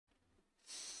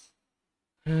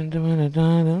Live வந்துருச்சா?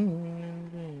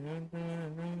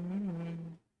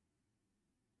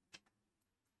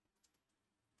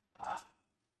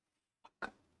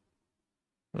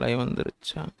 Live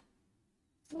வந்துச்சா?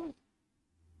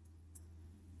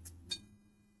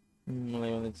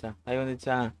 Live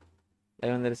வந்துச்சா?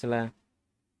 லைவ் வந்துருச்சுல?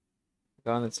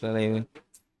 வந்துச்சுல லைவ்?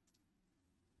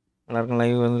 எல்லாருக்கும்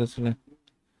லைவ் வந்துருச்சுல?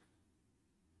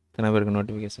 எத்தனை பேருக்கு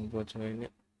நோட்டிஃபிகேஷன் போச்சு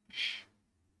இல்லையா?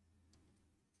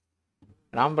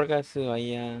 ராம் பிரகாஷ்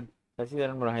ஐயா,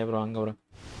 சசிதரன் ப்ரோ ஹை ப்ரோ வாங்க bro.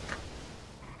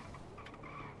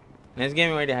 Next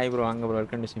game ID hi bro வாங்க bro.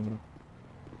 Welcome to stream bro.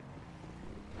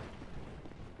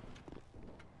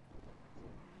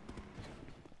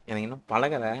 எனக்கு இன்னும்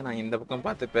பழகலை. நான் இந்த பக்கம்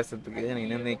பார்த்து பேசுறதுக்கு, எனக்கு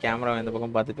இன்னும் கேமரா இந்த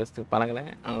பக்கம் பார்த்து பேசுறதுக்கு பழகலை.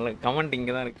 அதனால கமெண்ட்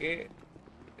இங்கே தான் இருக்குது.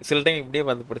 சில டைம் இப்படியே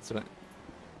பார்த்து படிச்சிடுவேன்.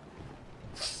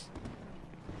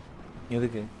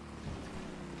 எதுக்கு?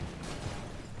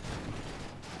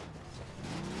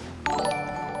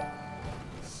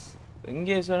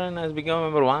 Lingeswaran has become a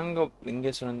member. வாங்க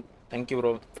Lingeswaran. Thank you bro.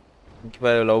 Thank you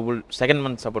for loveful second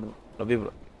month support. Love you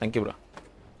bro. Thank you bro.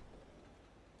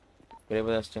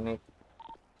 Chennai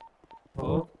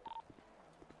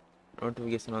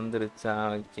notification வந்துருச்சா?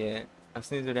 ஓகே.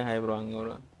 அஸ்னிதுடைய ஹை ப்ரோ வாங்க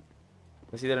bro.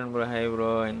 Sasitharan bro hi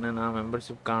bro. என்னன்னா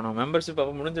மெம்பர்ஷிப் காணும். மெம்பர்ஷிப்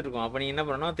அப்போ முடிஞ்சிருக்கும். அப்போ நீங்கள் என்ன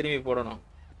பண்ணணும்? திரும்பி போடணும்.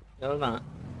 எவ்வளோதான்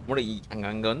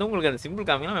அங்கே வந்து உங்களுக்கு அந்த சிம்பிள்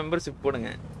காமிங்கன்னா மெம்பர்ஷிப் போடுங்க.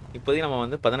 இப்போதைக்கு நம்ம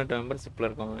வந்து 18 மெம்பர்ஷிப்பில்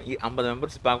இருக்கோம். 50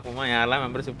 மெம்பர்ஷிப் பார்ப்போமா? யாரெல்லாம்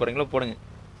மெம்பர்ஷிப் போடுறீங்களோ போடுங்க.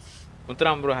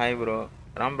 Muthuram bro hi bro.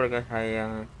 Ram Prakash hi.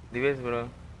 Divesh bro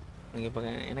இங்கே இப்போ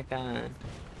எனக்கா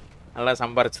நல்லா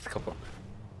சம்பாரிச்சதுக்கப்புறம்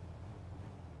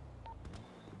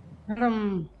மேடம்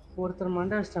ஒருத்தர்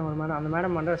மண்டை வச்சிட்டாங்க. ஒரு மேடம், அந்த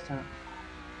மேடம் மண்டை வச்சிட்டாங்க.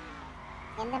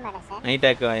 எந்த மேடம் சார்?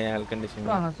 நைட்டாக்கு ஹாய்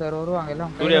கண்டிஷன் வாங்க சார் வருவாங்க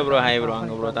எல்லாம். சூர்யா ப்ரோ ஹாய் ப்ரோ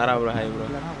வாங்க ப்ரோ. தாரா ப்ரோ ஹாய் ப்ரோ.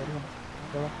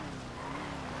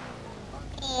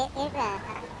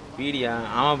 பீடியா?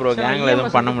 ஆமாம் ப்ரோ. கேங்கில்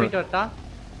எதுவும் பண்ண முடியல.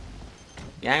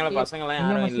 கேங்கில் பசங்களாம்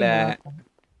யாரும் இல்லை.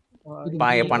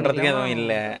 பண்ணுறதுக்கு எதுவும்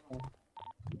இல்லை.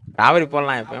 ராவரி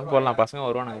போடலாம், எப்பயும் போடலாம். பசங்க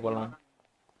வருவானுங்க போடலாம்.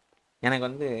 எனக்கு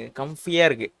வந்து கம்ஃபியாக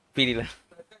இருக்குது பீடியில்.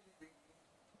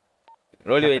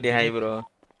 ரோலி வைட்டி ஹாய் ப்ரோ.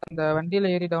 அந்த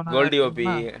வண்டியில ஏறி down Goldie OP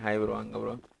hi bro வாங்க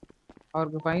ப்ரோ.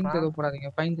 அவருக்கு ஃபைன்ஸ் எதுவும் போடாதீங்க.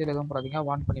 ஃபைன்ஸ் எதுவும் போடாதீங்க.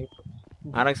 வார்ன் பண்ணி விட்டு.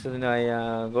 ஆர்எக்ஸ் ஐயா.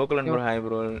 Gokulan bro hi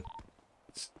bro.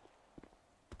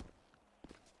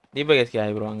 Deepak SK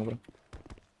hi bro வாங்க ப்ரோ.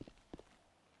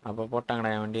 அப்போ போட்டாங்கடா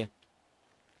என் வண்டியை.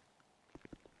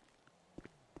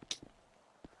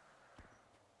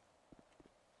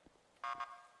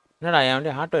 என்னடா என்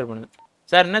வண்டி ஹார்ட்வேர் பண்ணு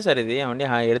சார். என்ன சார் இது? என் வண்டி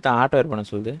எடுத்து ஹார்ட்வேர் பண்ண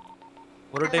சொல்லுது.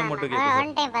 ஒரு டைம் மட்டும் கேட்குது.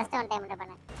 One time first one time மட்டும்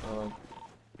பண்ணேன்.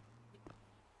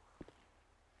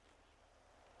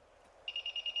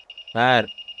 சார்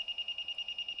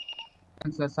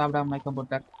சார் சாப்பிடாம மயக்கம்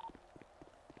போட்டார்.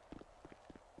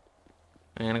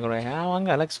 எனக்கு ஒரு வாங்க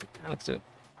அலெக்ஸ். அலெக்ஸ்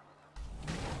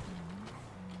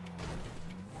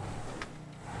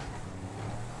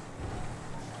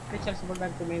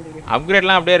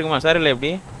அப்கிரேட்லாம் அப்படியே இருக்குமா சார்? இல்லை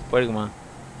எப்படி போயிருக்குமா?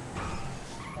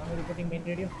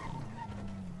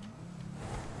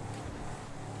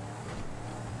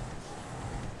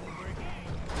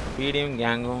 பீடியும்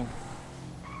கேங்கும்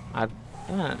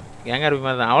கேங்காக இருப்ப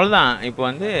மாதிரி தான். அவ்வளோதான். இப்போ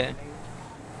வந்து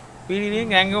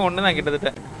பீடியும் கேங்கும் ஒன்று தான்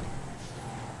கிட்டத்தட்ட.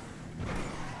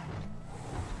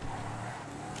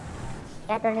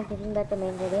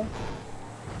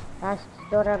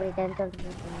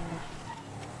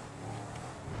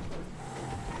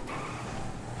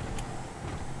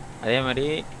 அதே மாதிரி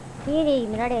பீடி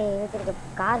முன்னாடி வச்சிருக்க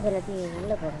கார் எல்லாத்தையும்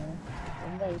உள்ள போடுங்க.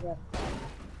 ரொம்ப இதுவாக இருக்கு.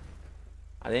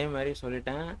 அதே மாதிரி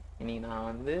சொல்லிட்டேன். இன்னைக்கு நான்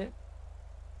வந்து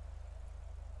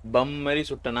பம் மாதிரி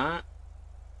சுட்டேன்னா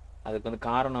அதுக்கு வந்து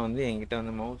காரணம் வந்து என்கிட்ட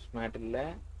வந்து மவுஸ் மேட் இல்லை.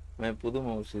 புது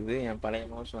மவுஸ் இது. என் பழைய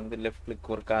மவுஸ் வந்து லெஃப்ட்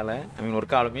கிளிக் ஒரு காலை ஒரு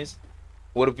காலை மீன்ஸ்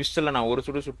ஒரு பிஸ்டலில் நான் ஒரு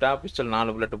சுட்டா பிஸ்டல்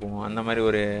 4 புல்லட்டு போகும். அந்த மாதிரி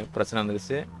ஒரு பிரச்சனை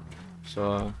வந்துருச்சு. ஸோ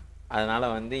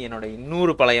அதனால் வந்து என்னோட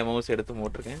இன்னொரு பழைய மவுஸ் எடுத்து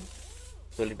போட்டிருக்கேன்.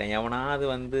 சொல்லிட்டேன். எவனாவது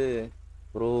வந்து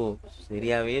ப்ரோ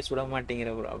சரியாகவே சுட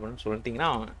மாட்டேங்கிற ப்ரோ அப்படின்னு சொல்லிட்டிங்கன்னா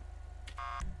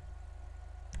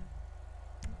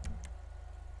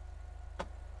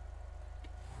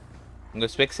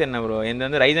உங்கள் ஸ்பெக்ஸ் என்ன ப்ரோ? எந்த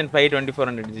வந்து Ryzen 5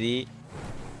 2400G.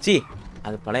 சி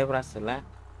அது பழைய ப்ராசஸரில்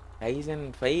Ryzen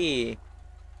 5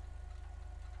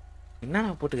 என்ன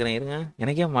நான் போட்டுக்கிறேன் இருங்க.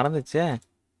 எனக்கே மறந்துச்சே.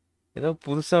 ஏதோ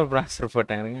புதுசாக ஒரு ப்ராசஸர்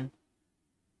போட்டேன் இருங்க.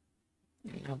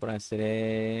 என்ன processor?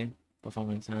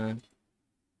 பர்ஃபார்மன்ஸா?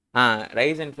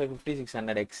 Ryzen 5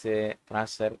 5600X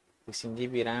processor,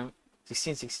 16GB RAM,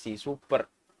 1660 super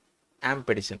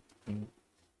amp edition.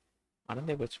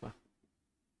 மறந்தே போச்சுப்பா.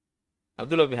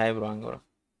 அப்துல் ஓபி ஹாய் ப்ரோ வாங்க ப்ரோ.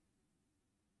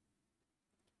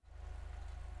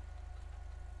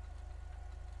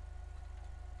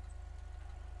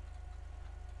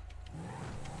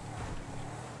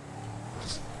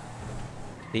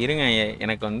 இருங்க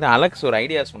எனக்கு வந்து அலெக்ஸ் ஒரு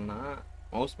ஐடியா சொன்னா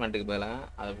மவுஸ் மேட்டுக்கு பதிலா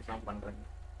அதை பேசாம பண்றேங்க.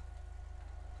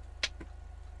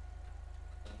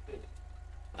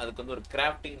 அதுக்கு வந்து ஒரு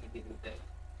கிராஃப்டிங் மெட்டீரியல் தேவை.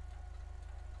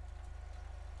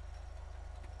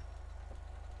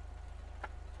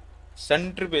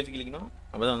 Centre page கிளிக்கணும்.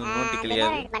 அப்பதான் வந்து நோட்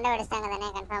கிளியாது. மண்டை வடிச்சாங்க தானே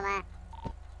கன்ஃபார்மா?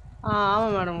 ஆமா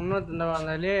மேடம். இன்னொரு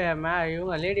அந்த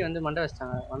இவங்க லேடி வந்து மண்டை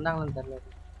வச்சிட்டாங்க. வந்தாங்கன்னு தெரியல.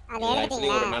 அது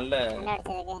எடுத்துட்டீங்களா? ஒரு நல்ல மண்டை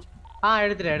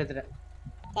வடிச்சதுக்கு. எடுத்துட்டேன்.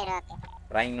 சரி okay.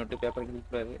 Drawing note paper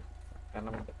click பண்ணாரு. பண்ண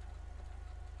மாட்டேன்.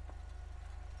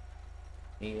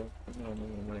 ஐயோ.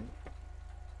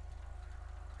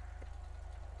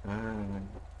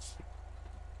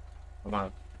 ஆமா.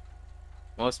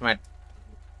 Mouse mat.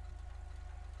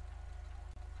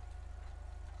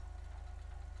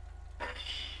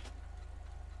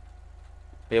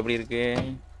 எப்படி இருக்கு?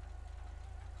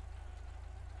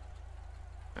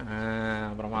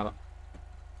 பிரமாதம்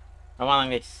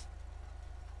கைஸ்.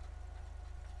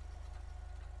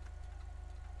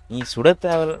 நீ சுட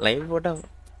தேவை லைவ் போட்டா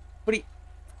அப்படி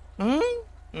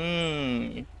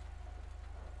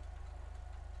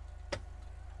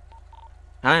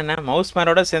என்ன மவுஸ்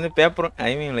மேரோட சேர்ந்து பேப்பர்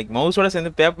ஐ மீன் லைக் மவுஸோட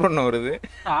சேர்ந்து பேப்பர் ஒன்று வருது.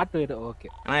 ஓகே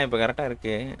ஆனால் இப்போ கரெக்டாக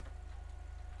இருக்கு.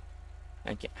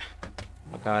 ஓகே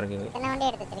பக்காவா இருக்குது.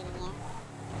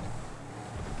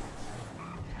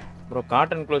 ப்ரோ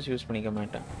காட்டன் க்ளோத்ஸ் யூஸ் பண்ணிக்க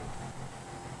மாட்டேன்.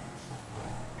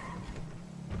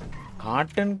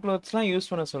 காட்டன் க்ளோத்ஸ்லாம் யூஸ்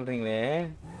பண்ண சொல்றீங்களே,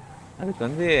 அதுக்கு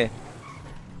வந்து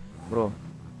ப்ரோ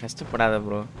கஷ்டப்படாத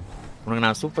ப்ரோ, உனக்கு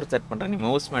நான் சூப்பர் சாட் பண்றேன், நீ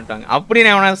மவுஸ் மேட் வாங்க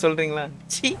அப்படின்னு எவனா சொல்றீங்களா?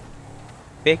 சி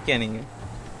பேக்கியா நீங்க.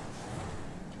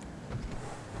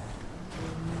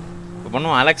 இப்போ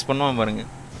பண்ணுவோம், அலெக்ஸ் பண்ணுவான் பாருங்க.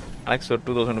 அலெக்ஸ் ஒரு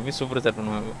 2000 rupees சூப்பர் சாட்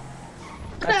பண்ணுவாங்க.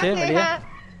 சரி வெளியே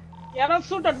யாரோ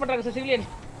ஷூட் அவுட் பண்றாங்க சார். சிவிலியன்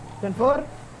 10-4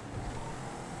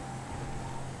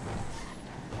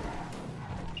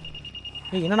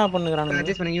 என்னடா பண்ணுகிறானு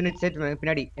அட்ஜஸ்ட் பண்ணி யூனிட் செட்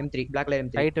பின்னாடி M3 black layer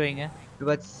M3 right வைங்க.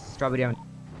 towards strawberry avenue.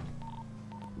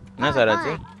 என்ன சார்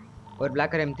ஆச்சு? ஒரு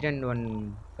black layer M3 and one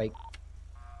bike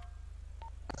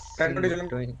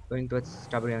going towards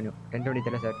strawberry avenue 1020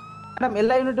 தெரியல சார். மேடம்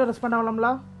எல்லா யூனிட்டும் ரெஸ்பாண்ட்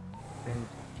ஆகலாம்ல?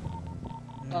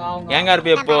 கேங்கா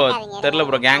இருப்பே இப்போ தெரியல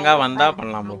ப்ரோ. கேங்கா வந்தா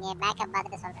பண்ணலாம் ப்ரோ. நீங்க பேக்கப்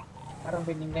பார்த்துட்டு சொல்றேன்.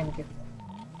 ஆரம்பி நீங்க எனக்கு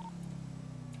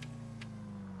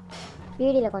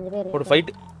பீடில கொஞ்சம் பேர் ஒரு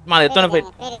ஃபைட் மா எத்தனை ஃபைட்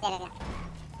பேர் தெரியல.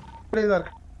 புரியுதா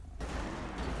இருக்கு.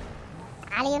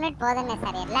 4 யூனிட் போதுங்க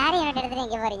சார். எல்லாரும் யூனிட் எடுத்துட்டு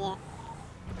எங்க போறீங்க?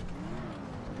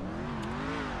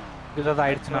 இதுதான்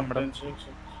ஆயிடுச்சுனா மேடம்.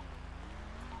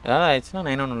 ஏதாவது ஆயிடுச்சுன்னா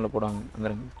 911 ல போடுவாங்க.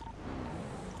 வந்துருங்க.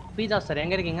 பீதா சார்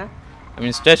எங்க இருக்கீங்க? ஐ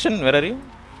மீன் station where are you?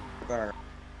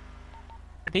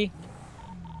 D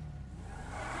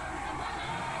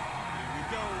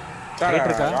sir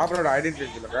ராபரோட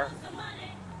identity இல்லங்க.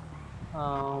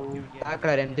 black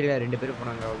layer M3 ல ரெண்டு பேர்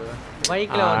போனாங்க அவ்வளவுதான்.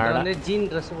 பைக்ல ஒருத்தர் வந்து ஜீன்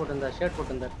Dress போட்டுருந்தா, ஷர்ட்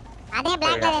போட்டுருந்தார். அதே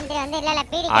பிளாக் கலர் என்ட்ரி வந்து இல்ல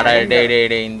பீடி. அட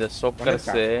டேய் இந்த சொக்கர்ஸ்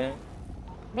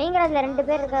நீங்கறதுல ரெண்டு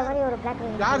பேர் இருக்க மாதிரி ஒரு பிளாக்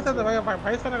கலர். யார் சார் இந்த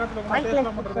பைசா நகத்துல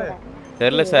பேச பண்றது?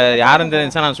 தெரியல சார். யாரும்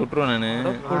தெரிஞ்சா நான் சுற்றுவேன் நானு.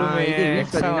 இது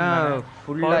வீட்ல பாத்தீங்கன்னா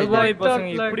ஃபுல்லா பாய் பசங்க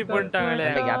இப்படி பண்ணிட்டாங்களே.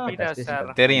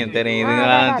 தெரியும்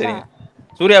இதுதான் தெரியும்.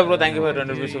 Surya bro thank you for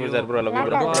 20 rupees super chat bro. Love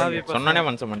bro. சொன்னானே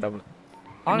மனச மாட்டாப்ல.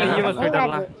 வாங்க ஈவஸ்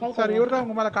போய்டலாம். சார் இவர்தான்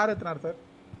உங்க மேல கார் ஏத்துனார் சார்.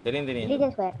 தெரியும்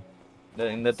லீஜன் ஸ்கொயர்.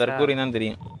 இந்த தற்கூரி தான்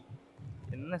தெரியும்.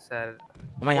 என்ன சார்?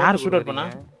 அம்மா யார் ஷூட் அவுட் பண்ணா?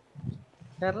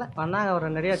 தெரியல. பண்ணாங்க ஒரு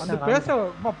நிறைய அந்த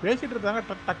பேசிட்டு இருந்தாங்க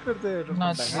டக்கு எடுத்து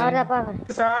அவரப்பா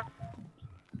சார்.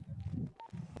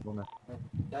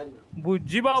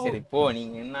 புஜ்ஜி பாபு சரி போ,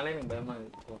 நீங்க என்னாலே எனக்கு பயமா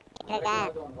இருக்கு.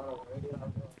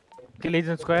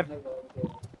 லீஜன் ஸ்கொயர்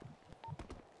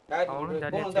அவனும்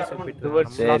ஜாலியா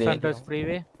போயிட்டு சரி சாண்டோஸ்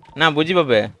ஃப்ரீவே. நான் புஜ்ஜி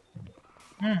பாபு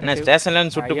என்ன ஸ்டேஷன்ல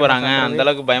இருந்து சுட்டு போறாங்க, அந்த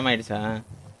அளவுக்கு பயமாயிடுச்சா?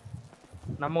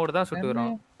 நம்ம ஊர் தான்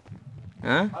சுட்டுறோம்.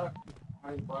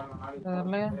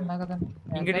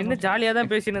 இங்க நின்னு ஜாலியா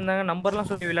தான் பேசிட்டு இருந்தாங்க. நம்பர்லாம்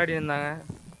சொல்லி விளையாடி இருந்தாங்க.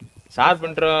 Sharp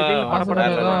intro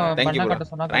thank you bro.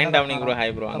 Rhine Downing bro.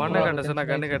 Hi bro. மண்ண கட்ட சொன்னா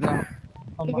கண்ணு கட்ட.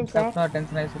 ஆமா ஸ்டாப்னா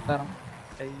டென்ஷன் ஆயி சுத்தாராம்.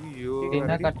 ஐயோ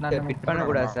என்ன கட்டனால பிட் பண்ண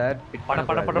கூடாது சார். பிட் பண்ண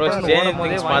பட கூடாது. பட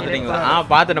சேஞ்ச் பாத்துட்டீங்களா?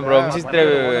 பாத்துட்டேன் ப்ரோ.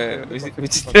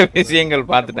 விசித்திர விஷயங்கள்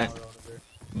பாத்துட்டேன்.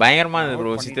 பயங்கரமா இருந்தது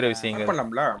ப்ரோ விசித்திர விஷயங்கள்.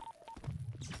 பண்ணலாம்ல?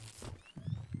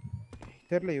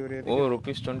 தெரியல இவரே. ஓ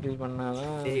 ₹20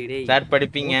 பண்ணாதான் ஸ்டார்ட்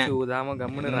படிப்பீங்க. ஊதாம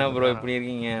கம்முன்னு என்ன ப்ரோ இப்படி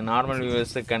இருக்கீங்க? Normal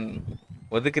viewers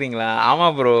ஒதுக்குறீங்களா? ஆமா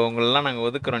ப்ரோ, உங்களெல்லாம் நாங்க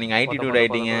ஒதுக்குறோம். நீங்க ஆட்டிடியூட்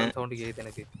ஆயிட்டீங்க. சவுண்ட் கேக்குது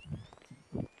எனக்கு.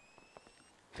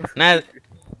 என்ன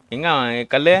எங்க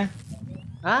கல்லு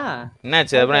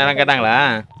என்னாச்சு? அப்புறம் யாரும் கேட்டாங்களா?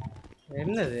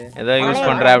 என்னது ஏதோ யூஸ்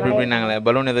பண்ற அப்படி இப்படினாங்களே.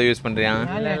 பலூன் ஏதோ யூஸ் பண்றியா?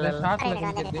 இல்ல ஷார்ட்ல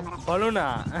இருக்குது. பலூனா?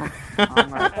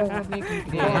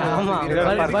 ஆமா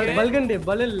பல்கண்டி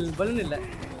பலூன் இல்ல.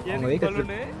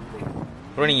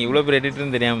 ப்ரோ நீங்க இவ்வளவு பெரிய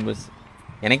எடிட்டர்னு தெரியாம பஸ்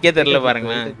எனக்கே தெரியல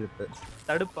பாருங்களேன்.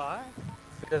 தடுப்பா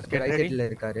ரைட் சைடுல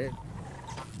இருக்காரு.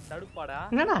 தடுப்பாடா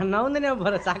என்னடா நவுந்தனே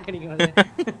போற சாக்கடிக்கு வந்து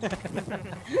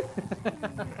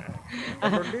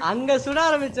அங்க சுட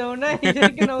ஆரம்பிச்ச உடனே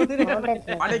இதுக்கு நவுந்தனே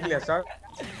மாட்டிக்கலையா சார்?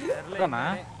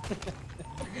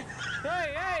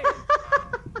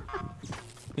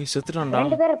 ஏய் சுத்துறான்டா.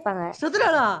 2 பேர் இருப்பாங்க.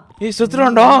 சுத்துறாடா. ஏய்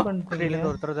சுத்துறான்டா. கீழ இருந்து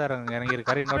ஒருத்தர் தான் இறங்கி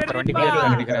இருக்காரு. இன்னொருத்தர் வண்டி கிளியர்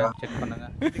பண்ணிக்கிறேன். செக் பண்ணுங்க.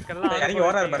 இறங்கி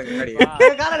ஓடுறாரு பாருங்க முன்னாடி.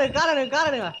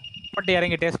 காரணம் பட்டி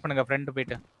இறங்கி டேஸ்ட் பண்ணுங்க ஃப்ரெண்ட்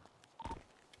போயிட்டு.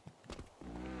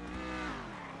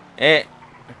 ஏய்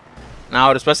நான்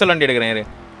ஒரு ஸ்பெஷல் வண்டி எடுக்கிறேன்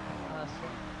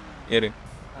இரு.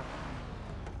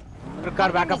 ஒரு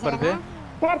கார் பேக்கப் வருது.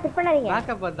 சார் பிக் பண்ணாதீங்க.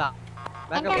 பேக்கப் வந்தா.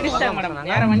 Backup இடிச்சாங்க madam.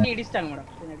 வேற வண்டி இடிச்சாங்க மேடம்.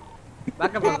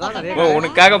 பேக்கப் வந்தா நிறைய. ஓ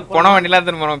உனக்காக போன வண்டில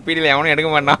தான் போறோம். பீடில எவனும் எடுக்க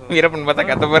மாட்டான். வீரப்பன் பார்த்தா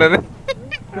கத்த போறாரு.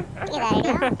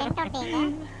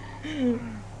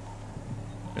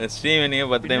 ஸ்ட்ரீம் நீங்க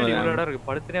 10 டைம் இவ்வளோட இருக்கு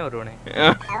படுத்துனே வருவானே.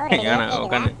 ஏனா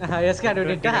உட்கார்ந்து எஸ்கார்ட்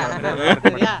விட்டுட்டா.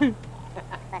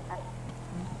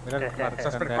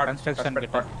 கன்ஸ்ட்ரக்ஷன்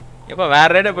கிட்ட. எப்ப வேற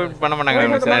ரேட் போய் பண்ண மாட்டாங்க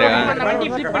இந்த சினாரியோ. வண்டி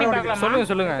ஃபிளிப் பண்ணி பார்க்கலாம்.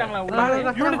 சொல்லுங்க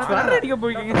யூனிட்ஸ் வேற அடிக்க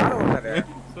போய்க்கீங்க.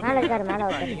 மேல இருக்காரு மேல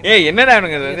உட்காரு. ஏய் என்னடா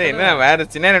இவனுங்க இது என்ன வேற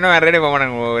சினாரியோ வேற ரேட் போக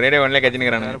மாட்டாங்க. ரேடியோ ஒன்ல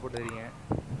கத்தினுக்குறானுங்க. போட்டுறீங்க.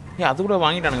 ஏய் அது கூட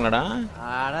வாங்கிட்டானுங்களாடா?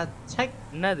 அட செக்.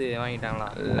 என்னது வாங்கிட்டாங்களா?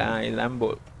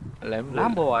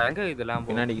 லாம்போவா எங்க இது லாம்போ?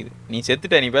 பின்னாடி இருக்குது. நீ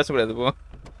செத்துட்ட நீ பேச கூடாது போ.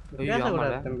 ஐயோ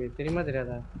ஆமாடா தம்பி தெரியுமா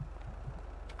தெரியாதா?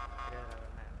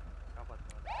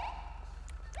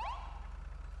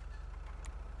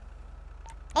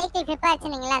 வெஹிக்கிள் ஃபிளிப்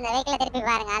ஆச்சுனீங்களா அந்த வெஹிக்கிள திருப்பி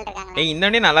பாருங்க ஆள் இருக்காங்க. ஏய் இந்த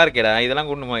வண்டி நல்லா இருக்கேடா. இதெல்லாம்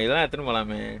கொண்டுமா இதெல்லாம் எடுத்துட்டு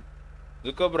போலாமே.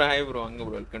 லுக் ப்ரோ ஹை ப்ரோ அங்க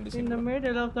ப்ரோ கண்டிஷன். இந்த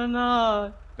மேடல் ஆஃப் த நா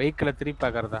வெஹிக்கிள திருப்பி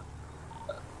பார்க்கறதா?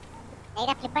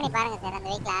 லைட்டா ஃபிளிப் பண்ணி பாருங்க சார் அந்த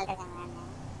வெஹிக்கிள் ஆள் இருக்காங்க.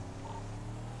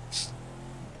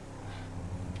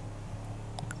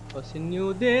 continue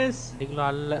this நீங்களும்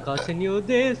அல்ல continue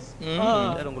this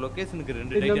சார் உங்க லொகேஷனுக்கு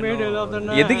 2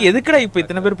 டைம் எதுக்குடா இப்போ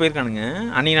இத்தனை பேர் போயிருக்கானுங்க?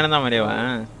 அன்னைக்கு நடந்தா மாதிரியாவா?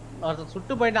 ஒருத்தன்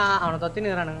சுட்டு போயிட்டான் அவனை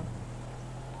தத்தின்னு இருக்கானுங்க.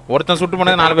 ஒருத்தன் சுட்டு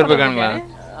போனது 4 பேர் போயிருக்கானுங்களா?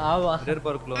 ஆவா ரெட்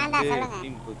பார்க்ல வந்து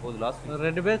டீம் போகுது லாஸ்ட்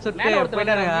 2 பேர் சுட்டு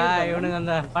போயிட்டானுங்க. இவனுங்க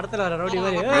அந்த படத்துல வர ரவுடி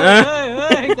மாதிரி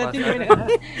கத்தின்னு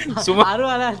போயிட்டாங்க. சும்மா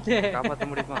அருவாளாச்சு காப்பாத்த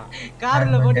முடியுமா?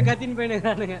 கார்ல போட்டு கத்தின்னு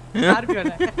போயிட்டானுங்க.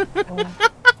 ஸ்கார்பியோல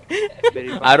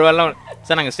அருவாலாம்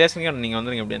சார் நாங்க ஸ்டேஷனுக்கு நீங்க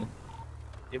வந்துருங்க அப்படியே.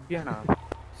 எப்படியானா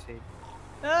சரி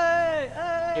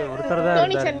ஒருத்தர் தான்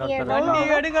இருந்தார். வண்டி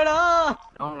எடுங்கடா.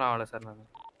 நானும் ஆவல சார் நான்.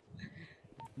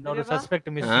 இன்னொரு சஸ்பெக்ட்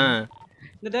மிஸ்.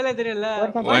 இந்த டேலே தெரியல.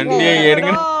 வண்டியை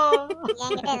எடுங்க.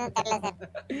 என்கிட்ட எதுவும் தெரியல சார்.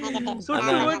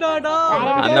 சுட்டு போயிட்டாடா.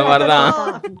 அந்த மாதிரி தான்.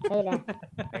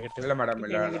 இல்ல மேடம்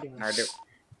இல்ல நெகட்டிவ்.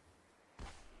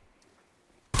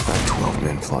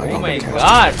 Oh my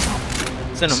god.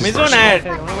 சரி மிஸ்ஒன் ஆட்.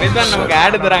 மிஸ்ஒன் நமக்கு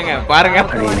ஆட் தராங்க பாருங்க.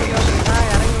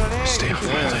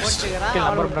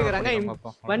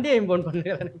 வண்டியை இம்போர்ட்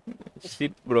பண்ணுறாங்க.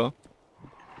 Shit bro.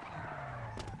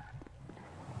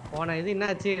 போன இது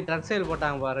என்னாச்சு ட்ரக் சேல்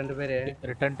போட்டாங்க பா 2 பேர்.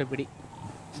 ரிட்டர்ன் டு பிடி.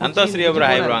 Santhosh Rio bro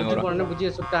hi bro அங்க ப்ரோ. போன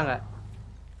புஜியை சுட்டாங்க.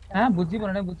 புஜ்ஜி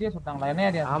பண்ணனே புஜ்ஜியே சுட்டாங்களா? என்ன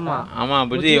ஏரியா? ஆமா ஆமா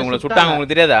புஜி உங்களை சுட்டாங்க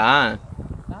உங்களுக்கு தெரியாதா?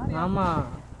 ஆமா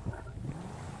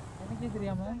எனக்கே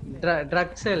தெரியாம.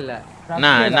 ட்ரக்ஸ் இல்ல.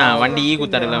 நான் வண்டி ஈ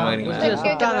குத்தாட இல்லாம இருக்கீங்களா?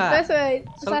 சுட்டாங்க.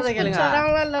 சொல்றத கேளுங்க.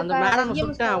 அந்த மேடம்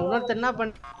சுட்டாங்க. இன்னொருத்தர் என்ன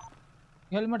பண்ண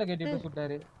ஹெல்மெட்டை கட்டிட்டு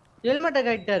சுட்டாரு. ஹெல்மெட்டை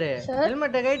கட்டிட்டாரு.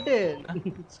 ஹெல்மெட்டை கட்டிட்டு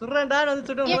சுறண்டான்னு வந்து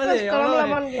சுடும்போது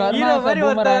ஹீரோ மாதிரி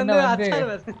ஒருத்தர் வந்து அச்சார்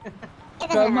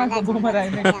கர்மாஸ்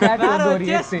பூமராங் கேட் வந்து ஒரு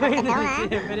ஏஸ்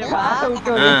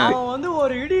அவன் வந்து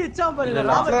ஒரு இடி இச்சான் பாருங்க.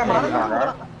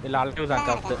 இல்ல ஆல்ரெடி தான்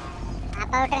காப்ட்.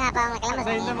 அப்பா விட்டுங்க அப்பா அவங்க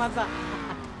கிளம்ப இந்த மாதிரி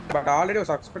பட் ஆல்ரெடி ஒரு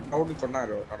சஸ்பெக்ட் அவுட்னு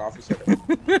சொன்னாரு அந்த ஆபீசர்.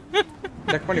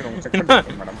 Check பண்ணிரோங்க check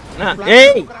பண்ணிரோங்க madam.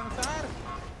 ஏய்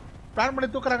பிளான் பண்ணி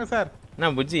தூக்குறாங்க சார்.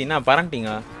 நான் புஜி நான்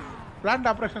பரண்டிங்க. Plan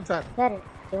operation sir. சார்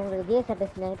உங்களுக்கு ஜிஎஸ்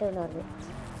அட்ரஸ் நெகட்டிவ் வருது.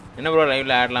 என்ன ப்ரோ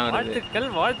லைவ்ல ஆட்லாம் வருது.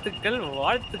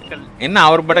 வாழ்த்துக்கள் என்ன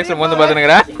அவர் படக்ஸ் வந்து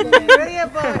பாத்துனங்கற?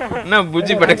 என்ன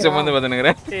புஜி படக்ஸ் வந்து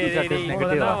பாத்துனங்கற?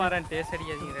 நெகட்டிவ் வரேன் டேஸ்ட்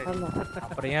அடிக்காதீங்க.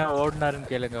 அப்புறம் ஏன் ஓடுனாருன்னு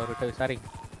கேளுங்க அவர்ட்ட. சாரி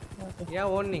ஏன்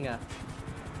ஓடுனீங்க?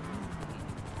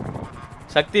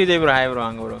 சக்தி விஜய் ப்ரோ ஹாய் ப்ரோ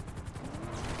அங்க ப்ரோ.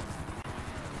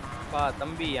 பா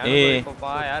தம்பி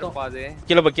அனுபவிப்பா யார் பாது?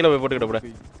 கீழ போய் போட்டுக்கிட ப்ரோ.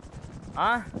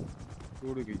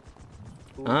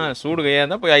 சூடு கையா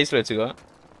இருந்தா போய் ஐஸ்ல வெச்சுக்கோ.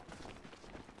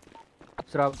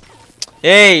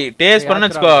 ஏய் டேஸ்ட் பண்ண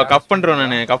வெச்சுக்கோ. கப் பண்றேன்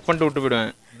நானு. கப் பண்ணிட்டு விட்டு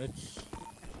போய்டுவேன்.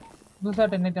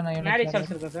 புதுசாட்ட என்னட்ட நான் மேடி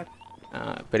சார்ஜ் இருக்கு சார்.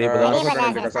 பெரிய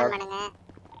சார்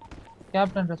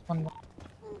கேப்டன் ரெஸ்பாண்ட்.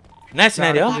 என்ன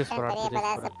சினாரியோ?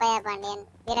 சப்பையா பாண்டியன்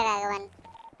வீரராகவன்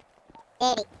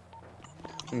தேடி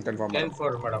confirm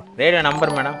madam. Radio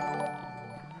number madam.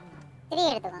 3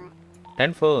 எடுத்துக்கோங்க.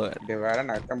 10-4. இது வேற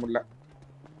நடக்க முடியல.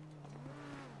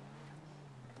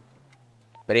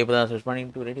 பெரிய பதா responding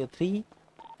to radio 3.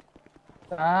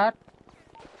 Sir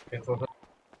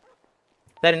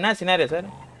sir என்ன scenario sir?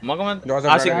 Mohammed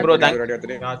Joseph Ashik bro radio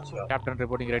 3. Captain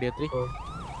reporting radio 3.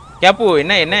 Gap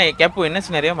என்ன கேப்பு என்ன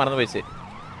சினாரியோ மறந்து போயிடுச்சு.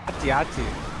 ஆச்சு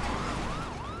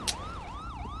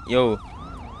யோ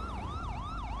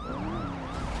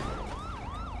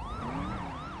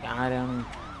யாரானு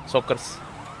சோக்கர்ஸ்.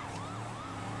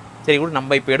 சரி கூட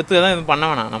நம்ம இப்போ எடுத்து தான் இது பண்ண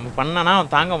வேணாம். நம்ம பண்ணனா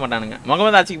அவன் தாங்க மாட்டானுங்க.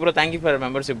 Mohammed Ashik bro thank you for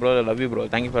membership bro. Love you bro.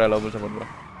 Thank you for love support bro.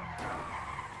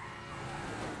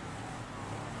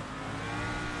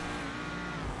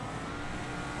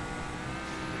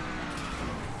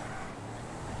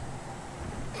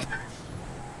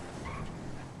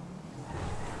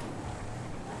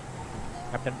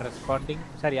 Captain responding.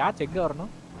 Sir யாச்சு எங்க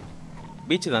வரணும்?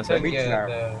 பீச் தான் சார்.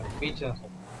 பீச் தான்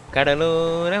சார்.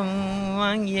 கடலோரம்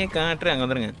வாங்கிய காற்று அங்கே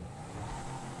வந்துருங்க.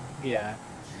 இங்கயா?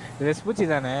 இது பூச்சி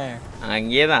தானே?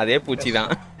 அங்கேயே தான் அதே பூச்சி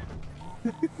தான்.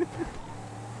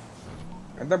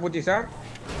 எந்த பூச்சி sir?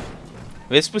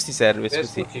 Vespucci sir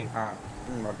Vespucci.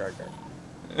 Okay okay.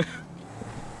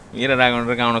 Veeraraghavan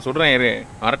இருக்கான் அவனை சொல்கிறேன் இரு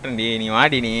வரட்டண்டி நீ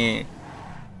வாடி நீ.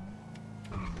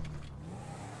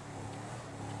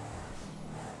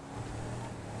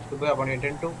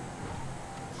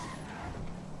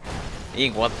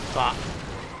 ஏய் ஒத்தா.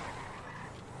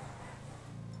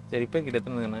 சரி இப்போ கிட்ட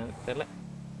எத்தனை தெரியல.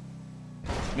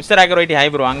 Mister ஆக்கரோய்டி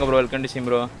hi bro. வாங்க bro. Welcome to sim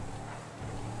bro.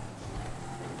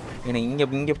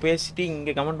 எனக்கு இங்கே பேசிட்டு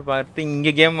இங்கே கமெண்ட் பார்த்துட்டு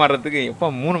இங்கே கேம் ஆடுறதுக்கு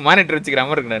எப்போ 3 மானிட்டர் வச்சுக்கிற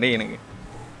மாதிரி இருக்குடா டே எனக்கு.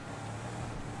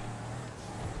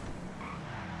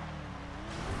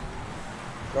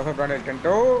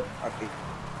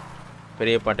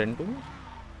 பெரியப்பா 10-2.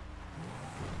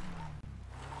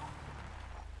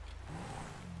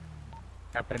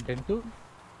 கேப்டன் 10-2.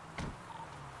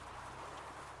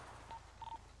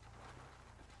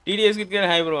 டிடிஎஸ் கிட்ட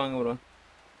ஹாய் ப்ரோ. வாங்க bro.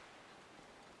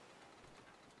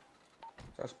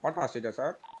 Sir spot Australia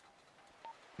sir.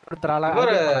 ஒருத்தரால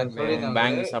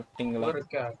bank சாப்பிட்டீங்களா?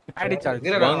 அடிச்சால்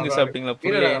பேங்க் சாப்பிட்டீங்களா?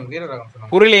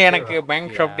 புரியல எனக்கு.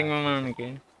 பேங்க் சாப்பிட்டீங்களா எனக்கு?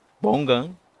 போங்க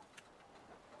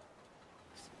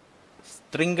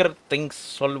ஸ்ட்ரிங்கர் திங்ஸ்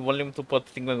சொல் வால்யூம் 2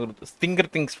 பார்த்துட்டீங்களா?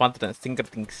 ஸ்டிங்கர் திங்ஸ் பார்த்துட்டேன்.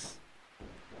 ஸ்டிங்கர் திங்ஸ்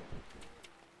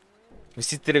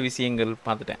விசித்திர விஷயங்கள்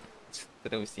பார்த்துட்டேன்.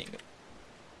 விசித்திர விஷயங்கள்.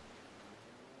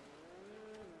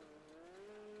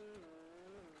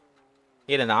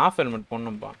 இல்லை இந்த ஆஃப் ஹெல்மெட்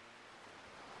போடணும்ப்பா.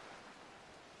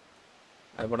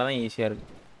 அது போட தான் ஈஸியாக இருக்கு.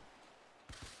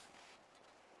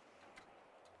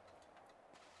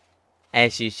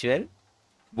 ஆஸ் யூஷுவல்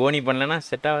போனி பண்ணலன்னா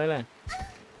செட் ஆகல.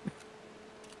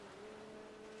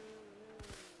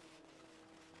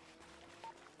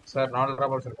 சார் 4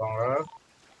 டிராபல்ஸ் இருக்காங்க.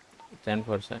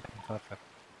 10-4 சார்.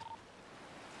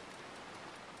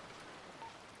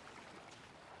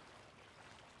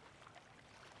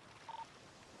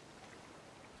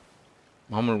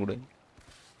 மாமூல் கொடு.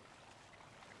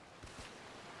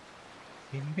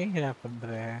 என்னடா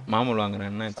பண்ற? மாமூல் வாங்குறேன்.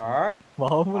 என்ன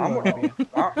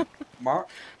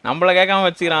நம்மள கேட்காம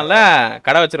வச்சுக்கிறான்ல.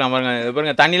 கடை வச்சிருக்கான் பாருங்க.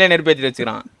 பாருங்க தண்ணியில நெருப்பு ஏற்றி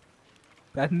வச்சுக்கிறான்.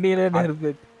 தண்ணியில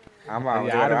நெருப்பு. ஆமா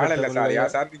யாரு வேலை இல்ல சார். யா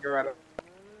சார் நீங்க வேற.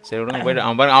 சரி விடுங்க போயிட்டு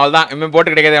அவன் பாருங்க அவள் தான் இனிமே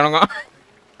போட்டு கிடைக்காது அவனுங்க.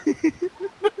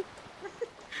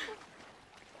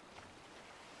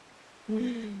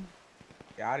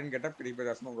 யாருன்னு கேட்டா பெரிய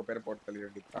பிரதர்ஸ்னு உங்க பேரை போட்டு தள்ளி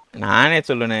வேண்டியதுதான். நானே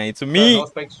சொல்லுனேன். It's me. No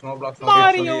spikes no blocks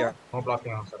no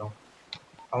blocking sir.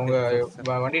 அவங்க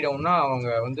வண்டி டவுன்னா அவங்க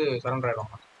வந்து சரண்டர்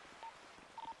ஆயிடுவாங்க.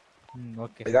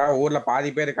 ஓகே. இதா ஊர்ல பாதி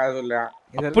பேர் கதை சொல்ல.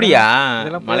 அப்படியா?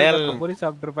 மலையாள பொரி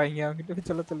சாப்பிட்டு இருப்பாங்க. அவங்க கிட்ட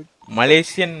சொல்ல சொல்லு.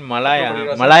 Malaysian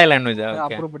Malay language. Okay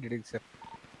approve பண்ணிடுங்க சார்.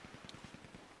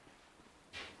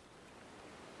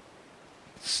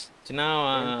 சின்ன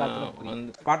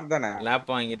வந்து ஸ்பாட் தானே லேப்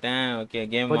வாங்கிட்டேன். ஓகே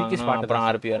கேம் வாங்கணும். அப்புறம்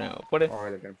ஆர்பி வரேன். போடு.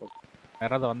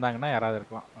 யாராவது வந்தாங்கன்னா யாராவது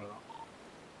இருக்கலாம். அவ்வளவுதான்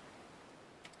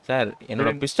சார்.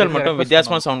 என்னோட பிஸ்டல் மட்டும்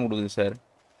வித்தியாசமா சவுண்ட் கொடுக்குது சார்.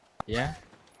 ஏன்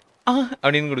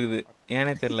அப்படின்னு கொடுக்குது.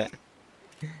 ஏனே தெரியல.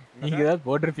 நீங்க ஏதாவது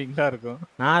போட்டிருப்பீங்களா இருக்கும்.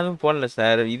 நான் அதுவும் போடல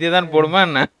சார். இதேதான் போடுமா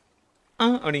என்ன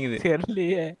அப்படிங்குது.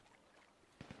 தெரியலையே.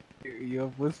 ஐயோ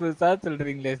புதுசா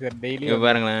சொல்றீங்களே சார். டெய்லி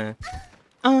பாருங்களேன்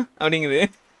அப்படிங்குது.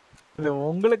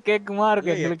 உங்களுக்கு கேக்குமா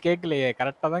இருக்கு. எங்களுக்கு கேட்கலையே.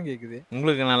 கரெக்டா தான் கேக்குது.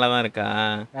 உங்களுக்கு நல்லா தான் இருக்கா?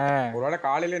 ஒருவேளை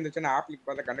காலையில இருந்துச்சுன்னா ஆப்லிக்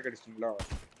பார்த்து கண்ணு கடிச்சிட்டீங்களோ?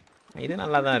 இது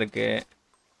நல்லா தான் இருக்கு.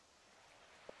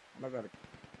 நல்லா தான் இருக்கு.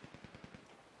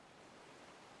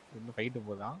 இன்னும் ஃபைட்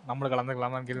போதான். நம்மள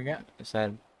கலந்துக்கலாமான்னு கேளுங்க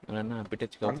சார். என்ன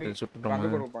பிட்டச் காப்ல சுட்டுறோம்.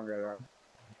 வாங்க கொடுப்பாங்க ஏதாவது.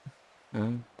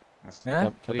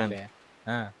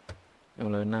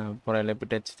 இவ்வளவு என்ன போறல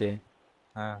பிட்டச்ட்டு.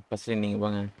 ஃபர்ஸ்ட் நீங்க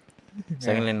போங்க.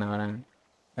 செகண்ட் லைன் நான் வரேன்.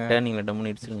 டர்னிங்ல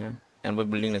டம்னு இடிச்சிருங்க. நான் போய்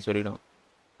பில்டிங்ல சொல்லிடும்.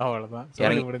 அவ்வளவுதான்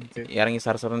இறங்கி முடிஞ்சு இறங்கி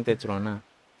சரசரன்னு தேய்ச்சிருவாண்ணா.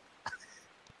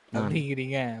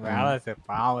 அப்படிங்கிறீங்க வேணாம் சார்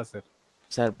பாவம் சார்.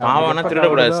 Sir பாவம்னா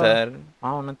திருடக்கூடாது sir,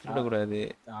 பாவம்னா திருடக்கூடாது.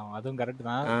 அதுவும் கரெக்ட்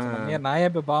தான். நான் ஏன்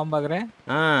இப்ப பாவம் பாக்குறேன்?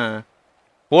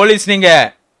 போலீஸ் நீங்க,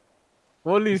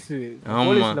 போலீஸ்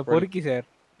போலீஸ்ல பொறுக்கி சார்.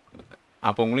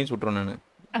 அப்ப உங்களையும் சுட்டுறேன் நானு.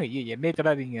 ஐயோ என்னைய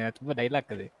தொடாதீங்க, சும்மா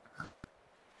டைலாக் அது.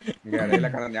 இங்க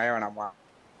டைலாக் அந்த நியாயம் வேணாமா?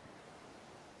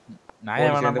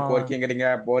 நியாயம் வேணாமா? போர்க்கிங்கறீங்க,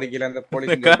 போர்க்கில இருந்து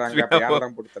போலீஸ் சொல்றாங்க. அப்ப யார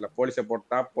தான் போடுதல? போலீஸை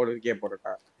போட்டா போலீஸ்க்கே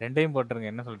போடட்டா? ரெண்டையும்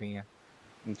போட்டுருங்க. என்ன சொல்றீங்க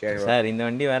சார்? இந்த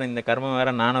வண்டி வேற, இந்த கர்மம் வேற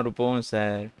 400 போகும்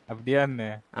சார். அப்படியா?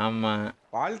 ஆமா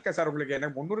வாழ்க்கை சார் உங்களுக்கு என்ன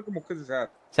 300க்கு முக்குது சார்.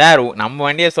 சார் நம்ம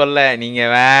வண்டியை சொல்ல, நீங்க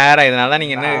வேற. இதனால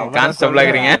நீங்க என்ன கான்ஸ்டபிள்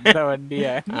ஆகுறீங்க? அந்த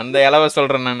வண்டியா? அந்த இலவ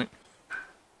சொல்றேன் நானு.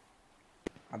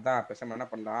 அதான் பேசாம என்ன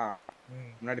பண்ணலாம்,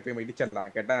 முன்னாடி போய்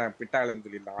இடிச்சிடலாம். கேட்டா பிட்டாலன்னு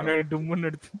சொல்லிடலாம். டும்முன்னு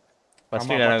எடுத்து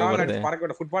ஃபர்ஸ்ட் டேரக்ட் பறக்க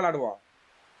விட ஃபுட்பால் ஆடுவோம்.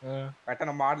 கேட்டா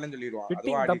நம்ம ஆடலன்னு சொல்லிடுவோம்.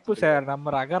 பிட்டிங் தப்பு சார்.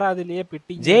 நம்ம அகராதிலேயே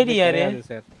பிட்டிங். ஜேடி யாரு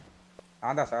சார்?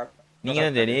 ஆண்டா சார், நீங்க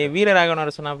தான் ஜேடி.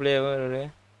 வீரராகவன் சொன்னாப்ளே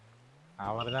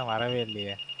அவர் தான் வரவே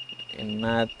இல்லையே.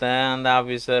 என்னத்த அந்த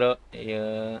ஆபீசரோ. ஐயோ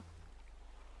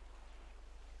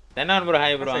தென்னான் ப்ரோ.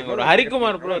 Hi bro. அங்க bro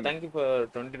Harikumar bro, thank you for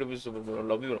 20 rupees super bro.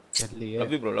 love you bro.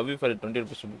 love you bro, love you for 20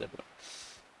 rupees super bro.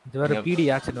 இது வர பிடி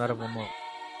ஆக்சன் வர போமோ.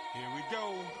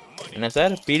 என்ன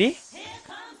சார் பிடி?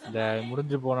 இந்த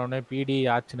முடிஞ்சு போனோனே பிடி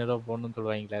ஆக்சன் ஏதோ போடணும்னு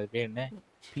சொல்வாங்களே, அது பேர் என்ன?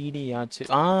 பிடி ஆச்சு.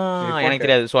 எனக்கு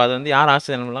தெரியாது. சோ அது வந்து யார்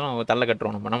ஆக்சன் பண்ணலாம் நம்ம தள்ள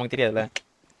கட்டுறோம். நமக்கு தெரியாதுல.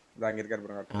 அங்க இருக்காரு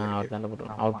ப்ரோ. அவர் தள்ள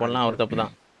போடுறோம். அவர் பண்ணலாம், அவர் தப்பு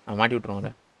தான். மாட்டி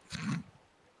விட்டுருவாங்க.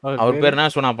 அவர் பேர் என்ன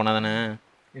சொன்னா பண்ணா தானே?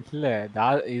 இல்ல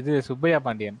இது சுப்பையா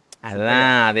பாண்டியன்.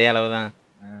 அதான் அதே அளவு தான்.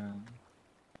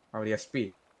 அவர் எஸ்பி.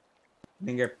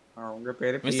 நீங்க உங்க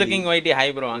பேரு மிஸ்டர் கிங் ஒயிட்டி.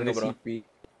 Hi bro. அங்க ப்ரோ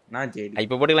நான் ஜேடி.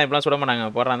 இப்போ போட்டுக்கலாம். இப்பலாம் சுட மாட்டாங்க.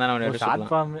 போறான் தான அவன் ஷார்ட்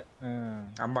ஃபார்ம்.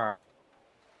 ஆமா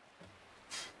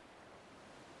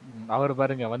அவர்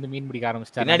பாருங்க வந்து மீன் பிடிக்க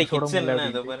ஆரம்பிச்சிட்டாரு. பின்னாடி கிச்சன்ல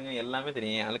இத பாருங்க, எல்லாமே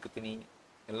தெரியும். அழுக்கு துணி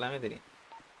எல்லாமே தெரியும்.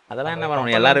 அதெல்லாம் என்ன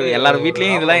பண்ணணும்? எல்லாரும்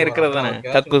வீட்லயும் இதெல்லாம் இருக்கிறது தானே.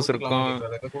 கக்கூஸ் இருக்கும்.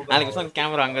 நாளைக்கு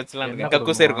கேமரா அங்க வச்சுலாம் இருக்கு.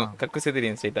 கக்கூஸே இருக்கும். கக்கூஸே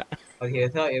தெரியும் ஸ்ட்ரைட்டா. அது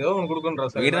ஏதோ ஒன்னு குடுக்குன்ற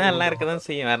சார். வீடுனா எல்லாம் இருக்கதான்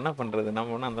செய்யும். வேற என்ன பண்றது?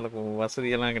 நம்ம ஒன்றும் அந்த அளவுக்கு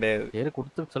வசதி எல்லாம் கிடையாது. சரி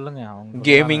கொடுத்து சொல்லுங்க. அவங்க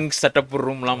கேமிங் செட்டப்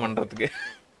ரூம்லாம் பண்றதுக்கு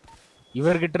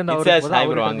இவர்கிட்ட இருந்து அவர் ஹாய்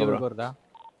ப்ரோ. அங்க bro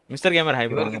mister gamer. Hi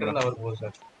bro. இவர்கிட்ட இருந்து அவர் போகுது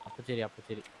சார். அப்ப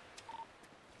சரி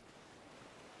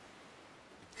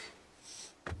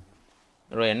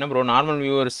ப்ரோ. என்ன ப்ரோ நார்மல்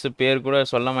வியூவர்ஸ் பேர் கூட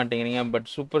சொல்ல மாட்டேங்கிறீங்க, பட்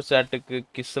சூப்பர் சாட்டுக்கு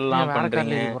கிஸ் எல்லாம்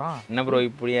பண்றீங்க. என்ன ப்ரோ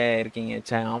இப்படியே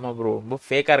இருக்கீங்க? ஆமா ப்ரோ, ரொம்ப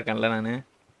ஃபேக்கா இருக்கேன்ல நானு.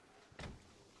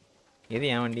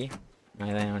 எது என் வண்டி?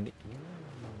 இதான் என் வண்டி.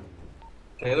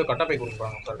 ஏதோ கட்ட பை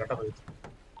கொடுப்பாங்க சார். கட்ட by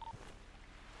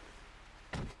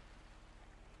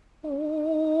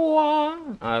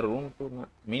room tour,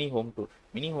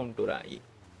 mini home டூரா?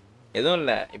 எதுவும்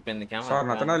இல்ல. இப்ப இந்த கேமரா சார்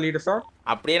நத்தனா லீட் சார்.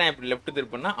 அப்படியே நான் இப்படி லெஃப்ட்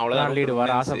திருப்பினா அவ்வளவுதான் லீட்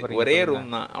வர ஆசைப்படுறீங்க. ஒரே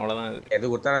ரூம் தான், அவ்வளவுதான். எது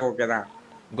கொடுத்தா ஓகே தான்.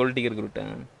 Gold ticket crude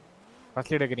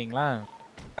first lead எடுக்கறீங்களா?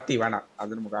 அத்தி வேணாம்,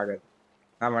 அது நமக்கு ஆகாது.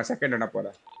 நான் செகண்ட் என்ன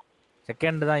போறேன்.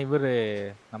 செகண்ட் தான் இவரு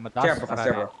நம்ம தாஸ்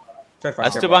சார்.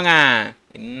 ஃபர்ஸ்ட் பாங்க.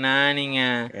 என்ன நீங்க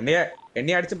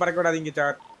என்னைய அடிச்சு பறக்க விடாதீங்க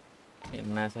சார்.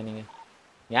 என்ன சார் நீங்க?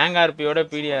 கேங் ஆர்பியோட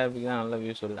பிடிஆர்பி தான் நல்ல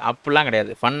வியூஸ் வருது. அப்படிலாம்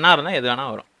கிடையாது. ஃபன்னா இருந்தா எது வேணா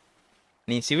வரும்.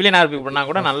 நீ சிவிலியன் ஆர்பி பண்ணா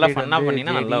கூட நல்லா ஃபன்னா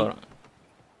பண்ணினா நல்லா வரும்.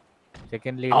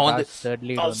 செகண்ட் லீட் தேர்ட்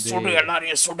லீட் வந்து சுடு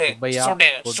எல்லாரையும்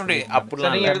சுடு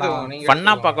அப்படிலாம்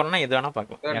ஃபன்னா பார்க்கணும்னா எது வேணா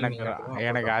பார்க்கலாம்.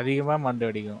 எனக்கு அதிகமா மண்டை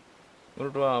அடிக்கும்.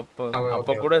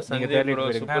 அப்ப கூட சஞ்சய் ப்ரோ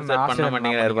சூப்பர் செட் பண்ண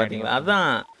மாட்டேங்கிறாரு பாத்தீங்களா? அதான்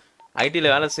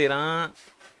ஐடில வேலை செய்யறான்,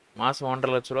 மாசம்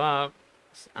 1.5 லட்சம் ரூபா.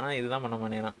 ஆனா இதுதான் பண்ண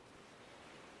மாட்டேங்கிறான்.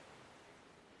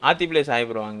 ஆத்தி பிளேஸ் ஹாய்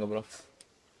ப்ரோ. அங்க bro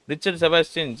Richard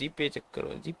Sebastian GPay check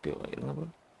கரோ. ஜிபே இருங்க ப்ரோ.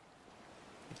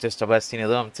 ரிச்சர்ட் செபாஸ்டியன்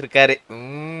ஏதோ அமைச்சிருக்காரு.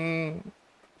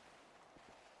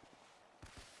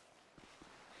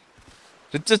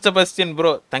 Richard Sebastian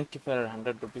bro thank you for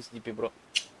 100 rupees GPay bro.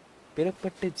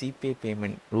 பெறப்பட்ட ஜிபே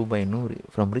பேமெண்ட் ரூபாய் 100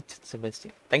 from Richard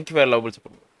Sebastian. Thank you for lovable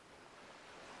support.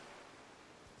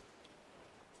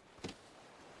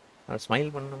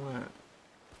 Smile பண்ணணுமா?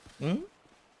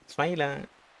 ஸ்மைலா?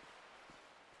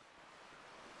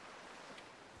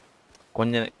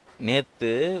 கொஞ்சம் நேற்று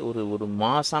ஒரு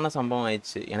மாசான சம்பவம்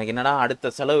ஆயிடுச்சு. எனக்கு என்னடா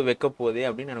அடுத்த செலவு வைக்க போதே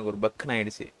அப்படின்னு எனக்கு ஒரு பக்குன்னு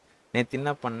ஆயிடுச்சு. நேற்று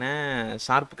என்ன பண்ணேன்,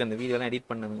 ஷார்ப்புக்கு அந்த வீடியோலாம் எடிட்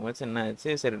பண்ணும்போது என்ன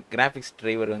ஆச்சு, சரி கிராஃபிக்ஸ்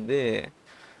டிரைவர் வந்து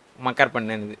மக்கர்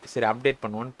பண்ணேன். சரி அப்டேட்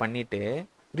பண்ணுவோன்னு பண்ணிவிட்டு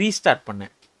ரீஸ்டார்ட்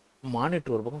பண்ணேன்.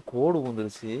 மானிட்டர் ஒரு பக்கம் கோடு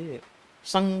வந்துருச்சு.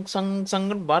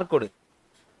 சங்குன்னு பார்கோடு.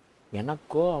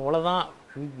 எனக்கோ அவ்வளோதான்.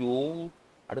 ஐயோ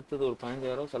அடுத்தது ஒரு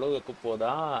 15,000 செலவு வைக்க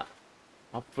போதா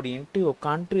அப்படின்ட்டு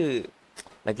உட்காந்துட்டு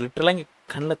லைக் லிட்டரலாக இங்கே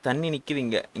கண்ணில் தண்ணி நிற்கிது.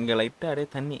 இங்கே லைட்டாக அப்படியே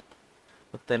தண்ணி.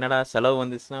 என்னடா செலவு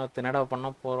வந்துச்சுன்னா என்னடா பண்ண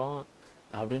போகிறோம்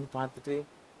அப்படின்னு பார்த்துட்டு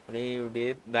அப்படியே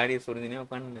தாடியை சொரிஞ்சினே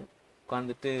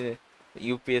உட்காந்துட்டு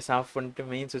யூபிஎஸ் ஆஃப் பண்ணிட்டு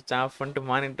மெயின் சுவிட்ச் ஆஃப் பண்ணிட்டு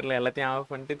மானிட்டரில் எல்லாத்தையும்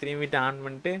ஆஃப் பண்ணிட்டு திரும்பிட்டு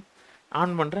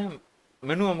ஆன் பண்ணுறேன்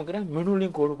மெனு அமுக்குறேன்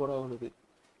மெனுலையும் கோடு வருது.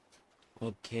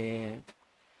 ஓகே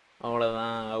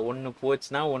அவ்வளோதான். ஒன்று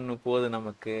போச்சுன்னா ஒன்று போகுது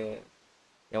நமக்கு.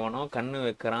 எவனோ கண்ணு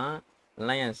வைக்கிறான்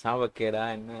எல்லாம் என் சாபக்கேடா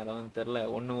என்ன அதெல்லாம் தெரில.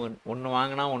 ஒன்று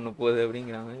வாங்கினா ஒன்று போகுது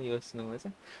அப்படிங்கிற மாதிரி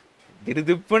யோசிச்சு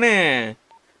திருதுப்புன்னு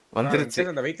வந்துருச்சு.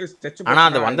 ஆனா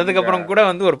அந்த வந்ததுக்கு அப்புறம் கூட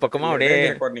வந்து ஒரு பக்கமா அப்படியே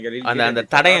அந்த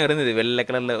தடயம் இருந்தது வெள்ளை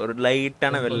கலர்ல ஒரு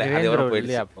லைட்டான வெள்ளை அது வர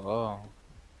போயிடுச்சு. அப்போ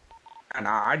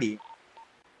நான் ஆடி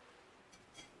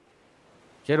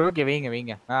சரி ஓகே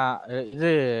வைங்க. இது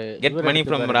கெட் மணி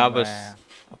ஃப்ரம் ராபர்ஸ்.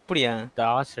 அப்படியா?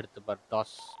 டாஸ் எடுத்து பார்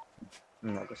டாஸ்.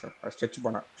 ஓகே சார் ஸ்ட்ரெச்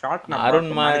பண்ணா ஷார்ட் நான் அருண்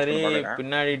மாதிரி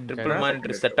பின்னாடி ட்ரிபிள்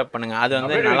மானிட்டர் செட்டப் பண்ணுங்க. அது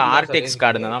வந்து நல்லா ஆர்டிஎக்ஸ்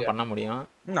கார்டுல தான் பண்ண முடியும்.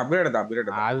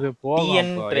 அப்கிரேட் அது போகும்.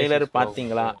 டிஎன் ட்ரைலர்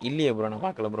பாத்தீங்களா? இல்லையே ப்ரோ நான்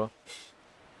பார்க்கல ப்ரோ.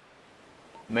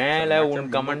 மேல உன்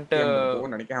கமெண்ட்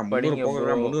படிங்க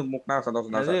ப்ரோ. 300 மூக்னா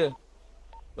சந்தோஷம் தான் சார்.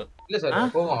 இல்ல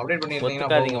சார் போவோம் அப்டேட் பண்ணிருந்தீங்கன்னா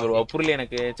ஒத்துக்காதீங்க ப்ரோ. அப்புறம்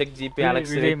எனக்கு செக் ஜிபி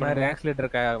அலெக்ஸ் மாதிரி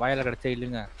ஆக்சிலேட்டர் வாயில கடச்சா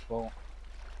இல்லங்க போவோம்.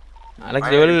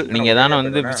 அலெக்ஸ் லெவல் நீங்க தான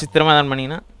வந்து விசித்திரமா தான்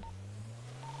பண்ணீங்கன்னா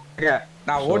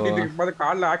நான் ஓட்டிட்டு இருக்கும்போது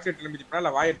கால்ல ஆக்சிடென்ட் இருந்துச்சுனா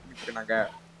இல்ல வாய் எடுத்துட்டு நாங்க.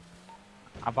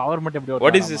 அப்ப அவர் மட்டும் எப்படி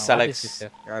What is this Alex?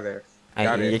 யாரு?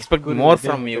 I expect more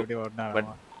from you. But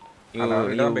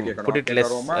you put it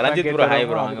less. Ranjith bro hi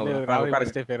bro வாங்க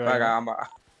ப்ரோ.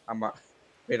 ஆமா.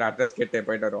 நான் அட்ரஸ் கேட்டே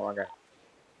போயிட்டு வருவாங்க.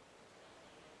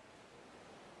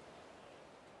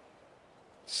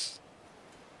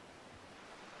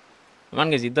 Come on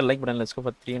guys, hit the like button. Let's go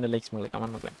for 300 likes மேல. Come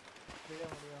on மக்களே.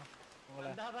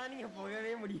 அதான் நீங்க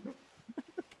போகவே முடியும்.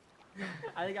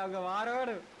 அதுக்கு அவங்க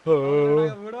வாரோடு.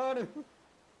 விடோடு.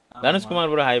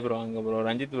 தனுஷ்குமார் ப்ரோ ஹாய் ப்ரோ வாங்க bro.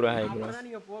 Ranjith bro hi bro. அதான்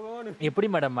நீங்க போகணும். எப்படி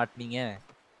மேடம் மாட்டீங்க?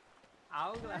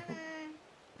 அவங்கள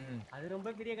அது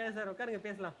ரொம்ப பெரிய கதை சார். உட்காருங்க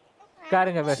பேசலாம்.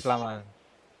 உட்காருங்க பேசலாமா?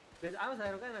 ஆமா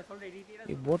சார் உட்காருங்க நான் சொல்றேன் டீடைலா.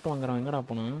 நீ போட் வாங்குறவன் எங்கடா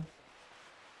போனா?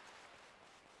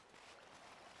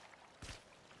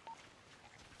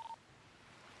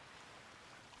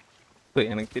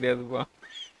 எனக்கு தெரியாதுப்பா.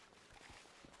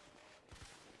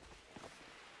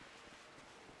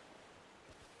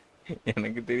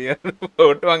 எனக்கு தெரியாது.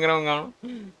 போட்டு வாங்குறவங்க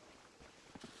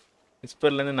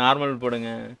விஸ்பர்ல இருந்து நார்மல்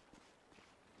போடுங்க.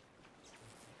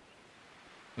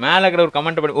 மேல இருக்கிற ஒரு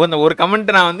கமெண்ட் படி அந்த ஒரு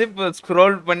கமெண்ட் நான் வந்து இப்போ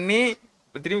ஸ்க்ரோல் பண்ணி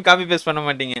திரும்பி காப்பி பேஸ்ட் பண்ண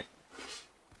மாட்டீங்க.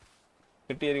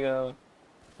 கிட்டி இருக்கா?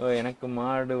 ஓ எனக்கு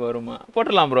மாடு வருமா?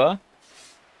 போட்டுடலாம் ப்ரோ.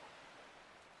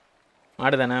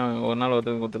 மாடு தானே ஒரு நாள்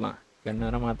ஒருத்தருக்கு கொடுத்துடலாம். கண்ணு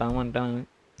வர மாத்தாமட்டான்.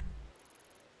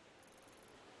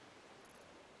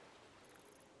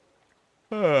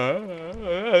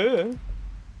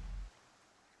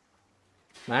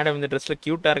 மேடம் இந்த ட்ரெஸ்ல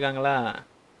கியூட்டா இருக்காங்களா?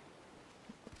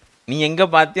 நீ எங்க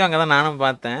பாத்தியோ அங்கதான் நானும்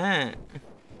பார்த்தேன்.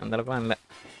 அந்த அளவுக்குலாம் இல்லை.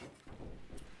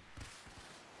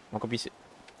 மொக்க பீஸ்.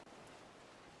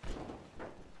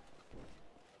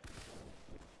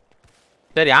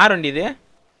 சார் யார் வண்டி இது?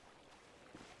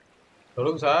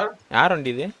 சொல்லுங்க சார். யார்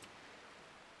வண்டி இது?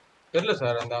 தெரியல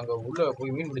சார். அந்த அங்க உள்ள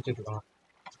போய் மீன் பிடிச்சிட்டு இருக்காங்க.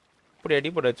 இப்படி அடி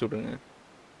போட்டு வச்சு விட்டுருங்க.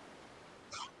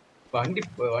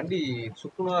 வண்டி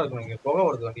சுக்குனா இருக்கும். இங்க புகை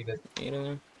வருது வண்டியில.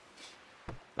 இருங்க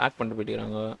லாக் பண்ணிட்டு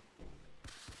போயிட்டுறாங்க.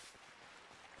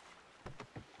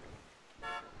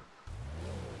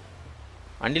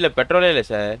 வண்டியில பெட்ரோலே இல்லை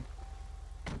சார்.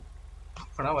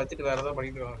 ஆனா வச்சுட்டு வேற ஏதாவது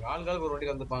பண்ணிட்டு இருக்காங்க. ஆளுக்கு ஒரு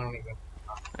வண்டியில வந்துப்பாங்க நினைக்கிறேன்.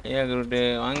 ஐயா குருட்டு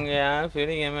வாங்கயா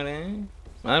சரி gamer.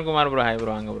 Madankumar bro hi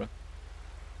bro வாங்க ப்ரோ.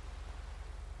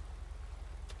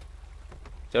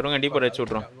 சரிங்க டீப்பர் வச்சு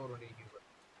விட்றோம்.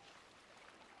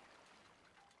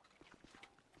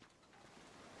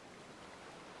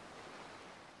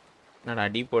 என்னடா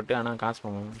டீ போட்டு ஆனால் காசு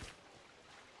போவோம்.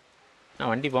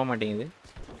 நான் வண்டி போக மாட்டேங்குது.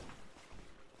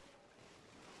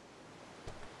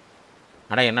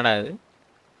 அடா என்னடா இது?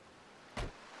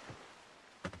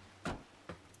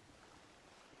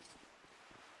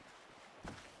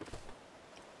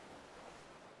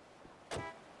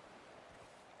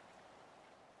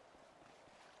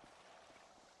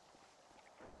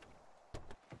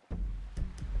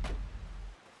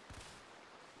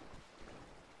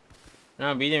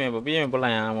 பிஜிஎம்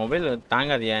போடலாம். என் மொபைல்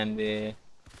தாங்காதியா இந்த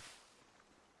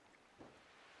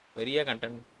பெரிய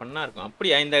கண்டென்ட் பண்ணா இருக்கும்.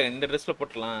 அப்படியா? இந்த ட்ரெஸ்ல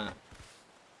போட்டலாம்.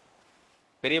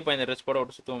 பெரியப்பா இந்த ட்ரெஸ் போட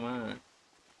விட்டு சுத்துவோமா?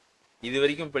 இது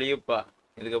வரைக்கும் பெரியப்பா,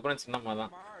 இதுக்கப்புறம் சின்னம்மா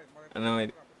தான். அந்த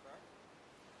மாதிரி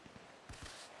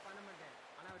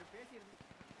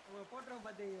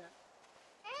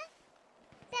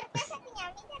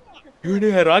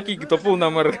ராக்கிக்கு தொப்பு வந்த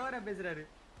மாதிரி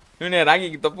இருக்கு.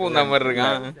 ராக்கிக்கு தொப்பு வந்த மாதிரி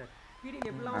இருக்கான்.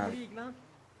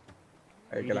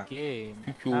 வைக்கலாம். இதுக்கே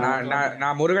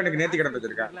நான் முருகனுக்கு நேர்த்தி கடன்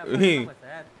வச்சிருக்கேன்.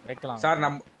 வைக்கலாம் சார்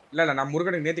நான்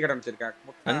முருகனுக்கு நேர்த்தி கடன் வச்சிருக்கேன்.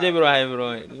 Sanjay bro hi bro.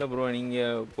 இல்ல ப்ரோ நீங்க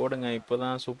போடுங்க,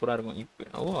 இப்போதான் சூப்பரா இருக்கும். இப்போ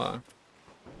ஓ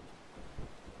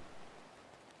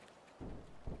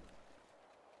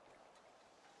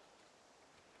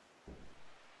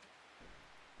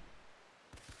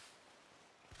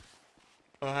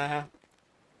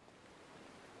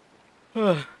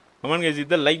கமெண்ட் கைஸ்,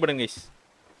 இத லைக் பண்ணுங்க கைஸ்.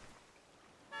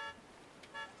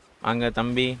 வாங்க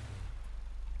தம்பி.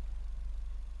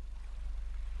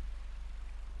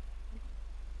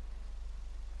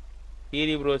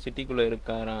 கீரி ப்ரோ சிட்டிக்குள்ள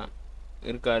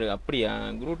இருக்காரு அப்படியா?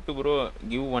 குரூட் ப்ரோ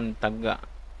கிவ் ஒன் தக்கா.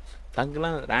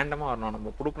 தக்குலாம் ரேண்டமா வரணும்,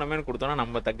 நம்ம கொடுக்கணுமேனு கொடுத்தோம்னா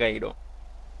நம்ம தக்க ஆகிடும்.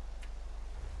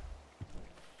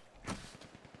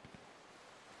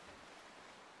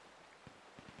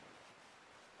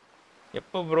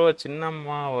 எப்போ ப்ரோ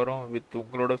சின்னம்மா வரும் வித்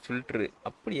உங்களோட ஃபில்ட்ரு?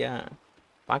 அப்படியா?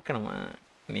 பார்க்கணுமா?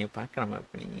 நீ பார்க்கணுமா?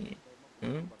 இப்போ நீ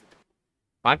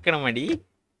பார்க்கணுமாடி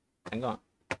தங்கம்?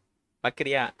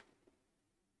 பார்க்குறியா?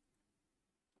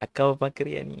 அக்காவை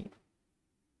பார்க்குறியா நீ?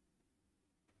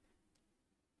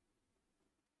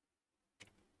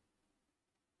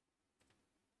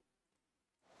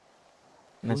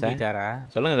 என்ன சார்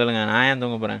சொல்லுங்க, நான் ஏன்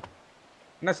தூங்க போறேன்?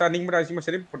 என்ன சார் நீங்க மட்டும் அதிகமா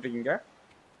செருப்பு போட்டிருக்கீங்க?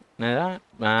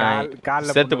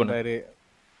 சேர்த்து பண்ணாரு.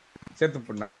 சேர்த்து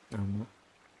பண்ண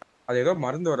அது ஏதோ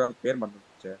மருந்து வர பேர்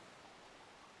மறந்துச்சு.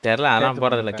 தெரியல, அதெல்லாம்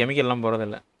போறதில்ல, கெமிக்கல்லாம்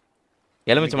போறதில்ல.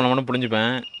 எலுமிச்சை மலம் மட்டும்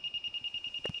புரிஞ்சுப்பேன்.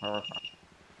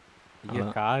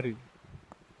 காரு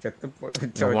செத்து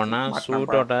போனா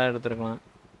சூட் அவுட்டா எடுத்துருக்கலாம்.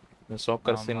 இந்த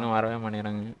சோக்கர்ஸ் இன்னும் வரவே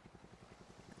மாட்டேறாங்க.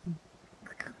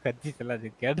 கட்சிச்சலாம்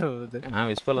கேட்டது.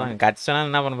 விஸ்பல் தான் கட்சனா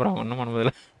என்ன பண்ண போறாங்க? ஒன்றும் பண்ண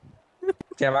போதில்லை.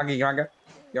 சரி வாங்க இங்க வாங்க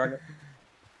வாங்க.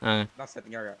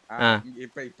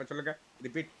 இப்ப சொல்லுங்க.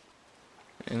 ரிப்பீட்.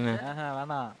 என்ன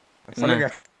வேணாம் சொல்லுங்க.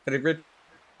 ரிப்பீட்.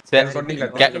 சொன்னீங்களா?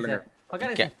 சொல்லுங்க.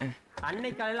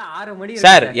 அன்னைக்கு காலையில 6 மணி.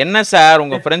 சார் என்ன சார்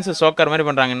உங்க ஃப்ரெண்ட்ஸ் சோக்கர் மாதிரி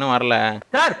பண்றாங்க, இன்னும் வரல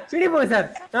சார்? பிடி போங்க சார்,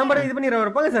 நான் பரவ இது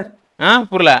பண்ணிடுறேன். போங்க சார்.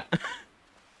 புரியல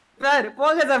சார்.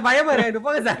 போங்க சார், பயமா இருக்கு.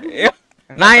 போங்க சார்.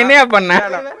 நான் என்னையா பண்ணேன்?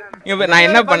 நான்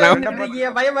என்ன பண்ணேன்?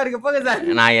 பயமா இருக்கு. போங்க சார்.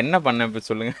 நான் என்ன பண்ணேன் இப்ப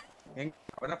சொல்லுங்க.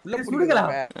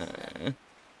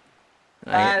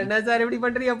 என்ன சார் இப்படி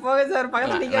பண்றீங்க? போங்க சார்.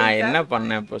 நான் என்ன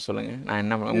பண்ணேன் இப்ப சொல்லுங்க. நான்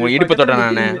என்ன பண்ணேன்? உங்க இடுப்பு தொட்டேன்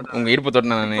நானு? உங்க இடுப்பு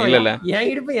தொட்டேன் நானு? இல்ல என்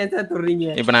இடுப்பு ஏன் சார் தொடுறீங்க?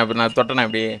 இப்ப நான் தொட்டேனா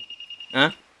இப்படி?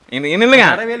 இல்லைங்க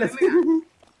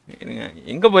இருங்க.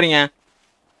 எங்க போறீங்க?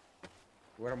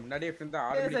 முன்னாடியே ஃப்ரெண்ட்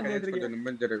 6 மணிக்கு கொஞ்சம்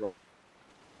நிம்மதியா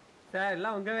சார்.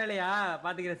 எல்லாம் உங்க வேலையா?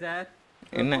 பாத்துக்கிறேன் சார்.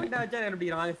 என்ன கொண்டை வச்சா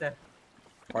கண்டுபிடிக்கிறேன். வாங்க சார்.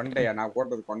 கொண்டையா? நான்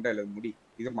போட்டது கொண்டை இல்ல, முடி.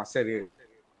 இது மசரு.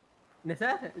 என்ன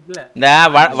சார்? இல்ல இந்த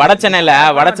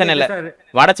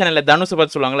வடச்சென்னையில தனுஷ்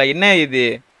பத்தி சொல்லுவாங்களா, என்ன இது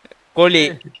கோழி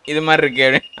இது மாதிரி இருக்கு,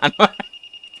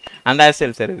 அந்த ஹேர்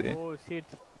சார் இது.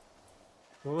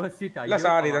 இல்ல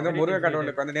சார், இது வந்து முருக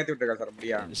கடவுளுக்கு வந்து நேத்தி விட்டுருக்கா சார்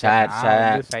முடியா? சார்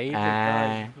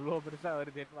இவ்ளோ பெருசா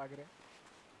வருதுன்னு பாக்குறேன்.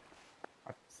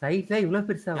 சைட்ல இவ்ளோ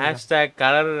பெருசா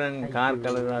 #colour and car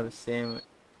colour or same.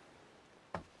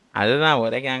 அதுதான்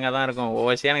ஒரே கேங்கா தான் இருக்கும்.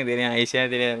 ஓசியா எனக்கு தெரியும், ஐசியா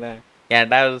தெரியல.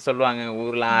 கேட்டா சொல்லுவாங்க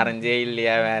ஊர்ல ஆரஞ்சே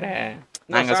இல்லையா வேற.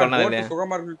 நாங்க சொன்னது இல்லையா?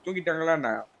 சுகமா இருக்கு. தூங்கிட்டாங்களா என்ன?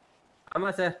 ஆமா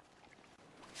சார்.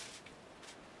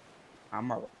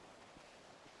 ஆமா.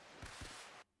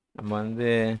 நம்ம வந்து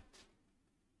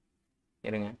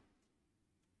இருங்க,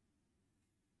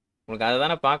 உங்களுக்கு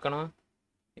அதுதானே பார்க்கணும்.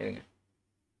 இருங்க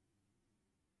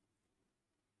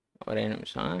ஒரே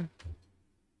நிமிஷம்.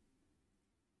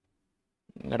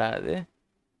 எங்கடா அது?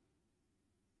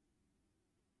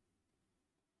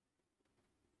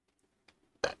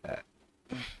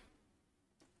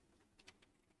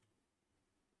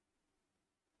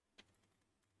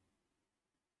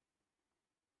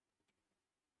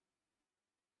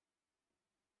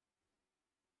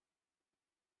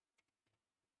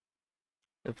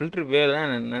 ஃபில்டர் பேர்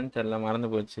தான் என்னன்னு தெரியல, மறந்து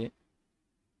போச்சு.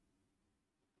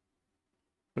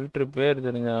 ஃபில்டர் பேர்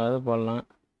தெரிஞ்சாவது போடலாம்.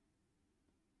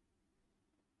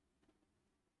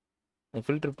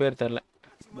 ஃபில்டர் பேர் தெரியல.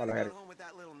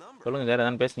 சொல்லுங்க சார்,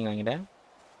 அதான் பேசுனீங்க என்கிட்ட.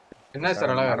 என்ன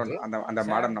சார் அந்த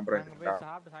மாடர்ன் நம்பர்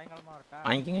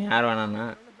வாங்கிக்கங்க. யார் வேணாண்ணா?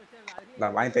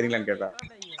 வாங்கி தரீங்களான்னு கேட்டா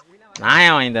நான்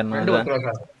ஏன் வாங்கி தரணும்?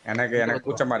 எனக்கு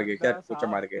கூச்சமா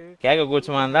இருக்கு. கேட்க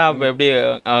கூச்சமா இருந்தா அப்ப எப்படி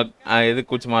எது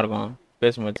கூச்சமா இருக்கும்?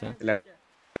 பேசும்போது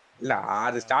இல்ல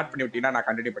அது ஸ்டார்ட் பண்ணி விட்டீங்கன்னா நான்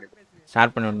கண்டினியூ பண்ணிப்பேன்.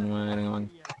 ஸ்டார்ட் பண்ணி விடணுமா? இருங்க வாங்க.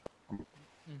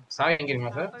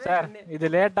 சார் இது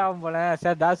லேட் ஆகும் போல.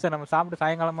 சார் தாஸ் நம்ம சாப்பிட்டு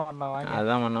சாயங்காலமா வரலாம். வாங்க.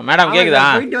 அதான் பண்ணோம். மேடம் கேக்குதா?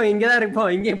 இங்க தான்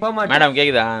இருப்போம். இங்க போக மாட்டோம். மேடம்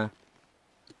கேக்குதா?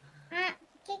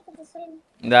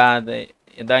 இந்த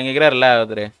இங்க இருக்கிறாருல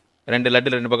ஒருத்தர், 2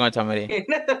 லட்டு 2 பக்கம் வச்ச மாதிரி.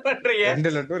 என்ன பண்றீங்க?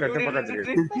 2 லட்டு 2 பக்கம்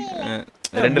வச்சிருக்கு.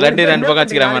 2 லட்டு 2 பக்கம்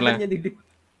வச்சுக்கிற மாதிரில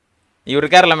இவர்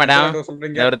இருக்காருல்ல மேடம், ஏதோ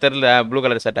சொல்றீங்க. இவர் தெரியல ப்ளூ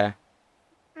கலர் சட்டை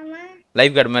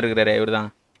லைஃப் கார்டு மாதிரி இருக்கிறாரு இவர் தான்.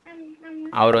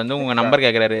 அவர் வந்து உங்க நம்பர்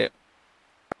கேக்குறாரு.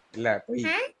 இல்ல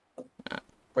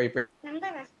போய்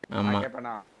ஆமா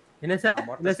என்ன சார்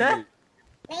இல்ல சார்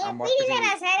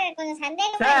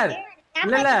சார்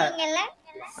இல்ல சார்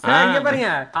இங்க பாருங்க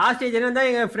ஹாஸ்டேஜ் வந்தா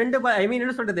எங்க ஃப்ரெண்ட் ஐ மீன்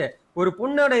என்ன சொல்றது ஒரு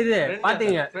பொண்ணோட இது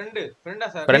பாத்தீங்க ஃப்ரெண்டா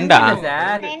சார் ஃப்ரெண்டா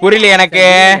சார் புரியல எனக்கு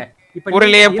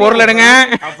புரியலையே பொருள் எடுங்க.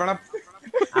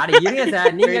 அட இருங்க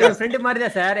சார் நீங்க ஒரு ஃப்ரெண்ட் மாதிரி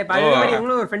தான் சார். இப்ப அதே மாதிரி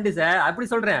இவங்களும் ஒரு ஃப்ரெண்ட் சார் அப்படி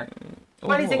சொல்றேன்.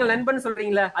 நீங்க நண்பன்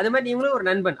சொல்றீங்களா அது மாதிரி நீங்களும் ஒரு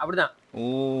நண்பன் அப்படிதான். ஓ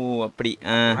அப்படி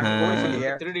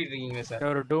திருடிட்டு இருக்கீங்க சார்.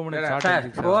 ஒரு 2 மினிட்ஸ் சார்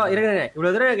ஓ இருங்க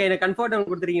இவ்வளவு தூரம் எனக்கு கம்ஃபர்ட்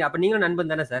கொடுத்துருக்கீங்க அப்ப நீங்களும்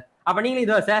நண்பன் தானே சார். அப்ப நீங்களும்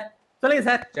இதுவா சார் சொல்லுங்க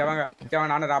சார். வாங்க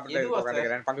நானே ராபர்ட்ல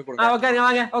உட்கார்ந்துக்கிறேன். பங்கு கொடுங்க. உட்காருங்க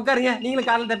வாங்க உட்காருங்க நீங்களும்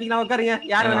கால்ல தப்பிக்கலாம் உட்காருங்க.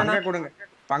 யார் வேணா பங்கு கொடுங்க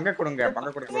பங்கு கொடுங்க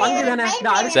பங்கு தானே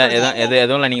சார்.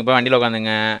 எதுவும் இல்லை நீங்க போய் வண்டியில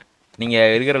உட்காந்துங்க. நீங்க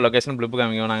இருக்கிற லொகேஷன் பிளிப்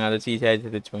காமிங்க நாங்க அதை ஈஸியா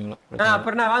வச்சு போய்ங்களோம்.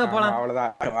 அப்புறம் வாங்க போலாம்.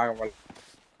 அவ்வளவுதான் வாங்க போலாம்.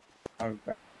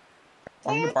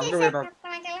 பங்கு வேணும்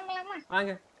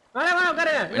வாங்க வாங்க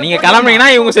உட்காருங்க. நீங்க கிளம்புனீங்கன்னா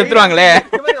இவங்க செத்துருவாங்களே.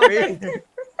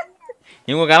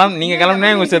 நீங்க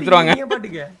கிளம்புனா இவங்க செத்துருவாங்க. நீங்க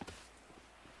பாட்டுங்க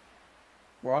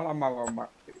போலாமா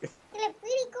இல்ல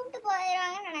பீடி கூப்பிட்டு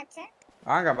போயிடுவாங்கன்னு நினைச்சேன்.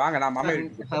 வாங்க நான் மாமா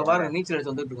பாருங்க நீச்சல்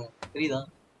அடிச்சு வந்துட்டு இருக்கோம் தெரியுதா?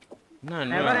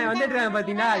 நான் வந்துட்டு இருக்கேன்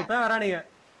பாத்தீங்களா இப்ப வரானுங்க.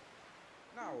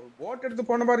 போட் எடுத்து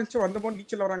போன மாதிரி இருந்துச்சு வந்து போன்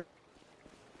நீச்சல் வராங்க.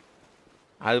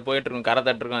 அது போயிட்டு இருக்கும் கரை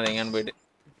தட்டு இருக்கும் அது எங்கன்னு போயிட்டு.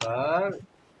 சார்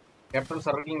கேப்டன்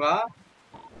சார் இருக்கீங்களா?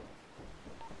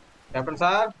 கேப்டன்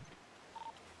சார்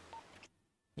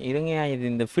இருங்க இது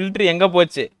இந்த ஃபில்டர் எங்க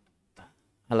போச்சு?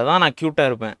 அதில் தான் நான் க்யூட்டாக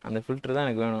இருப்பேன். அந்த ஃபில்டர் தான்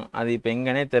எனக்கு வேணும். அது இப்போ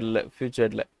எங்கன்னே தெரில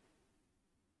ஃபியூச்சரில்.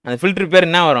 அந்த ஃபில்டர் பேர்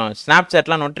என்ன வரும்? ஸ்னாப்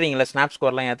சாட்லாம் நொட்டுறீங்களா? ஸ்னாப்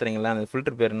ஸ்கோர்லாம் ஏற்றுறீங்களா? அந்த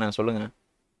ஃபில்டர் பேர் என்ன சொல்லுங்கள்.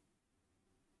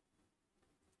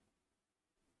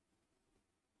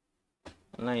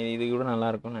 ஆனால் இது கூட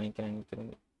நல்லாயிருக்கும்னு நினைக்கிறேன் எனக்கு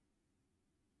தெரிஞ்சு.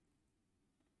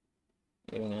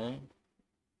 இருங்க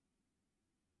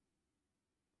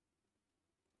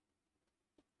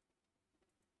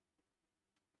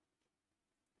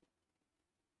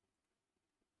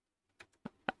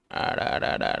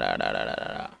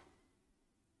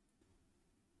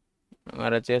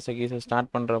வேற சேஸை கீஸை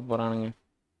ஸ்டார்ட் பண்ணுற போகிறானுங்க.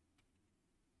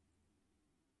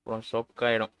 அப்புறம்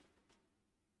சொக்காயிடும்.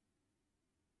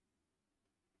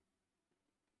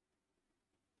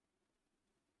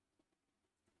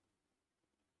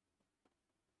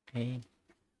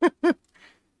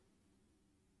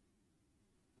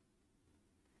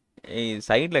 ஏய்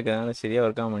சைடில் இருக்கிறதுனால சரியாக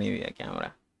ஒர்க் ஆக பண்ணிடுவியா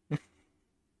கேமரா?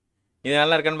 இது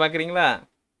நல்லா இருக்கான்னு பார்க்குறீங்களா?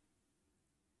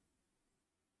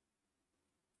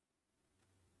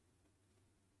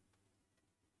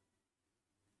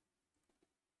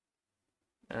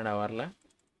 என்னடா வரல?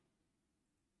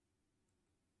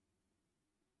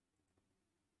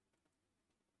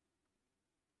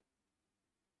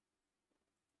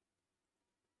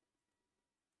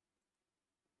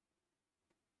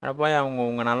 அட போய்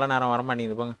உங்கள் நல்ல நேரம் வர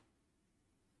மாட்டேங்குது போங்க.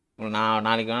 நான்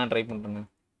நாளைக்கு வேணால் ட்ரை பண்ணுறேங்க.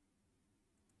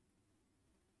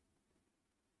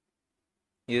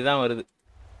 இதுதான் வருது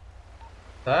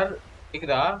சார்.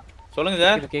 கேக்குதா? சொல்லுங்க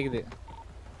சார். கேக்குது.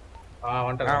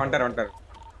 வந்துட்டார்.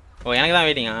 ஓ எனக்கு தான்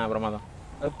வெயிட்டிங்க. அப்புறமா தான்.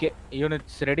 Okay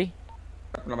units ready.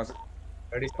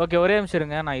 Ready. Okay ஒரே நிமிஷம்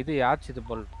இருங்க நான் இது ஆச்சு இது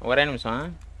போல். ஒரே நிமிஷம்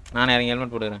நான் இறங்கி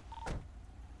ஹெல்மெட் போட்டுக்கிறேன்.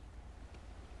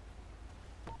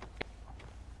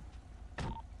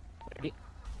 Ready.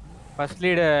 First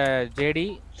lead JD.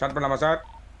 Start பண்ணலாமா சார்?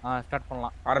 ஸ்டார்ட்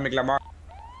பண்ணலாம். ஆரம்பிக்கலாமா?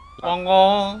 போங்க.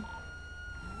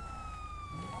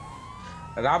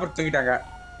 ராபர்ட் தூங்கிட்டாங்க.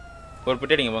 ஒரு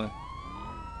பிட்டு அடிங்க போங்க.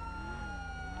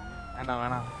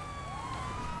 வேணாம்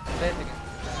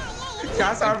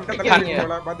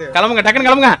கிளம்புங்க டக்குன்னு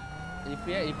கிளம்புங்க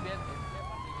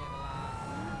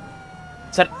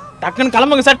சார். டக்குன்னு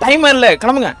கிளம்புங்க சார். டைம் இல்ல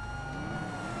கிளம்புங்க.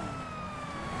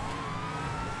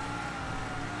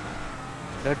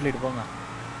 தேர்ட் லீட் போங்க.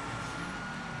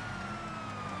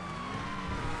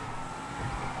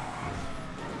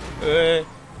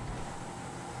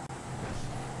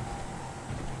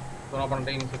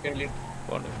 Second lead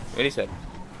very sir.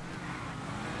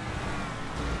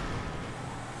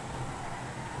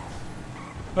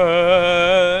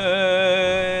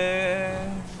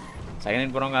 Second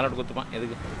hit போறவங்க அலர்ட் குத்துப்பான்.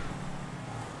 எதுக்கு?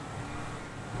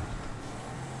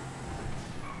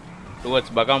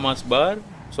 டுவர்ட்ஸ் பகாமாஸ் பார்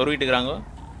சொருவிட்டு இருக்காங்க.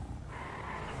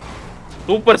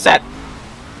 Super sir.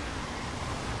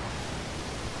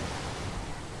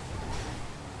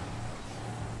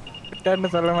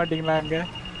 ரிட்டர்ன் சொல்ல மாட்டீங்களா? அங்க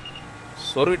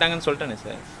சொருவிட்டாங்கன்னு சொல்லிட்டேனே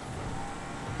sir.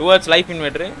 Towards life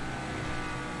inverter.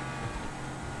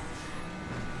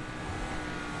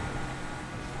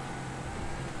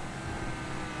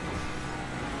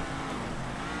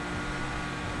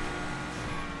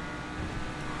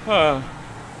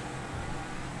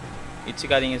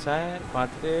 இச்சுக்காதீங்க sir.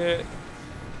 பார்த்து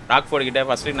ராக் ஃபோர்டு கிட்ட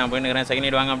ஃபர்ஸ்ட் எய்ட் நான் போயின்னு செகண்ட்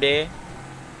எய்ட் வாங்க அப்படியே.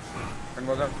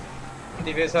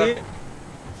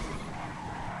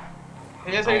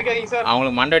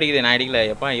 அவங்களுக்கு மண்டை அடிக்குது, நான் அடிக்கல.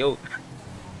 எப்பா யோ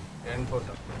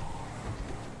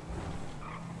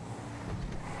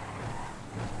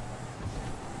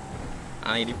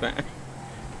இடிப்பேன்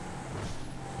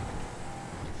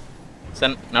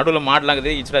சார். நடுவில் மாடலாம்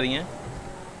இருக்குது, இச்சிடாதீங்க.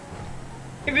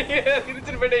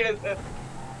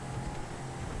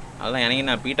 அதெல்லாம் எனக்கு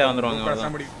நான் பீட்டா வந்துடுவாங்க.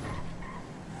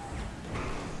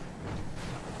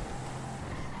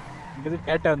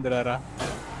 பேட்டா வந்துடுறாரா?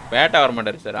 பேட்டா வர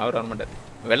மாட்டார் சார், அவர் வர மாட்டார்.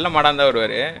 வெள்ளை மாடாக இருந்தால்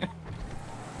வருவார்.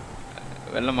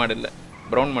 வெள்ளை மாடு இல்லை,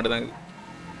 ப்ரௌன் மாடு தாங்க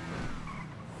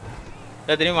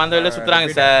சார். திரும்பி வந்த வெளில சுற்றுறாங்க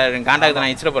சார். காண்டாக்ட்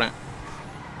நான் இச்சிட போகிறேன்.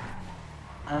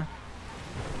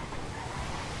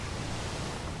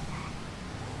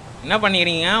 என்ன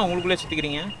பண்ணிக்கிறீங்க? உங்களுக்குள்ளே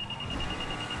சுற்றிக்கிறீங்க.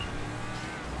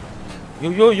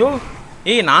 யோ யோ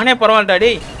ஏய் நானே பரவாயில்லடா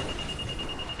டேய்.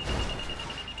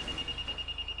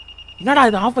 என்னடா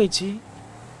இது ஆஃப் ஆயிடுச்சு?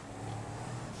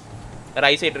 சார்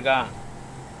ஐ சைட் இருக்கா?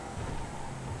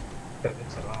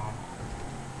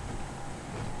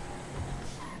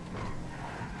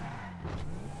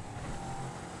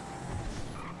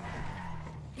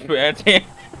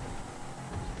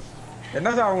 என்ன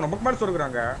சார் அவங்க நமக்கு மேல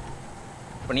சொல்றாங்க.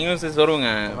 இப்போ நீங்களும் சார் சொல்லுங்க.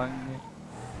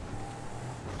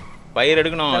 பயிர்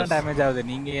எடுக்கணும். டேமேஜ் ஆகுது.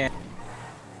 நீங்க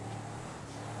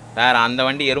சார் அந்த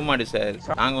வண்டி எருமாடு சார்,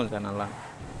 தாங்கும் சார் நல்லா.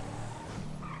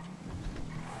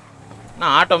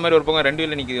 நான் ஆட்டோ மாதிரி ஒரு பக்கம் 2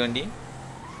 வீல்ல நிக்குது வண்டி.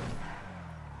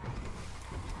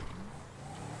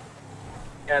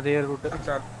 அதே ரூட்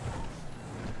சார்.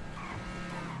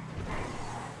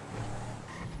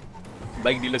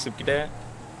 பைக் டீலர்ஷிப் கிட்ட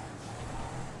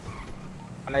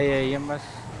பழைய EMS.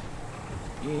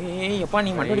 ஏய் எப்பா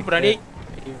நீ மண்டடி போறாடி.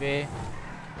 இவே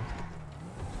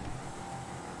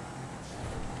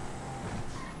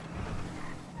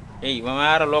ஏய் இவன்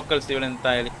வேற லோக்கல் சிவிலன்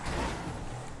தாயலி.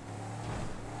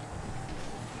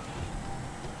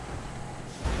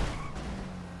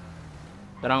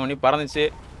 தராமணி பறந்துச்சு.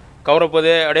 கவர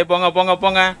போகுது. அப்படியே போங்க போங்க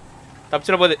போங்க,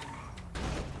 தப்பிச்சிட போகுது.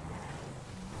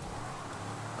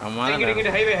 ஆமா ஹைவே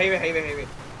ஹைவே ஹைவே ஹைவே.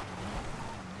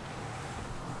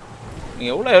 நீ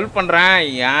எவ்வளவு ஹெல்ப் பண்றேன்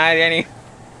யார் நீ?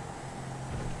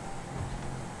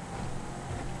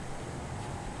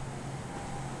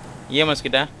 EMS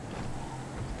கிட்ட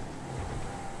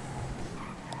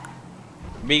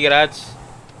B garage.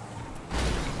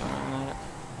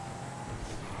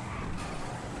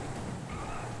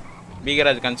 B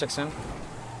garage construction.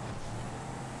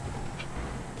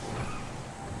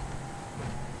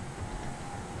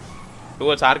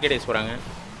 Towards ஆர்கேடேஸ் போறாங்க.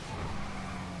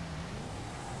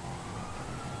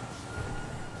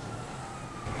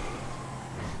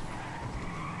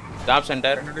 Job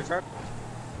centre.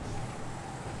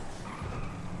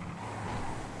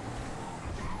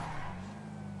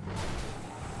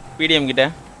 PDM கிட்ட.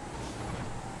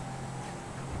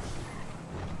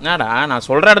 என்னடா நான்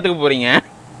சொல்ற இடத்துக்கு போறீங்க?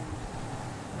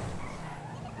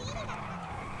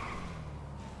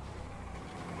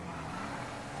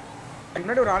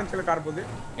 முன்னாடி ஒரு ஆரஞ்சு கார் போகுது.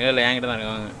 இல்ல என்கிட்ட தான்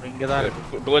இருக்காங்க. இங்க தான்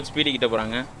டுவர்ட்ஸ் PD கிட்ட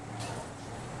போறாங்க.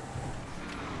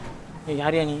 ஏய்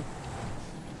யாரியா நீ?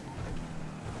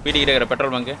 PD கிட்ட இருக்கிற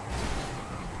petrol bunk.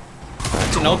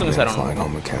 நவுத்துங்க sir.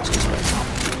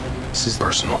 This is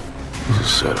personal. This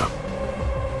is set up.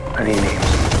 I need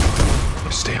names.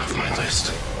 Stay off my list.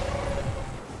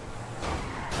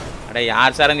 அட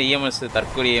யார் சார் அந்த EMS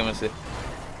தற்கொலை EMS?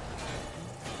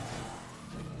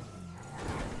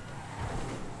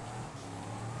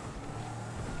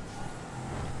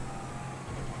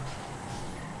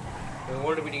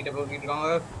 ஓல்ட் PD கிட்ட போயிட்டு இருக்காங்க.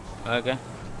 Okay.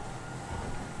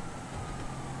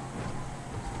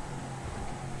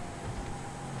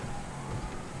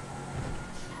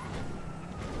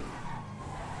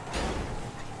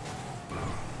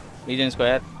 Legion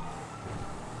Square.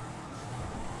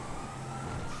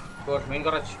 Towards main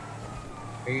garage.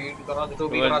 Main garage to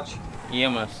B garage.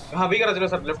 EMS. हाँ B garage लो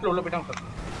sir, left लो पिटाऊँ sir.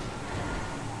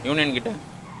 Union கிட்ட.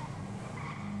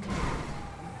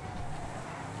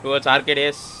 Towards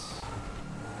Arcades.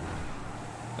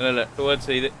 இல்ல towards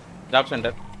இது job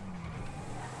center.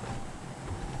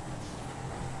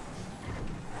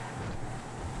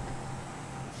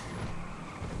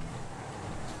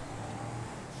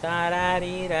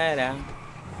 Tararira.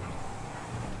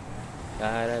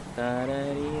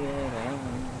 Tararira.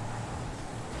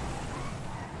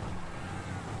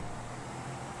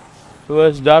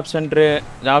 Towards job center.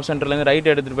 Job centerல இருந்து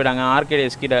right எடுத்துட்டு போய்டாங்க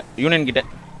ஆர்கேடிஸ் கிட்ட, யூனியன் கிட்ட.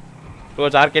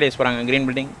 Towards ஆர்கேடிஸ் போறாங்க, green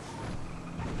building.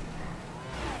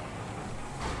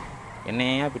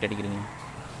 என்னையா பிட் அடிக்கிறீங்க?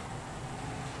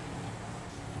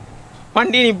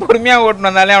 வண்டி நீ பொறுமையா ஓட்டுன்னு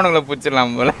வந்தாலே அவனுங்களை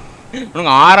பிடிச்சிடலாம் போல.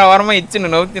 அவனுங்க 6 வாரமா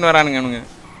இச்சுன்னு நவுத்தின்னு வரானுங்க அவனுங்க.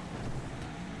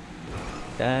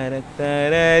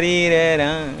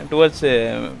 Towards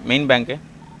main bank.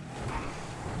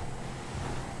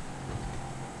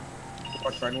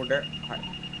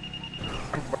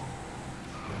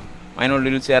 மைனோல்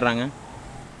ஹில்ஸ் ஏறுறாங்க.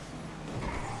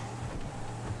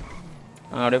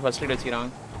 அப்படியே ஃபர்ஸ்ட் எய்ட்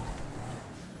வச்சுக்கிறாங்க.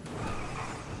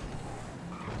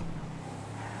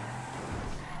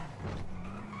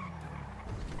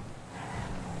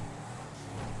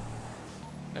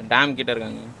 டேம் கிட்ட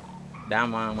இருக்காங்க.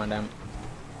 டேம் ஆமா டேம்.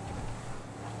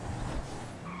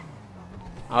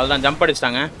 அவ்வளோதான் ஜம்ப்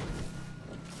அடிச்சிட்டாங்க.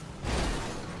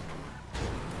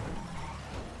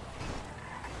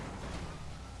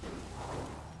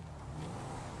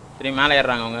 சரி மேலே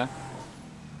ஏறுறாங்க அவங்க.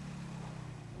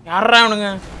 யாரா அவனுங்க?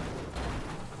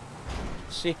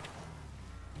 ஷிட்.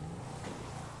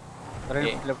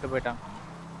 லெஃப்ட் போய்ட்டான்.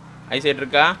 ஐ சைடு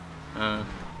இருக்கா?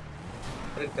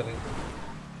 இருக்கு.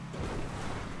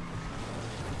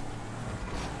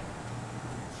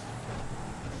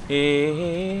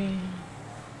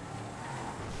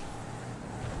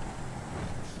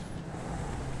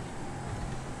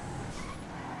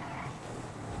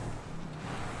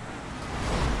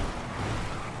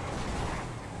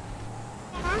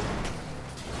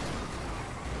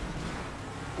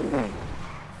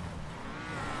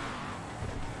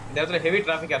 இந்த இடத்துல ஹெவி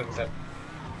டிராஃபிக்கா இருக்கு சார்.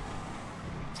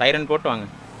 சைரன் போட்டு வாங்க.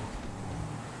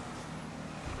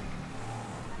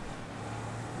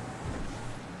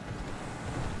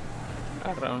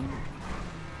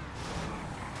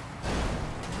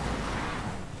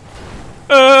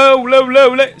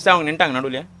 உள்ள சார் அவங்க நின்ட்டாங்க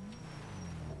நடுவில்.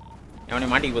 எவனே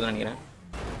மாட்டிக்கு போதுன்னு நினைக்கிறேன்.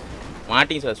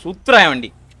 மாட்டிங்க சார். சுத்துறா என் வண்டி.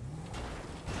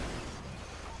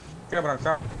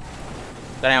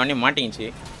 சார் என் வண்டி மாட்டிங்கிச்சு.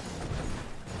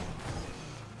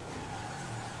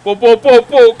 போ போ போ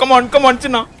போ கமான்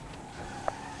சின்ன.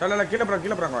 இல்ல கீழ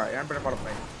போறாங்க. ஏன் பேர ஃபாலோ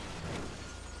பண்ணு.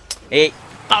 ஏய்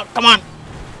கமான்.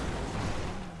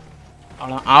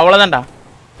 அவ்வளவுதான்டா.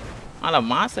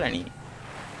 மாஸ்டரா நீ.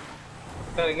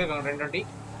 சார் எங்க இருக்காங்க? 2 வண்டி.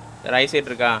 ரைட் சைடு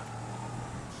இருக்கா?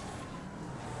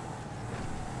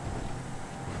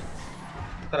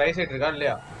 சார் ரைட் சைடு இருக்கா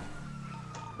இல்லையா?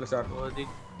 இல்ல சார்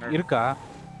இருக்கா?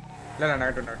 இல்ல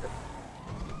நெகட்டிவ்.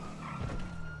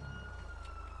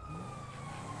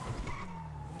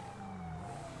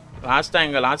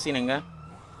 லாஸ்ட் சீன் எங்க?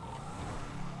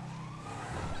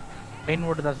 மெயின்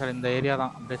ரோடு தான் சார். இந்த ஏரியா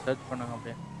தான். அப்படியே சர்ச் பண்ணுங்க.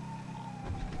 அப்படியே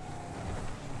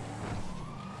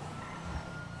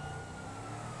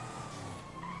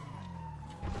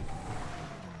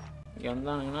இங்கே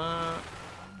வந்தானுங்கன்னா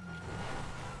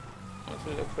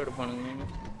லெஃப்ட் எடுப்பானுங்க.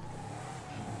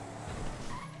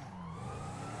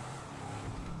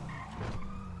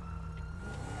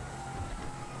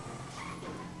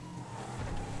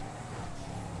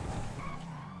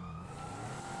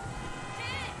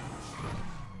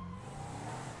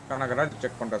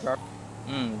 செக் பண்றேன் சார்.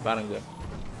 பாருங்க சார்.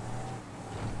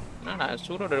 என்னடா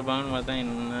சூரோடு எடுப்பாங்கன்னு பார்த்தா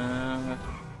என்ன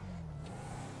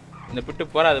இந்த பிட்டு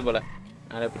போறாது போல.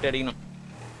 அதை பிட்டு அடிக்கணும்.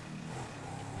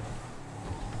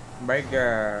 Bike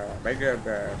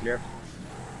clear.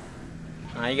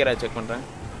 ஐகராஜ் செக் பண்றேன்.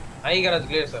 ஐகராஜ்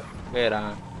கிளியர் சார். கிளியரா?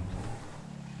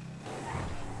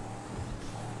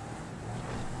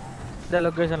 இந்த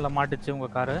லொகேஷன்ல மாட்டிச்சு உங்க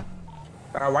காரு?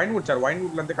 Wynwood sir.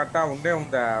 வைன்வுட்ல இருந்து கரெக்டா உண்டே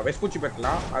இந்த வெஸ்கூச்சி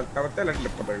பெட்டலாம். அது தவிர்த்து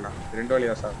லெஃப்ட் போயிடலாம். 2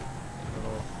 வழியா சார்.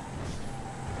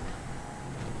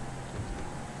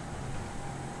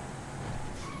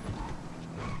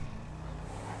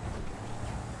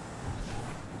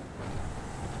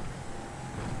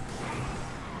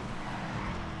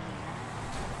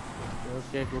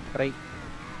 Okay good try.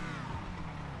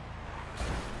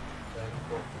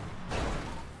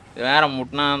 வேற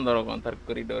முட்னா திறக்கும்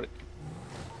தற்கொலை டோர்.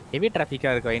 ஹெவி டிராஃபிக்கா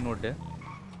இருக்கு வைன்வுட்.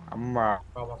 அம்மா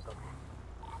ஆமா சார்.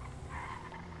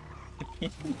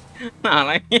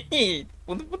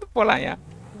 புது போலாம்யா.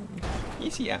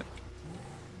 ஈஸியா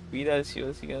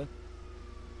யோசிக்காது.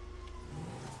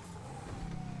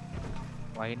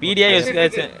 பீடியா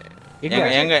யோசிக்காது.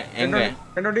 எங்க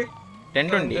 1020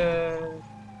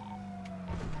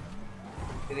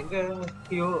 இது எங்க?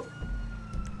 ஐயோ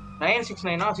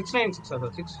 969 696 சார்.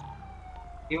 6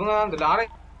 இவங்க தான் இந்த லாரி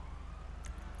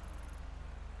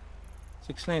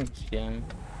 696.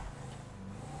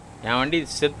 என் வண்டி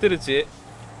செத்துருச்சு.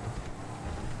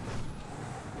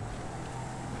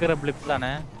 இருக்கிற பிளிப்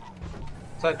தானே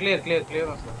சார்? கிளியர்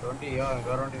தான் சார். 20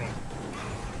 வேற வண்டி नहीं.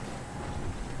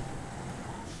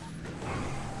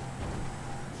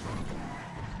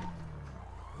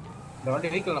 இந்த வண்டி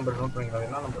வெஹிக்கிள் நம்பர் நோட் பண்ணிக்கலாம்.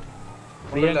 என்ன நம்பர்?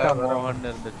 பிரியங்கா மோகன்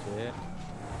இருந்துச்சு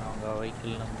அவங்க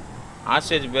வெஹிக்கிள்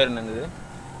ஆஸ்டேஜ் பேர் என்னது?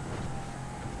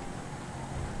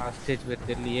 ஆஸ்டேஜ் பேர்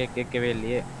தெரியலையே, கேட்கவே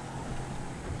இல்லையே.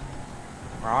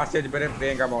 ஆஸ்டேஜ் பேரே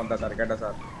பிரியங்கா மோகன் தான் சார். கேட்டா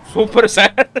சார். Super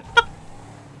sir.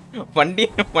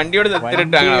 வண்டியோட சேர்த்து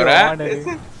திருட்டுறாங்க அவரை.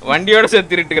 வண்டியோட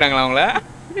சேர்த்து திருட்டுக்கிறாங்களா அவங்கள?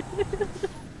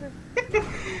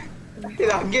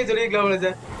 இது அங்கேயே சொல்லிருக்கலாம்ல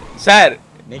சார். சார்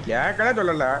நீ கேட்கல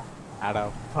சொல்லல. அட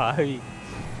பாவி,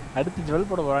 அடுத்து ஜுவல்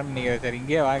போட போறான்னு நீங்க சார்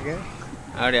இங்கேயே வாங்க.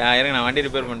 அப்படியா? இருங்க நான் வண்டி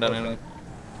ரிப்பேர் பண்ணிட்டேன்.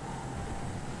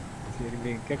 சரி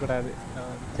கேட்க கூடாது.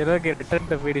 சரி ஓகே, ரிட்டர்ன்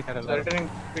டு பிடி சார். ரிட்டர்னிங்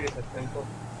பிடி சார். 10-4.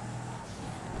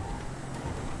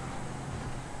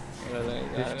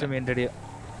 Just main radio.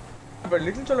 அப்ப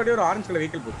லிட்டில் சொல்லிட்டு ஒரு ஆரஞ்சு கலர்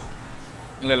வெஹிக்கிள் போச்சு.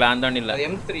 இல்ல அந்த வண்டி இல்ல.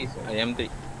 M3 sir. M3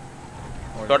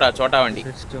 சோட்டா வண்டி.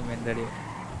 Just main radio.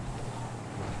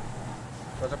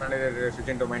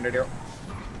 ஸ்விட்ச் இன்டு மெயின் ரேடியோ.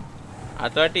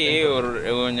 அதாட்டி ஒரு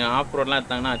கொஞ்சம் ஆஃப் ரோட்லாம்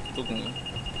எடுத்தாங்கன்னா அச்சு தூக்குங்க.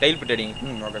 டைல் பிட் அடிங்க.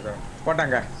 Okay sir.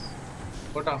 போட்டாங்க.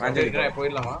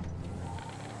 போயிடலாமா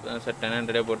சார்?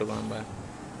 1000 போட்டுக்கலாம் நம்ம.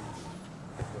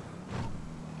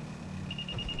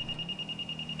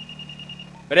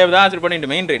 பெரிய தான்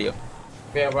பண்ணிட்டு மெயின் ரேடியோ.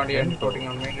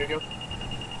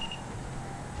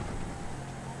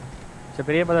 சார்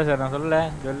பெரிய பதா சார் நான் சொல்லல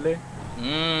சொல்லு.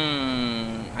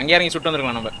 அங்கே இறங்கி சுட்டு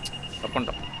வந்துருக்கலாம் நம்ம. தப்பு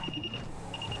பண்ணிட்டோம்.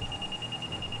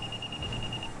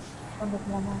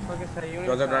 Okay sir.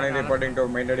 Joseph Rani reporting to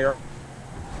main radio.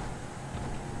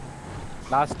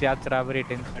 Last Yatra robbery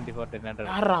 1024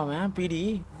 யாரா அவன்? பிடி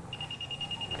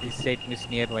this site miss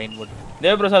near Winewood.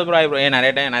 Devaprasad bro bro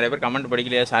நிறைய பேர் கமெண்ட்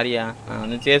படிக்கலையா? சாரியா.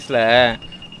 அந்த சேஸ்ல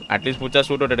அட்லீஸ்ட் புடிச்சா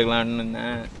ஷூட் அவுட் எடுக்கலாம்னு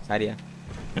இருந்தேன். சாரியா.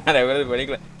 நிறைய பேர்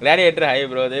படிக்கல. Gladiator hi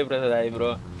bro, Devaprasad hi bro.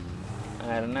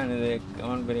 என்ன இது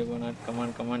கமெண்ட் பெரிய போனா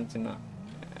கமெண்ட் சின்ன.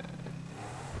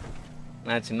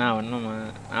 நான் சின்ன வண்ணமா?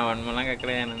 நான் வண்ணமெல்லாம்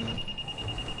கேட்கலையா? நான்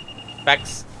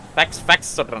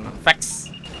ஃபேக்ஸ் சொல்கிறேன். நான் ஃபேக்ஸ்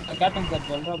கேப்டன் சார்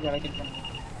சொல்கிறேன். அப்படி அழைக்கிட்டு பண்ணேன்.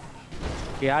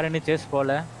 யார் என்ன சேஸ்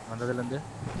போகல வந்ததுலேருந்து?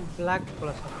 பிளாக்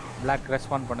போல சார். பிளாக்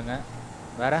ரெஸ்பாண்ட் பண்ணுங்க.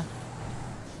 வேற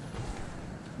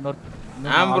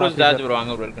ஆம்ப்ரோஸ் ஜார்ஜ் ப்ரோ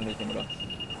வாங்க ப்ரோ. Condition bro.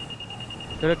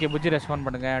 சரி ஓகே, புஜி ரெஸ்பாண்ட்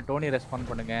பண்ணுங்க, டோனி ரெஸ்பாண்ட்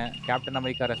பண்ணுங்க, கேப்டன்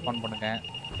அமெரிக்கா ரெஸ்பாண்ட் பண்ணுங்க,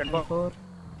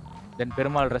 தென்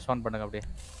பெருமாள் ரெஸ்பாண்ட் பண்ணுங்க. அப்படியே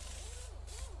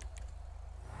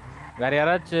வேற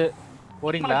யாராச்சும்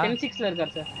போறீங்களா? 10-6ல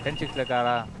இருக்கார் சார். 10-6ல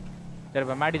இருக்காரா? சரி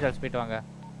இப்போ மேடி சார்ஜ் போயிட்டு வாங்க.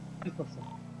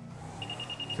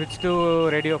 Switch to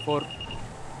radio 4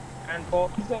 and 4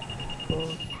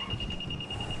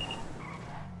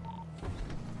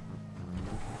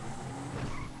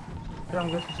 I'm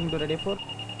just switching to radio 4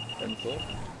 and 4.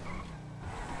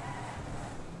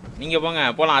 நீங்க போங்க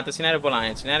போலாம். அத்த சினாரி போலாம்.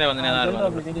 சினாரி வந்து நேரா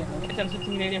இருக்கும்.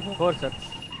 switching radio 4 sir.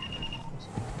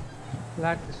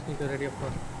 black switching to radio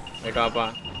 4. Wait வாப்பா.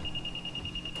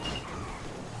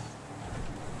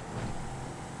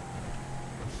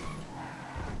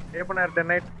 ஏப்பனார்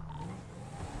 10-8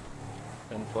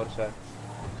 10-4 சார்.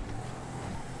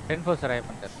 10-4 சார். ஐ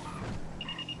பண்ணிட்டார்.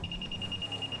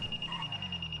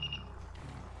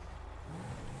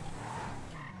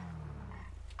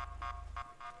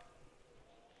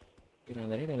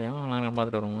 இந்த ரேடியோல நான்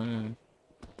பார்த்துட்டு வருவேன்.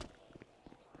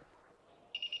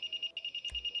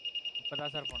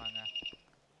 இப்பதான் சார் போனாங்க.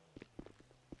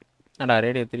 அடா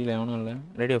ரேடியோ 3ல எவனும் இல்லை.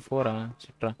 ரேடியோ 4ஆ?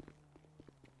 சிட்ரா.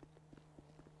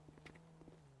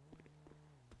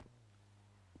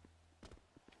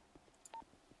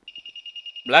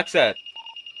 Black sir.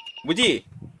 புஜி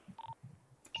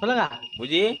சொல்லுங்க.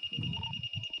 புஜி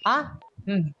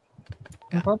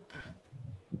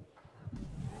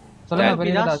சொல்லுங்க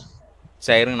பெரியதாஸ்.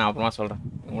 சரி இருங்க, நான் அப்புறமா சொல்றேன்.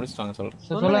 முடிச்சிட்டு வாங்க சொல்றேன்.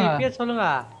 சொல்லுங்க இப்பவே சொல்லுங்க.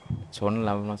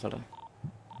 சொன்னல அப்புறமா சொல்றேன்.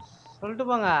 சொல்லிட்டு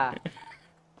போங்க.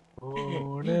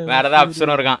 வேற ஏதாவது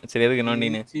ஆப்ஷனும் இருக்கான். சரி எதுக்கு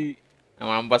நோண்டின்னு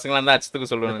நம்ம பசங்களா இருந்தா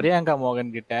அச்சத்துக்கு சொல்லுவேன். பிரியங்கா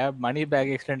மோகன் கிட்ட மணி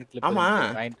பேக் எக்ஸ்டெண்டட் கிளிப் ஆமா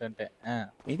வாங்கிட்டு வந்துட்டேன்.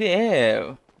 இது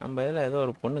நம்ம இதுல ஏதோ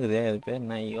ஒரு பொண்ணுக்குது. அது பேர்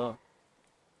என்ன? ஐயோ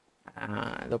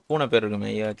ஏதோ பூனை பேர் இருக்குமே.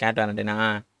 ஐயோ கேட் வாரண்டேனா?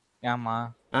 ஆமா.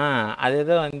 அது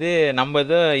ஏதோ வந்து நம்ம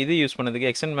ஏதோ இது யூஸ் பண்ணதுக்கு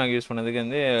எக்ஸ்டெண்ட் மேக் யூஸ் பண்ணதுக்கு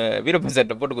வந்து வீரப்பன்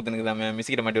செட்டை போட்டு குத்துனுக்குதாமே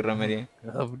மிஸ்கிட்ட மாட்டி விடுற மாதிரி.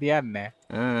 அப்படியா என்ன?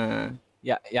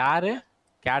 யாரு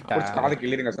கேட்டா? காது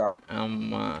கிளிருங்க சார்.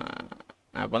 ஆமா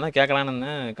நான் இப்போ தான் கேட்கலான்னு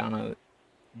இருந்தேன். காணாது.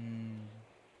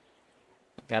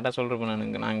 கேட்டா சொல்றேன்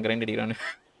நாங்கள் கிரைண்ட் அடிக்கிறோன்னு.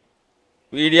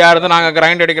 வீடியா இருந்தால் நாங்கள்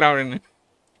கிரைண்ட் அடிக்கிறோம் அப்படின்னு.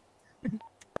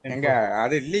 எங்க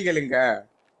அது இல்லீகலுங்க.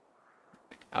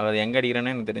 அவர் எங்க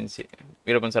அடிக்கிறேன்னு எனக்கு தெரிஞ்சு.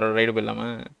 வீரப்பன் சாரோட ரைடு போயிடலாமா?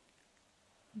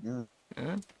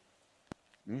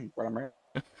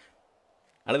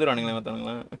 அழுதுருவானுங்களே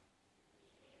மற்றவங்களாம்.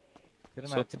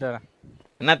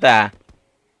 என்னத்தா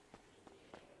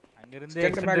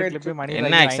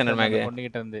என்ன எக்ஸ்டெண்டர் மேக்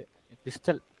பொண்ணுகிட்ட இருந்து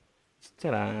பிஸ்டல்.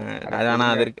 அது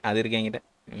ஆனால் அது இருக்கு என்கிட்ட.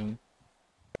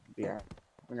 அப்படியா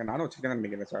நீங்க நானும் வச்சிருக்கேன்னு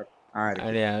நினைக்கிறேன் சார். இருக்கு.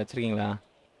 அப்படியா வச்சிருக்கீங்களா?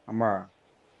 ஆமா.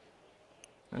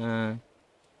 ஆ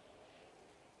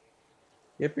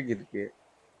ஏபிக்கு இருக்கு.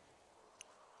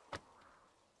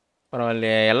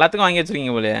 பரவாயில்லையே எல்லாத்துக்கும் வாங்கி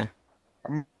வச்சிருக்கீங்க போலயே.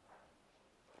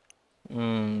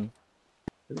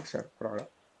 இருக்கு சார் பரவாயில்ல.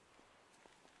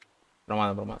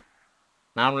 பிரமாதம்.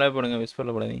 நார்மலாக போடுங்க,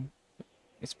 விஸ்பரில் போடாதீங்க.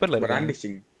 விஸ்பரில்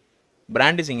இருக்கு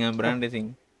பிராண்டிசிங்.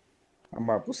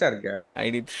 ஆமா புதுசா இருக்கு.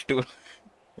 ஐடி டூ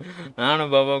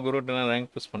நானும் பாபா குருட்டெல்லாம்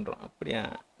ரேங்க் புஷ் பண்ணுறோம். அப்படியா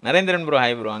நரேந்திரன் ப்ரோ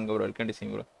ஹாய் ப்ரோ. அங்கே bro welcome to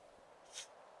Singh bro.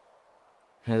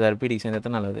 Sir பிடி சேர்ந்து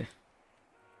எத்தனை நாள் ஆகுது?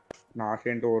 நான்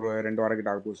சேர்ந்து ஒரு 2 வாரம்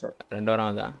கிட்ட ஆகுது சார். 2 வாரம்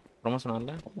ஆகுதா? ப்ரொமோஷன்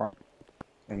ஆகல?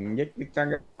 எங்கே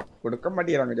கிழிச்சாங்க கொடுக்க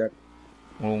மாட்டேங்கிறாங்க சார்.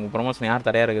 உங்கள் ப்ரொமோஷன் யார்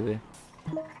தடையாக இருக்குது?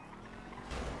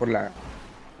 புரியல.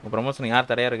 உங்கள் ப்ரொமோஷன் யார்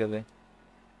தடையாக இருக்குது?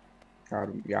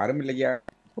 யாரும் இல்லையா.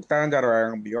 கொடுத்தாதான் சார்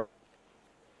வாங்க முடியும்.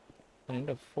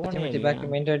 Back to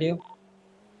main radio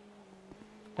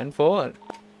 10-4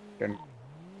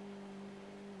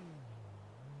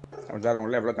 sir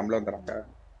உள்ள எவ்வளோ சம்பளம் தராங்க?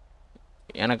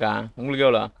 எனக்கா? உங்களுக்கு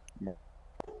எவ்வளோ?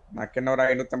 எனக்கு என்ன ஒரு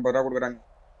 550 ரூபா கொடுக்குறாங்க.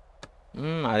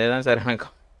 அதே தான் சார்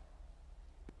எனக்கும்.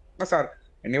 சார்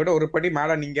என்னை விட ஒரு படி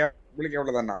மேலே நீங்க. உங்களுக்கு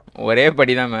எவ்வளோ தானா? ஒரே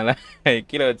படி தான் மேலே.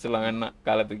 கீழே வச்சிடலாம் வேணா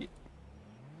காலத்துக்கு.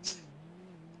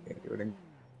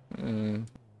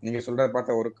 நீங்க சொல்றத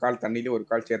பார்த்தா ஒரு கால் தண்ணியில ஒரு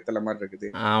கால் சேர்த்தல மாதிரி இருக்குது.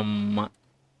 ஆமா.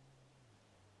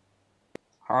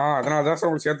 அதனால தான் சார்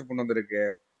உங்களுக்கு சேர்த்து கொண்டு வந்திருக்கு.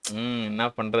 என்ன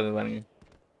பண்றது பாருங்க.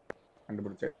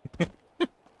 கண்டுபிடிச்சேன்.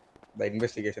 தி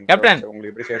இன்வெஸ்டிகேஷன் கேப்டன்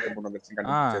உங்களுக்கு எப்படி சேர்த்து கொண்டு வந்துருச்சு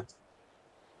கண்டுபிடிச்சேன்.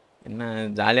 என்ன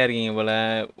ஜாலியா இருக்கீங்க போல.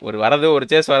 ஒரு வரது ஒரு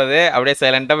சேஸ் வரது அப்படியே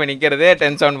சைலண்டா போய் நிக்கிறது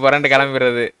 10-7 போறேன்ட்டு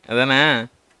கிளம்பிடுறது அதானே?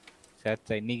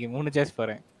 சரி இன்னைக்கு 3 சேஸ்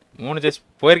போறேன். 3 சேஸ்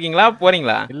போயிருக்கீங்களா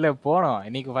போறீங்களா? இல்ல போனோம்.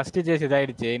 இன்னைக்கு ஃபர்ஸ்ட் சேஸ்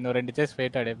இதாயிடுச்சு. இன்னும் 2 சேஸ்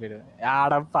ஃபைட் அப்படியே போயிடுது.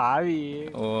 யாடா பாவி.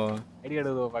 ஓ ஐடி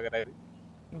கார்டு பாக்குறாரு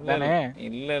தானே?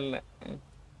 இல்ல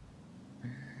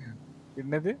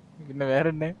என்னது இன்ன வேற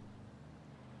என்ன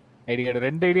ஐடி கார்டு?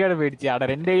 2 ஐடி கார்டு போயிடுச்சு. அட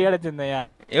 2 ஐடி கார்டு வச்சிருந்தேன்.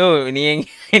 ஐயோ நீ எங்க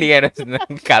ஐடி கார்டு வச்சிருந்த?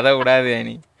 கதை விடாது.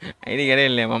 நீ ஐடி கார்டே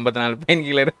இல்லையா? 54 பெயின்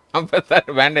கில்லர்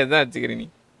 56 பேண்டேஜ் தான் வச்சுக்கிறீ நீ.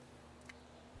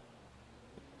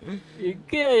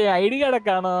 எங்க ஐடி கார்டை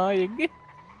காணோம்? எங்க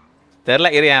தெரியல.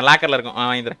 இரு என் லாக்கர்ல இருக்கும்.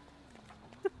 வாங்கி தரேன்.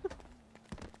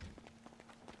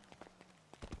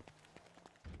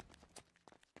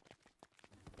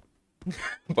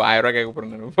 இப்போ 1000 ரூபா கேட்க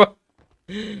போறேன்.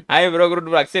 Hi bro good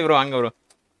bro Akshay bro வாங்க ப்ரோ.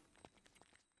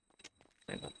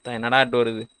 என்னடா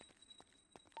வருது?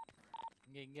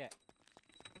 இங்க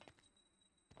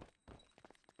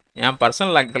என்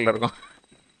பர்சனல் லாக்கர்ல இருக்கும்.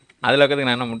 அதுல இருக்கிறதுக்கு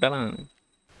நான் என்ன முட்டாளா?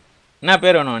 என்ன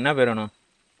பேர் வேணும்?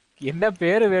 என்ன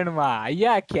பேரு வேணுமா?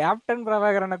 ஐயா கேப்டன்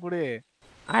பிரபாகரனை கொடு.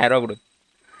 1000 ரூபா கொடு.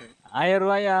 1000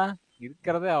 ரூபாயா?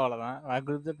 இருக்கிறதே அவ்வளவுதான். நான்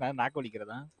கொடுத்து நாக்கு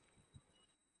வலிக்கிறதா?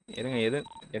 இருங்க எது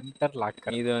என்டர்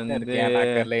லாக்கர். இது வந்து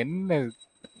லாக்கர்ல என்ன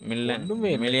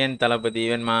மில்லியன் தளபதி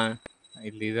வேணுமா?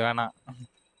 இல்ல இது வேணாம்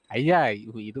ஐயா.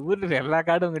 இது ஊர்ல எல்லா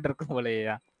கார்டும் உங்ககிட்ட இருக்கும்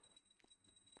போலயா?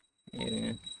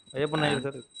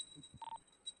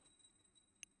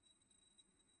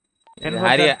 இருங்க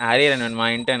ஹரியரன் வேணுமா?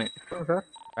 இன்டர்ன்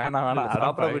வேணாம்.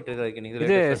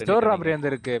 இது ஸ்டோர் ராபரி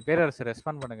வந்து இருக்கு. பேரரசு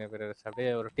ரெஸ்பாண்ட் பண்ணுங்க. பேரரசு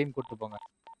அப்படியே ஒரு டீம் கூட்டு போங்க.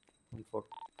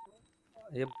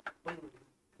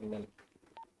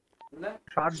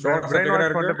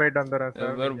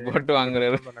 போட்டு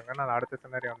வாங்குறாரு. நான் அடுத்த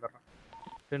சினாரியோ வந்துறேன்.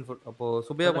 அப்போ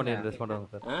சுபியா பண்ணி ரெஸ்பாண்ட் பண்ணுங்க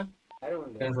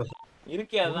சார்.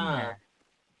 இருக்கே அதான்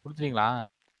கொடுத்துட்டீங்களா?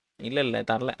 இல்ல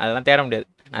தரல. அதெல்லாம் தேட முடியாது.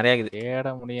 நிறைய இருக்குது. தேட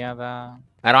முடியாதா?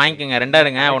 வேற வாங்கிக்கோங்க. 2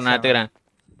 இருங்க. 1 எடுத்துக்கிறேன்.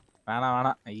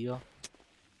 வேணாம். ஐயோ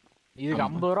இதுக்கு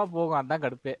 50 ரூபா போகும். அதான்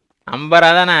கடுப்பே. 50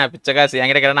 ரூபா தானே பிச்சை காசு.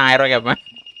 என்கிட்ட கேட்டா 1000 ரூபா கேட்பேன்.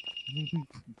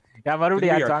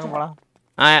 மறுபடியும் யாச்சு வாங்க போலாம்.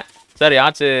 சார்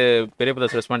யாச்சு பெரிய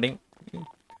புதாஸ் ரெஸ்பாண்டிங்.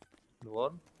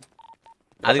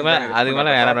 அதுக்கு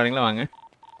மேல யாராவது வரீங்களா வாங்க.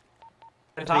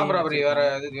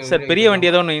 சார் பெரிய வண்டி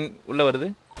ஏதோ ஒன்று உள்ள வருது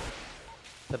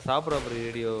சார். சாப்பிட்ற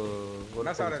ரேடியோ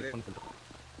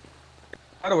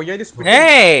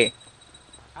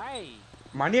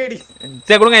மணி அடி.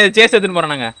 சரி கொடுங்க. இதை சேஸ் எடுத்துன்னு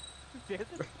போறோம் நாங்க.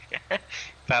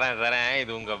 தரேன்.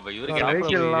 இது உங்க இவருக்கு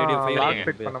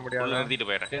நிறுத்திட்டு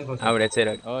போயிடுறேன். அப்படியே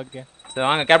சரி ஓகே. சரி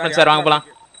வாங்க கேப்டன் சார் வாங்க போலாம்.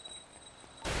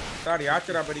 சார்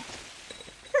யாச்சரா படி.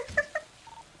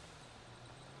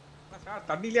 சார்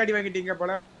தண்ணியில அடி வாங்கிட்டீங்க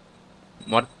போல.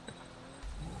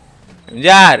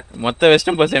 எம்ஜிஆர் மொத்த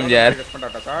western Bose MGR.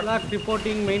 Lock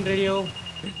reporting main radio.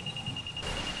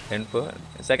 10-4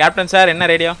 sir. Captain sir என்ன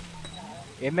ரேடியோ?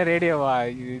 என்ன ரேடியோவா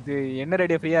இது? என்ன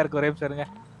ரேடியோ ஃப்ரீயா இருக்கு? ஒரே சாருங்க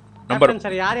நம்பர்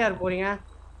சார். யார் போறீங்க?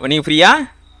 நீங்க ஃப்ரீயா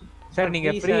சார்? நீங்க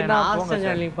ஃப்ரீனா போங்க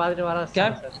சார். நீங்க பாத்துட்டு வரேன்.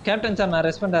 கேப்டன் சார் நான்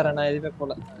ரெஸ்பாண்ட் ஆறேன். நான் எதுமே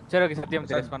போல. சரி ஓகே. சத்தியம்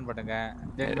சார் ரெஸ்பாண்ட் பண்ணுங்க.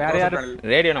 வேற யார்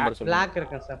ரேடியோ நம்பர் சொல்லுங்க. பிளாக்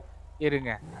இருக்கு சார்.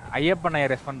 இருங்க ஐயப்பன் ஐயா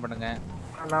ரெஸ்பாண்ட் பண்ணுங்க.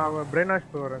 நான் பிரெயின்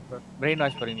வாஷ் போறேன் சார். பிரெயின்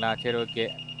வாஷ் போறீங்களா? சரி ஓகே.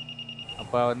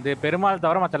 அப்ப வந்து பெருமாள்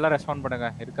தவிர மத்த எல்லாம் ரெஸ்பாண்ட் பண்ணுங்க.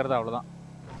 இருக்கிறது அவ்வளவுதான்.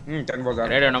 10 போதா.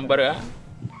 ரேடியோ நம்பர்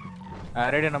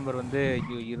ரேடியோ நம்பர் வந்து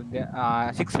இருங்க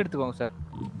 6 எடுத்துக்கோங்க சார்.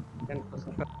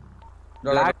 10%.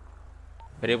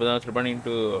 பெரிய பதாஸ் reporting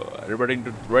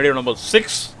to radio number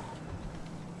 6.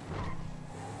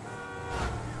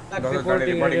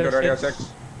 Reporting to radio 6.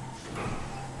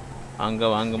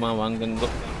 வாங்கம்மா வாங்குங்க.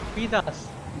 பீதாஸ்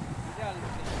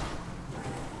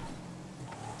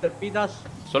சார் பீதாஸ்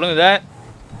சொல்லுங்க சார்.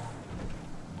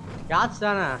 யாஸ்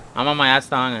தானே? ஆமாம்மா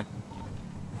யாஸ் தான் வாங்க.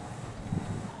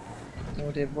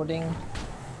 ரிப்போர்ட்டிங்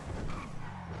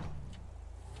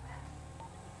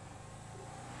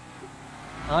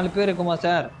நாலு பேர் இருக்குமா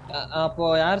சார்? அப்போ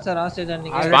யார் சார் ஹாஸ்டேஜ்?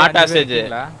 நீங்க ஸ்பாட் ஹாஸ்டேஜ்.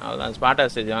 அதான் ஸ்பாட்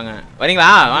ஹாஸ்டேஜ். வாங்க வரீங்களா?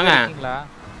 வாங்க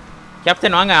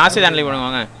கேப்டன் வாங்க. ஹாஸ்டேஜ் ஹேண்டில் பண்ணுங்க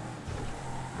வாங்க.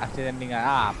 ஹாஸ்டேஜ் ஹேண்டிலிங்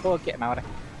அப்போ ஓகே நான் வரேன்.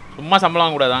 சும்மா சம்பளம்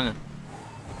வாங்க கூடாது வாங்க.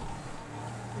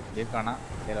 இருக்கானா?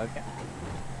 சரி ஓகே.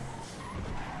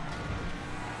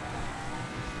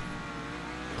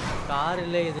 கார்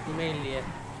இல்ல எதுவுமே இல்லையே.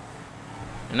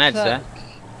 என்னாச்சு சார்?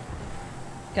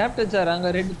 கேப்டன் சார் அங்க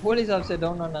 2 போலீஸ் ஆஃபீஸர்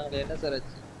டவுன் ஆனாங்களே என்ன சார்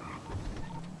ஆச்சு?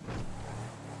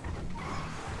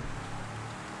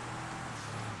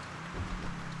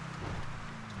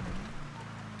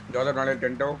 ஜோதர் நாளே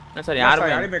 10 என்ன சார்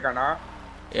யாருமே காணா?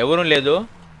 ఎవరు లేదు.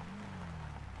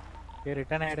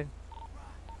 ரிட்டர்ன் ஆயிடுங்க.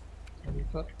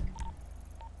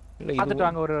 பார்த்துட்டு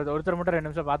வாங்க. ஒருத்தர் மட்டும் 2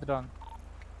 நிமிஷம் பார்த்துட்டு வாங்க.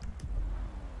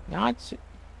 யாச்சு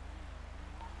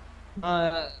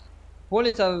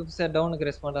போலீஸ் ஆஃபீஸர் டவுனுக்கு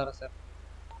ரெஸ்பாண்ட் ஆறேன் சார்.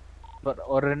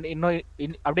 ஒரு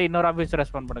அப்படியே இன்னொரு ஆபீசர்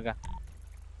ரெஸ்பாண்ட் பண்ணுங்க.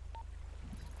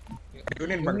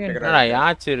 யூனியன் பங்க் கேக்குறா.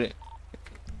 யாச்சு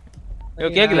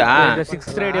கேக்குதா? இந்த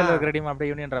 6 ரேடியோல ரெடிமா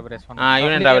அப்படியே union driver respond.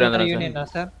 Union driver வந்துரும் யூனியனா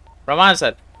சார்? பிரமான்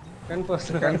சார்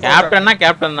 10%. கேப்டன்னா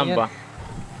கேப்டன் தான்ப்பா.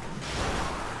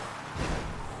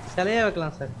 சிலையே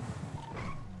வைக்கலாம் சார்.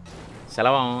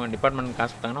 செலவாகும். டிபார்ட்மெண்ட்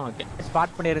காசு கொடுத்தாங்கன்னா ஓகே.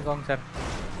 Spot பண்ணிருக்கோங்க sir.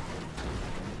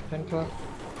 10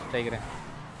 டைகரேன்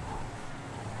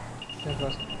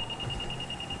 10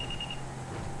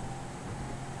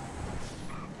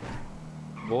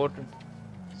 போட்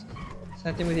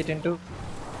சத்தியமதி 10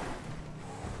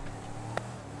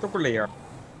 தூக்குலையா?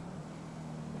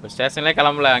 இப்போ ஸ்டேஷன்ல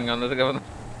கிளம்பல. அங்க வந்ததுக்கு அப்புறம்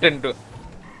 10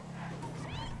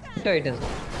 ஆயிட்டேன்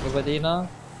சார். இப்போ பார்த்தீங்கன்னா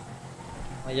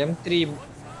M3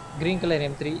 green colour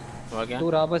M3 okay. 2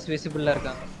 robbers விசிபிளா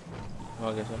இருக்காங்க.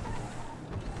 Okay sir.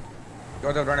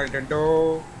 ஜோதர் நாளே 10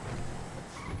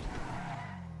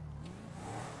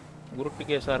 குருட்டு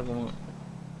கேஸா இருக்குமா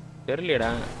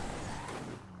தெரியலடா.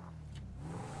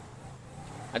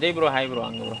 அதே ப்ரோ ஹாய் ப்ரோ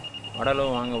வாங்க ப்ரோ. வடலோ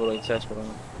வாங்க ப்ரோ. Exhaust bro.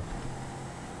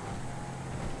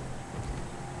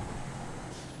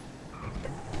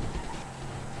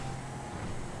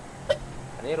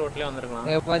 அதே ரோட்லயே வந்திருக்கலாம்.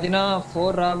 இப்போ பார்த்தீங்கன்னா 4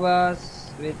 robbers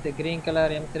with green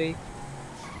colour M3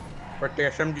 but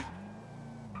SMG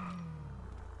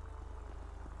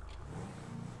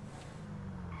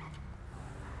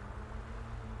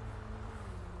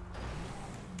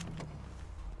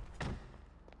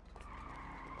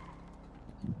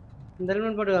இந்த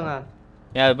ஹெல்மெட் போட்டுவாங்க.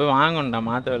 ஏன் அது போய் வாங்கணும்டா.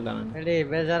 மாத்தவே இல்லை நான். டேய்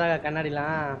பேஜாரா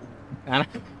கண்ணாடிலாம்.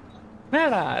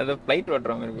 என்னடா அது ஃப்ளைட்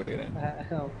ஓட்டுற மாதிரி போட்டுக்கிறேன்.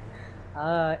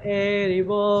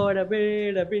 ரிபோட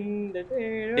பேட பிண்ட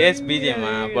எஸ் பிஜிஎம்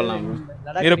போடலாம்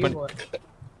இருப்பன்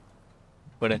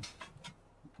போடு.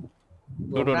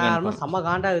 செம்ம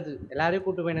காண்டாகுது. எல்லாரையும்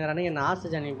கூட்டு போயினுங்கிறானுங்க. என்ன ஆசை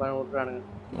ஜானி விட்டுறானுங்க.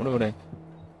 விடு விடு.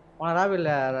 போன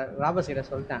ராபர்ஸ் கிட்ட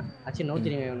சொல்லிட்டேன். அச்சு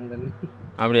நோத்திரிங்க.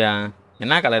 அப்படியா?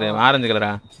 என்ன கலரு? ஆரஞ்சு கலரா?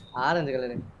 Orange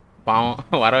colour.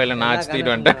 பாவம் வரவில்லை. நான்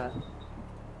அடிச்சுட்டு வந்துட்டேன்.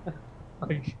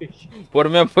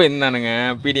 பொறுமையா போயிருந்தானுங்க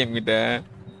பிடிஎம் கிட்ட.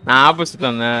 நான் ஆப்போசிட்ல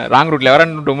வந்தேன். ராங் ரூட்ல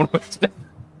வரேன்னு 3 வச்சுட்டேன்.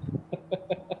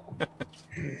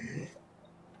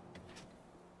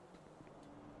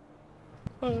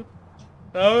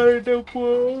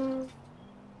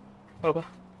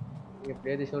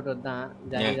 எப்படியாவது ஷூட் தான்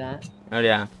ஜாலி தான்.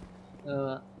 அப்படியா?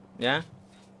 ஏன்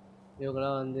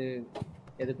இவங்களாம் வந்து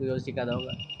எதுக்கு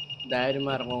யோசிக்காதவங்க.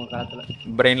 தைரியமா இருக்கும் காலத்துல.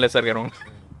 பிரெயின்லெஸ்ஸா இருக்கிறவங்க.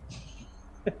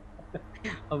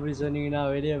 அப்படி சொன்னீங்கன்னா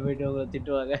வெளியே போயிட்டு அவங்க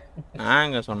திட்டுவாங்க.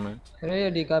 நாங்க சொன்னேன்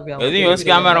ரேடி காப்பி எதையும்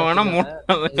யோசிக்காம இறங்கணும்.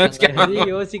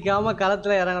 யோசிக்காம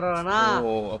களத்துல இறங்குறவனா?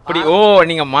 அப்படி ஓ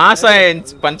நீங்க மாசா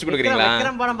பஞ்ச் கொடுக்குறீங்களா?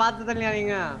 விக்ரம் படம் பார்த்தது இல்லையா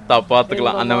நீங்க?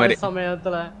 பாத்துக்கலாம் அந்த மாதிரி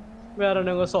சமயத்துல வேற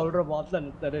நீங்க சொல்ற பாத்துல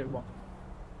தெரியுமா?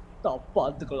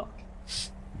 பாத்துக்கலாம்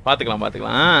பாத்துக்கலாம்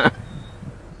பாத்துக்கலாம்.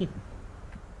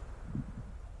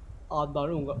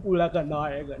 அதான் உங்க உலக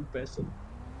நாயகன் பேசு.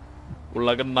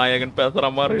 உலக நாயகன் பேசுற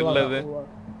மாதிரி இல்லது.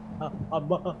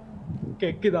 அம்மா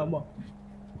கேக்குதாமா?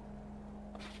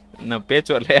 நான்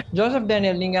பேச்சு வரலையா? ஜோசப்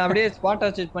டேனியல் நீங்க அப்படியே ஸ்பாட்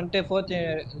அசிஸ்ட் பண்ணிட்டு 4th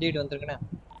லீட் வந்திருக்கனே.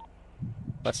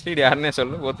 ஃபர்ஸ்ட் லீட் யாருன்னே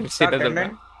சொல்லு. 4th லீட்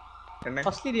சொல்றேன்.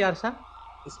 ஃபர்ஸ்ட் லீட் யார் சார்?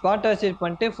 ஸ்பாட் அசிஸ்ட்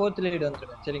பண்ணிட்டு 4th லீட்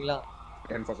வந்திருக்கேன். சரிங்களா?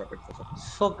 10 for sir.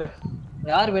 ஓகே.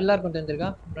 யார் வெள்ளார் கொண்டு வந்திருக்கா?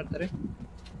 இன்னொருத்தர்.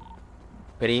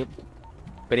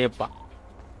 பெரியப்பா.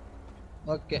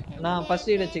 ஓகே. நான் ஃபர்ஸ்ட்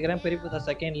லீட் வச்சுக்கிறேன். பெரியப்பா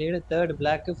second lead, third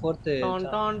black, fourth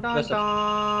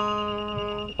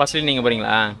first lead நீங்க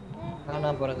போறீங்களா?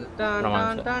 நான் போறது.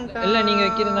 இல்ல நீங்க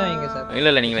வைக்கிறதா வைங்க சார்.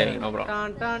 இல்ல நீங்களே வைங்க. No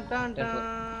problem.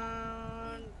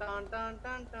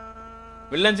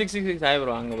 Villain 666 hi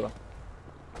bro. அங்க ப்ரோ.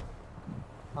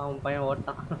 அவன் பையன்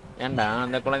ஓட்டான். ஏன்டா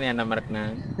அந்த குழந்தை என்ன மிரட்டுன?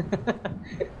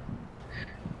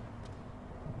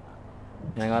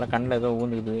 எனக்கு வர கண்ணில் ஏதோ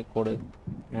ஊந்துக்குது கோடு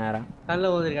நேரா.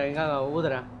 கண்ணில் ஊதுருக்கா? எங்க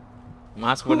ஊதுறேன்.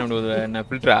 மாஸ்க் பண்ண முடியாது. என்ன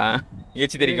ஃபில்டரா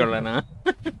ஏச்சி தெரிக்கலண்ணா.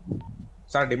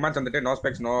 சார் டிமாண்ட்ஸ் வந்துட்டு no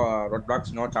specs no road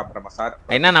blocks no சாப்பிட்றமா sir.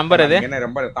 என்ன நம்பர் அது? என்ன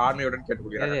ரொம்ப தாழ்மையுடன்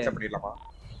கேட்டுக்கொள்கிறேன். அக்செப்ட் பண்ணிடலாமா?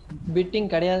 பிட்டிங்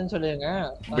கிடையாதுன்னு சொல்லுங்க.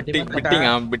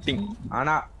 பிட்டிங்.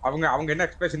 ஆனா அவங்க என்ன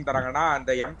எக்ஸ்பிரஷன் தராங்கன்னா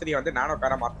அந்த M3 வந்து நானோ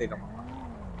காரா மாத்திடுறோம்.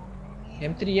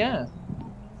 M3யா?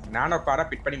 நானோ காரா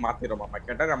பிட் பண்ணி மாத்திடுறோம்.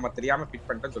 கேட்டா நம்ம தெரியாம பிட்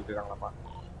பண்ணிட்டோம்னு சொல்லிட்டாங்களாமா.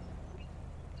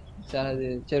 சார் அது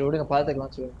சரி விடுங்க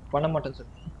பாத்துக்கலாம். சொல்லுங்க. பண்ண மாட்டேன்னு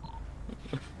சொல்லுங்க.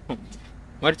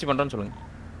 முயற்சி பண்றேன்னு சொல்லுங்க.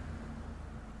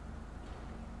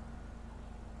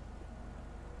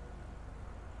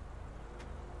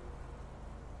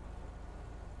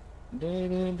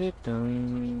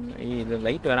 இது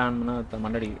லைட் வேற ஆன் பண்ணா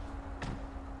மண்டடி.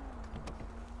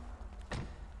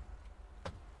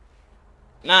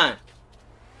 நான்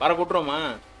பறக்க விட்டுருவோமா?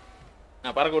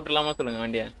 நான் பறக்க விட்டுலாமா சொல்லுங்க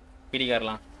வண்டியை.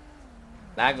 பிடிக்காரலாம்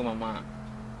லேக் மாமா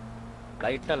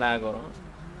லைட்டா லேக் வரும்.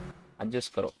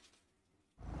 அட்ஜஸ்ட் கரோ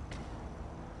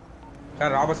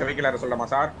சார். ராபர்ட் வெஹிக்கிள் சொல்லலாமா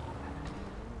சார்?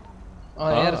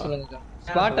 யார் சொல்லுங்க சார்.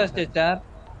 Spot assist sir.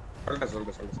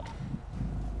 சொல்லுங்க சார்.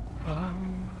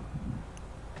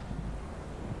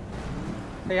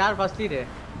 யார் ஃபர்ஸ்ட் லீட்?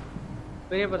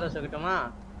 பெரிய பதா சொல்லட்டுமா?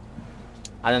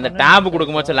 அது அந்த டேப்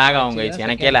கொடுக்கும்போது லாக் ஆகும் गाइस.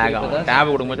 எனக்கே லாக் ஆகும்.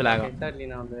 டேப் கொடுக்கும்போது லாக் ஆகும்.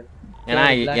 ஏன்னா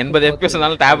 80 FPS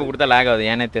இருந்தாலும் டேப் கொடுத்தா லாக் ஆகுது.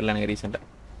 ஏனே தெரியல எனக்கு ரீசன்ட்டா.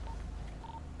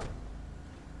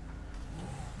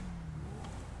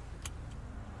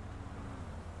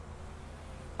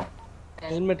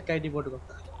 ஹெல்மெட் கைட்டி போட்டுக்கோ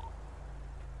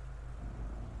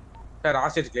சார்.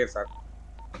 Hostage clear sir.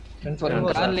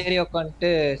 கார்ல ஏறி உட்கார்ந்து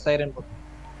சைரன் போடு.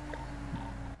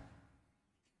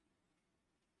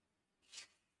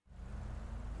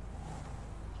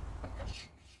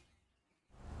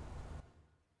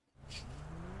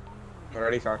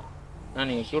 Ready sir.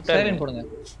 நீங்க ஷூட்டர் சைரன் போடுங்க.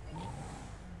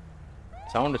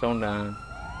 சவுண்ட்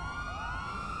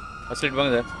ஃபர்ஸ்ட் லீட்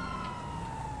வாங்க சார்.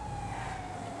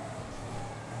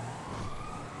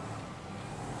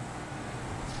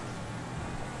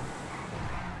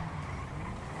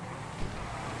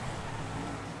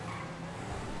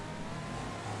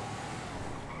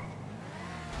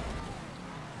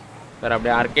 சார்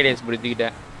அப்படியே ஆர்கேடியஸ்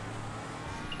பிடிச்சிக்கிட்டேன்.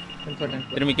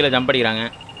 திரும்பி கீழே ஜம்ப் அடிக்கிறாங்க.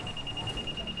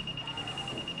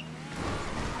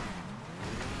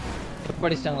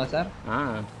 அடிச்சிட்டாங்களா சார்?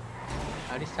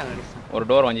 அடிச்சிட்டாங்க. ஒரு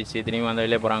டோர் வந்துச்சு. திரும்பி வந்து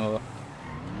வெளியே போறாங்க.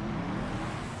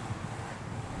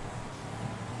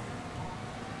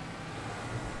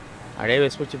 அப்படியே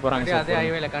வெஸ்ட் வச்சு போறாங்க. அதே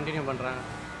ஹைவேல கண்டினியூ பண்றாங்க.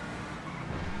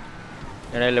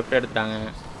 இடையில லெஃப்ட் எடுத்துட்டாங்க.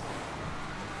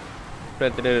 லெஃப்ட்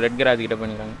எடுத்துட்டு ரெட் கராஜ் கிட்ட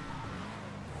பண்ணிக்கிறாங்க.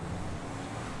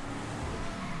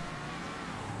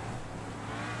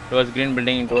 டுவர்ட்ஸ் கிரீன்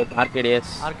பில்டிங் டுவர்ட்ஸ்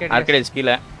ஆர்கேடியஸ்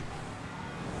கீழே.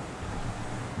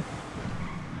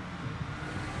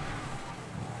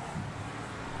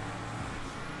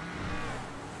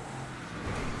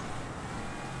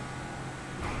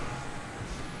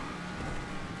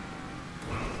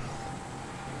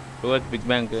 Towards big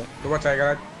bank. டுவர்ட்ஸ்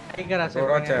ஐகராஜ்.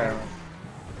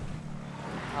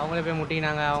 அவங்களே போய்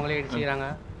முட்டினாங்க. அவங்களே இடிச்சிராங்க.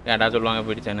 ஏடா சொல்லுவாங்க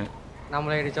போயிடுச்சானு.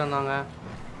 நம்மளே இடிச்சு வந்தாங்க.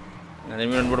 அதே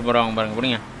மாதிரி போட்டு போறாங்க பாருங்க.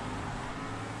 புடிங்க.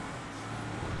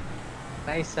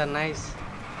 Nice sir nice.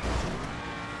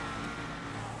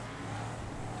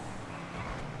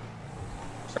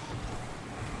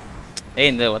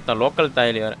 ஏய் இந்த ஒத்த லோக்கல்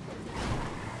தாயலி வேற.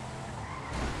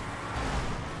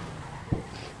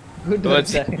 Good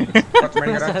work sir.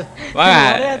 வாங்க.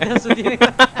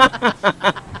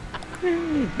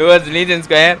 Towards legion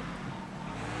square.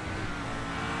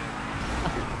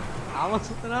 அவன்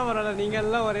சுத்தனா வரல. நீங்க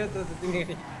எல்லாம் ஒரே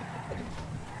சுத்திங்க.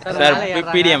 சார்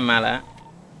பிடிஎம் மேல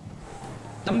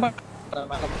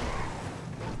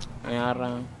யாரா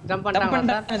ஜம்ப்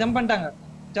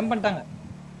பண்ணிட்டாங்க.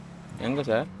 எங்க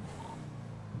சார்?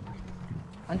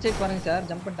 அன்செக் பாருங்க சார்.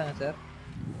 ஜம்ப்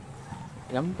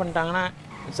பண்ணிட்டாங்கன்னா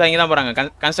சார் இங்க தான் போறாங்க.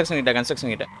 கன்ஸ்ட்ரக்ஷன்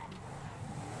கிட்ட.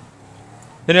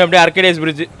 திரும்பி அப்படியே ஆர்கேடியஸ்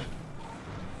பிரிட்ஜ்.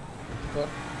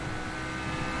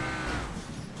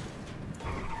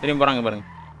 திரும்பி போகிறாங்க பாருங்க.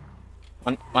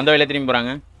 வந்த வழியில திரும்பி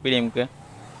போகிறாங்க பிடிஎம்க்கு.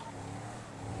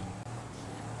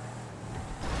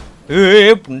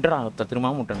 புண்டரா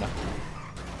திரும்ப முட்டண்டா.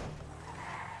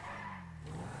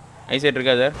 ஐசைட்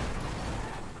இருக்கா சார்?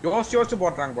 யோசிச்சு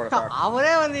போடுறாங்க போல சார்.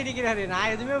 அவரே வந்து இடிக்கிறாரு,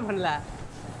 நான் எதுவுமே பண்ணல.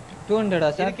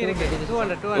 200 சார்.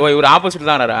 200. ஓ இவர் ஆப்போசிட்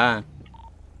தான் வராரா?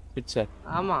 Bit sir.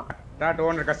 ஆமா.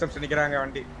 200 கஸ்டமர்ஸ் நிக்கிறாங்க,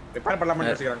 வண்டி ரிப்பேர்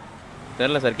பண்ணலாம்னு யோசிக்கிறாங்க.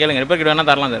 தெரியல சார், கேளுங்க. ரிப்பேர் கிட்ட வேணா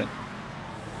தரலாம் சார்.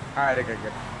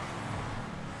 இருக்கு.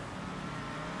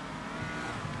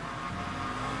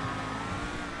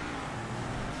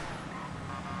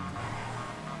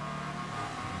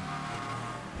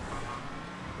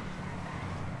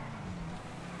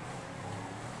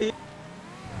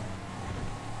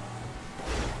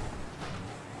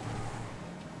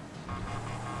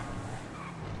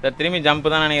 சார் திரும்பி ஜம்ப்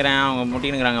தான் நினைக்கிறேன். அவங்க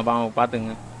முட்டினுங்கிறாங்க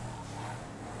பாத்துங்க.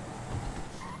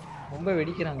 ரொம்ப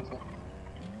வெடிக்கிறாங்க சார்.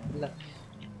 இல்ல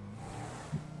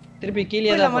திருப்பி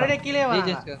கீழே தான் மறுபடியும் கீழே வா.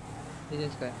 DJ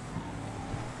square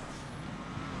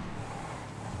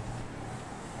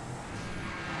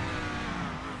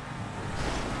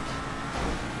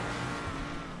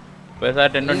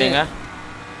sir 1020ங்க.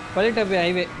 பள்ளிட்டப்பி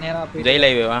ஹைவே நேரா போய் ஜெயில்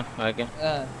ஹைவேவா? ஓகே.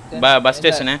 பஸ்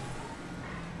ஸ்டேஷன்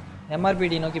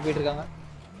எம்ஆர்பிடி நோக்கி போயிட்டு இருக்காங்க.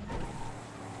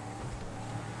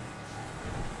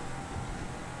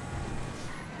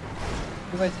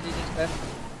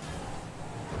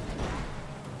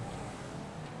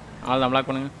 ஆல் தான் பிளாக்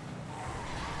பண்ணுங்க.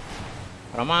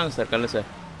 ரமான் சார் கல்லு சார்.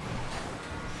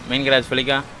 மெயின் கிராஜ்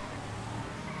ஃபலிக்கா.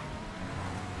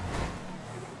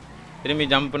 திரும்பி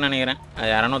ஜம்ப்னு நினைக்கிறேன். அது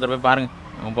யாரானு ஒருத்தர் போய் பாருங்க.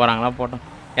 அவங்க போறாங்களா போட்டோம்.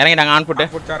 இறங்கிட்டாங்க. On food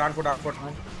sir. On food.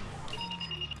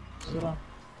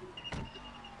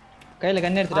 கையில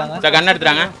கன் எடுத்துறாங்க சார். கன்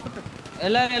எடுத்துறாங்க.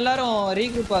 எல்லாரும்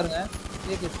ரீக்ரூப் பாருங்க.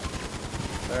 ரீக்ரூப்.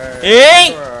 ஏய்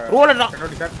ரோலடா.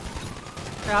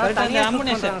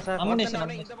 அமுனேஷன்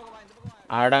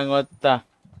அடங்கொத்தா.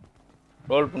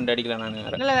 ரோல் பண்ணி அடிக்கல நான்.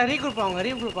 இல்ல ரீக்ரூப் ஆவுங்க.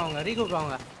 வாங்க. ரீக்ரூப்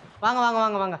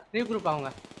ஆவுங்க.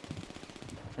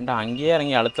 ஏண்டா அங்கேயே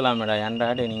இறங்கி அழுத்தலாமேடா. ஏன்டா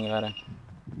நீங்க வேற.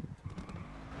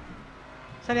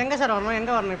 சார் எங்க சார் வரணும்?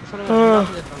 இப்ப சொல்லுங்க.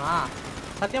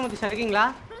 சத்யமூர்த்தி சார் இருக்கீங்களா?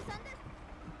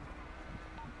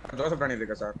 ஜோசப் ராணி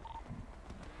இருக்கா சார்?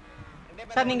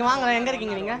 சார் நீங்க வாங்க. எங்க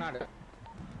இருக்கீங்க நீங்க?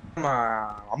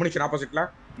 அமுனிஷன் ஆப்போசிட்ல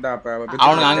இந்த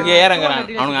அவனுங்க அங்கேயே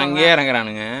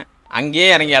இறங்குறானுங்க. அங்கேயே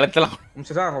இறங்கி அழுத்தலாம்.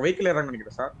 சார் அவங்க வெஹிக்கிள் ஏறாங்க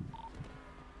நினைக்கிறேன் சார்.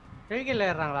 வெஹிக்கிள்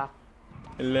ஏறாங்களா?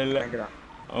 இல்ல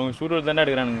அவங்க ஷூட்டர் தானே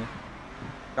எடுக்கறானுங்க.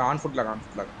 ஆன் ஃபுட்ல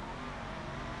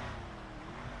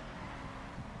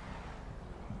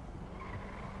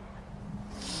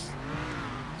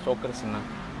சோக்கர்ஸ்னா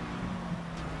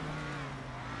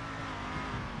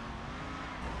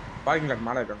பார்க்கிங் லாட்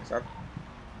மேல இருக்காங்க சார்.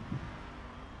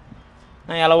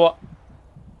 எலவோ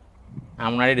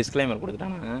நான் முன்னாடி டிஸ்க்ளைமர்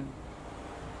கொடுத்துட்டானுங்க.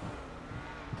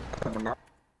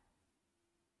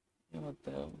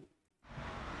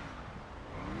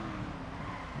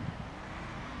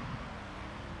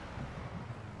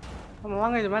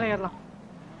 வாங்க இது மேலே ஏறலாம்.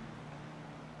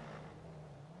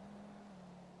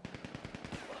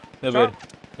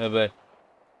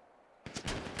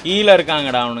 கீழே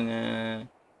இருக்காங்கடா அவனுங்க.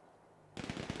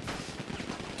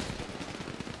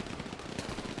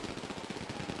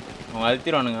 அவன்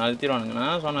அழுத்திடுவானுங்க.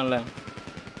 நான் சொன்னேன்ல.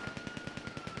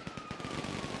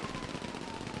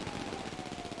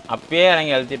 அப்பயே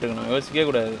இறங்கி அழுத்திட்டு இருக்கணும். யோசிக்கவே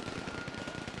கூடாது.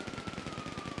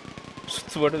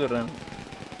 சுத்து போட்டு சொல்றாங்க.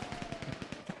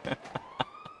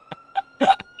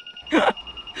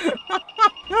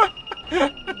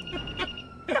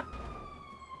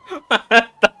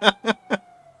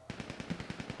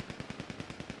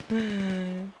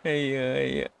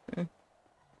 ஐயோ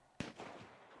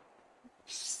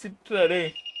சிட்ராடே.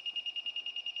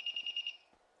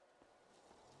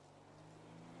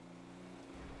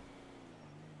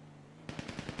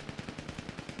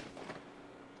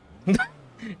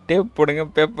 டேப் போடுங்க.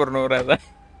 Paper நோராதா.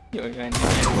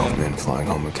 Men flying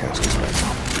home with caskets right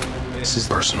now. This is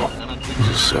personal. This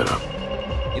is set up.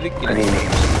 I need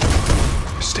names.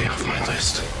 Stay off my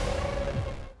list.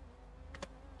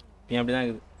 அப்படிதான்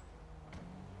இருக்குது.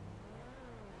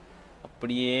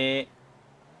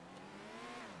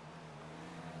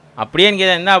 அப்படியே எனக்கு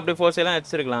என்ன அப்படி ஃபோர்ஸ் எல்லாம்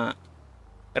வச்சிருக்கலாம்.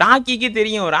 ராக்கிக்கு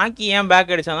தெரியும். ராக்கி ஏன்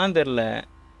பேக் அடிச்சாதான் தெரியல.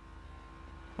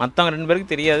 மற்றவங்க 2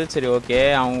 பேருக்கு தெரியாது. சரி ஓகே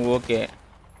அவங்க ஓகே.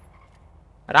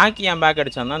 ராக்கி ஏன் பேக்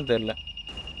அடிச்சாதான் தெரியல.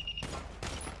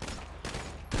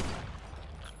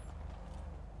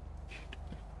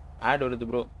 ஆட் வருது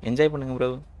ப்ரோ. என்ஜாய் பண்ணுங்க ப்ரோ.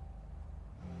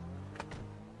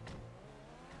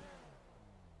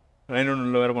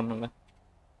 9 வேற பண்ணுங்க.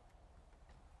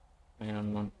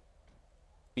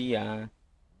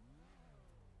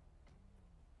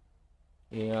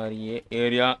 ARA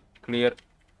area clear.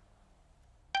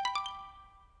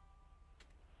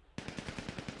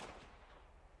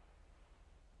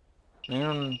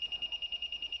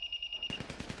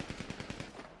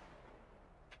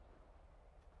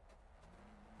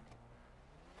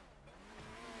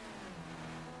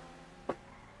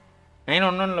 நைன்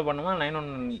 911ல பண்ணுமா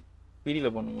 911 பிடில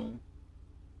பண்ணுமா?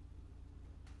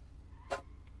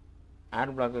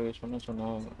 ஆட் பிளாக் யூஸ் பண்ண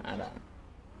சொன்னோம். ஆடா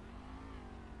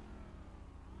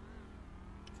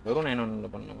வெறும் 911ல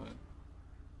பண்ணுமா?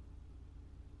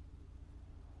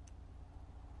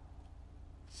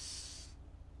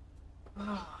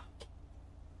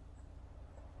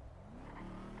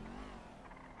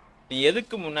 நீ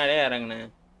எதுக்கு முன்னாடியே இறங்குன?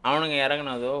 அவனுங்க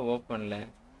இறங்குனதோ ஓப்பன்ல.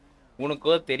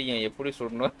 உனக்கோ தெரியும் எப்படி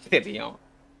சுடணும் தெரியும்.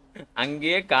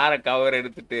 அங்கேயே காரை கவர்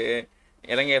எடுத்துட்டு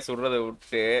இறங்கிய சுடுறதை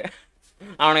விட்டு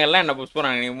அவனுங்க எல்லாம் என்ன புஷ்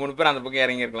பண்ணாங்க. நீங்க 3 பேர் அந்த பக்கம்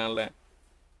இறங்கி இருக்கலாம்ல.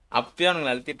 அப்பயே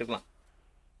அவனுங்களை அழுத்திட்டு இருக்கலாம்.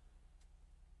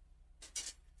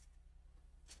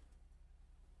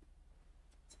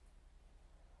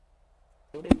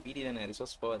 பீடி தானே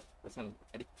ரிசோர்ஸ் பவர்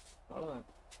அடி அவ்வளோதான்.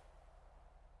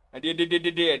 அடி அடி அடி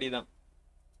அடி அடிதான்.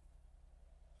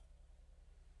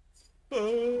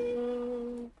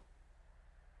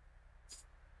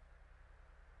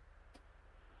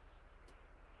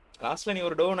 லாஸ்ட்ல நீ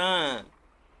ஒரு டவுனா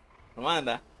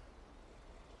ஆமாண்டா.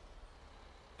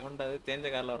 அவன்டா அது தேஞ்ச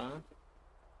காரில் வரான்.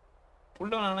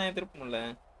 ஃபுல் டவுன் ஆனால் திருப்ப முடியல.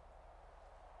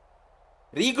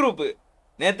 ரீக்ரூப்பு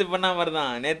நேற்று பண்ணா மாதிரி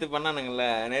தான். நேற்று பண்ணானுங்கல்ல.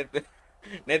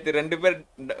 நேற்று ரெண்டு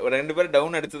பேர்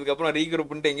டவுன் அடிச்சதுக்கப்புறம்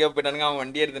ரீக்ரூப்ன்ட்டு எங்கேயோ போயிட்டானுங்க. அவன்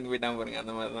வண்டி எடுத்துட்டு போயிட்டான் பாருங்க.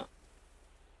 அந்த மாதிரி தான்.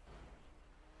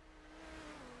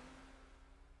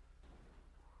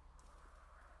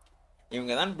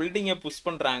 இவங்க தான் பில்டிங்கை புஷ்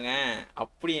பண்ணுறாங்க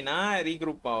அப்படின்னா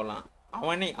ரீக்ரூப் ஆகலாம்.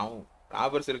 அவன்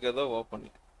ராபர்ஸ் இருக்கிறதோ ஓப்பன்ல,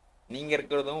 நீங்கள்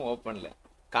இருக்கிறதும் ஓப்பன்ல,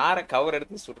 காரை கவர்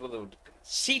எடுத்து சுடுறதை விட்டுட்டு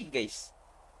ஷீட் கைஸ்.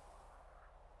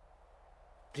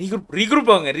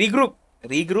 ரீக்ரூப் ஆகுங்க.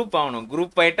 ரீக்ரூப் ஆகணும்.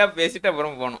 குரூப் ஆயிட்டா பேசிட்டு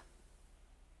அப்புறம் போகணும்.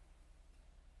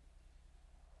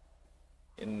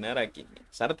 என்ன ராக்கிங்க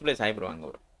சரத் பிளேஸ் ஆயிடுவாங்க.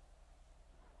 ஒரு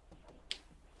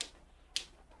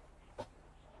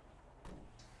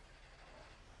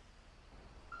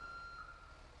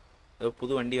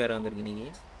புது வண்டி வேற வந்திருக்கு நீங்க.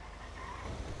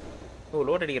 ஓ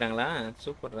லோட் அடிக்கிறாங்களா?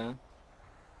 சூப்பர்ரா.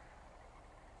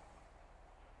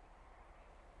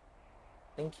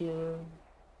 தேங்க்யூ.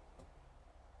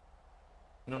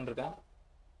 இன்னொன்று இருக்கா?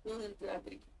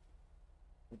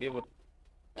 இப்பயே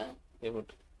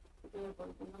போட்டு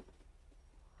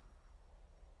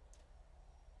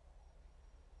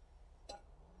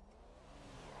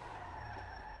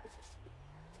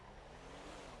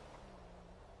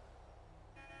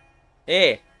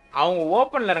ஏய் அவங்க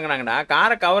ஓப்பன்ல இறங்குனாங்கடா.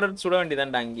 காரை கவர் எடுத்து சுட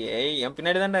வேண்டியதான்டா. அங்கே என்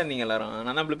பின்னாடி தான்டா இருந்தீங்க எல்லாரும்.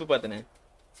 நான் தான் பிளிப்பு பார்த்தேனே.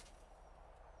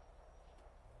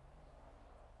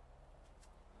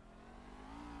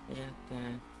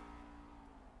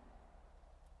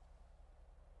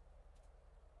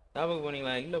 டாபுக்கு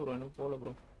போனீங்களா? இல்லை ப்ரோ இன்னும் போகல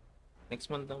ப்ரோ.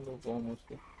 நெக்ஸ்ட் மந்த் தான் ப்ரோ போவோம்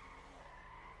மோஸ்ட்லி.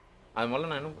 அது முதல்ல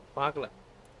நான் இன்னும் பார்க்கல.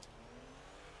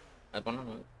 அது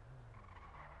பண்ணணும்.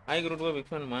 Hi group big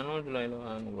fan Manoj லைல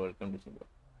வாங்க ப்ரோ. Welcome to bro.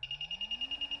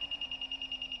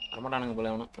 வரமாட்டானுங்க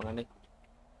போல அவனும் விளாண்டே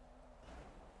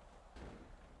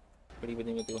படி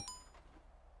பற்றி பார்த்துக்கோ.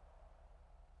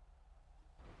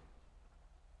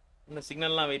 இன்னும்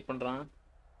சிக்னல்லாம் வெயிட் பண்ணுறான்.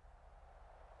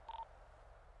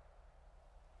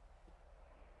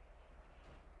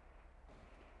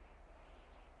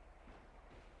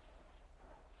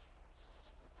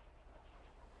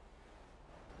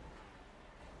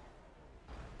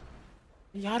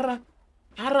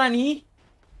 யாரா நீ?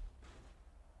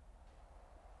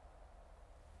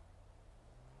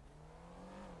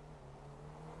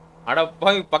 அடப்பா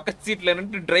பக்கத்து சீட்ல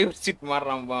இருந்து டிரைவர் சீட்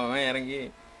மாறுறான்பா அவன் இறங்கி.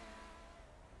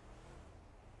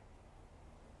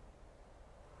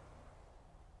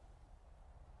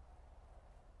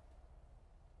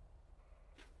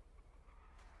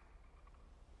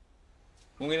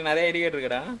 உங்களுக்கு நிறைய ஐடி கார்டு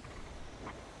இருக்குடா.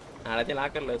 நான் எல்லாத்தையும்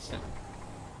லாக்கர்ல வச்சேன்.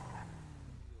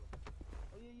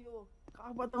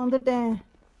 காப்பாத்த வந்துட்டேன்.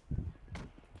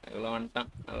 இவ்வளோ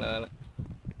வந்துட்டான். நல்ல வேலை.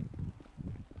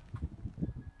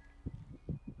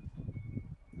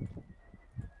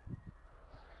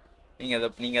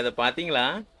 நீங்க அதை பாத்தீங்களா?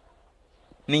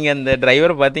 நீங்க அந்த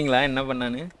டிரைவர் பாத்தீங்களா என்ன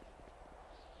பண்ணானு?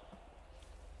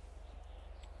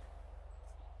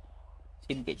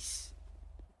 Shit guys.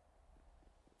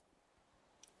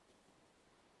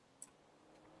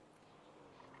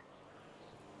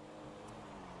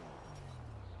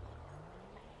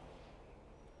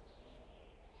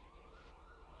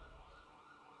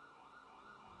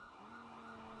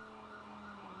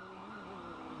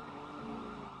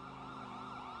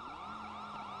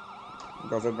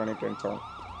 2027.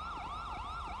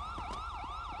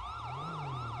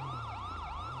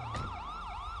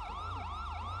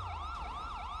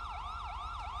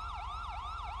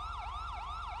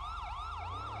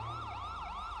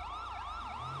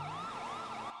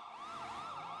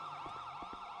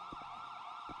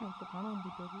 காணாம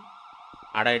போயிட்டாரு.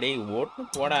 அடா டேய் ஓட்டு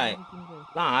போடா.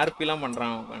 எல்லாம் ஆர்பிலாம்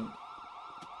பண்றான் உட்காந்து.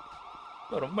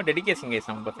 ரொம்ப டெடிகேஷன் கேஸ்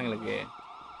நம்ம பசங்களுக்கு.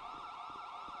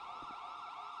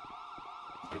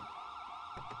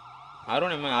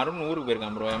 அருண் ஊருக்கு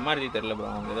போயிருக்கான் ப்ரோ. எம்ஆர்ஜி தெரியல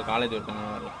ப்ரோ. அவங்க ஏதோ காலேஜ் இருக்காங்க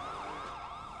வரல.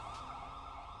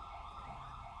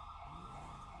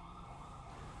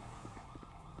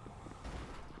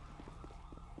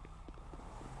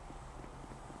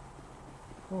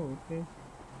 ஓகே.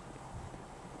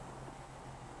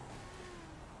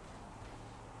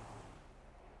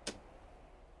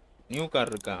 நியூ கார்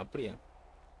இருக்கா? அப்படியா?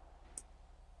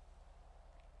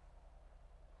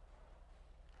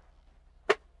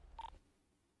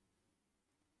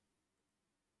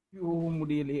 ஐயோ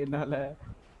முடியலையே என்னால.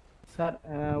 சார்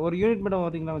ஒரு யூனிட் மட்டும்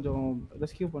வரீங்களா? கொஞ்சம்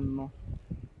ரெஸ்கியூ பண்ணணும்.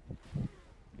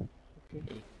 ஓகே.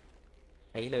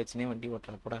 கையில வச்சுனே வண்டி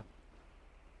ஓட்டலாம் போடா.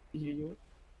 ஐயோ.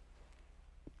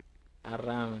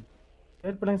 ஆறாம்.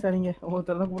 வெயிட் பண்ணுங்க சார், நீங்க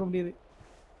ஒருத்தர் தான் போட முடியாது.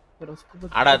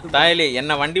 அடா தாயலி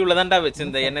என்ன வண்டி உள்ளதான்டா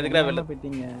வச்சிருந்த. என்ன எதுக்குடா வெளில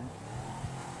போயிட்டீங்க?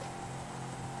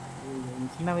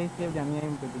 சின்ன வயசுல எப்படி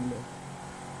அநியாயம் போயிட்டீங்க?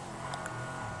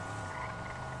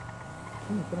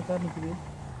 எத்தனை கார் நிக்குது?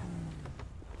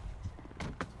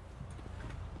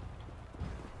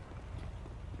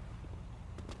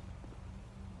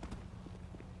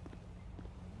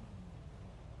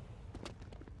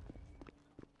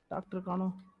 டாக்டர்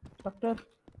காணோம். டாக்டர்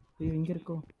இங்க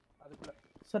இருக்கோம்.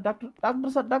 Sir doctor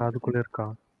doctor sir doctor அதுக்குள்ள இருக்கா?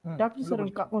 டாக்டர் சார்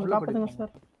கொஞ்சம் காப்பாத்துங்க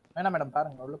சார். வேணாம் மேடம்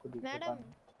பாருங்க உள்ள கூட்டி பாருங்க.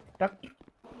 டாக்டர்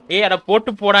ஏய் அட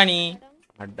போட்டு போடா நீ.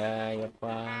 அட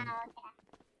எப்பா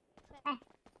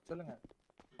சொல்லுங்க.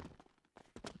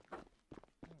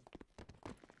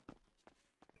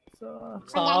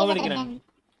 சாவடிக்கிறேன்.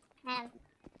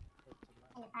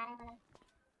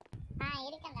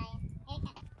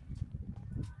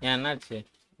 ஏன் என்னாச்சு?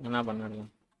 என்ன பண்ணாரு?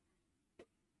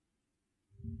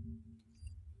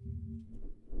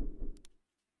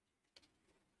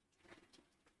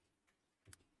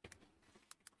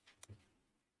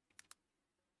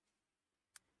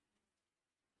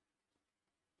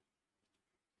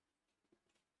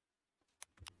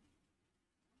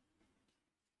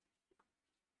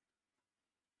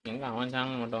 எங்க அவன்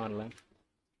சேனல் மட்டும் வரல.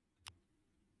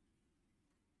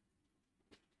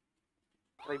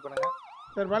 ட்ரை பண்ணுங்க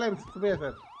சார். வேலை இருக்கு சுபையா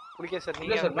சார். குளிக்க சார்.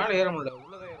 நீங்க சார் மேல ஏற முடியல.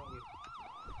 உள்ள தான் ஏற முடியும்.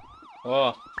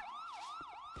 ஓ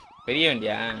பெரிய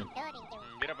வண்டியா?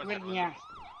 இருக்கீங்க.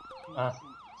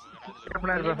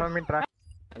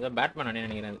 அத பேட்மேன் அண்ணே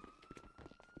நினைக்கிறேன்.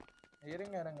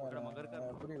 இருங்க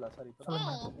இருங்க. புரியல சார். இப்போ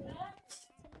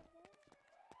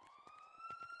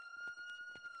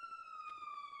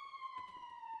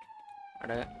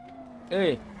அட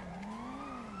ஏய்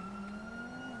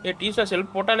ஏ டீசா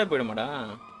செல்ஃப் போட்டாலே போய்டுமாடா.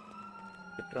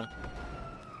 விட்றா.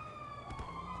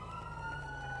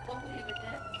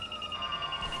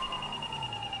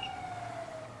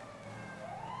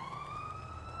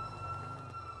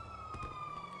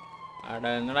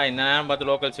 அட என்னடா இந்த நேரம் பார்த்து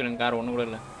லோக்கல் சிலிங் கார் ஒன்றும் கூட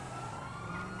இல்லை.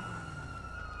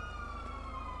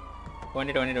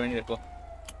 வண்டிட்டு இருக்கோ.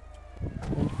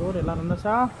 ஸ்டோர் எல்லாம்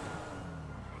இருந்துச்சா?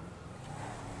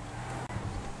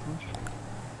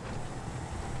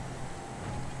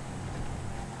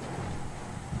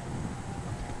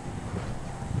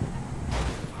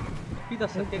 பீதா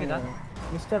சார் கேக்குதா?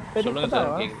 மிஸ்டர் சொல்லுங்க சார்.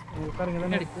 உட்காருங்க.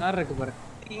 முன்னாடி கார் இருக்கு பாரு.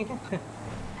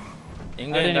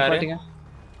 எங்க கார்?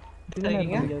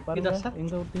 பாருங்க சார்.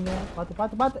 எங்க விட்டீங்க?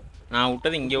 பாத்து. நான்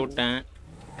விட்டது இங்கே விட்டேன்.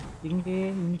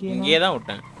 இங்கே தான்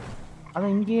விட்டேன்.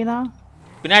 அதான் இங்கேனா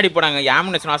பின்னாடி போடாங்க.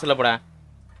 ஆம்புலன்ஸ் வாசல்ல போடா.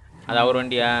 அது அவர்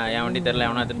வண்டியா? என் வண்டி தெரியல.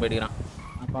 எவனா எடுத்துன்னு போயிடுறான்.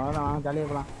 அப்ப அதான் ஜாலியா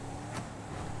இருக்கலாம்.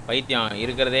 பைத்தியம்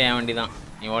இருக்கிறதே என் வண்டி தான்.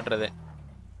 நீ ஓட்டுறது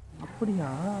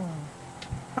அப்படியா?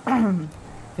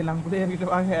 சரி நம்ம கூட ஏறிட்டு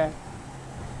வாங்க.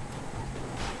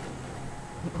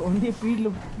 வண்டியை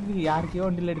ஃபீல்டில் யாருக்கையோ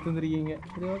வண்டியில் எடுத்து வந்துருக்கீங்க.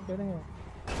 சரி ஓகே எடுங்க.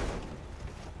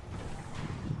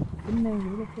 என்ன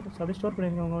இவ்வளோ அப்படி ஸ்டோர்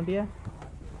பண்ணிருக்கீங்க உங்கள் வண்டியை?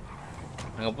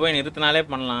 அங்கே போய் நிறுத்தினாலே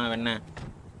பண்ணலாம். என்ன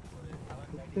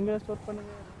இங்கே ஸ்டோர்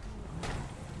பண்ணுங்க.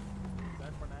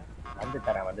 வந்து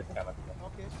தரேன்.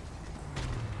 ஓகே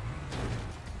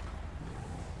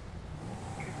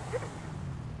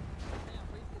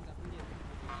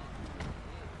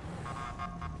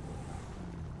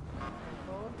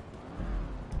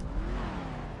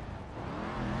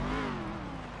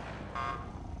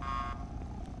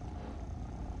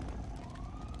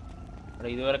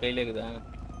இதுவரை கையில் இருக்குதா?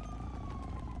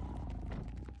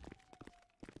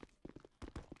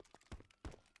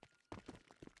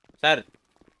 சார்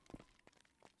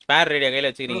ஸ்பேர் ரேடியோ கையில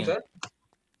வச்சுக்கிறீங்க சார்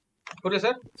புரியல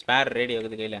சார் ஸ்பேர் ரேடியோ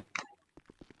இருக்குது கையில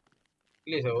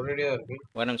இல்லையே சார் ஒரு ரேடியோ இருக்கு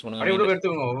ஒரு நிமிஷம் அப்படியே கொடுங்க உள்ள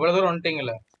எடுத்துக்கோங்க இவ்வளவு தூரம்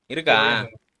வந்துட்டீங்கல்ல இருக்கா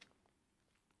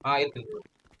இருக்கு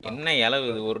என்ன இளவு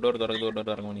இது ஒரு டோர் திறக்குது ஒரு டோர்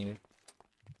திறக்க முடியுது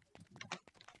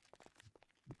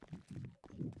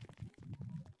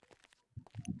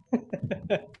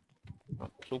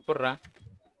சூப்பர்ரா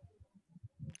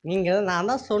நீங்க நான்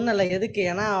தான் சொன்னல எதுக்கு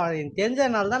ஏன்னா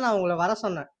தெரிஞ்சதுனால தான் நான் உங்களை வர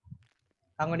சொன்னேன்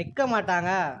அவங்க நிக்க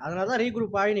மாட்டாங்க அதனால தான்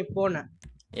ரீக்ரூப் ஆகி நீ போனேன்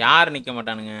யார் நிக்க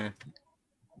மாட்டானுங்க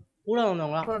கூட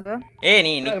வந்தவங்களா ஏய்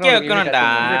நீ நிக்க வைக்கணும்டா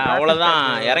அவ்வளவுதான்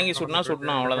இறங்கி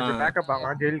சுடணும்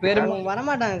அவ்வளவுதான் பெரும் வர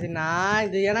மாட்டாங்க சின்னா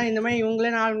இது ஏன்னா இந்த மாதிரி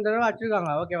இவங்களே 4 தடவை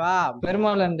வச்சிருக்காங்க ஓகேவா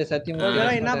பெருமாள் அண்ட் சத்தியம்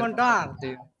என்ன பண்ணிட்டோம்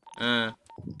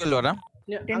வரேன்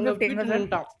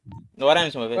இந்த வரேன்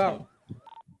நிமிஷம் பேசுறேன்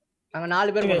நாங்க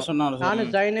 4 பேர் சொன்னாரு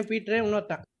நானும் ஜெயின் பீட்டர்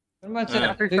இன்னொருத்தன் அது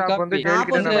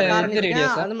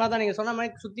மாதிரி தான் நீங்க சொன்ன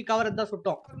மாதிரி சுத்தி கவர் தான்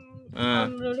சுட்டோம்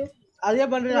அதே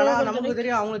பண்றீங்க நமக்கு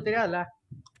தெரியும் அவங்களுக்கு தெரியாதுல்ல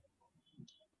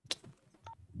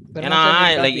ஏன்னா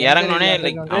லைக் இறங்கனோனே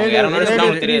லைக் அவங்க இறங்கனோனே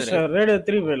அவங்களுக்கு தெரியாது ரேடியோ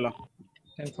 3 போயிடலாம்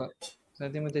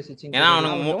ஏன்னா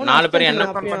அவனுக்கு 4 பேர் என்ன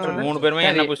 3 பேருமே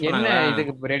என்ன புஷ் பண்ணாங்க என்ன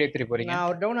இதுக்கு ரேடியோ 3 போறீங்க நான்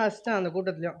ஒரு டவுன் அடிச்சிட்டேன் அந்த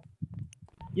கூட்டத்துலயும்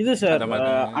இது sir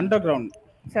under ground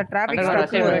sir traffic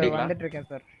stop வந்துட்டு இருக்கேன்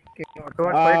சார்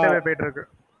டுவர்ட்ஸ் ஃபைட்டவே போயிட்டு இருக்கு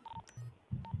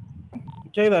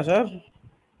கேக்குதா சார்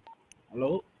ஹலோ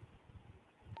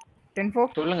 10-4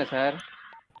 சொல்லுங்க சார்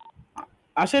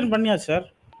அசைன் பண்ணியாச்சு சார்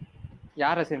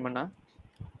யார் அசைன் பண்ணா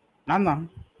நான் தான்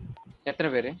எத்தனை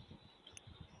பேரு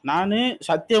நானு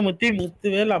சத்யமூர்த்தி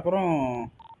முத்துவேல் அப்புறம்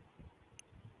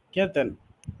கேத்தன்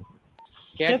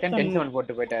டென்ஷன்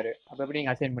போட்டு போயிட்டாரு அப்ப எப்படி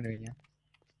நீங்க அசைன் பண்ணுவீங்க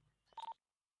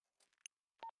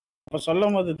இப்ப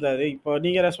சொல்லும் போது இல்ல இப்போ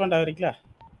நீங்க ரெஸ்பாண்ட் ஆகுறீங்களா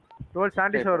ரோல்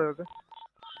சாண்டி சார் இருக்கு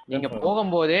நீங்க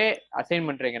போகும்போதே அசைன்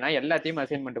பண்றீங்கன்னா எல்லாத்தையும்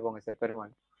அசைன் பண்ணிட்டு போங்க சார்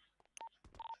பெருமாள்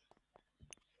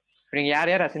நீங்க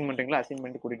யார் யார் அசைன் பண்றீங்களோ அசைன்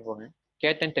பண்ணிட்டு கூட்டிட்டு போங்க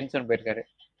கேத்தன் டென்ஷன் போயிருக்காரு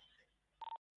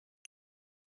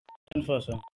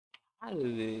அது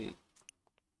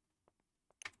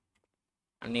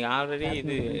அன்னைக்கு ஆல்ரெடி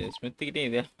இது ஸ்மித்துக்கிட்டே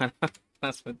இதே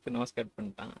ஸ்மித் நோஸ் கட்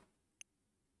பண்ணிட்டான்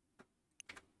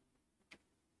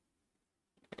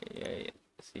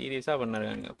சீரியஸா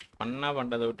பண்ணிருக்காங்க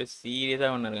பண்றதை விட்டு சீரியஸா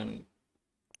பண்ணிருக்காங்க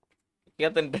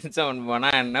கேத்தன் டென்ஷன் போனா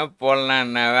என்ன போடலாம்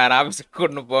என்ன வேற ஆபீஸ்க்கு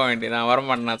கூட்டு போக வேண்டியதான்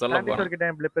வரமாட்டேன் நான் சொல்ல போறேன்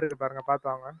கிட்ட பிளிப் இருக்கு பாருங்க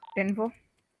பாத்துவாங்க 10-4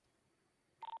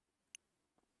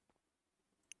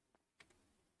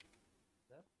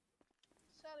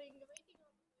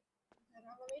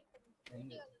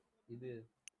 இது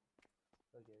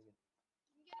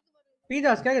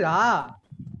பீதாஸ் கேக்குதா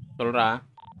சொல்றா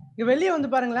இங்க வெளிய வந்து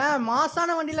பாருங்களேன்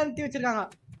மாசான வண்டில நிறுத்தி வச்சிருக்காங்க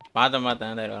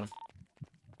பார்த்தேன் வரேன்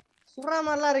சுறா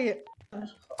மாதிரிலாம் இருக்கு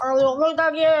அது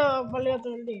உங்களுக்காகவே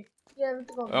பள்ளியத்து வண்டி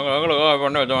எடுத்துக்கோங்க உங்களுக்கு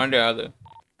பண்ண வச்ச வண்டி அது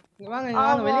வாங்க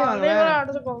வெளிய வாங்க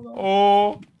எடுத்துக்கோங்க ஓ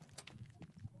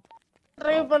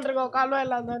டிரைவ் பண்றீங்க கால்வா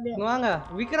இல்லாத வண்டி வாங்க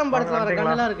விக்ரம் படத்துல வர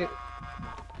கண்ணெல்லாம் இருக்கு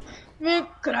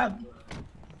விக்ரம்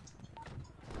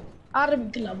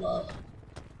ஆரம்பிக்கலாமா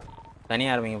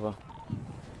தனியா ஆரம்பிங்க போ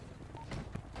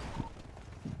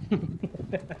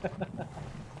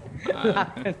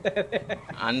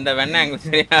அந்த வெண்ணெய்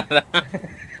எங்களுக்கு தெரியாதா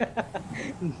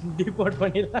டிபோர்ட்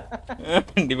பண்ணிடலாம்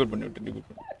டிபோர்ட் பண்ணி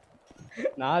விட்டு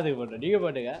நான் அது போட்டேன் நீங்க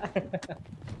போட்டுங்க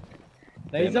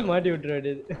நைஸா மாட்டி விட்டுற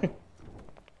வேண்டியது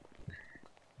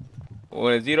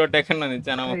ஒரு 0 டெக்கன்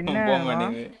வந்துச்சு ஆனா போக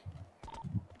மாட்டேங்குது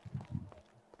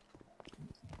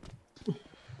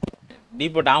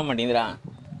டிபோர்ட் ஆக மாட்டேங்குதுடா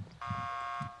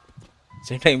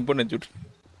சேட்டா இம்போர்ட் வச்சு விட்டு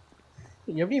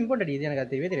எப்படி இம்போர்ட் அடிக்குது எனக்கு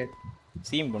அது தெரியவே தெரியாது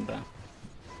சீம் பண்றேன்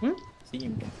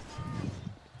சீம்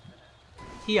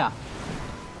சியா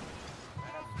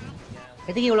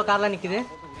எதுக்கு இவ்வளவு கார்லாம் நிக்குது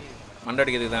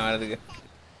மண்டடிக்கிறதுக்கு தான் வரதுக்கு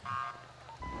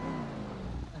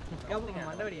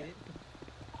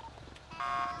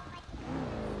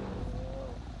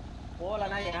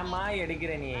போலனா ஏமா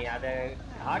எடுக்கிற நீ அத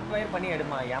ஹார்ட் வயர் பண்ணி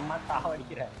எடுமா ஏமா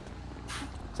தாவடிக்கிற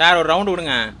சார் ஒரு ரவுண்ட்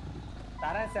விடுங்க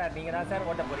தரேன் சார் நீங்க தான் சார்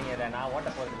ஓட்ட போறீங்க இத நான்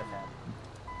ஓட்ட போறது இல்ல சார்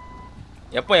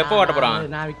எப்போ ஓட்ட போறோம்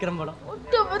நான் விக்ரம் படம்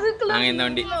நாங்க இந்த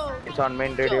வண்டி it's on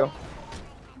main radio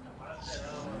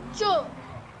so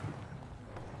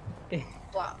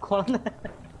குழந்தை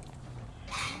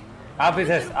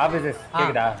ஆபீசர்ஸ்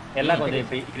கேக்குதா எல்லாம்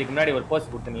கொஞ்சம் இதுக்கு முன்னாடி ஒரு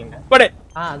போஸ்ட் கொடுத்தீங்க போடு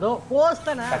அதோ போஸ்ட்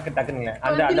தானே டக்குங்க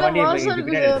அந்த வண்டியை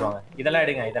பின்னாடி எடுத்துவாங்க இதெல்லாம்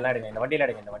எடுங்க இந்த வண்டியில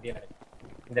எடுங்க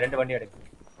இந்த 2 வண்டி எடுங்க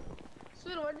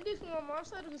சார் வண்டி சும்மா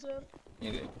மாசா இருக்கு சார்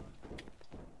இது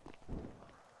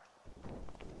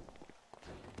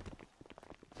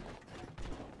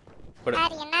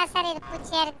சார் என்ன சார் இது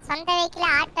பூச்சியா இருக்கு சொந்த வெஹிக்கிள்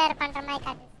ஆட்டர் பண்ற மாதிரி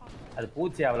காட்டுது சார் அது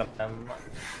பூச்சி அவ்வளவு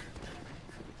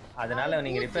அதனால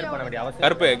நீங்க ரிப்பேர் பண்ண வேண்டிய அவசியம்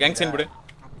கருப்பு கேங் சைன் போடு.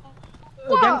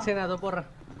 கேங் சைன் அத போடுறேன்.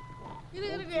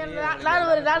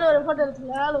 நாலு ஒரு போட்டோ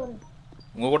எடுத்துங்க. நாலு ஒரு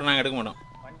உங்க கூட நாங்க எடுக்க மாட்டோம்.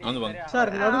 வந்து பாங்க சார்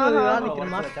நடுவுல யார்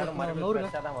நிக்கிறமா?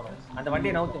 அந்த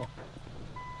வண்டியை நவுத்துங்க.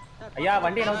 ஐயா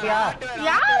வண்டியை நவுத்தியா?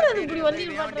 யார் அது இப்படி வண்டி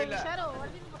பண்றீங்க சார்?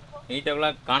 8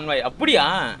 o'clock convoy. அப்படியா?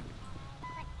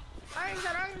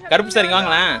 கருப்பு சார் இங்க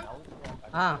வாங்களேன்.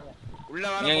 உள்ள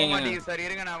வர போக மாட்டீங்க சார்.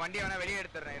 இருங்க நான் வண்டியை வேணா வெளிய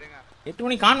எடுத்துறேன். இருங்க. 8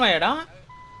 மணி கான்வாயாடா?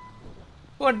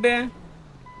 போடு.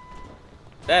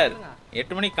 சார்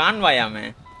 8 மணி கான்வாயாமே.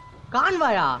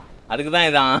 கான்வாயா? அதுக்கு தான்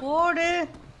இதான். போடு.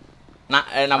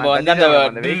 நம்ம வந்து அந்த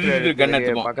கன்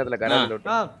எடுத்துப்போம். பக்கத்துல கராஜ்ல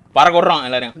விட்டு. பறக்க விடுறோம்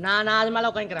எல்லாரும். நான் அது மேல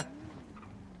உட்கார்க்கறேன்.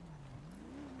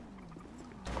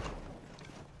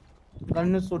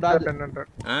 கண்ணு சுடாது.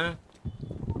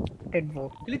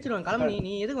 கிழிச்சிடுவான். கிளம்பு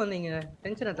நீ எதுக்கு வந்தீங்க?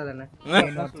 டென்ஷன் ஆட்டாதே.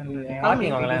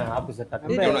 வாக்கிங் வாங்களேன்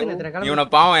ஆபீசர். இவனை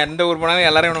பாவம் எந்த ஊர் போனாலும்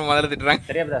எல்லாரும் இவனை முதல்ல திட்டுறாங்க.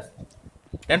 சரியா பிரதர்.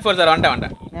 10-4 சார்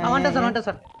வந்துட்டேன். வந்துட்டேன்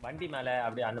சார். வண்டி மேல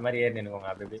அப்படியே அந்த மாதிரி ஏறி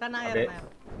நின்னுங்க அப்படியே. சார் நான் ஏறேன்.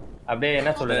 அப்படியே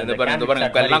என்ன சொல்றது? இந்த பாருங்க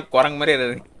இப்ப எல்லாம் குரங்கு மாதிரி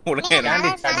இருக்கு. உலகே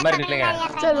அந்த மாதிரி நில்லுங்க.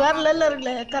 சார் வேற லெல்ல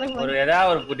இருக்குல கரெக்ட். ஒரு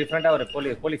ஏதாவது ஒரு டிஃபரண்டா ஒரு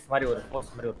போலீஸ் மாதிரி ஒரு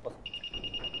போஸ்ட் மாதிரி ஒரு போஸ்ட்.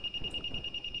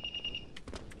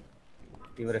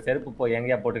 இவர செருப்பு போய்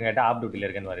எங்கயா போட்டு கேட்டா ஆப் டியூட்டில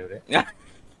இருக்கேன்னு வர இவரு.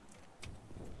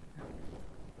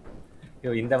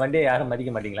 ஐயோ இந்த வண்டியை யாரும்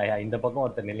மதிக்க மாட்டீங்களா? இந்த பக்கம்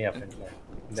ஒருத்தர் நில்லையா ஃப்ரெண்ட்ல.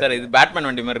 சார் இது பேட்மேன்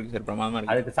வண்டி மாதிரி இருக்கு சார். பிரமாதமா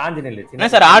இருக்கு. அதுக்கு சாஞ்சு நில்லு. என்ன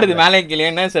சார் ஆடுது மேலே கீழே?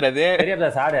 என்ன சார் அது? சரியா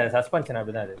சார் சஸ்பென்ஷன்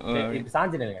அப்படிதான் அது. இது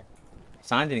சாஞ்சு நில்லுங்க.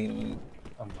 சாஞ்சு நிக்கணும்.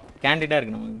 ஆமா கேண்டிடா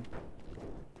இருக்கு நமக்கு.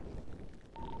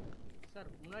 சார்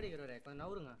முன்னாடி வரவே கொஞ்சம்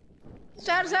நவுருங்க.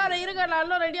 சார் இருங்க நான்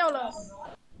இன்னும் ரெடி ஆவல.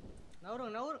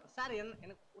 நவுரு சார்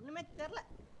எனக்கு ஒண்ணுமே தெரியல.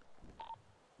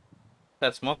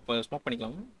 சார் ஸ்மோக்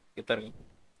பண்ணிக்கலாம். கிட்ட இருக்கு.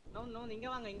 நோ இங்க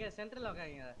வாங்க. இங்க சென்டர்ல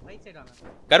உட்காருங்க. ரைட் சைடு வாங்க.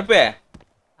 கருப்பு.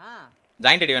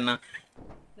 ஜாயிண்ட் அடி வேணா?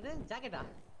 இது ஜாக்கெட்டா?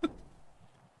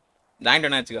 ஜாயிண்ட்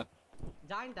வேணா வெச்சுக்கோ.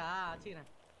 ஜாயிண்டா வெச்சுக்கிறேன்.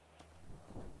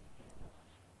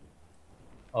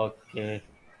 ஓகே.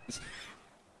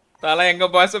 தல எங்க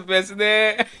பாஸ் பேசுதே.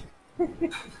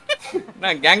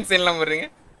 நான் கேங் சைன்ல போறீங்க.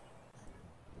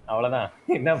 அவ்வளவுதான்.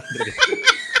 என்ன பண்றது?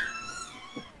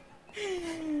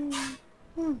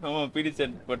 ஆமா பிடி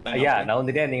செட் போட்டாங்க. ஐயா நான்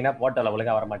வந்துட்டே இருந்தீங்கன்னா போட்டோல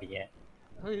ஒழுங்கா வர மாட்டீங்க.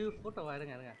 ஐயோ போட்டோ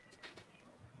இருங்க.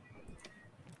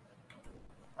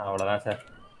 அவ்வளவுதான் சார்.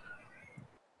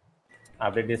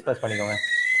 அப்படியே டிஸ்போஸ் பண்ணிக்கோங்க.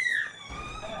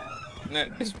 என்ன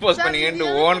டிஸ்போஸ் பண்ணீங்கன்னு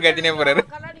ஓன் கத்தினே போறாரு.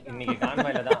 இன்னைக்கு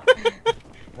கான்வாய்ல தான்.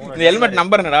 இந்த ஹெல்மெட்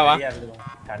நம்பர் என்னடா வா?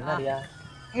 கண்ணாடியா?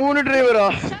 3 டிரைவரா?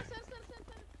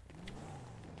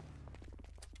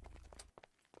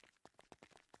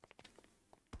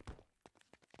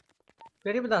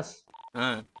 பெரியதாஸ்.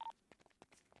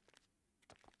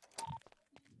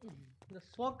 இந்த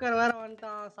ஸ்மோக்கர் வேற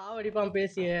வந்துட்டான். சாவடிப்பான்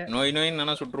பேசியே. நோய்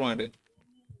நானா சுட்டுருவான் இது.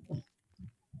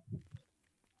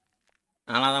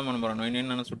 நானா தான் பண்ண போறேன்.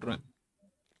 நோய் நானா சுட்டுருவேன்.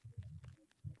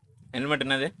 ஹெல்மெட்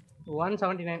என்னது?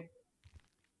 179.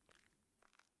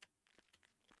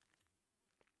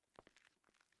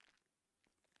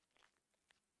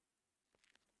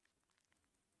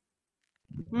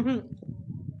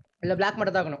 இல்ல பிளாக்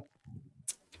மட்டும் தான் இருக்கணும்.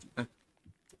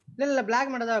 இல்ல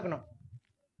பிளாக் மட்டும் தான் இருக்கணும்.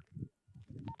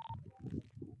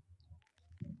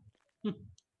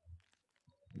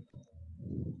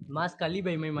 Mask Ali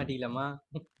by my மாட்டிக்கலாமா?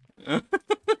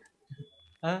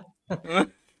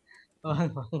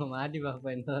 மாட்டி பாப்பா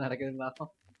என்ன நடக்குதுன்னு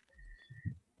பாப்போம்.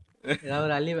 ஏதாவது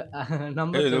ஒரு அலி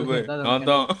நம்பர்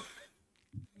அதான்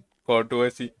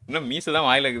கோட்டுவாசி. இன்னும் மீசை தான்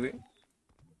வாயில இருக்குது.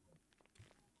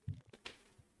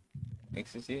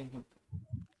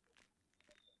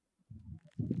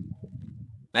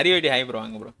 நிறைய வெடி ஹை ப்ரோ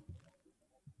வாங்க ப்ரோ.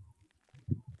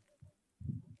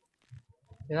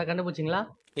 ஏதாவது கண்டுபிடிச்சிங்களா?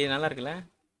 இது நல்லா இருக்குல்ல?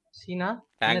 சீனா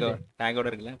டேகோட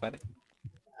இருக்குல்ல பாரு.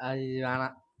 அது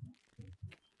வேணாம்.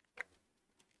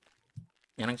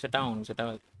 எனக்கு செட் ஆகும். உனக்கு செட்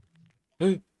ஆகாது.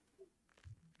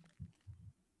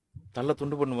 தள்ள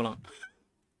துண்டு பண்ணு போலாம்.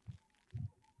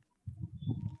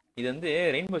 இது வந்து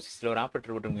ரெயின்போ சிக்ஸ்ல ஒரு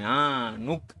ஆப்பரேட்டர் போட்டுருங்க.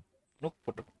 நூக்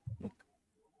போட்டு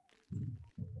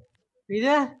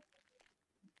இது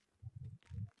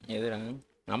எதுடா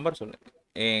நம்பர் சொல்லு.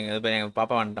 எங்க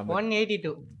பாப்பா வந்துட்டான்.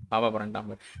 182. பாப்பா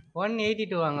போறான்டான்.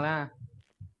 182 வாங்களா?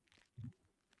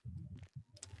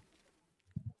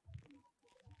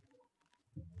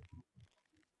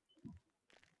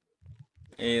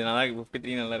 நல்லா இருக்கு.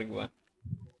 53 நல்லா இருக்குப்பா.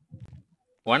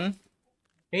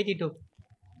 182.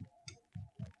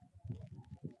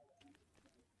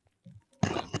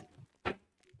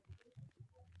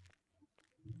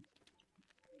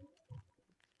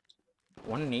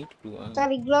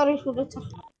 Sir ignore food sir.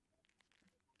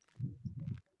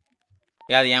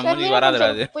 யார் என் மூஞ்சி வராதடா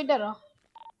அது. போய்டறா.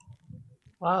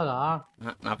 வாடா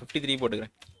நான் 53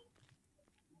 போட்டுக்கிறேன்.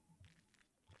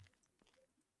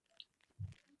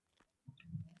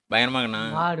 பயங்கரமாங்கண்ணா.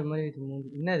 மாடு மாதிரி இருக்கு மூஞ்சி.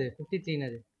 என்னது 53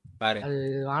 என்னது பாரு. அது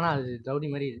ஆனா அது ரவுடி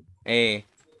மாதிரி இது. ஏய்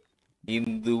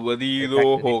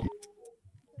இந்துவதீதோஹோ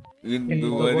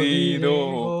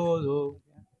இந்துவதீதோஹோ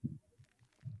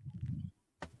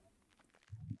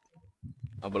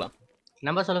அப்பலாம்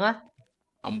நம்பர் சொல்லுங்க.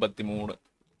 53.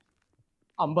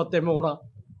 53.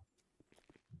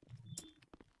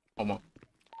 ஆமா.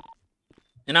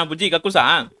 என்ன புஜ்ஜி கக்குசா?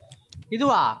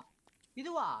 இதுவா?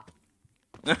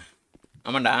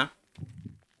 ஆமாண்டா.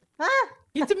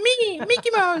 It's me,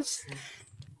 Mickey Mouse.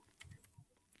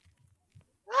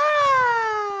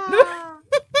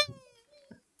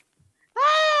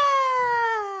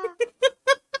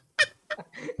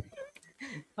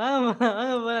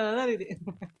 நல்லா இருக்குது.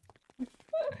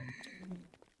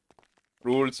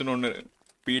 ரூல்ஸ்னு ஒண்ணு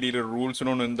பீடியில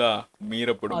ரூல்ஸ்னு ஒண்ணு இருந்தா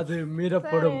மீறப்படும். அது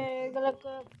மீறப்படும்.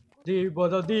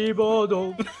 தீபோதோ தீபோதோ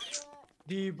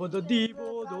தீபோதோ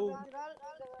தீபோதோ.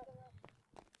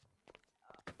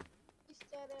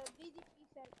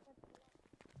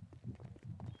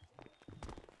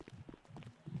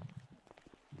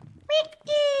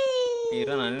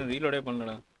 ஈரா நான் ரீலோடே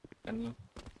பண்ணலடா. கண்ணு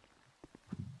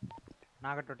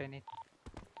நாகட்டோட்டேனே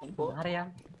யாரையா?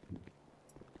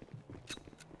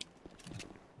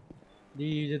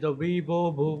 தீதோ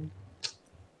பீபோபோ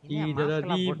தீதோ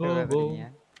தீபோபோ.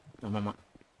 ஆமாமா.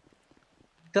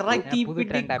 திரைத்தி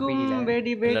பிடிக்கும்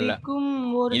வெடி வெடிக்கும்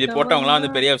ஒரு. இது போட்டவங்கலாம்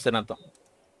வந்து பெரிய ஆஃபீஸர் அர்த்தம்.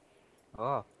 ஓ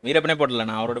வீரப்பனே போடல,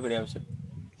 நான் அவரோட பெரிய ஆஃபீஸர்.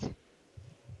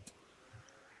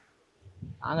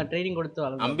 அங்க ட்ரைனிங் கொடுத்து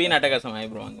வளர்ந்து அம்பி நாட்டகாசம் ஆயி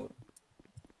ப்ரோ அங்க.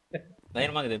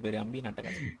 தைரியமா இருக்குது பேரு அம்பி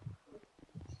நாட்டகாசம்.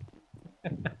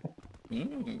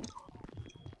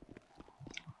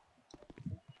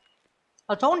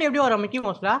 சவுண்ட் எப்படி வரும் மிக்கி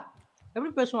மவுஸ்ல?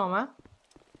 எப்படி பேசுவான் அவன்?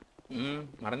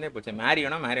 மறந்தே போச்சு.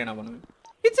 மாரியோனா மாரியோனா பண்ணுவேன்.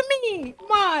 இட்ஸ் மீ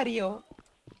மாரியோ.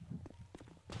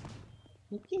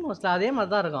 மிக்கி மவுஸ்ல அதே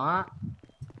மாதிரி தான் இருக்கும்.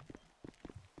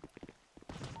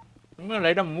 இன்னும்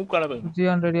லைட்டா மூக்கால போய்.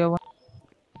 ஜியான் ரெடியாவா?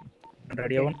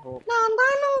 ரெடியாவா? நான்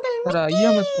தான் உங்கள் சார்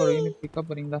ஐஎம்எஸ் போற யூனிட் பிக்கப்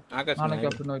பண்ணீங்களா? ஆகாஷ் நாளைக்கு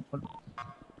அப்படி வெயிட் பண்ணு.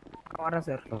 வரேன்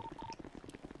சார்.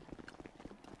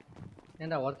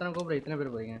 ஏண்டா ஒருத்தனை கூப்பிட இத்தனை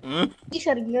பேர் போறீங்க?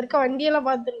 சார் இங்க இருக்க வண்டியெல்லாம்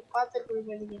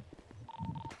பாத்துருக்கீங்க நீங்க?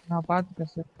 நான்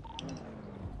பாத்துட்டேன் சார்.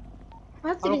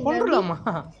 கொண்டுலாமா?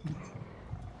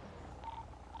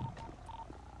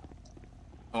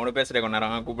 அவனோட பேசுறே கொஞ்ச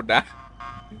நேரம் கூப்பிட்டா.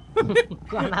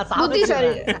 நான் புத்தி சார்.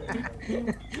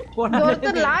 போனா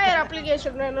ஒருத்தர் லாயர்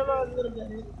அப்ளிகேஷன்ல என்னமா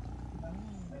வந்திருக்காரு.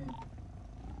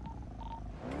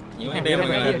 இவன்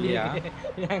இல்லையா?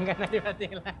 எங்க நடி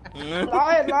பாத்தீங்களா?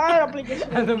 லாயர்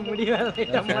அப்ளிகேஷன் அது முடியல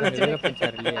வெளிய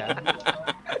போச்சார் இல்லையா?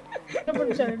 என்ன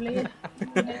பண்ணாரு இல்லையா?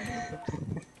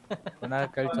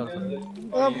 நான் கழிச்சு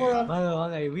வாங்க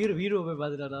வாங்க வீரு வீரு போய்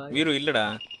பாத்துட்டாடா. வீரு இல்லடா.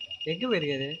 எங்க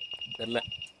போயிருக்காரு? தெரியல.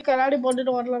 கண்ணாடி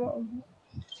போட்டுட்டு வரலாம்.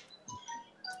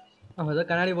 அவன் ஏதோ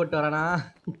கண்ணாடி போட்டு வரானா?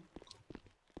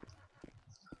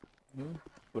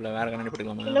 உள்ள வேற கண்ணாடி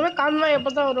போட்டுக்கலாமா? இல்லவே கான்மா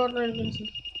எப்பதான் ஒரு ஓட்டர் இருக்குன்னு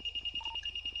சொல்லு.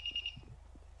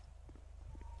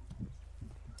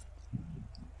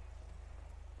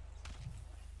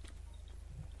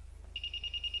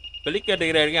 வெளி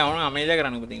கேட்டகரி இருக்கேன். அவனும் அமைதியாக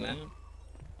இருக்கிறானுங்க பார்த்தீங்களா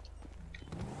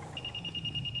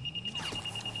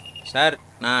சார்?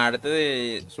 நான் அடுத்தது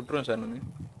சுற்றுவேன் சார்.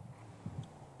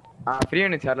 நான் ஃப்ரீ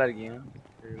யூனிட் சார்லாம் இருக்கீங்க?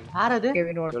 யார் அது?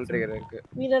 சொல்றீங்க இருக்கு.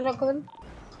 வீரராகவன்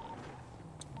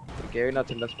கெவின்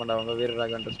ஆச்சு இன்ட்ரெஸ்ட் பண்ணவங்க,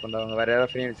 வீரராகவன் இன்ட்ரெஸ்ட் பண்ணவங்க, வேற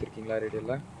யாராவது ஃப்ரீ யூனிட்ஸ் இருக்கீங்களா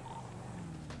ரேடியோல?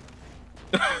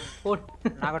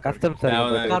 Custom sir.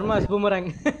 Karmas பூமரங்.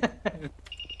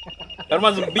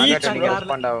 Karmas beach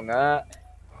interest பண்ணவங்க.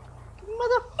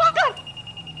 மதர்ஃபக்கர்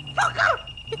ஃபக்கர்.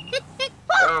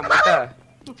 மட்ட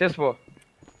செஸ் போ.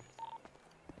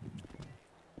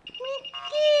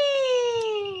 மிக்கி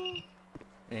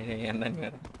என்ன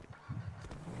வேற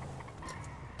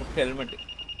ஹெல்மெட்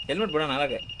ஹெல்மெட் போட நல்லா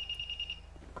இருக்கு.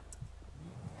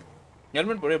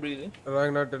 ஹெல்மெட் போட எப்படி இருக்கு?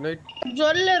 ராக்னாட் நைட்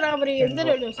ஜொல்ல ராபரி எந்த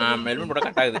ரேடியோ? ஹெல்மெட் போட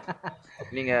கட் ஆகுது.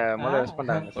 நீங்க முதல்ல ரெஸ்ட்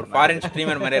பண்ணாங்க. ஒரு ஃபாரின்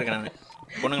ஸ்ட்ரீமர் மாதிரி இருக்கானே.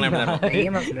 பொண்ணுங்களே அப்படி தான்.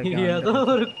 ஏதோ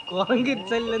ஒரு குரங்கு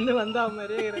செல்ல இருந்து வந்தா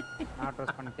மாதிரியே இருக்கு. நான்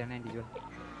ட்ரெஸ் பண்ண 1090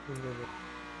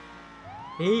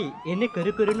 ஏய் என்ன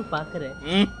கரு கருன்னு பாக்குற?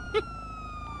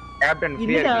 கேப்டன்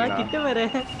என்னடா கிட்ட வர?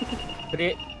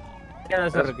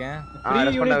 சார் இருக்கேன்.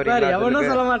 எவனும்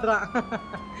சொல்ல மாட்டான்.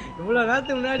 இவ்வளவு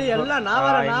நேரத்துக்கு முன்னாடி எல்லாம் நான்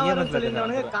வரேன்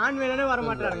சொல்லிருந்தவனுங்க கான்வேனே வர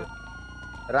மாட்டாங்க.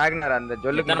 ராக்னர் அந்த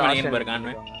ஜொல்லுக்கு மணி பாரு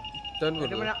கான்வே.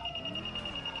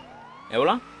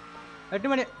 எவ்வளோ? 8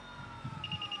 மணி.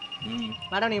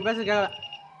 மேடம் நீங்க பேச கேட்கல.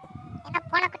 என்ன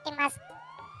போன குட்டி மாஸ்.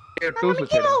 2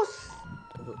 சுச்சேடு.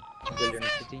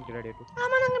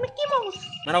 ஆமா நாங்க மிக்கி மவுஸ்.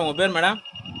 மேடம் உங்க பேர் மேடம்?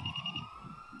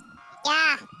 யா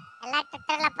எல்லா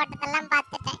ட்விட்டர்ல போட்டதெல்லாம்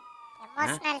பார்த்துட்டேன்.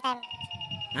 Emotional time.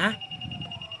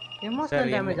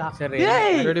 எமோஷனல் டேமேஜா? சரி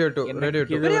ஏய் ரேடியோ 2 ரேடியோ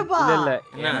 2 பெரியப்பா. இல்ல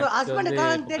உங்க ஹஸ்பண்ட்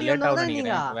காலம் தேடி லேட் வந்தா ஆகும் நீங்க.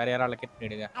 நினைக்கிறேன். வேற யாரால கட்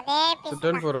பண்ணிடுங்க. அதே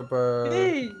டர்ன் ஃபார்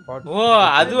ஏய் ஓ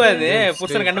அதுவா இது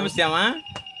புருஷன் கண்டுபிடிச்சாமா?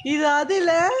 இது அது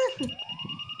இல்ல.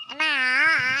 அம்மா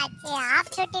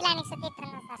ஆஃப் டியூட்டில நீ சுத்திட்டு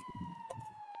இருந்த சார்.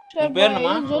 உன் பேர்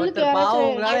என்னமா? ஒருத்தர் பாவம்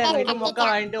உங்களால எங்கிட்ட மொக்க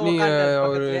வாங்கிட்டு நீங்க உட்கார்ந்து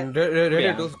ஒரு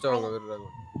ரேடியோ 2 சுவிட்ச் ஆகுங்க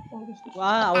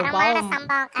வா அவர் பாவம்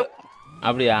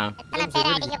அப்படியா? எத்தனை பேர்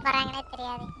அடிக்க போறாங்கன்னே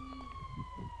தெரியாது.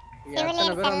 எத்தனை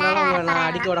பேர் வந்தாலும் உங்களை நான்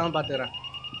அடிக்க விடாம பாத்துக்கிறேன்.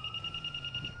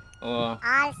 ஓ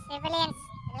ஆல் சிவிலியன்ஸ்.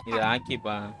 இது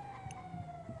ஆக்கிப்பா.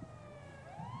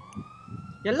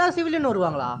 எல்லா சிவிலியன்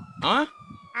வருவாங்களா?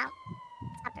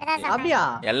 அப்படிதான் அப்படியா?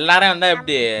 எல்லாரும் வந்தா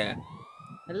எப்படி?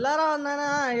 எல்லாரும் வந்தானா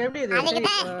எப்படி இது?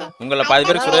 உங்கள 10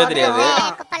 பேருக்கு சொல்லவே தெரியாது.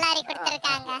 குப்பலாரி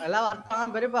கொடுத்திருக்காங்க. எல்லாம் வரட்டாங்க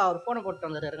பெரியப்பா அவர் போன் போட்டு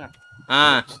வந்துருங்க.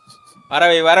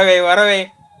 வரவே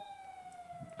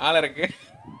ஆள இருக்கு.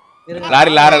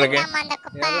 லாரி இருக்கு.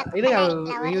 இது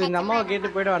இந்த அம்மாவை கேட்டு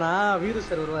போய்டுவானா வீரு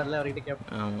சார் வருவார்ல அவர்கிட்ட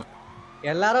கேப்போம். ஆமா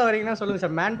எல்லாரும் வரீங்கன்னா சொல்லுங்க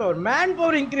சார். மேன்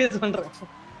பவர் இன்கிரீஸ் பண்றேன்.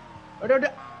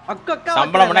 அக்கா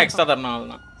சம்பளம் மட்டும் எக்ஸ்ட்ரா தரணும்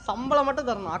அவ்வளவுதான். சம்பளம் மட்டும்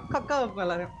தரணும். அக்கா வைப்போம்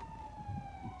எல்லாரும்.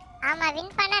 ஆமா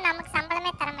வின் பண்ணா நமக்கு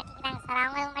சம்பளமே தர மாட்டேங்கிறாங்க சார்.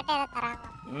 அவங்களுக்கு மட்டும் ஏதோ தராங்க.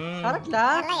 கரெக்ட்டா?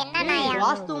 என்னன்னா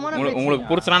வாஸ்துவமான உங்களுக்கு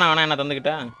புடிச்சனா நான் என்ன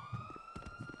தந்துக்கிட்டா?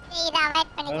 இத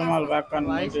அவாய்ட் பண்ணிக்கலாம்.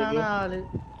 வயசான ஆளு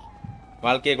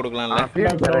வாழ்க்கையே கொடுக்கலாம்ல.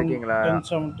 இருக்கீங்களா?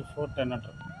 1074 10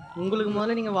 உங்களுக்கு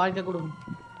முதல்ல நீங்க வாழ்க்கை கொடுங்க.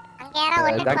 அங்க யாரோ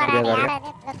ஒட்டி போறாங்க.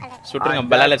 சுட்டுங்க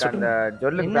பலால சுட்டுங்க.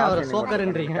 என்ன அவர்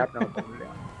சோக்கர்ன்றீங்க?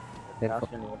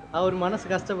 அவர் மனசு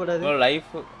கஷ்டப்படாது.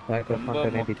 லைஃப்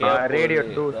ரேடியோ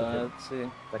 2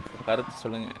 கருத்து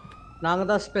சொல்லுங்க. நாங்க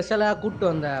தான் ஸ்பெஷலா கூட்டி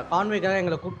வந்த கான்வேக்காக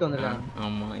எங்களை கூட்டி வந்திருக்காங்க.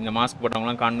 ஆமா இந்த mask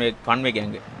போட்டவங்கலாம் Conway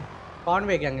gang.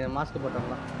 Conway gang mask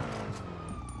போட்டவங்க.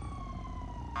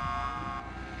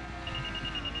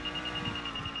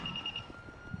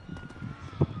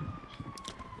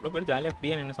 இவ்வளோ பேர் ஜாலியாக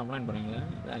ஃப்ரீயாக நின்று சம்பளம் பண்ணுறீங்க.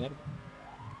 ஜாலியாக இருக்கும்.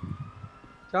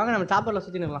 வாங்க நம்ம சாப்பரில்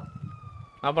சுற்றி நிற்கலாம்.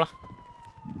 சாப்பிடலாம்.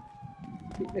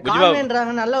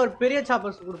 கான்வேன்றாங்க நல்ல ஒரு பெரிய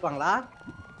சாப்பர்ஸ் கொடுப்பாங்களா?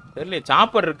 தெரியல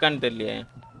சாப்பர் இருக்கான்னு தெரியலையே.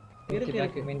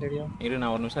 இருக்கு. இரு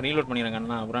நான் ஒரு நிமிஷம் ரீலோட் பண்ணிடுறேன்.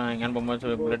 அப்புறம் எங்கேன்னு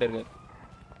போகும்போது புல்லட் இருக்கு.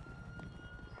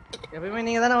 எப்பயுமே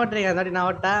நீங்கள் தானே ஓட்டுறீங்க. அதாட்டி நான்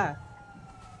ஓட்டா?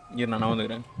 இரு நான்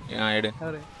வந்துக்கிறேன். எடு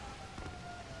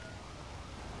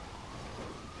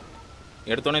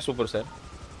எடுத்தோடனே சூப்பர் சார்.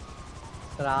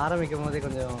 சார் ஆரம்பிக்கும் போதே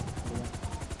கொஞ்சம்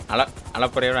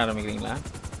அலப்பறையோட ஆரம்பிக்கிறீங்களா?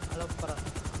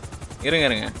 இருங்க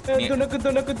நீங்க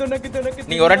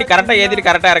ஒரு வாட்டி கரெக்டா ஏத்திட்டு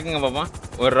கரெக்டா இறக்குங்க பாப்பா.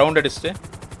 ஒரு ரவுண்ட் அடிச்சுட்டு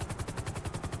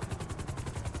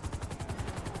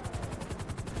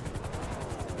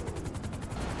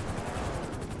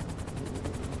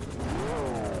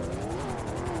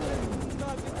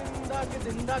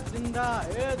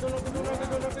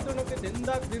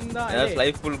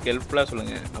லைஃப் ஃபுல் ஹெல்ப்ஃபுல்லா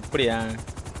சொல்லுங்க. அப்படியா?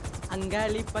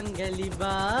 அங்காளி பங்காளி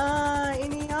வா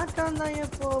இனி ஆட்டம் தான்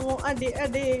எப்போவும் அடி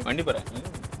அடி வண்டி போறேன்.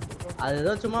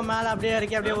 அதுதான் சும்மா மேல அப்படியே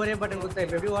இறக்கி அப்படியே ஒரே பட்டன் குத்தா.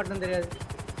 இப்ப எப்படி ஓட்டணும் தெரியாது.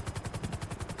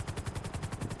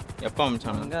 எப்ப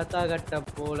அம்ச்சானே கட்டா கட்ட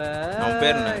போல அவன்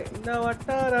பேர் என்ன? இந்த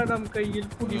வட்டார நம்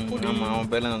கையில் புடி புடி. ஆமா அவன்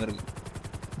பேர்ல வந்திருக்கு.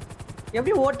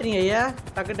 எப்படி ஓட்டுறீங்க ஐயா?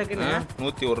 டக்கு டக்குன்னு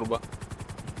 101 ரூபாய்.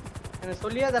 எனக்கு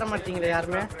சொல்லியே தர மாட்டீங்களே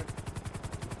யாருமே.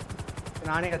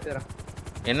 நானே கத்துறேன்.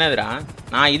 என்னதுடா?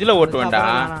 நான் இதுல ஓட்டுவேன்டா.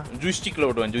 ஜூஸ்டிக்ல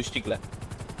ஓட்டுவேன்.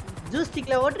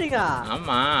 ஜூஸ்டிக்ல ஓட்டுறீங்க?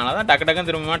 ஆமா அதான் டக்கு டக்குன்னு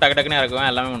திரும்புவேன். டக்கு டக்குன்னு இறக்குவேன்.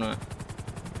 எல்லாமே பண்ணுவேன்.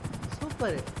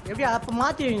 சூப்பர். எப்படி அப்ப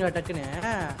மாத்திடுவீங்க டக்குன்னு?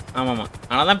 ஆமாமா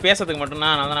ஆனா தான் பேசுறதுக்கு மட்டும்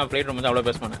தான். நான் ஃளைட் ரொம்ப அவ்வளவு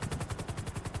பேச மாட்டேன்.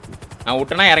 நான்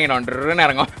விட்டனா இறங்கிடுவேன்.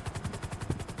 இறங்கும்.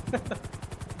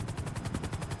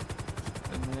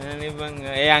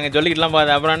 ஏய் அங்க சொல்லிக்கிட்டுலாம்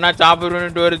பாது. அப்புறம் என்ன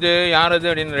சாப்பிட்டு வருது யார் அது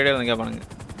அப்படின்னு ரெடியாக வந்து கேட்பானுங்க.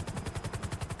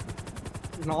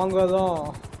 நாங்க தான்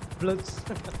பிளட்ஸ்.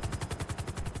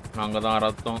 நாங்க தான்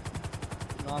ரத்தம்.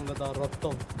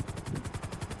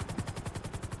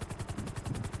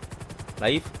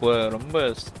 லைஃப் ரொம்ப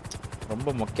ரொம்ப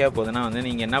மொக்கையா போகுதுன்னா வந்து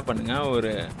நீங்க என்ன பண்ணுங்க,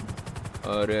 ஒரு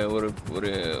ஒரு ஒரு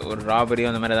ஒரு ஒரு ராபரி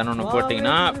அந்த மாதிரி ஏதாவது ஒன்று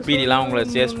போட்டிங்கன்னா பிடிலாம் உங்களை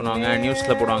சேஸ் பண்ணுவாங்க.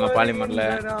 நியூஸில் போடுவாங்க. பாலிமரில்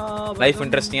லைஃப்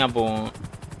இன்ட்ரெஸ்டிங்காக போகும்.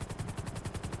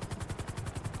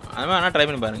 அது மாதிரி வேணால் ட்ரை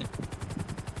பண்ணி பாருங்கள்.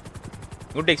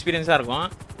 குட் எக்ஸ்பீரியன்ஸாக இருக்கும்.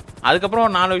 அதுக்கப்புறம்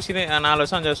ஒரு 4 வருஷம்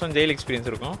 5 வருஷம் ஜெயில் எக்ஸ்பீரியன்ஸ்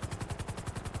இருக்கும்.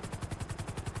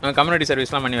 கம்யூனிட்டி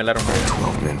சர்வீஸ்லாம் பண்ணி விளையாட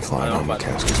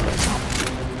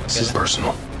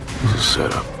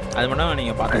அது மட்டும்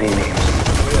நீங்கள் பார்த்து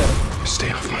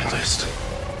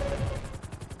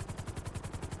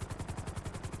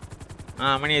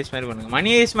மணி ஐஸ் மாதிரி பண்ணுங்க.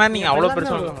 மணி ஐஸ் மாதிரி நீங்கள் அவ்வளோ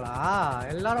பெருசாக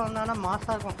எல்லாரும் வந்தாங்கன்னா மாசா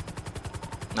இருக்கும்.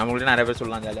 நம்மகிட்ட நிறைய பேர்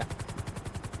சொல்லலாம் ஜாலியா.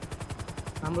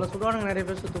 நம்மள சுடுவானுங்க நிறைய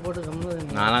பேர் சுத்து போட்டு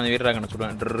கம்முனு. நான்லாம் அந்த வீரராகனை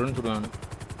சுடுவேன், ட்ருன்னு சுடுவானு.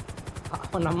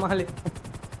 அப்ப நம்மாலே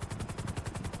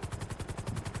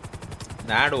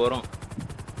ஆடு வரும்.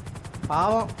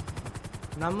 பாவம்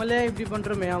நம்மளே இப்படி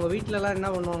பண்றோமே, அவங்க வீட்ல எல்லாம் என்ன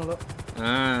பண்ணுவாங்களோ.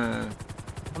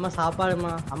 அம்மா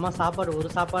சாப்பாடுமா, அம்மா சாப்பாடு 1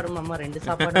 சாப்பாடுமா, அம்மா 2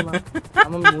 சாப்பாடுமா,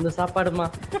 அம்மா 3 சாப்பாடுமா,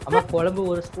 அம்மா குழம்பு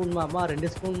 1 ஸ்பூன்மா, அம்மா 2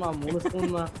 ஸ்பூன்மா, 3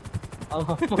 ஸ்பூன்மா,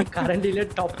 அம்மா கரண்டிலே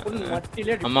டப்புன்னு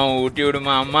மட்டிலே அம்மா ஊட்டி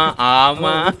விடுமா, அம்மா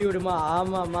ஆமா ஊட்டி விடுமா,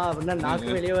 ஆமா அம்மா அப்படின்னா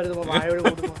நாக்கு வெளியே வருதுமா, வாயோட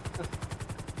விடுமா,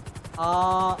 ஆ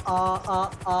ஆ ஆ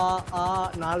ஆ ஆ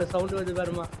 4 சவுண்ட் வருது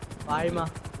பாருமா, வாய்மா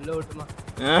உள்ள விட்டுமா.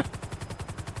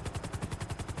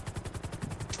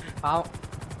 பாவம்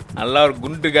நல்லா ஒரு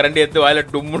குண்டு கரண்டி எடுத்து வாயில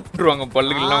டும்முட்டுருவாங்க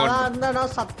பல்லுக்கெல்லாம்.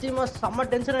 நான் சத்தியமா செம்ம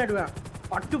டென்ஷன் ஆயிடுவேன்,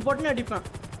 பட்டு பட்டுன்னு அடிப்பேன்.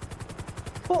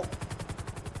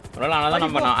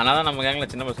 ஆனாதான் நம்ம கேங்ல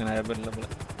சின்ன பசங்க நிறைய பேர் இல்ல போல.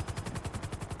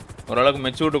 ஓரளவுக்கு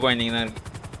மெச்சூர்டு குழந்தைங்க தான் இருக்கு.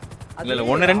 இல்ல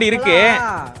 1-2 இருக்கு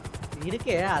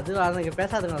இருக்கே, அது அதுங்க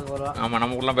பேசாதுங்க அது வருவா. ஆமா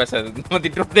நமக்குள்ள பேசாது, நம்ம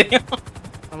திட்டுறோம் தெரியும்.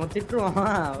 நம்ம திட்டுறோம்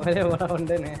வெளியே வர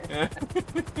வந்தேன்னு.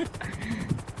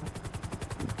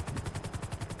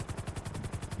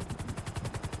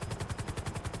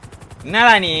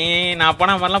 என்னடா நீ நான்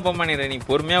போன மாதிரிலாம் போக மாட்டேங்கிற, நீ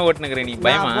பொறுமையா ஓட்டுனுக்குற. நீ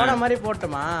பயமா போன மாதிரி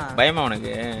போட்டோமா? பயமா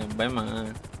உனக்கு? பயமா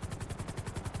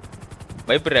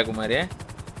பயப்படுறியா குமார்?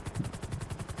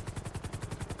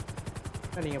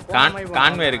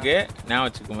 கான்வே இருக்கு நான்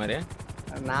வச்சு குமார்.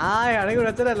 நான் எனக்கு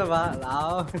பிரச்சனை இல்லப்பா,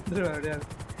 நான் வந்துருவேன் அப்படியே.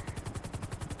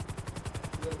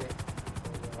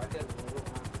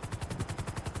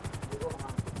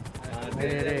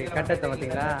 கட்டத்தை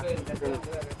பார்த்தீங்களா?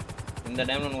 இந்த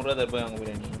டைம்ல 100 ரூபா தருப்பா வாங்க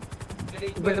போறேன். நீ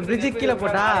இப்போ இந்த பிரிட்ஜ் கீழ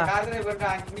போட்டா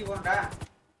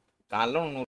காலைல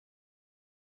 100.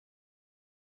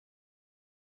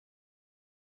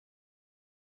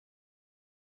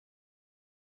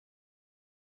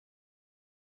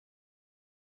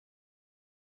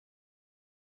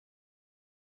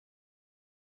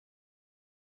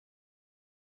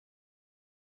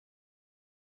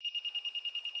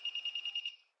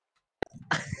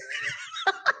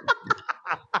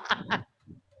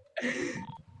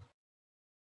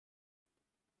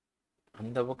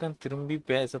 அந்த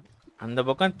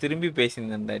பக்கம் திரும்பி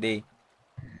பேசியிருந்தா டேய்.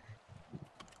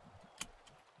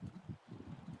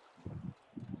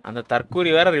 அந்த தற்கூரி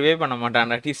வேற ரிவே பண்ண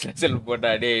மாட்டான்டா, டீசல்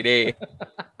போட்டா. டேய் டேய்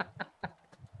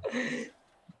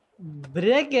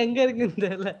பிரேக் எங்க இருக்குன்னு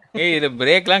தெரியல. ஏய் இது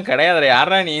பிரேக்லாம் கிடையாதுடா.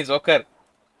 யாரா நீ சோக்கர்?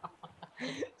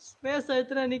 ஸ்பேஸ்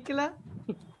எடுத்துனா நிக்கல.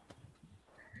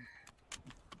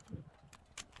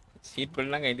 சீட்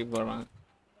பெல்ட்லாம் கட்டி போறான்.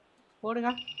 போடுங்க.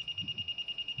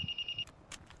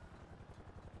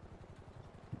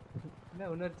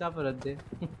 என்ன இன்னொரு சாப்பர் வந்து.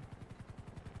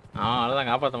 அவ்வளோதான்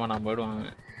காப்பாற்ற மாட்டான்,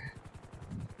 போயிடுவாங்க.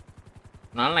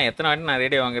 நான் எத்தனை வாட்டி நான்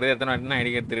ரேடியோ வாங்குறது, எத்தனை வாட்டி நான்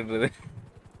ஐடி கார்டு திருடுறது.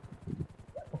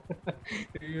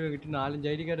 கிட்ட 4-5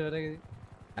 ஐடி கார்டு வர இருக்குது.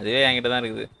 அதுவே என்கிட்ட தான்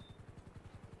இருக்குது.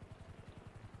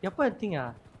 எப்போ எடுத்தீங்க?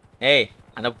 ஏய்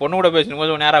அந்த பொண்ணு கூட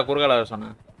பேசணும்போது நேரா குறுகால வர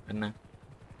சொன்னேன். என்ன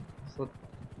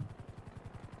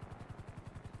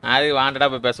அது வாண்டடா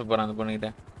போய் பேச போறான் அந்த பொண்ணுகிட்ட.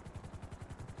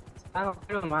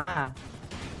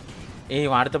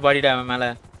 ஏய் அடுத்த பாடிடா அவன் மேல.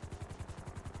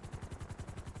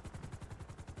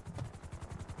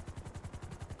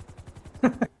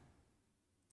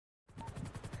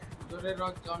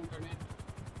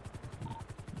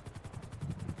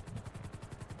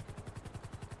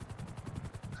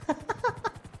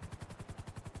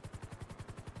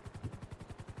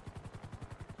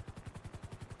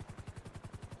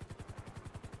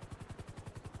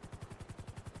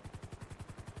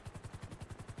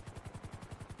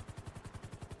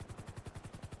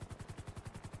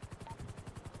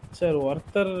 சார்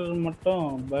ஒருத்தர் மட்டும்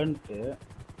பர்ன்ட்டு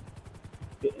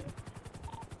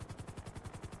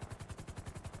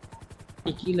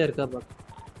கீழே இருக்கா பா?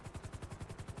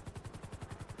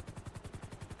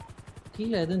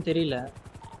 கீழே எதுவும் தெரியல.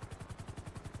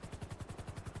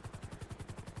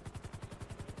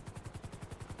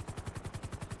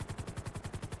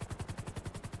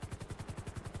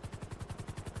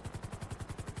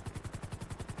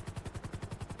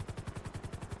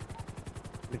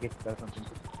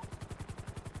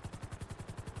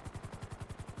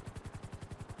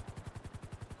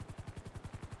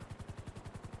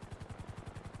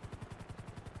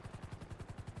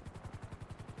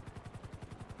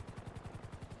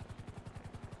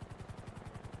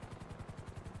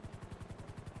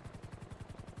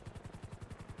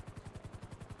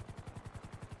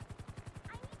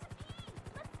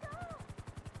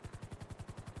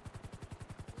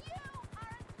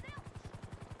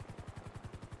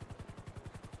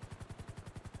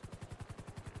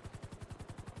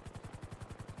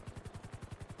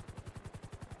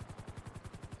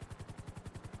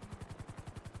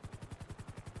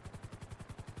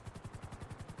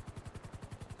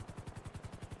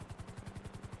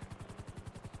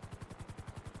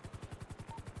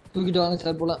 தூக்கிட்டு வாங்க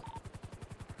சார் போலாம்.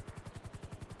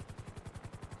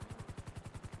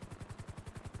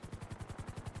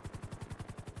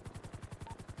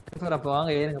 சார் அப்போ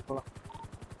வாங்க ஏறுங்க போலாம்.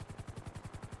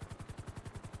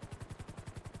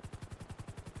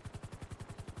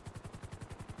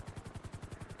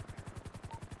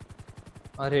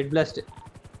 Red blast.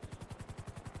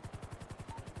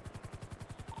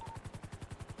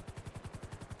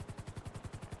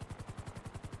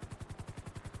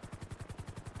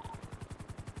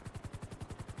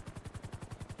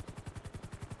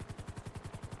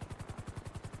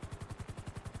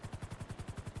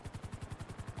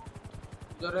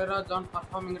 Zorera John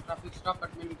performing a traffic stop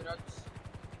at main garage.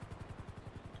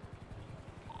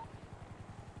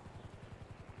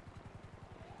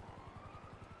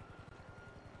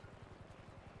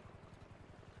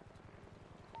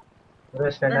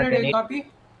 Ready, copy.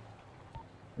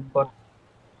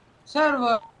 Sir,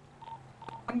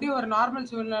 வண்டி ஒரு நார்மல்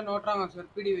சிவில்ல ஓட்டுறாங்க சார்,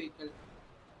 பிடி வெஹிக்கிள்.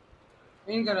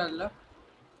 மெயின் கராஜ்ல.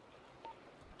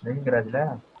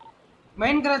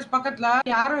 மெயின் கராஜ் பக்கத்துல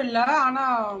யாரும் இல்ல, ஆனா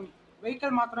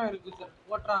வெஹிக்கிள் மாத்திரம் இருக்கு சார்,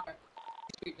 ஓட்டுறாங்க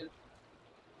vehicle.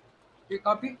 You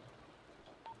copy?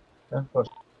 10-4.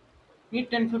 Need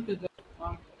 10-50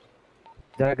 sir.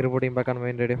 Jack reporting back on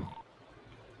main radio.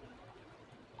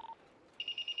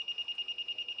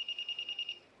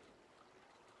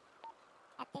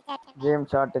 James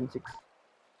shot 10-6.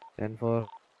 10-4.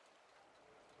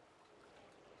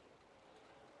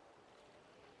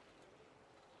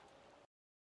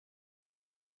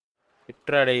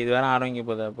 விட்டுறாடே, இது வேற ஆரம்பிக்க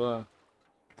போதா அப்போ?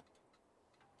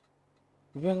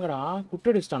 இவங்கடா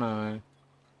குட்டடிச்சிட்டானா?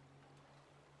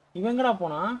 இவங்கடா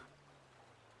போனா?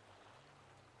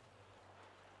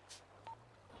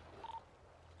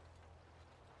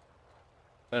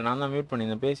 நான் தான் மியூட்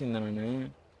பண்ணியிருந்தேன், பேசியிருந்தேன் நான்.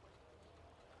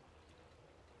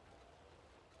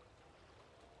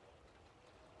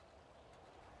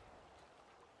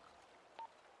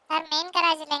 சார் மெயின்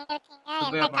கராஜ்ல எங்க இருக்கீங்க?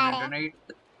 எந்த car?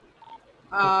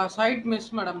 Side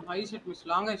miss madam, high set miss,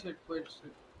 long high set போயிடுச்சு.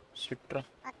 ஷிட்ரா.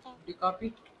 Okay. D copy?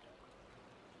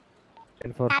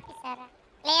 10-4. Copy sir.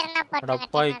 கிளியர்னா போடுங்க.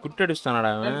 அடப்பாய் குட்டடிச்சிட்டானடா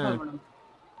அவன். 10-4 மேடம்.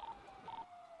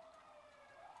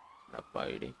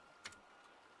 அடப்பாய்டி.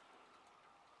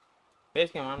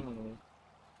 பேஸ்கே ஆன் பண்ணுங்க.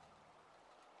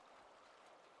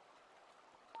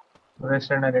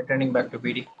 Returning back to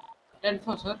PD.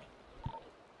 10-4 sir.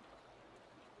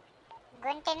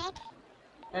 28.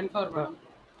 10-4 madam.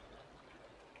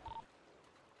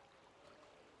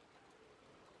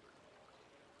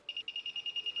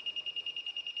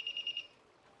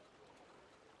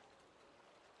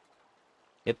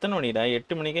 எத்தனை மணிடா?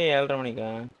 8 மணிக்கா 7:30 மணிக்கா?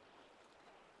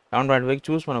 7:45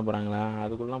 சூஸ் பண்ண போறாங்களா?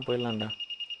 அதுக்குள்ளலாம் போயிடலாம்டா.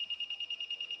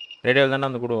 ரேடியோவில் தானே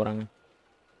வந்து கூட வராங்க.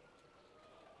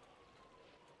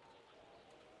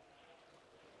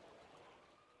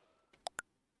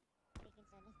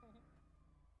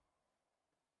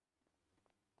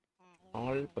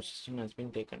 All possession has been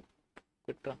taken.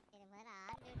 Petra.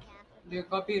 Do you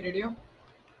copy radio?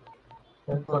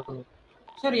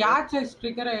 Sir, yaach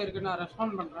sticker இருக்கு, நான்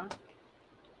ரெஸ்பாண்ட் பண்றேன்.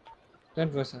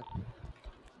 10-4 sir.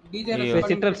 DJ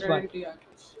respond. Citrus bar.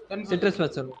 Citrus bar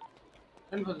sir.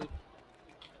 10-4 sir.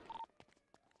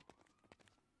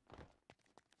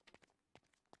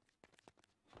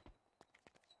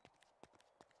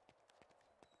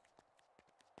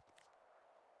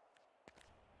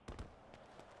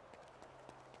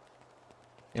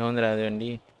 எவன்டா அது வண்டி?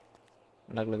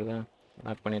 லாக்ல தான்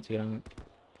லாக் பண்ணி வச்சுக்கிறாங்க.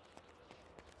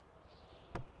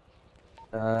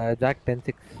 ஜாக்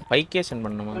 10-6. 5K சென்ட்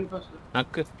பண்ணணுமா?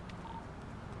 நக்கு.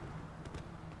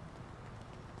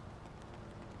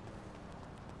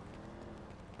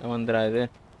 எவன்டா இது?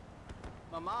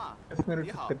 மாமா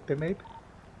tonight.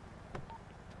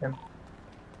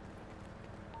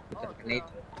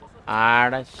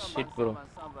 ஆடா ஷிட் ப்ரோ.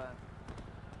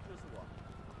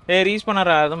 ஏய் ரீஸ்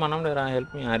பண்ணறா, அது பண்ண முடியறா.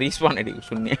 Help me. ரீஸ் பண்ணடி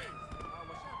சொன்னே.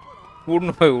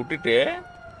 கூட்னு போய் விட்டுட்டு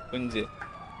கொஞ்சம்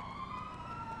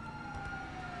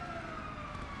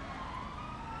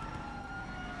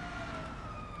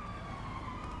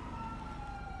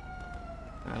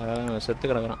செத்து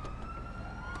கிடக்குறான்.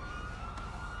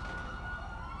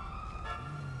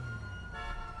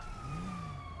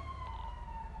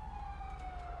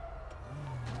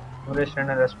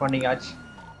 ரெஸ்பாண்டிங் ஆச்சு.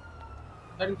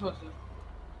 10-4 sir.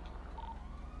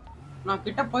 நான்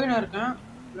கிட்ட போயினா இருக்கேன்.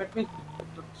 Let me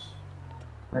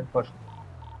 10-4.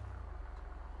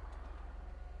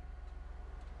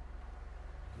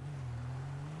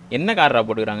 என்ன கார்ரா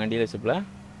போட்டுக்கறாங்க டீலர்ஷிப்ல?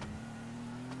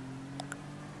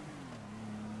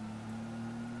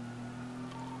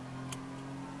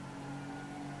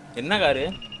 என்ன காரு?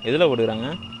 எதுல போட்டுக்கறாங்க?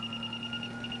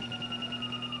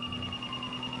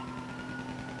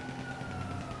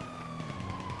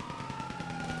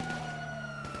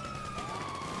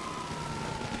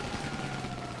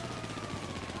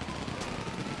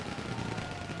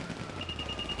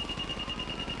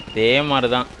 இதே மாதிரி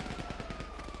தான்.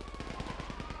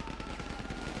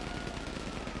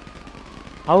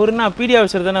 அவர் என்ன பிடி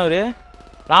ஆஃபீஸர் தானே அவரு?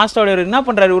 லாஸ்ட்டாக அவர் என்ன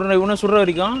பண்ணுறாரு? இவனை சுடுற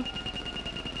வரைக்கும்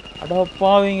அடா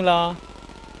பாவீங்களா?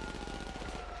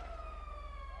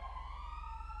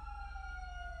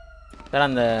 சார்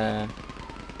அந்த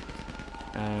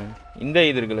இந்த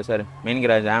இது இருக்குல்ல சார், மெயின்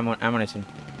கிராஜ் ஆமினேஷன்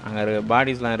அங்கே இருக்க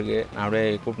பாடிஸ்லாம் இருக்குது. நான் அப்படியே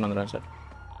கூப்பிட்டு வந்துடுறேன் சார்.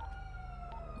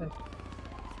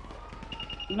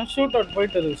 இன்னும் ஷூட் அவுட்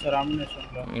போயிட்டு இருக்கு சார்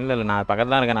ஆமினேஷன்ல. இல்லை நான்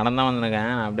பக்கத்தில் தான் இருக்கேன், நடந்து தான்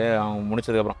வந்துருக்கேன். அப்படியே அவங்க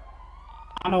முடிச்சதுக்கப்புறம்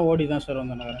ஆனால் ஓடி தான் சார்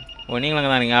வந்துருக்கேன். ஓ நீங்களும்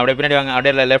அங்கே தான் நீங்கள் அப்படியே பின்னாடி வாங்க.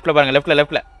 அப்படியே லெஃப்ட்டில் பாருங்கள்,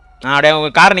 லெஃப்ட்டில் அப்படியே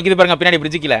உங்கள் கார் நிற்கிது பாருங்கள் பின்னாடி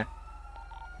பிரிட்ஜுக்கில்.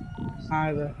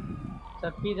 இது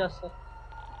சார் பீதாஸ் சார்.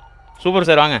 சூப்பர்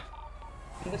சார் வாங்க.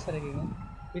 எங்க சார் இருக்கீங்க?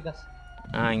 பீதாஸ்.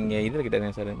 இங்கே இது கிட்ட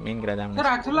இருக்கேன் சார், மெயின் கிராஜ் ஆமினேஷன்.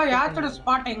 சார் ஆக்சுவலா யாச்சோட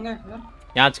ஸ்பாட் எங்க சார்?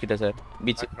 யாச் கிட்ட சார்,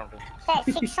 பீச். Sir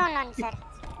 611 sir.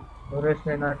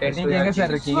 நீங்க எங்க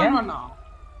சார் இருக்கீங்க?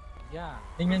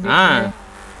 ஆ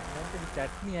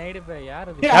சட்னி ஆயிடுப்ப யார்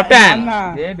அது? கேப்டன்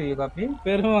ஏடு யூ காப்பி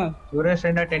பெருமா சுரேஷ்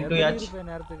ரெண்டா 10 to யாச்.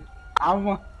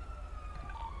 ஆமா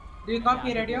டு யூ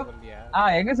காப்பி ரேடியோ?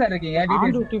 எங்க சார் இருக்கீங்க?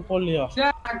 ஆன் டியூட்டி போலியா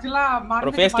சார் ஆக்சுவலா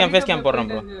ப்ரோ ஃபேஸ் கேம்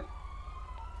போடுறோம் ப்ரோ.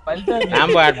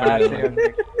 ஆம்போ ஆட் பண்ணுங்க.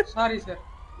 Sorry sir.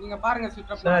 நீங்க பாருங்க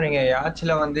சிஸ்டம். சார் இங்க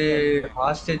யாச்ல வந்து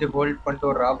ஹாஸ்டேஜ் ஹோல்ட் பண்ணிட்டு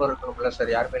ஒரு ராபர் இருக்கும்ல சார்,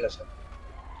 யாருமே இல்ல sir.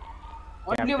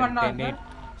 Only one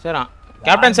sir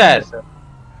captain sir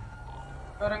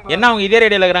என்ன அவங்க இதே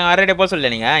ரேடியோல இருக்காங்க, வேற ரேடியோ போக சொல்லல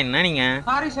நீங்க? என்ன நீங்க?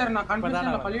 சாரி சார் நான்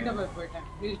கன்ஃபியூஷன்ல பள்ளிட்ட போயிட்டேன்.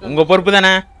 ப்ளீஸ் உங்க பொறுப்பு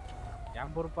தானே?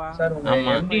 என் பொறுப்பா சார் உங்க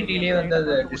எம்டிடிலயே வந்து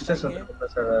அது டிஸ்டன்ஸ் வந்துருக்கும்ல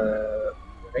சார்,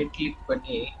 ரைட் கிளிக்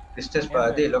பண்ணி டிஸ்டன்ஸ்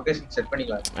அது லொகேஷன் செட்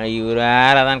பண்ணிக்கலாம். ஐயோ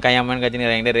வேற தான் கையாமன்னு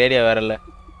கத்தினீங்க, என்கிட்ட ரேடியோ வேற இல்ல.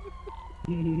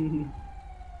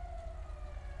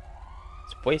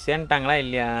 போய் சேர்ந்துட்டாங்களா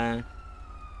இல்லையா?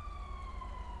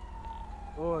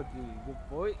 ஓ இது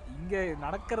போய் இங்க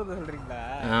நடக்கிறது சொல்றீங்களா?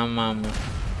 ஆமா ஆமா.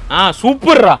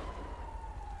 சூப்பர்ரா.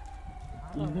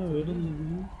 இது வெடிஞ்சது.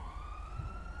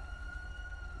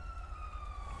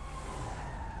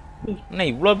 என்ன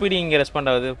இவ்ளோ பீடி இங்க ரெஸ்பாண்ட்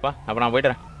ஆகுதுப்பா? அப்ப நான்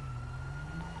போய்ட்டறேன்.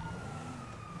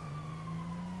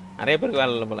 நிறைய பேருக்கு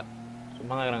வேலை இல்ல போல,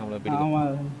 சும்மா தான் இருக்காங்க போல பீடி. ஆமா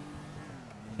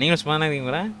நீங்க சும்மா தான்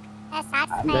இருக்கீங்களா?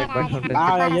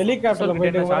 நான் ஹெலிகாப்டர்ல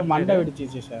போயிட்டு மண்டை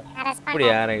வெடிச்சிச்சு சார்.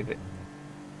 அப்படியா? ரைட்.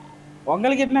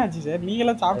 உங்களுக்கு என்ன ஆச்சு சார்?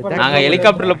 நீங்களே சாப்பிட. நாங்க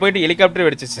ஹெலிகாப்டர்ல போயிட்டு ஹெலிகாப்டர்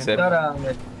வெடிச்சிச்சு சார். சார்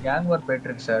அங்க கேங் வார் போயிட்டு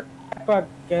இருக்கு சார்.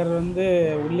 பாக்கர் வந்து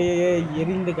உள்ளேயே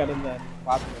எரிந்து கிடந்தார்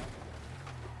பாத்து.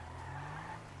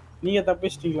 நீங்க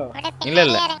தப்பிச்சிட்டீங்களா? இல்ல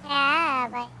இல்ல.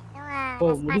 ஓ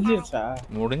முடிஞ்சிருச்சா?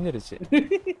 முடிஞ்சிருச்சு.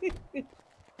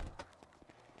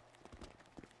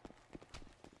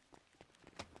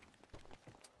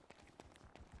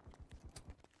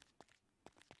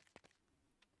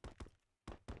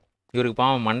 இவருக்கு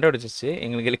பாவம் மண்டை அடிச்சிச்சு,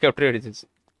 எங்களுக்கு ஹெலிகாப்டர் அடிச்சிச்சு.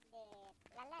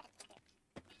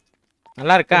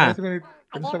 நல்லா இருக்கா?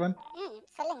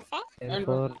 சொல்லுங்க சார்.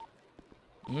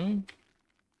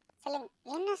 சொல்லுங்க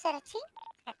என்ன சார் ஆச்சு?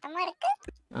 ரத்தமா இருக்கு?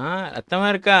 ரத்தமா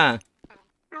இருக்கா?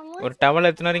 ஒரு டவல்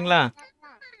எடுத்துன்னு வரீங்களா?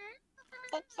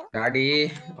 டாடி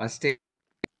ஃபர்ஸ்ட்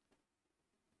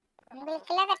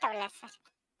உங்களுக்கு இல்லாத டவலா சார்?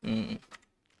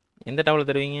 எந்த டவல்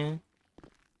தருவீங்க?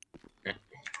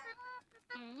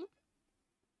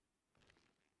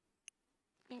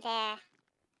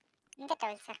 இந்த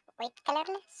டவல் சார், ஒயிட்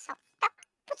கலர்ல சாஃப்ட்டா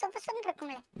புசு புசுன்னு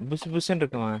இருக்கும்ல. புசு புசுன்னு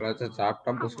இருக்குமா?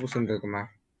 சாப்பிட்டா புசு புசுன்னு இருக்குமா?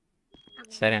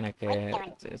 சரி எனக்கு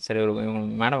சரி ஒரு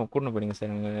மேடம் கூட்டிட்டு போயிடுங்க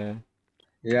சார். உங்க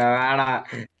வேடா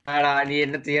வேடா நீ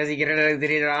என்ன யோசிக்கிறேன்னு எனக்கு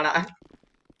தெரியுது. வேடா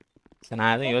சார்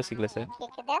நான் எதுவும் யோசிக்கல சார்.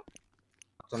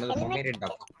 சொன்னது பொமேரியன்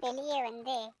டாக். வெளியே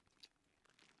வந்து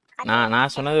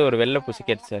நான் சொன்னது ஒரு வெள்ளை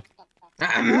புசிக்கேட் சார்.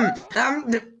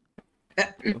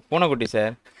 பூனைக்குட்டி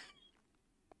சார்.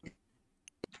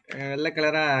 வெள்ளை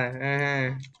கலரா?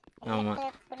 ஆமா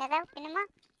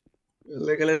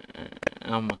வெள்ளை கலர்.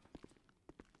 ஆமா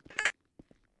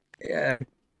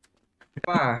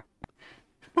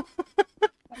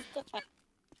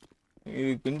இது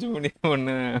கொஞ்சம் முடியும்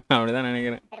ஒண்ணு அப்படிதான்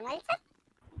நினைக்கிறேன்.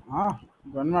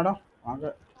 மேடம் வாங்க.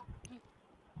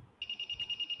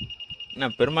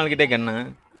 நான் பெருமாள் கிட்டே கண்ணா.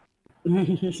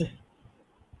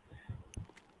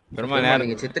 பெருமாள் யாரு?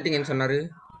 நீங்க செத்துட்டீங்கன்னு சொன்னாரு.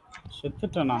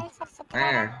 செத்துட்டேனா?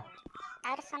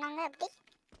 யார் சொன்னாங்க அப்படி?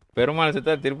 பெருமாள்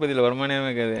செத்தா திருப்பதியில வருமானமே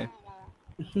இருக்காது.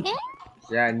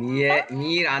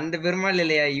 நீ அந்த பெருமாள்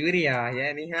இல்லையா இவரியா?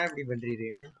 ஏன் நீங்க இப்படி பண்றீங்க?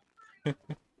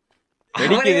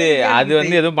 வெடிக்குது அது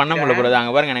வந்து எதுவும் பண்ண முடியல போறது.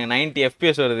 அங்க பாருங்க எனக்கு 90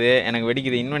 FPS வருது, எனக்கு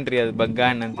வெடிக்குது. இன்வென்டரி அது பக்கா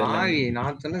என்னன்னு தெரியல.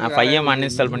 நான் 5M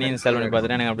அன்இன்ஸ்டால் பண்ணி இன்ஸ்டால் பண்ணி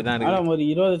பார்த்துட்டு எனக்கு அப்படிதான் இருக்கு. ஒரு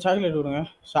 20 சாக்லேட் கொடுங்க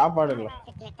சாப்பாடு இல்ல.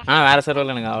 வேற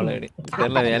சர்வர்ல எனக்கு அவ்வளோ வெடி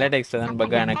தெரியல. எலக்ட்ரிக்ஸ் தான்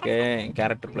பக்கா, எனக்கு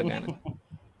கேரக்டர் பக்கா.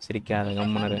 சிரிக்காத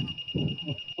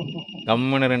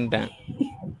கம்முனருன்ட்டேன்.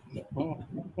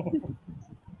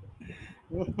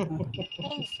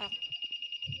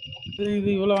 இது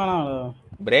இவ்வளவு வேணாம்.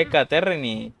 பிரேக்கா தேடுற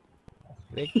நீ?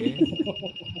 பிரேக்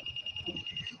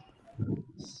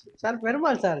சார்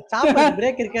பெருமாள் சார் சாப்பாடு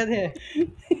பிரேக் இருக்காது.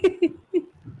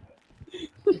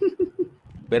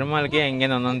 பெருமாளுக்கே எங்க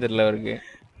இருந்து வந்தான்னு தெரியல அவருக்கு.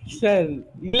 சார்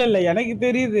இல்ல எனக்கு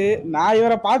தெரியுது. நான்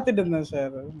இவரை பார்த்துட்டு இருந்தேன்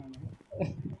சார்.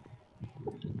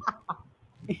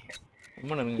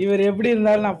 இவர் எப்படி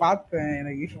இருந்தாலும் நான் பார்த்தேன்.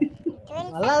 எனக்கு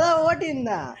நல்லாதான் ஓட்டி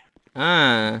இருந்தா.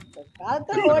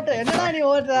 என்னடா நீ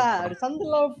ஓட்டுற?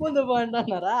 சந்துல பூந்து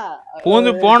போயிட்டானாரா?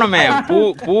 பூந்து போனோமே,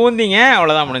 பூந்திங்க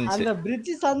அவ்வளவுதான் முடிஞ்சுச்சு. அந்த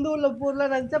பிரிட்ஜ் சந்து உள்ள பூர்ல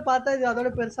நினைச்சா பார்த்தா இது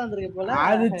அதோட பெருசா இருந்திருக்கு போல.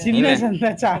 அது சின்ன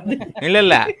சந்தாச்சா?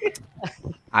 இல்ல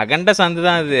அகண்ட சந்து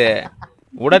தான் அது.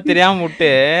 உட தெரியாம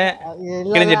விட்டு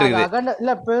கிழிஞ்சிட்டு இருக்குது. அகண்ட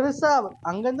இல்ல பெருசா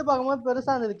அங்க இருந்து பாக்கும்போது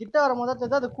பெருசா இருந்தது. கிட்ட வர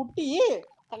முதல்ல அது குட்டி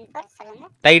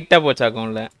டைட்டா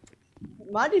போச்சாக்கும்ல.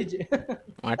 மாட்டிடுச்சு.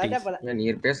 நீ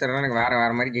பேசுறதா எனக்கு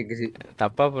வேற மாதிரி கேக்குது.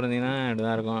 தப்பா புரிஞ்சீங்கன்னா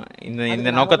இப்படிதான் இருக்கும்.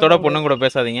 இந்த நோக்கத்தோட பொண்ணு கூட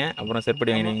பேசாதீங்க, அப்புறம்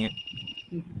செருப்படி வாங்கிடுவீங்க.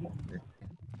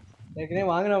 ஏற்கனவே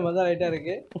வாங்கின மாதிரி தான் ரைட்டா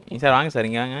இருக்கு. சார் வாங்க சார்,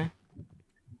 இங்க வாங்க.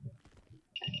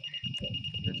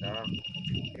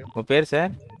 உங்க பேர்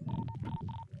சார்?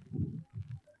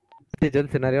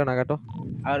 Gel scenario நகாட்டோ.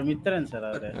 அவர் மித்ரன் சார்.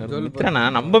 அவரு மித்ரனா?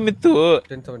 நம்ம மித்து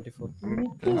 1074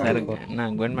 சார். என்ன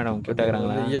கோன் மேடம் கியூட்டா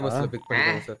இருக்காங்களா? இஎம்எஸ்ல பிக்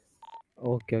பண்ணிடுங்க சார்.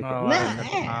 ஓகே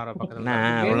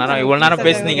இவ்வளவு நேரம்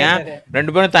பேசுனீங்க.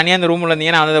 2 பேரும் தனியா இந்த ரூம்ல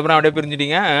இருந்தீங்க. நான் வந்ததுக்கு அப்புறம் அப்படியே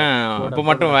பிரிஞ்சிட்டீங்க. இப்ப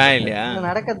மட்டும் வேலை இல்லையா?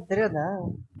 நடக்கிறது தெரியாதா?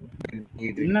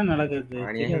 என்ன நடக்குது?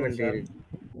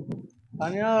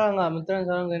 தனியாங்க மித்ரன்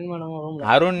சார் என்ன பண்ணுவோம் ரூம்ல.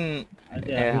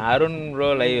 அருண் ப்ரோ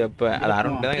லைவ் எப்ப? அது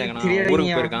அருண் தான் கேக்கணும்.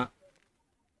 ஊருக்கு போயிருக்கான்.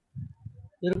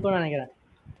 இருக்கும்னு நினைக்கிறேன்.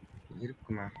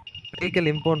 இருக்குமா? வெஹிக்கிள்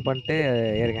இம்போர்ட் பண்ணிட்டு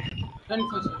ஏறுங்க.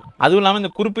 அதுவும் இல்லாம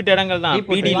இந்த குறிப்பிட்ட இடங்கள் தான்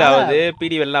பிடில ஆகுது,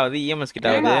 பிடி வெல்ல ஆகுது, இஎம்எஸ் கிட்ட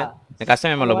ஆகுது. இந்த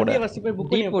கஸ்டமர்ல கூட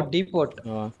டிபோட்.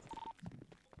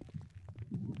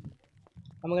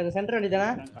 நமக்கு அந்த சென்டர் வண்டி தானே?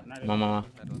 ஆமா.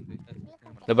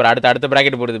 இந்த பாரு அடுத்த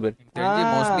பிராக்கெட் போடுது பாரு. தெரிஞ்சு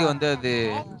மோஸ்ட்லி வந்து அது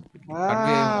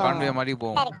கான்வே மாதிரி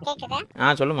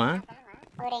போகும். சொல்லுமா.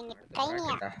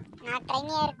 நான்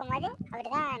ட்ரைனியா இருக்கும்போது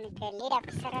அவர்தான் எனக்கு லீட்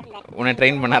ஆபீசரா இருந்தார். உன்னை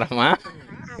ட்ரெயின் பண்ணாராமா?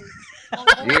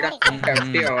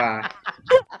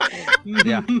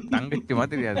 தங்கச்சி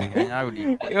மாதிரியாது.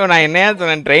 ஐயோ நான் என்னையா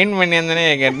சொன்னேன்? ட்ரெயின் பண்ணி வந்தனே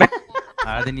கேட்டேன்.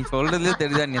 அது நீ சொல்றதுல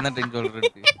தெரியுதா நீ என்ன ட்ரெயின் சொல்றது?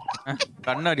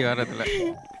 கண்ணாடி வரதுல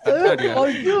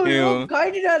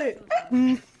காய்டிடாரு.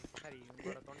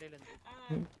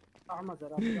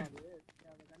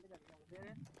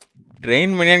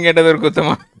 ட்ரெயின் பண்ணியான்னு கேட்டது ஒரு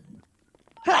குத்தமா?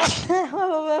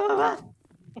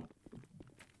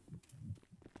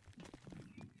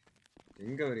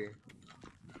 எங்க வரு?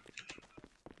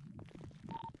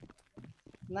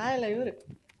 நான் இல்ல இவரு.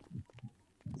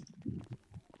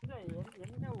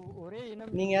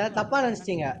 நீங்க தப்பா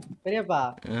நினைச்சிட்டீங்க பெரியப்பா.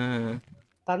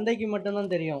 தந்தைக்கு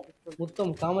மட்டும்தான் தெரியும்.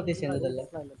 முத்தம் காமத்தை சேர்ந்ததில்ல.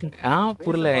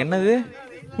 புரியல என்னது?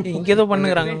 இங்க ஏதோ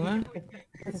பண்ணுகிறாங்க.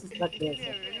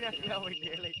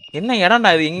 என்ன இடம்டா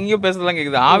இது? எங்கேயோ பேசலாம்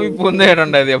கேக்குது. ஆவி பூந்த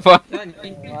இடம்டா இது. எப்பா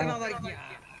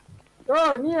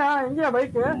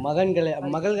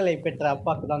மகள்களை பெற்ற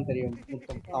அப்பாக்கு தான் தெரியும்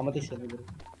முத்தம் காமத்தை சேர்ந்தது.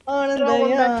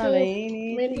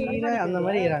 அந்த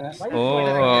மாதிரி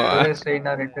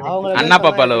அண்ணா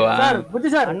பாப்பாலவா?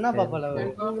 அண்ணா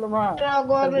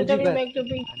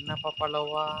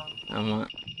பாப்பாலவா? ஆமா.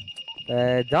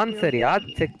 ஜான் சார் யார்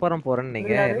செக் போறேன்னு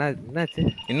நீங்க என்னாச்சு?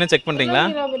 இன்னும் செக் பண்றீங்களா?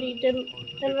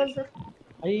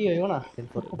 ஐயோ இவனா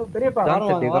பெரியப்பா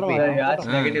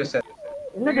நெகட்டிவ் சார்.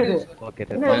 ஓகே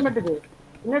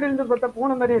என்னடி இருந்து பார்த்தா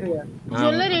போன மாதிரி இருக்கு.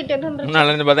 ஜுவல்லரி 1000.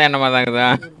 முன்னால இருந்து பார்த்தா என்ன மாதிரி தாங்கதா?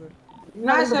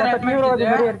 நான் சார் தீவிரவாதி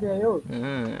மாதிரி இருக்கே. ஐயோ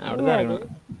அப்படிதான்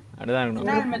இருக்கணும்.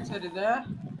 என்ன ஹெல்மெட் சார் இது?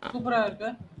 சூப்பரா இருக்கு.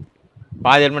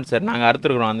 பாதி ஹெல்மெட் சார் நாங்க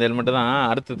அறுத்துறோம். அந்த ஹெல்மெட் தான்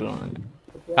அறுத்துறோம்.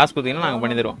 காசு கொடுத்தீங்கன்னா நாங்க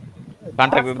பண்ணி தருவோம்.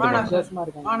 கான்ட்ராக்ட்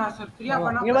எடுத்துறோம். ஆனா சார் ஃப்ரீயா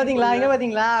பண்ணா. இங்க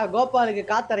பாத்தீங்களா கோபாலுக்கு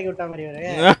காத்து இறக்கி விட்ட மாதிரி இவரு.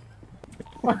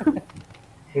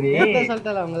 என்ன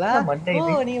சொல்றல அவங்கள?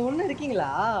 ஓ நீங்க ஒண்ணு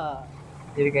இருக்கீங்களா?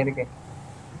 இருக்கேன்.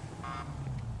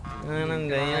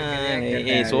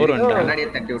 ஏய் சோறு வந்தா. கண்ணாடியை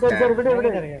தட்டி விட்டேன். சரி விடு.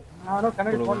 நானும்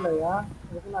கண்ணாடி போடலையா?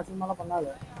 இதுக்கு நான் சினிமால பண்ணாத.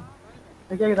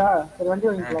 கேக்குதா? சரி வண்டி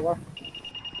வாங்கிக்கலாம் வா.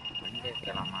 வண்டி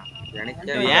எடுக்கலாமா?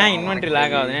 ஏன் இன்வென்டரி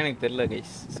லாக் ஆகுதுன்னு எனக்கு தெரியல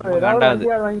கைஸ். காண்டாது.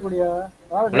 வாங்கி குடியா?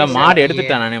 இல்ல மாடு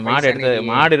எடுத்துட்டேன் நானே.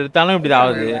 மாடு எடுத்தாலும் இப்படி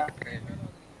ஆகுது.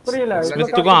 புரியல.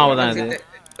 ஸ்மித்துக்கும் ஆவுதான் இது.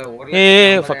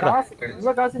 ஏய் ஃபக்ரா.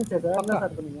 இவ்வளவு காசுன்னு சேதா என்ன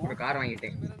சார் பண்ணீங்க? ஒரு கார்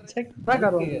வாங்கிட்டேன். செக்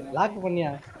லாக்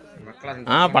பண்ணியா?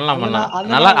 பண்ணலாம்.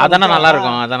 நல்லா அதானே நல்லா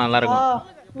இருக்கும். அதான் நல்லா இருக்கும்.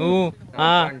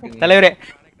 தலைவரே.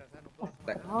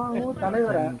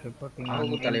 தலைவரே.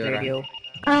 தலைவரே.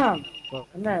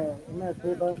 என்ன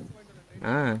ஸ்வீட்?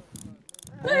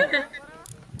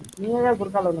 நீ ஏன்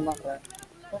குறுக்கால வந்து மாட்ற?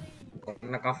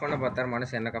 என்ன கஃப் பண்ண பார்த்தாரு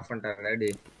மனுஷன் என்ன கஃப் பண்ணிட்டாரு ரெடி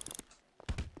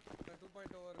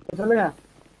சொல்லுங்க.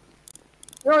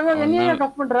 யோ என்னைய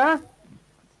கப் பண்ற?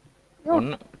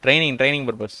 ஒண்ணு ட்ரைனிங்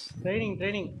பர்பஸ்.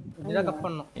 ட்ரைனிங் இத கப்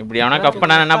பண்ணனும். இப்படி அவனா கப்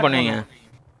பண்ணா என்ன பண்ணுவீங்க?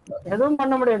 எதுவும்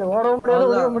பண்ண முடியாது. ஓடவும் முடியாது,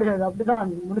 ஓடவே முடியாது.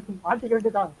 அப்படிதான் முடிச்சு மாட்டிக்க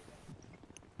வேண்டியதான்.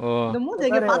 ஓ இந்த மூஞ்சி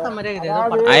எங்க பார்த்த மாதிரியே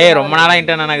இருக்குது. ஏய் ரொம்ப நாளா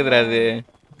இன்டர்ன் ஆகுதுடா அது.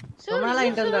 ரொம்ப நாளா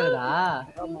இன்டர்ன் ஆகுதா?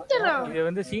 இது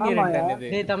வந்து சீனியர் இன்டர்ன் இது.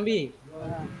 டேய் தம்பி.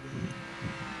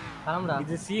 ஆமாடா.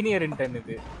 இது சீனியர் இன்டர்ன்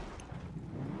இது.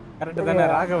 கரெக்ட் தானே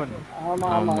ராகவன்?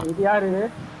 ஆமா. இது யாரு இது?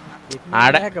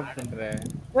 அட கப் பண்ற.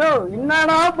 யோ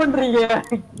என்னடா பண்றீங்க?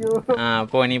 ஐயோ.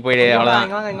 போ நீ போய்டு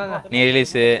அவ்வளவுதான். நீ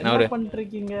ரிலீஸ் நவரு. என்ன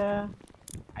பண்றீங்க?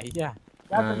 ஐயா.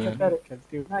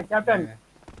 கேப்டன்.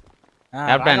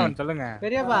 கேப்டன் சொல்லுங்க.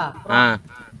 பெரியப்பா.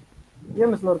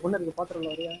 EMSல ஒரு பொண்ணு இருக்கு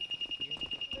பாத்துறல வரியா?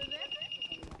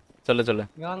 சொல்லு.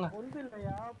 வாங்க. பொண்ணு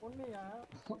இல்லையா? பொண்ணுயா?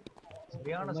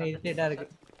 சரியான இரிட்டேட்டா இருக்கு.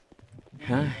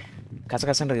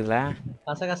 கசகசன்னு இருக்குல்ல?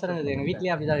 கசகசன்னு இருக்குது. எங்க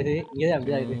வீட்லயே அப்படிதான் இருக்குது. இங்கேயே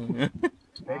அப்படிதான் இருக்குது.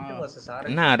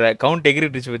 என்ன கவுண்ட்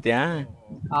எகிரிட்டுச்சு பத்தியா?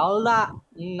 அவ்வளவுதான்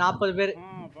 40 பேர்.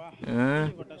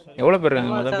 எவ்வளவு பேர்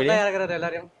இருக்காங்க மொத்தம் பெரிய? இறக்குறாரு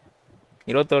எல்லாரையும்.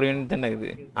 21 யூனிட் தான்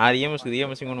இருக்குது. 6 EMS இருக்குது.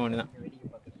 EMS கொண்டு வந்து தான்.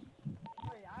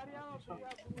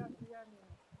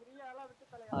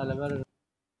 அதுல வேற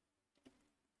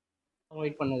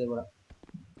வெயிட் பண்ணது கூட.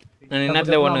 நான்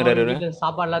இன்னத்துல ஓடுறாரு.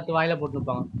 சாப்பாடு எல்லாத்தையும் வாயில போட்டு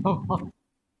நிப்பாங்க.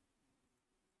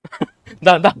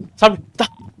 டா சாப்பிடு.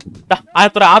 டா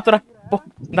ஆத்துறா போ.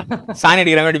 டா சாணி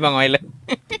அடிக்கிற மாதிரி அடிப்பாங்க வாயில.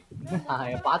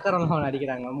 பாக்குறவங்க அவன்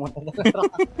அடிக்கிறாங்க மொட்டை.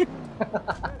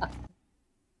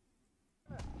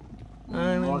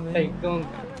 மொட்டைக்கும்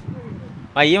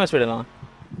EMS போயிடலாம்.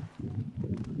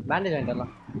 பேண்டேஜ்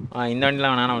வாங்கிடலாம். இந்த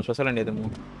வண்டிலாம் வேணா நம்ம ஸ்பெஷல் வண்டி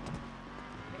எதுவும்.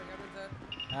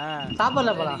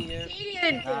 சாப்பாடுல போலாம்.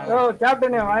 ஓ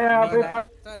கேப்டன் வாயா அப்படியே.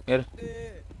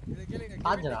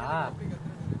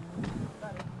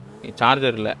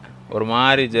 சார்ஜர் இல்ல ஒரு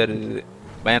மாதிரி ஜர் இது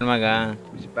பயமாகா.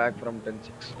 பேக் ஃப்ரம்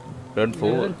 106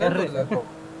 24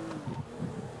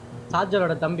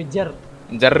 சார்ஜரோட தம்பி ஜர்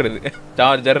இது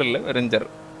சார்ஜர் இல்ல வெறும் ஜர்.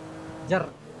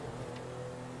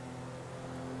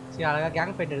 சரி அழகா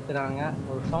கேங் ஃபைட் எடுத்துறாங்க.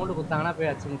 ஒரு சவுண்ட் குத்தாங்கன்னா போய்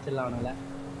அடிச்சு முடிச்சிடலாம் அவனால.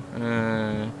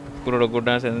 குரோட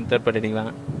கூட்டம் சேர்ந்து தேர்ட் பார்ட்டி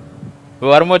அடிக்கலாம். இப்போ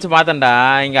வரும்போது பார்த்தேன்டா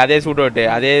இங்க அதே சூட் அவுட்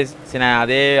அதே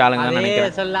அதே ஆளுங்க தான்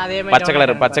நினைக்கிறேன்.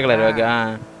 பச்சை கலர் ஓகே.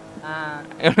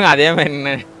 அதே மாதிரி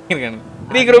இருக்கானு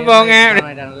த்ரீ குரூப் அவங்க.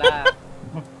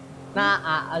 நான்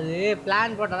அது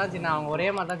பிளான் போட்டாதான் சின்ன அவங்க ஒரே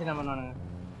மாதிரி தான் சின்ன பண்ணுவானுங்க.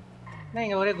 என்ன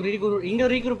இங்க ஒரே இங்க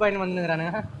ரீக்ரூப் பாயிண்ட்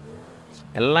வந்துங்கறானுங்க.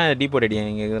 எல்லாம் டீபோட்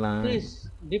அடிங்க இங்க இதெல்லாம்.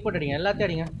 டீபோட் அடிங்க எல்லாத்தையும்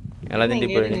அடிங்க. எல்லாத்தையும்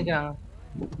டீபோட் அடிங்க.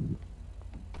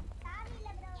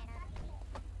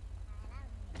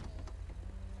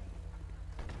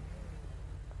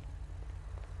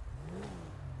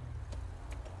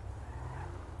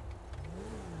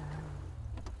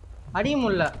 அடிக்க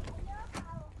முடியல.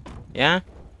 ஏன்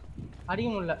அடிக்க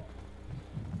முடியல?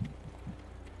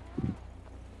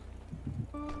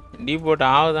 டீபோட்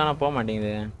ஆவுதானா போக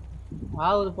மாட்டேங்குது.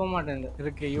 போக மாட்டேங்குது.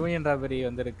 இருக்கு யூனியன் ராபரி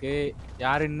வந்திருக்கு.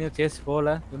 யாரு இன்னும் சேஸ் போல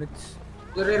யூனிட்ஸ்.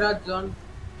 துரைராஜ்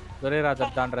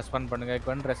தான் ரெஸ்பாண்ட் பண்ணுங்க.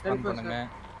 கன் ரெஸ்பாண்ட் பண்ணுங்க.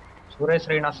 சுரேஷ்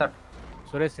ரெய்னா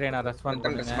ரெஸ்பாண்ட்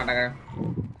பண்ணுங்க.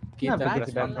 கீதா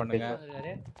ரெஸ்பாண்ட் பண்ணுங்க.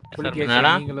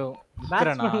 என்னடா நீங்களும்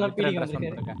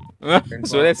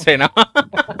சுரேஷ் ரெய்னா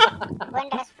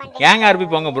கேங் ஆர்பி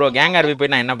போங்க ப்ரோ. கேங் ஆர்பி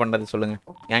போய் நான் என்ன பண்றது சொல்லுங்க.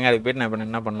 கேங் ஆர்பி போய் நான்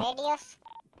என்ன பண்ணனும்?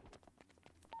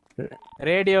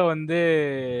 ரேடியோ வந்து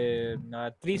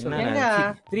 3 சொல்லுங்க.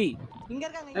 3 இங்க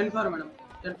இருக்காங்க. 10 madam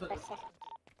 10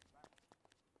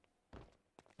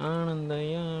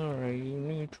 ஆனந்தயா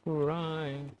unit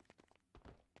try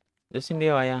just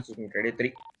India வாயா. ரெடி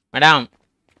 3 மேடம்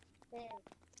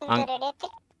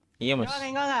EMS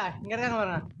இங்க இருக்காங்க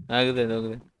பாருங்க. ஆகுது.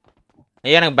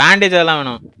 ஐயா எனக்கு பேண்டேஜ் எல்லாம்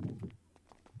வேணும்.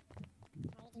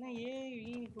 என்ன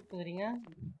ஏய் கூப்பிடுறீங்க?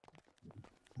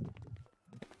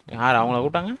 யார் அவங்கள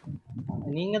கூப்பிட்டாங்க?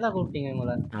 நீங்க தான் கூப்பிட்டீங்க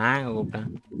உங்கள. நான் கூப்பிட்டேன்.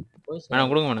 மேடம்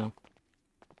கொடுங்க மேடம்.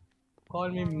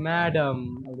 கால் மீ மேடம்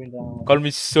அப்படின்றாங்க. Call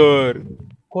me sir.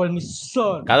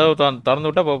 கதவு திறந்து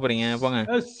விட்டா போறீங்க போங்க.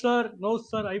 Yes sir. No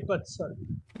sir. ஐபட் sir.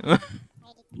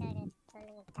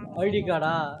 ID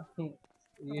கார்டா?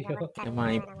 ஏமா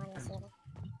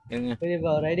இருங்க.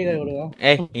 பெரியப்பா ஒரு ஐடி கார்டு கொடுங்க.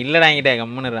 ஏய் இல்லடா என்கிட்ட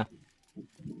கம்முனுடா.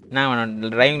 நான்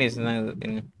வேணும் டிரைவிங் லைசென்ஸ் தான்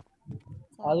இருங்க.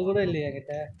 அது கூட இல்லையா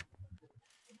என்கிட்ட?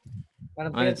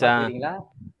 வந்துச்சா?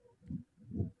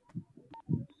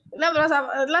 என்ன ப்ரோ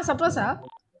எல்லாம் சப்ரஸா?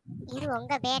 இது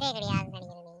உங்க பேரே கிடையாதுன்னு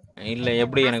நினைக்கிறேன். இல்ல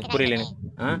எப்படி எனக்கு புரியல.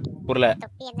 புரியல.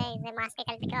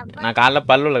 நான் காலைல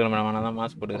பல்லு விளக்கல மேடம். நான் தான்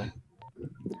மாஸ்க் போட்டுக்கிறேன்.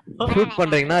 ஷூட்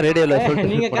பண்றீங்கன்னா ரேடியோல ஷூட்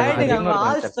நீங்க கரெக்ட்டா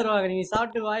ஆல்ஸ் தருவாங்க. நீங்க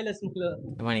சாப்பிட்டு வாயில ஸ்மெல்.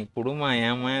 அம்மா நீ குடுமா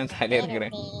ஏமா தலைய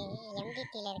இருக்கறேன்.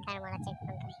 எம்டிடில இருக்கானு செக்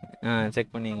பண்றேன்.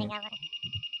 செக் பண்ணீங்க.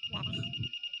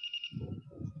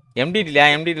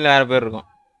 எம்டிடில வேற பேர் இருக்கும்.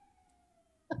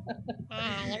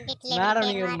 மேடம்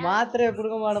நீங்க மாத்திரை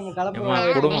கொடுங்க மேடம்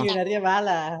கலப்புறோம் நிறைய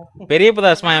வேலை. பெரிய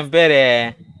புதாஸ்மா என் பேரு.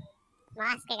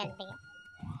 மாஸ்க் கழட்டுங்க.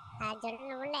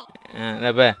 சொல்லுங்க.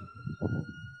 இல்ல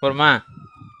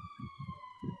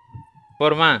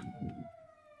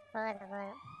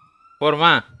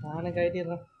போறமா நானே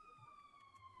கழட்டிடுறேன்.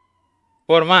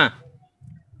 போறமா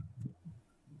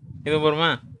இது போறமா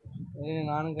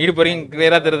நானும் இடு போறீங்க.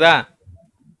 கிளியரா தெரியுதா?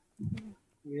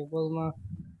 இது போதுமா?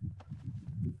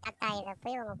 அத்தா இத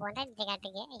போய் உங்க பொண்டாட்டி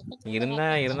காட்டுங்க.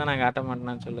 இருந்தா நான் காட்ட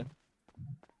மாட்டேன்னு சொல்லு.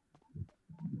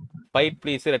 Fight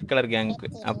please red colour கேங்க்கு.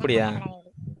 அப்படியா?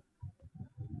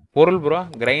 பொருள் ப்ரோ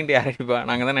கிரைண்ட் யார் அடிப்பா?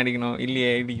 நாங்க தான் அடிக்கணும்.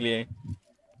 இல்லையே இடிக்கலையே.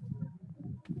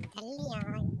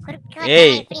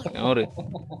 ஏய் ஒரு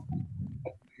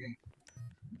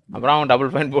அப்புறம் அவன்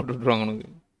டபுள் ஃபைன் போட்டு விட்டுருவாங்க உனக்கு.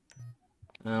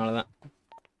 அவ்வளோதான்.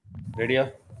 ரெடியா?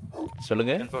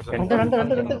 சொல்லுங்க.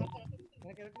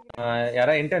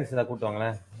 யாரா இன்டர்ன்ஸ் தான்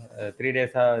கூட்டுவாங்களேன் 3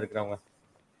 டேஸா இருக்கிறவங்க.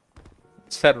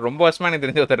 சார் ரொம்ப வருஷமா எனக்கு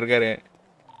தெரிஞ்ச ஒருத்தர் இருக்காரு.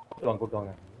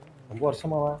 கூட்டுவாங்க. ரொம்ப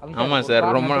வருஷமாவா? ஆமா சார்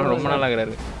ரொம்ப நாளா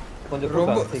இருக்காரு. கொஞ்சம்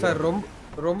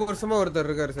ரொம்ப வருஷமா ஒருத்தர்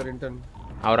இருக்காரு சார் இன்டர்ன்.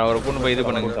 அவரை கூட்டு போய் இது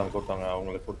பண்ணுங்க. கூட்டுவாங்க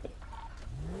அவங்களுக்கு கூட்டு.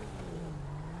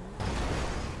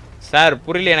 சார்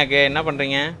புரியல எனக்கு. என்ன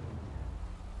பண்றீங்க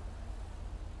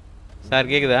சார்?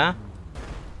 கேக்குதா?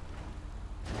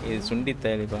 இது சுண்டி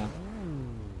தேடிப்பா.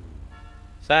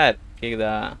 சார்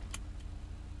கேக்குதா?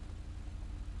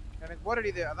 எனக்கு போர்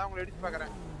அடிக்குது, அதான் உங்களை அடிச்சு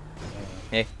பார்க்கறேன்.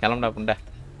 கிளம்புடா புண்டா.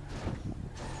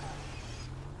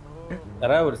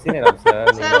 யாராவது ஒரு சீனியர்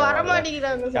ஆஃபீசர் சார் வர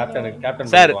மாட்டேங்கிறாங்க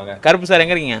கேப்டன் சார். கருப்பு சார்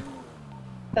எங்க இருக்கீங்க?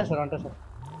 சார்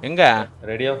எங்க?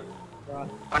 ரெடியோ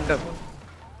அண்டர்.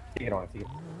 சீக்கிரம் வாங்க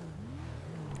சீக்கிரம்.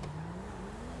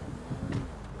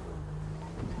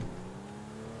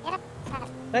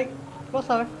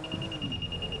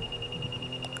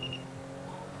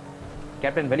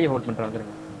 கேப்டன் வெளிய ஹோல்ட் பண்றாங்க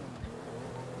வந்துருங்க.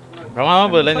 பிரமாதமா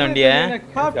போகுதுல இந்த வண்டியை.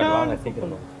 வாங்க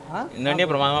சீக்கிரம். இந்த வண்டியை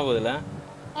பிரமாதமா போகுதுல.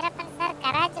 சார்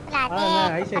கராச்சிக்குள்ள அதே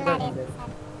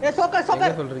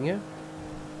என்ன சொல்றீங்க?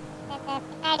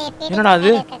 என்னடா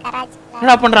அது?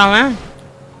 என்னடா பண்றான் அவன்?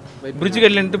 பிரிட்ஜ்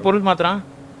கட்ல நின்னு பொருள் மாத்துறான்.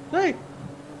 ஏய்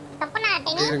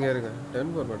இருங்க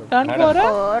 10 மேடம். 10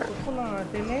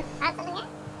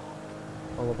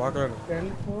 அவங்க பார்க்கறாங்க.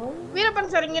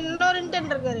 வீரப்பன் சார் இங்க இன்னொரு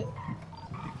இன்டென்ட் இருக்காரு.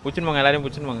 புடிச்சுன்னு எல்லாரையும்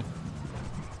புடிச்சுன்னு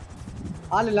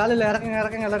ஆளு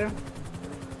இறக்குங்க எல்லாரும்.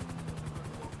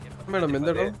 மேடம்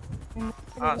எந்த இடம்?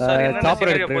 சார்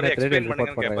எக்ஸ்பிளைன்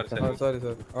பண்ணுங்க. Sorry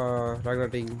sir.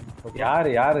 ராக்னாட்டிங்.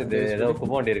 யார் இது? ஏதோ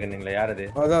குபோண்டி இருக்குன்னீங்களே யார் இது?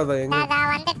 அதான் எங்க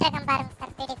நான் வந்துட்டு இருக்கேன் பாருங்க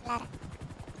சார் பீடிக்குள்ள.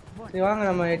 சரி வாங்க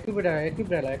நம்ம எக்யூப்ட்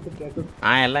எல்லாம்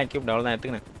எக்யூப்ட் அவ்வளவுதான்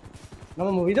எடுத்துக்கணும்.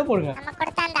 நம்ம இத போடுங்க. நம்ம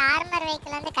கொடுத்த அந்த ஆர்மர்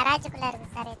வெஹிக்கிள் வந்து கராச்சிக்குள்ள இருக்கு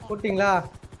சார். இது போடிங்களா?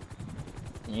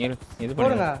 இது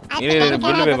போடுங்க. இது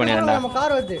பில் பே பண்ணிரேன்டா. நம்ம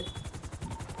கார் வந்து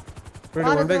ஃப்ரெண்ட்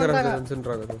ஒன் பை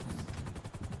கரன்சின்றாங்க.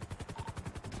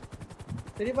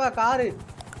 சரிப்பா கார்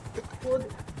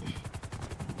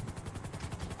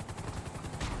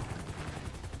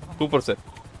சூப்பர் சார்.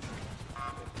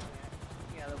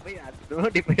 அத போய்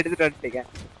ரோட் இப்ப எடுத்துட்டு வந்துட்டீங்க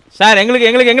சார். எங்க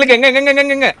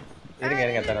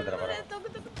இருங்க தர வரேன்.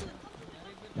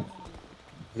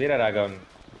 வீரராகவன்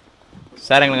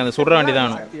சார் எங்களுக்கு அந்த சுடுற வண்டி தான்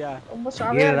வேணும்.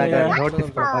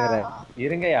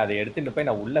 இருங்க அதை எடுத்துட்டு போய்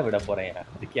நான் உள்ள விட போறேன்.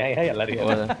 அதுக்கு ஏன் எல்லாரும்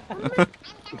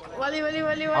வலி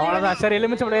அவ்வளவுதான் சார்.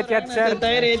 எலுமிச்சை பழம் ஏத்தியாச்சு சார்.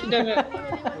 டயர் ஏத்திட்டாங்க.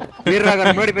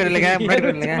 வீரராகவன் முன்னாடி போயிரலங்க.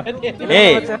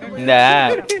 ஏய்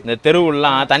இந்த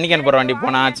தெருவுலாம் தண்ணி கேன் போற வண்டி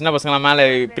போனா சின்ன பசங்க மேல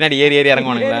பின்னாடி ஏறி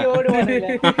இறங்குவானுங்களா?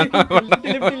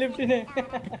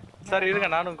 சார் இருங்க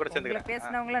நானும் கூட சேர்ந்துக்கிறேன்.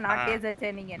 பேசுனவங்கள நான் கேஸ்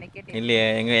நீங்க என்ன கேட்டீங்க? இல்லையே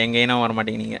எங்க இனம் வர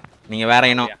மாட்டீங்க. நீங்க வேற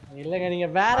இனம். இல்லங்க நீங்க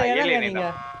வேற இனம். நீங்க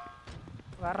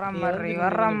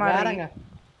வர்ற மாதிரி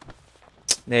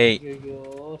டேய் ஐயோ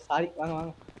சாரி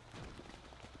வாங்க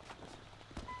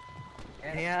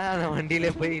ஏயா நான் வண்டியில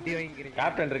போய் இடி வாங்கிக்கிறேன்.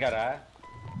 கேப்டன் இருக்காரா?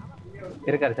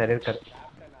 இருக்காரு சார் இருக்காரு.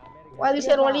 வலி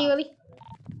சார் வலி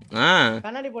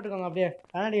கண்ணாடி போட்டுக்கோங்க. அப்படியே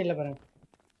கண்ணாடி இல்ல பாருங்க.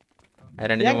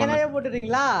 ரெண்டு ஜெம் கண்ணாடி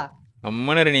போட்டுறீங்களா?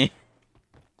 அம்மனே நீ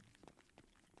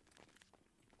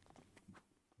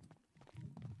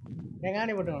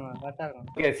கண்ணாடி போட்டுக்கோங்க. கரெக்ட்டா இருக்கும்.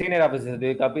 Okay senior officer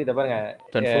copy. இத பாருங்க.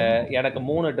 எனக்கு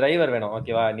 3 டிரைவர் வேணும்.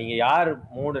 ஓகேவா? நீங்க யார்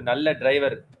 3 நல்ல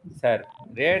டிரைவர் சார்?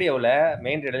 ரேடியோல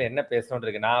மெயின் ரேடியோல என்ன பேசணும்னு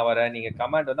இருக்கு. நான் வரேன். நீங்க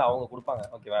கமாண்ட் வந்து அவங்க கொடுப்பாங்க.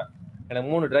 ஓகேவா? எனக்கு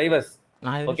 3 டிரைவர்ஸ்.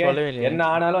 ஓகே என்ன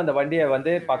ஆனாலும் அந்த வண்டியை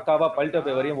வந்து பக்காவா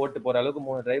பல்டோப்பே வரையும் ஓட்டு போற அளவுக்கு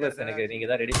 3 டிரைவர்ஸ் எனக்கு நீங்க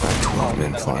தான் ரெடி பண்ணுங்க.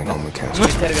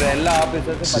 எல்லா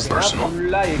ஆபீசர்ஸும் பாத்தீங்கன்னா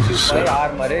ஃபுல்லா எக்யூப் பண்ணி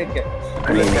ஆர்மர்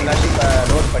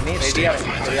நோட் பண்ணி ரெடியா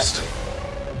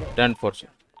டர்ன் 4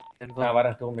 சார். நான்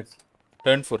வரேன் 2 minutes.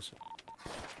 Turn 4 sir.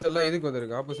 எல்லாம் இதுக்கு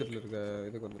வந்திருக்கு ஆப்போசிட்ல இருக்க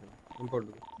இதுக்கு வந்திருக்கு இம்போர்ட்.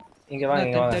 இங்க வாங்க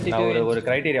நான் ஒரு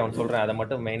கிரைட்டீரியா ஒன்னு சொல்றேன் அத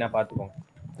மட்டும் மெயினா பாத்துக்கோங்க.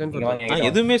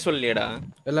 எதுவுமே சொல்லலையேடா.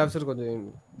 எல்லா ஆஃபீஸர் கொஞ்சம்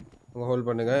ஹோல்ட்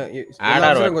பண்ணுங்க.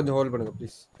 ஆஃபீஸர் கொஞ்சம் ஹோல்ட் பண்ணுங்க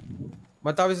ப்ளீஸ்.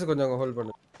 மத்த ஆஃபீஸர் கொஞ்சம் ஹோல்ட்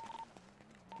பண்ணுங்க.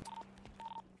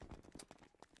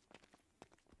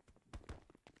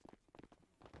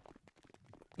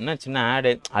 என்ன சின்ன ஆட்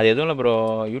அது எதுவும் இல்ல ப்ரோ.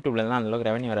 யூடியூப்ல இருந்தா அந்த அளவுக்கு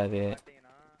ரெவென்யூ வராது.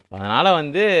 அதனால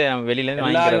வந்து வெளியில இருந்து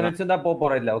வாங்கிக்கிறேன். எல்லா யூனிட்ஸும் தான்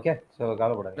போறோம் இல்ல. ஓகே சோ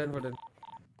கவலைப்படாதீங்க.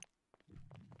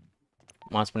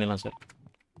 மாஸ் பண்ணிடலாம் சார்.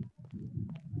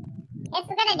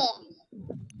 எஸ்கடடி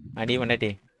அடி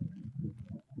வண்டாட்டி.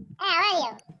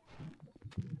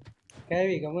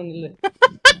 கேவி கமன் இல்ல.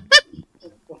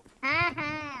 ஆஹா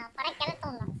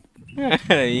பரக்கலத்தோம்.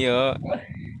 ஐயோ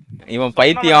இவன்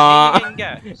பைத்தியம்.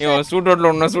 இவன் சூட் ரோட்ல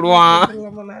ஒண்ணு சுடுவான்.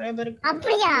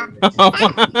 அப்படியா?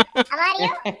 அவாரியோ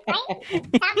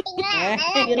சாப்பிட்டீங்களா?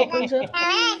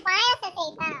 பாயாசம்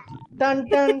செய்தா? Done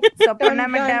done சப்பனா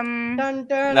madam done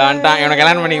done. டான்டா இவனை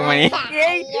கல்யாணம் பண்ணிக்குமா நீ?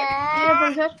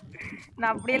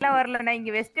 நான் அப்படி எல்லாம் வரல. நான்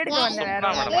இங்க வெஸ்ட் எடுக்க வந்தேன். வேற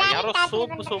யாரோ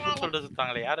சோப்பு சொல்லிட்டு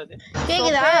சுத்தாங்களே யார் அது?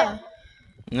 கேக்குதா?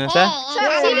 என்ன சார்?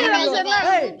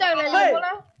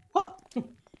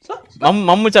 ஏய்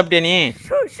மம்மு சாப்பிட்டியா நீ?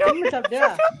 மம்மு சாப்பிட்டியா?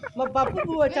 பப்பு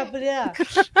பூவை சாப்பிட்டியா?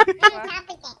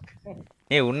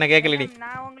 ஏய் உன்னை கேட்கலடி.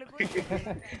 நான் உங்களுக்கு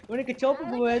உனக்கு சோப்பு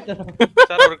பூவே தரும்.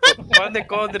 சார் ஒரு குழந்தை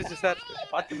கோவந்துருச்சு சார்.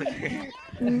 பாத்து பேசுங்க.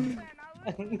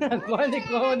 குழந்தை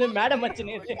கோவந்து மேடம்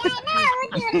அச்சனே.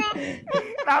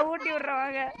 நான் ஊட்டி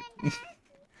விடுறவாங்க.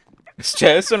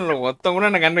 ஸ்டேஷன்ல ஒத்த கூட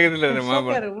என்ன கண்டுக்கிறது இல்ல தெரியுமா?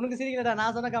 உனக்கு சிரிக்கிறடா.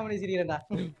 நான் சொன்ன காமெடி சிரிக்கிறடா.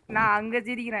 நான் அங்க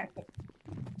சிரிக்கிறேன்.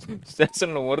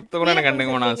 ஸ்டேஷன்ல ஒருத்த கூட என்ன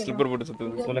கண்டுக்க மாட்டான். ஸ்லிப்பர் போட்டு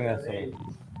சுத்துது. சொல்லுங்க.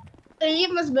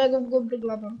 EMS backup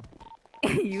கூப்பிட்டுக்கலாம்.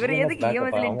 இவர் எதுக்கு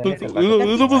இஎம்எஸ்ல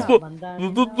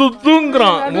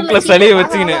தூங்குறான் மூக்குல சளியை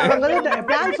வச்சுக்கின்னு.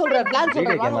 பிளான் சொல்றேன்.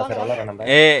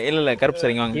 இல்ல கருப்பு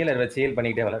சரிங்க வாங்க. கீழ வச்சு ஹீல்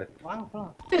பண்ணிட்டே வளரு.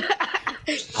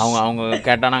 அவங்க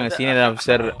கேட்டா நாங்க சீனியர்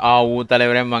ஆபீசர்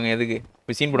தலைவரேம்பாங்க. எதுக்கு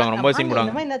இப்ப சீன் போடுவாங்க. ரொம்ப சீன்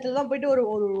போடுவாங்க. இந்த மாதிரி நேரத்துல தான் போயிட்டு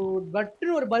ஒரு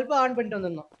பட்டன் ஒரு பல்ப ஆன் பண்ணிட்டு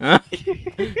வந்தோம்.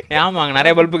 ஆமாங்க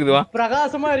நிறைய பல்பு இருக்குதுவா.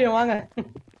 பிரகாசமா எரியும் வாங்க.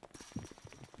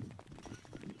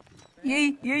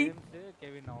 ஏய் ஏய்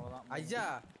கெவின் அவ்வளவுதான்.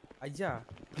 ஐயா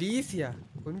ப்ளீஸ்யா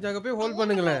கொஞ்சம் அங்க போய் ஹோல்ட்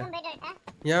பண்ணுங்களேன்.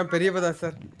 ஏன் பெரியப்பா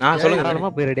சார் சொல்லுங்க. நானுமா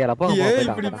போய் ரெடியா அப்பா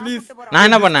ப்ளீஸ். நான்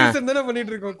என்ன பண்ணேன்? என்ன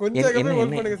பண்ணிட்டு இருக்கோம்? கொஞ்சம் அங்க போய்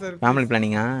ஹோல்ட் பண்ணுங்க சார். ஃபேமிலி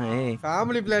பிளானிங்கா?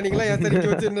 ஃபேமிலி பிளானிங்லாம் ஏன் சார் இங்க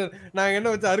வச்சு நாங்க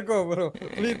என்ன வச்சு அறுக்கோம் போறோம்?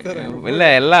 Please sir. இல்ல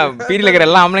எல்லா பீரியட்ல இருக்கிற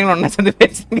எல்லா ஆம்பளைங்களும் ஒண்ணா சேர்ந்து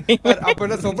பேசுங்க. அப்ப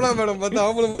என்ன சொப்னா மேடம் வந்து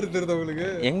ஆம்பளை மாதிரி தெரியுது உங்களுக்கு?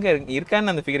 எங்க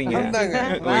இருக்கான்னு அந்த ஃபிகரிங்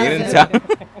இருந்துச்சா?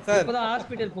 சார் இப்போதான்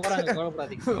ஹாஸ்பிடல் போறாங்க.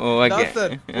 கவலைப்படாதீங்க. ஓகே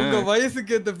சார் உங்க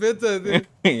வயசுக்கு ஏத்த பேச்சு அது.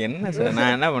 என்ன சார்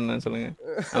நான் என்ன பண்ணேன் சொல்லுங்க.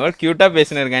 அவ கியூட்டா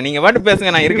பேசினே இருக்கேன். நீங்க பாட்டு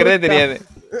பேசுங்க. நான் இருக்கிறதே தெரியாது.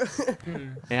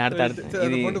 அடுத்து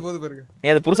இது போது பாருங்க.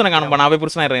 அது புருஷனை காணும். நான் போய்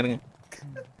புருஷனா இருங்க.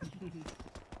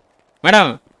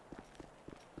 மேடம்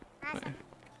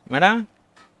மேடம்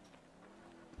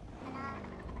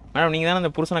மேடம் நீங்க தானே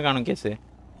அந்த புருஷனை காணும் கேஸ்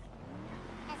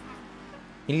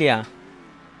இல்லையா?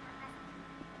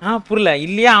 புரியல.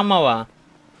 இல்லையா ஆமாவா?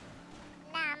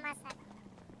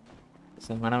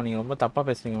 சார் மேடம் நீங்க ரொம்ப தப்பா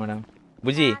பேசுறீங்க மேடம்.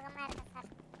 புஜி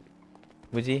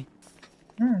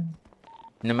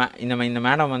இந்த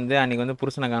மேடம் வந்து அன்னைக்கு வந்து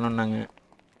புருஷனை காணோம்னாங்க.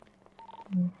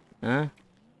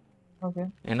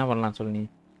 என்ன பண்ணலாம் சொல்லு நீ?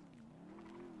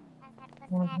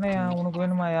 உனக்கு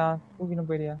வேணுமாயா? தூக்கிட்டு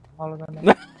போயிடியா?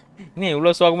 அவ்வளவுதான். நீ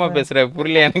இவ்வளவு சோகமா பேசுற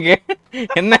புரியல எனக்கு.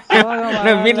 என்ன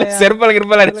வீட்டுல செருப்பால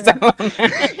கிருப்பால அடிச்சாங்க.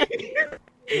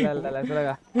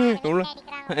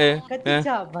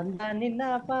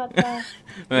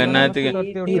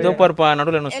 இதோ பாருப்பா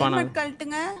நடுவுல என்ன சொன்னா?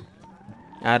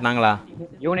 யார் நாங்களா?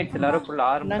 யூனிட்ஸ் எல்லாரும் ஃபுல்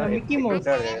ஆர்ம்.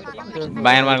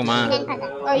 பயமா இருக்குமா?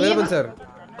 வீரப்பன் சார்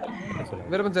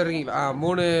வீரப்பன் சார் இருக்கீங்களா?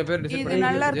 3 பேர் டிசைட்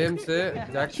பண்ணி ஜேம்ஸ்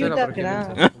ஜாக்சன் அப்புறம்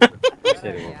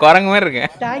சரி குரங்கு மாதிரி இருக்கு.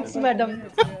 Thanks madam.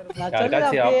 நான் சொல்றேன்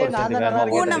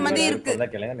இருக்கு.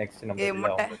 நெக்ஸ்ட் நம்ம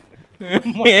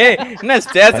என்ன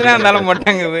ஸ்டேஷனா இருந்தாலும்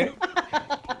மொட்டங்குது.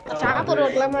 சாப்பு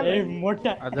ரோட்ல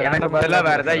மொட்டை. எனக்கு பதிலா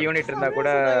வேற ஏதாவது யூனிட் இருந்தா கூட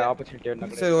ஆப்பர்சூனிட்டி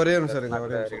வேணும். சரி ஒரே நிமிஷம் இருங்க.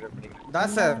 ஒரே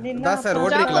தாஸ் சார்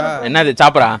ஓட்றீங்களா? என்னது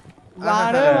சாப்பரா?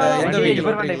 எந்த வீடியோ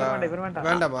ஓட்றீங்களா?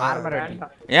 வேண்டாமா?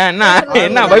 ஏன்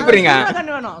என்ன பயப்படுறீங்க?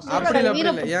 அப்படி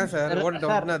இல்ல. ஏன் சார்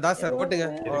ஓட்டட்டும். நான் தாஸ் சார் ஓட்டுங்க.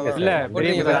 இல்ல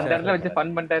பெரிய அந்த இடத்துல வச்சு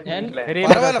ஃபன் பண்ணிட்டாரு.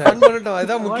 பரவாயில்ல ஃபன் பண்ணட்டும்.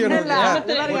 அதுதான் முக்கியம்.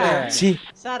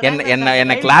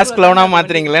 என்ன கிளாஸ் கிளவுனா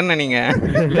மாத்துறீங்களேன்னு நீங்க?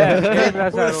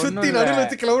 சுத்தி நடுவுல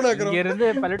வச்சு கிளவுன் ஆக்குறோம். இங்க இருந்து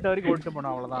பல்லட் வரைக்கும் ஓட்டு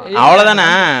போறோம் அவ்வளவுதான். அவ்வளவுதானே.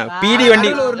 பிடி வண்டி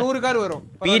ஒரு 100 கார் வரும்.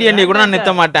 பிடி வண்டி கூட நான்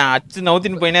நிறுத்த மாட்டேன். அச்சு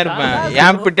நவுத்தின்னு போயினே இருப்பேன்.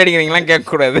 ஏன் பிட் அடிக்கிறீங்களா கேட்க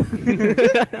கூடாது.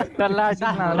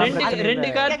 ரெண்டு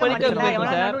கார் பலிக்க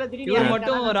போயிடும் சார். இவர்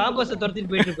மட்டும் ராபோஸை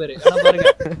துரத்திட்டு போயிட்டு இருப்பாரு. ஆனா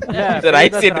பாருங்க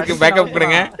ரைட் சைடுக்கு பேக்கப்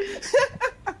கொடுங்க.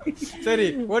 சரி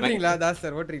ஓட்றீங்களா தாஸ்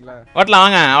சார்? ஓட்றீங்களா? ஓட்டலாம்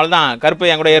வாங்க. அவ்வளவுதான். கருப்பு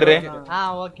என் கூட ஏறு.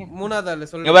 ஓகே. மூணாவது ஆளு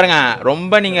சொல்லுங்க. இங்க பாருங்க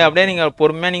ரொம்ப நீங்க அப்படியே நீங்க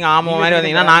பொறுமையா நீங்க ஆமா மாதிரி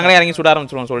வந்தீங்கன்னா நாங்களே இறங்கி சுட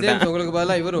ஆரம்பிச்சிருவோம் சொல்லிட்டேன். உங்களுக்கு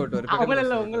பதிலா இவர் ஓட்டுவார். அவங்கள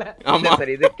இல்ல உங்கள. ஆமா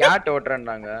சார் இது கேட்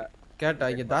ஓட்றேன்றாங்க. கேட்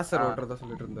இங்க தாஸ் சார் ஓட்றதா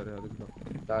சொல்லிட்டு இருந்தாரு.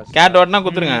 அதுக்கு கேட் ஓட்னா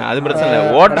குத்துருங்க. அது பிரச்சனை இல்ல.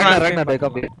 ஓட்றா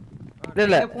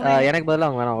இல்ல எனக்கு பதிலா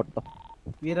அவங்க வேணா ஓட்டட்டும்.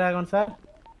 வீரராகவன் சார்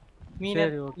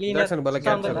மீனர் ஜாக்சன் பல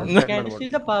gate gate is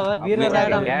the power.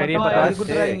 Veeraraghavan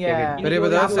பெரிய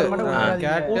தாஸ்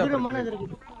கேட்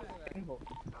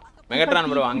மெகாட்ரான்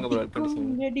ப்ரோ வாங்க ப்ரோ.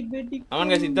 அவன்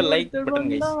गाइस இந்த லைக் பட்டன்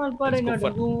गाइस.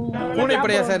 பூனை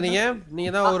படையா சார் நீங்க?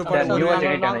 நீங்க தான் ஒரு படம் ஒரு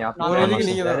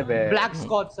நீங்க தான் Black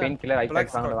Scott sir. Pain killer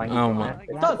I-PAC வாங்க வாங்கி. ஆமா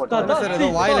சார் ஏதோ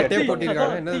வாயில டேப்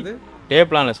போட்டிருக்காங்க. என்னது இது?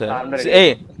 டேப்லாம் இல்ல சார்.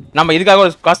 ஏய் நம்ம இதுக்காக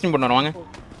ஒரு காஸ்டியூம் பண்ணனும் வாங்க.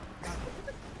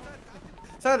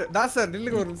 சார் தாஸ் சார்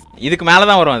நில்லுங்க ஒரு இதுக்கு மேல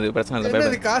தான் வரும். அது பிரச்சனை இல்ல. என்ன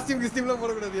இது காஸ்டியூம் கிஸ்டியூம்லாம்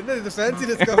போட கூடாது. என்ன இது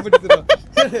ஃபேன்சினஸ் காம்படிஷன்?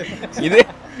 இது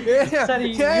சரி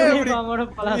யூனிஃபார்மோட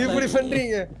பலாம் இப்படி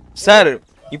பண்றீங்க சார்.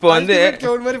 இப்போ வந்து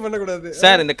கிளவுட் மாதிரி பண்ண கூடாது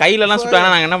சார். இந்த கையில எல்லாம்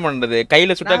சுட்டாங்கன்னா நாங்க என்ன பண்றது?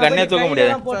 கையில சுட்டா கண்ணே தூக்க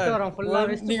முடியாது.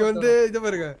 நீங்க வந்து இத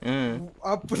பாருங்க.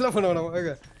 அப்படிலாம் பண்ண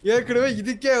வேணாம். ஏற்கனவே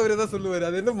இதுக்கே அவர் ஏதோ சொல்லுவாரு.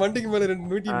 அது என்ன மண்டிக்கு மேல 2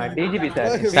 மீட்டிங் டிஜிபி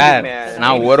சார். சார்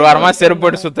நான் ஒரு வாரமா செருப்பு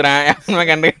போட்டு சுத்துறேன்.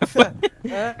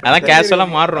 அதான் கேஷுவலா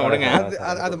மாறுறோம் விடுங்க.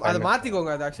 அது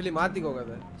மாத்திக்கோங்க. அது एक्चुअली மாத்திக்கோங்க.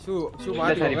 அது ஷூ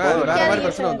மாத்திக்கோங்க. வேற மாதிரி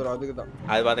பிரச்சனை வந்துரும். அதுக்கு தான்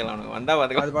அது பாத்துக்கலாம். வந்தா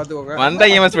பாத்துக்கலாம். அது பாத்துக்கோங்க. வந்தா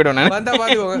EMS போய்டுவேன் நான். வந்தா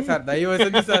பாத்துக்கோங்க சார். தயவு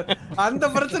செஞ்சு சார் அந்த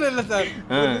பிரச்சனை இல்ல சார்.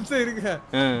 ஒரு நிமிஷம் இருங்க.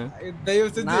 தயவு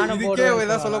செஞ்சு இதுக்கே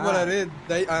ஏதோ சொல்ல போறாரு.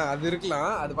 அது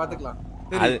இருக்கலாம். அது பாத்துக்கலாம்.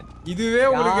 இதுவே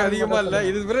உங்களுக்கு அதிகமா இல்ல.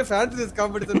 இது வேற ஃபேன்சிஸ்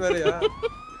காம்படிஷன் வேறயா?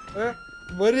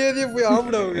 மரியாதையே போய்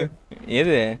ஆம்டாவுங்க.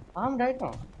 எது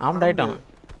ஆம்டாயிட்டோம். ஆம்டாயிட்டோம்.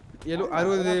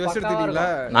 60 வெஸ்ட் எடுத்துட்டீங்களா?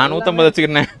 நான் 150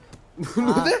 வச்சிருக்கேன்.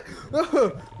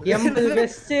 80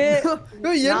 வெஸ்ட்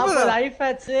 40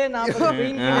 ஐஃபேட்ஸ் 40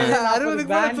 பெயின் 60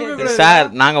 பேண்ட். சார்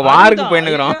நாங்க வாருக்கு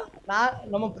போயினுக்குறோம்.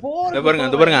 நம்ம போற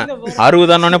பாருங்க பாருங்க 60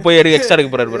 தானே போய் எக்ஸ்ட்ரா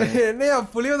எடுக்க போறாரு பாருங்க. என்னையா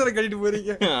புளியோதரை கட்டிட்டு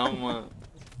போறீங்க? ஆமா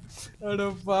அட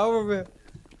பாவமே.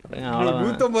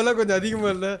 150 கொஞ்சம் அதிகமா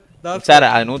இல்ல சார்?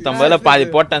 அது 150ல பாதி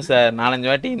போட்டேன் சார்.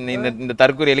 4-5 வாட்டி இந்த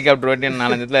தற்கூரி ஹெலிகாப்டர் வாட்டி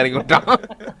 4-5 இடத்துல இறக்கி விட்டான்.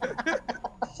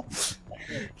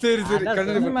 சரி சரி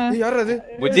கண்டிப்பா. யார் அது?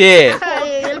 புஜி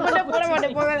ஹெல்மெட்டே போட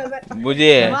மாட்டேன் போங்க சார்.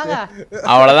 புஜி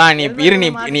அவ்வளவுதான். நீ இரு.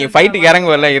 நீ ஃபைட்டுக்கு இறங்க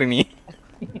வரல. இரு நீ.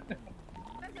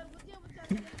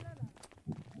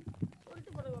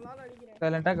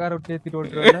 சைலண்டா கார் விட்டு ஏத்திட்டு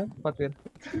ஓட்டுறல பாத்து.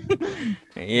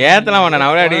 ஏத்தலாம் வேணா.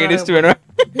 நான் அடி இடிச்சிட்டு வேணும்.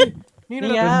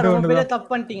 நீங்க ரொம்ப பெரிய தப்பு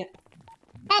பண்ணிட்டீங்க.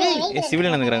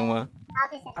 சிவிலியன் வந்துக்கறாங்கமா.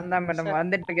 அந்த மேடம்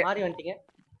வந்துட்டு இருக்கேன். மாறி வந்துட்டீங்க.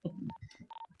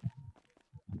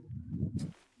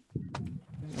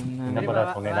 என்ன பண்றா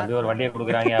சொன்னே? நம்பி ஒரு வண்டியை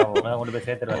குடுக்குறாங்க. அவங்க கொண்டு போய்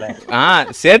சேர்த்துறல.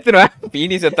 சேர்த்துறேன்.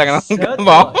 பிடி செத்தாங்க.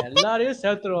 எல்லாரையும்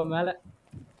சேர்த்துறோம் மேல.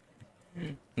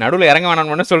 நடுவுல இறங்க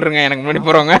வேணாம்னு சொல்றீங்க. எனக்கு முன்னாடி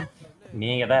போறவங்க.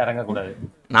 நீங்க தான் இறங்க கூடாது.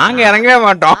 நாங்க இறங்கவே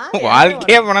மாட்டோம்.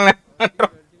 வாழ்க்கையே பண்ணல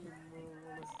மாட்டோம்.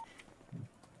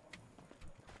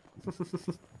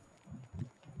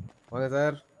 வாங்க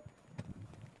சார்.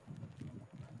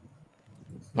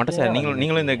 மொட்டை சார்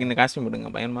நீங்களும் இந்த காஸ்டியூம்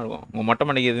போடுங்க. பயமா இருக்கும். உங்க மொட்டை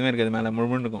மண்டைக்கு எதுவுமே இருக்காது. மேல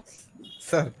முழுமுன்னு இருக்கும்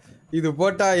சார். இது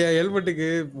போட்டா என் ஹெல்மெட்டுக்கு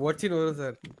ஒச்சின் வரும்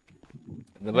சார்.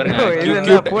 இந்த பாருங்க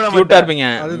கியூட்டா இருப்பீங்க.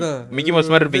 அதுதான் மிக்கி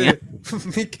மவுஸ் மாதிரி இருப்பீங்க.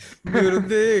 இவர்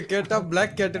வந்து கேட்டா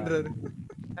Black Catன்றாரு.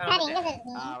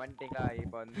 வந்துட்டீங்களா?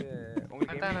 இப்போ வந்து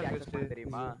உங்களுக்கு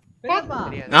தெரியுமா?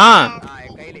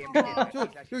 கையில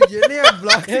என்னையா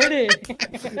Black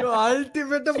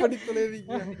அல்டிமேட்டா பண்ணி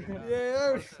தொலைவீங்க.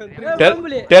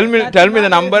 Tell me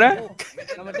the number.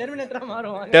 நம்ம டெர்மினேட்டரா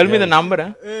மாறுவோம். Tell me the number.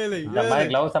 இந்த மாதிரி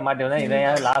கிளவுஸ் மாட்டி வந்தா இதான்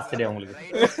யார் லாஸ்ட் டே உங்களுக்கு.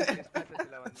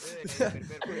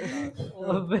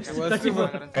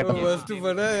 ஃபர்ஸ்ட்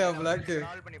பண்ண Black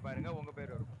கால் பண்ணி பாருங்க உங்க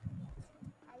பேர் வரும்.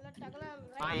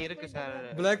 இருக்கு சார்.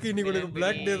 Black இன்னைக்கு உங்களுக்கு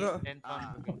Black Day தான்.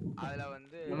 அதுல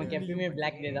வந்து நமக்கு எப்பவுமே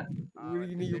Black Day தான்.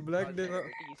 இன்னைக்கு Black Day தான்.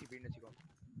 Easy been வெச்சுக்கோ.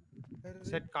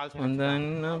 செட் கால் அந்த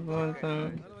என்ன பார்த்தா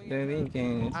தெரியுங்க.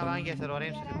 வாங்க சார். ஒரே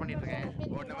நிமிஷம் செட் பண்ணிட்டு இருக்கேன்.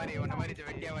 ஒண்ணு மாதிரி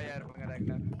வெட்டியா வாயா இருப்பாங்க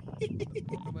டாக்டர்.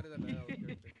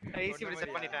 ஈஸி பீன்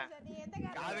செட் பண்ணிட்டேன்.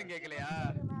 காதும் கேக்கலையா?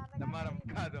 தம்மாரம்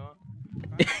காதும்.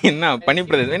 என்ன பண்ணி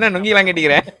பிரதேஷ் என்ன நுங்கிலாம்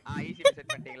கேட்டிங்கற? ஈஸி பீன்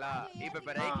செட் பண்ணிட்டீங்களா?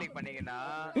 இப்ப ரைட் கிளிக் பண்ணீங்கனா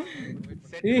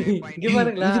செட் பாயிண்ட். இங்க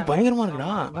பாருங்க. இது பயங்கரமா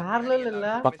இருக்குடா. வேற இல்ல.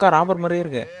 பக்கா ராபர் மாதிரியே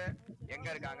இருக்கு. எங்க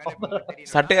இருக்காங்க?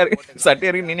 சட்டை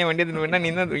இருக்கு. நீனே வண்டி எடுத்து வேணா. நீ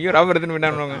தான் ஐயோ ராபர் எடுத்து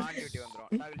வேண்டாம்னுவாங்க.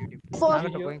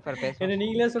 என்ன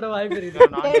நீங்களே சொல்ல வாய்ப்பு இருக்கு.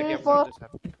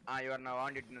 யுவர் நான்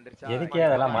வாண்டட் வந்துருச்சா? எதுக்கே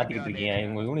அதெல்லாம் மாத்திக்கிட்டு இருக்கீங்க?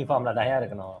 உங்க யூனிஃபார்ம்ல தயா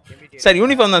இருக்கணும். சார்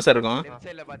யூனிஃபார்ம் தான் சார் இருக்கும். லெஃப்ட்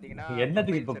சைடுல பாத்தீங்கன்னா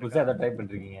என்னத்துக்கு இப்ப புதுசா அதை ட்ரை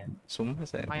பண்றீங்க? சும்மா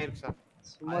சார். இருக்கு சார்.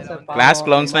 சும்மா சார். கிளாஸ்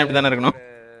க்ளவுன்ஸ்னா இப்படி தானே இருக்கணும்.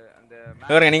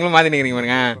 பாருங்க நீங்களும் மாத்தி நிக்கிறீங்க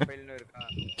பாருங்க.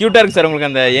 கியூட்டா இருக்கு சார்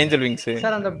உங்களுக்கு அந்த ஏஞ்சல் விங்ஸ்.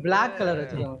 சார் அந்த Black கலர்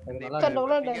வச்சுக்கோங்க சார்.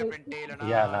 நல்லா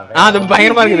இருக்கு. அது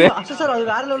பயங்கரமா இருக்குது. சார் அது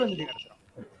வேற லெவல்ல இருக்கு.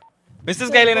 Mr.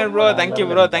 Skyliner bro, thank you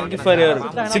bro. Thank you for your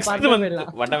 6th month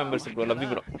Vata membership bro. Love you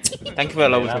bro. Thank you for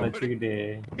your love bro. வெச்சிக்கிட்டு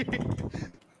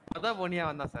அதான் போனியா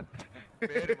வந்தா சார்.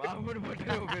 பேரு மாமூடு போட்டு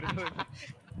பேரு.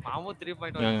 மாமூ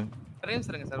 3.1. ரேம்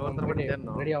சரிங்க சார். ஒருத்தர் மட்டும்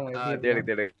தேடணும். ரெடி ஆவுங்க.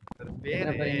 தேடு. பேர்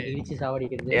இடிச்சி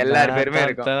சாவடிக்கிறது. எல்லார் பேருமே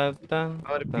இருக்கும்.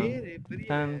 அவர் பேரு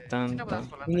பெரிய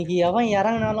இன்னைக்கு எவன்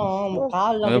இறங்குனாலும்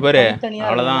கால்ல தனியா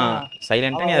அவ்வளவுதான்.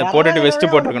 சைலண்டா நீ அத போட்டுட்டு வெஸ்ட்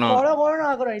போட்டுக்கணும்.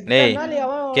 டேய்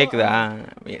கேக்குதா?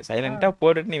 சைலண்டா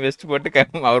போட்டுட்டு நீ வெஸ்ட் போட்டு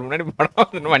அவர் முன்னாடி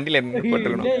போடணும். வண்டில இருந்து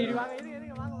போட்டுக்கணும்.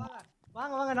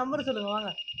 வாங்க நம்பர் சொல்லுங்க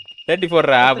வாங்க. 34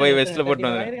 ரா போய் வெஸ்ட்ல போட்டு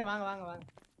வந்து. வாங்க.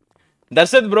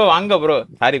 தர்ஷத் ப்ரோ வாங்க ப்ரோ.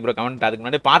 சாரி ப்ரோ கமெண்ட் அதுக்கு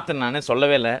முன்னாடி பார்த்தேன் நானே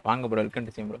சொல்லவே இல்ல. வாங்க ப்ரோ வெல்கம்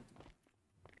டு ப்ரோ.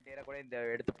 நேரா கூட இந்த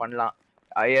எடுத்து பண்ணலாம்.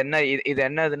 என்ன இது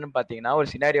என்னதுன்னு பாத்தீங்கன்னா ஒரு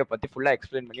சினாரியோ பத்தி ஃபுல்லா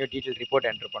எக்ஸ்பிளைன் பண்ணி ஒரு டீடைல் ரிப்போர்ட்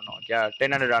என்டர் பண்ணோம். ஓகே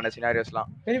 1000 ஆன சினாரியோஸ்லாம்.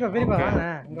 பெரியப்பா வாங்க.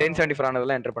 1074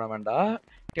 ஆனதெல்லாம் என்டர் பண்ண வேண்டாம்.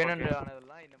 1000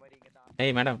 ஆனதெல்லாம் இந்த மாதிரி இங்க தான்.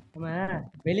 ஏய் மேடம்.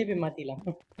 வெளிய போய் மாத்திடலாம்.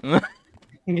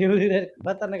 இங்க ஒரு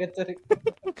பத்தன கச்சரி.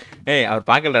 ஏய் அவர்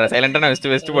பார்க்கலடா சைலண்டா நான்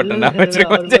வெஸ்ட் போட்டேன்டா.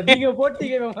 நீங்க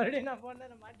போட்டீங்க மறுபடியும் நான் போனா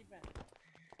மாட்டிப்பேன்.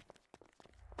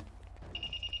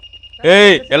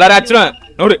 ஏய் எல்லாரும் அடிச்சுறேன்.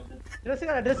 நோடு. Dress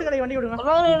கடை வண்டி விடுங்க.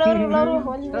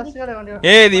 Dress கடை வண்டி.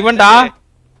 ஏய் இது இவன்டா.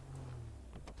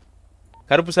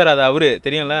 கருப்பு சார் அது அவரு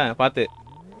தெரியும்ல பாத்து.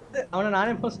 அவன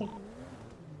நானே போஸ்.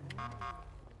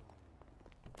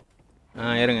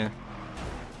 இருங்க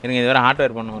இது வேற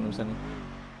ஹார்ட்வேர் பண்ணனும் ஒரு நிமிஷம்.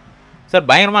 சார்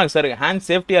பயங்கரமா இருக்கு சார். ஹேண்ட்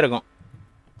சேஃப்டியா இருக்கும்.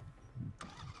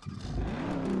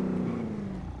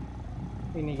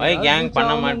 வை கேங்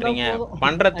பண்ண மாட்டீங்க.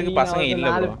 பண்றதுக்கு பசங்க இல்ல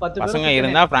ப்ரோ. பசங்க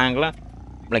இருந்தா பிராங்க்ல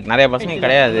லைக் நிறைய பசங்க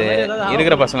கிடையாது.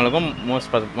 இருக்கிற பசங்களுக்கும்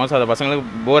மோஸ்ட் ஆஃப் பசங்களுக்கு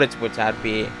போர் அடிச்சு போச்சு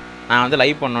ஆர்பி. நான் வந்து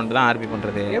லைவ் பண்ணனும்னு தான் ஆர்பி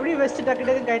பண்றது. எப்படி வெஸ்ட் டக்கு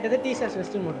டக்கு கைட்டது டி-ஷர்ட்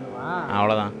வெஸ்ட் போடுறவா?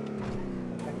 அவ்வளவுதான்.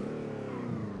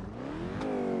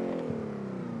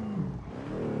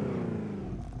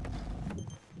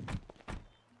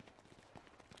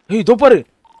 ஏய் இதோ பாரு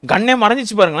கண்ணே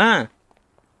மறைஞ்சிச்சு பாருங்களேன்.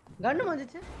 கண்ணு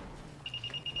மறைஞ்சிச்சு.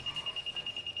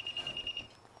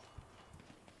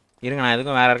 இருங்க நான்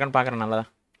எதுக்கும் வேற இருக்கான்னு பாக்குறேன். நல்லதா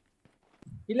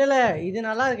இல்ல இது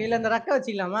நல்லா இருக்கு. இல்ல இந்த ரக்க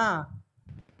வச்சிக்கலாமா?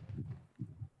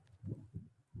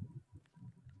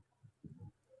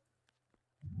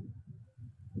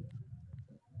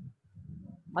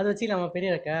 அது வச்சிக்கலாமா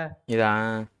பெரிய ரக்க? இதா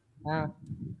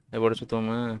போட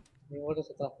சுத்தமா நீ போட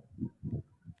சுத்தா.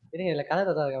 இருங்க இல்ல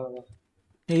கலர் தான் இருக்கா?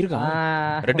 இருக்கா?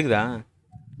 ரெட்டுக்குதா?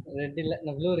 ரெட் இல்ல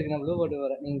நான் ப்ளூ இருக்கு. நான் ப்ளூ போட்டு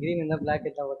வரேன். நீங்க கிரீன் இருந்தா Black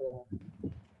எடுத்தா போட்டு வரேன்.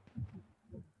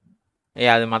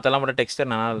 ஏய் அது மத்தலாம் போட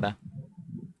டெக்ஸ்சர் நல்லா இல்லடா.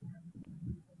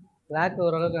 Black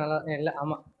ஓரளவுக்கு நல்லா இல்ல.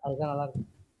 ஆமா அதுதான் நல்லா இருக்கு.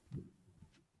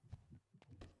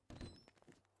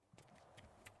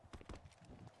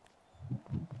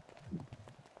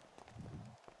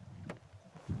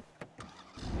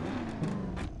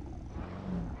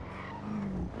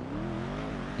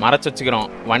 மறைச்சு வச்சுக்கிறோம்.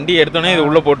 வண்டி எடுத்தோடனே இது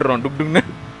உள்ள போட்டுறோம். டுப் டுப்னு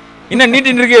என்ன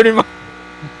நீட்டின்னு இருக்கு எப்படிமா?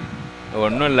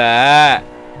 ஒன்றும் இல்லை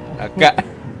அக்கா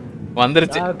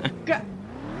வந்துருச்சு.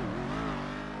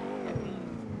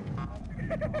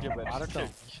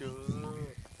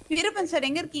 வீரப்பன் சார்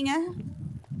எங்க இருக்கீங்க?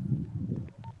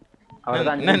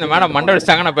 என்ன இந்த மேடம் மண்டை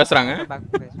அடிச்சாங்க நான் பேசுறாங்க.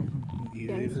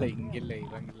 இல்ல இங்க இல்ல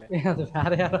இவங்க இல்ல. அது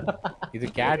வேற யாரோ. இது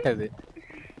கேட் அது.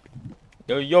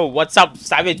 Yo what's up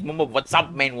savage mumbo what's up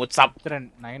man what's up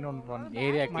 911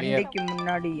 area clear. மண்டைக்கு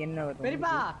முன்னாடி என்ன வரும்?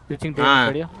 பெரியப்பா ஸ்விட்சிங்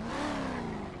டைம் ரெடியா?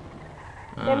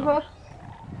 தெம்போ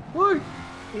ஓய்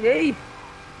ஏய்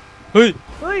ஓய்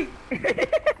ஓய்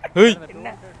ஓய்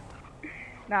என்ன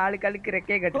நாலு கலுக்கு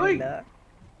ரெக்கே கட்டல.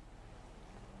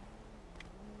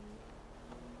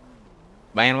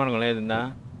 பயங்கரமா இருக்கும்ல இதுண்டா.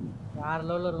 வேற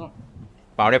லெவல்ல இருக்கும்.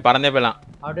 அப்படியே பறந்தே போயிடலாம்.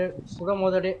 அப்படியே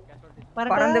சுகமோதடே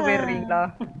பறந்து போயிடுறீங்களா?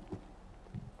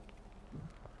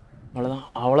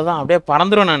 அவ்வளவுதான் அப்படியே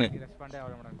பறந்துரும் நானு.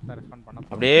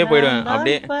 அப்படியே போயிடுவேன்.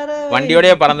 அப்படியே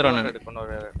வண்டியோடயே பறந்துரும் நானு.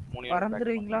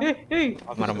 பறந்துருவீங்களா?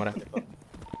 மரம்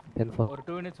ஒரு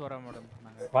 2 minutes வரேன் மேடம்.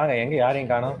 வாங்க எங்க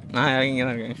யாரையும் காணோம். நான் இங்க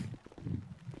தான் இருக்கேன்.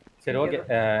 சரி ஓகே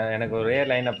எனக்கு ஒரு ஏர்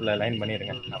லைன் அப்ல லைன்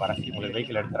பண்ணிருங்க. நான் வரேன். உங்களுக்கு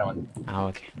வெஹிக்கிள் எடுத்துறேன் வந்து.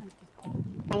 ஓகே.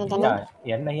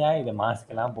 என்னையா இது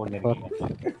மாஸ்க் எல்லாம்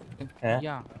போட்டுருக்கீங்க?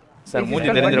 ஐயா சார் மூஞ்சி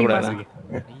தெரிஞ்சிர கூடாது.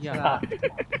 ஐயா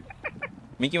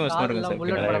மிக்கி மவுஸ் மாதிரி இருக்கு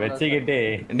சார். வெச்சிக்கிட்டு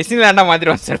டிஸ்னிலாண்டா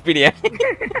மாத்திடுவாங்க சார் பீடியா.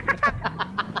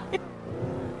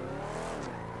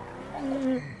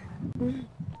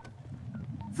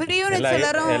 ஃப்ரீ யூனிட்ஸ்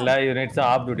எல்லாரும் எல்லா யூனிட்ஸும்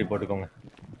ஆஃப் டியூட்டி போட்டுக்கோங்க.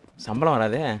 சம்பளம்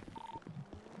வராதே.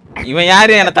 இவன்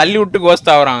யாரு என்ன தள்ளி விட்டு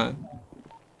கோஸ்ட் ஆவறான்?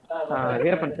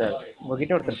 வீரப்பன் சார்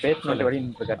உங்ககிட்ட ஒருத்தர் பேசணும் வழி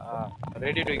நின்றுருக்காரு.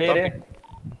 ரெடி டு பேரு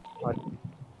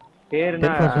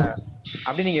பேருனா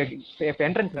அப்படி நீங்க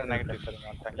என்ட்ரன்ஸ்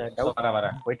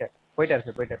வரேன். போயிட்டாரு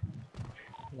சார் போயிட்டாரு.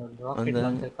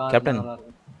 கேப்டன்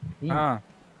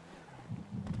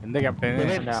எந்த கேப்டன்?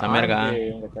 சமையா இருக்கா?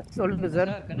 சொல்லுங்க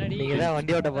சார். நீங்க தான்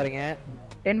வண்டி ஓட்ட போறீங்க.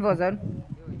 10-4 சார்.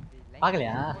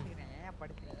 பாக்கலையா?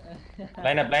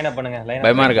 லைன் அப் பண்ணுங்க.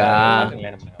 பயமா இருக்கா?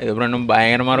 இது அப்புறம் இன்னும்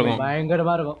பயங்கரமா இருக்கும்.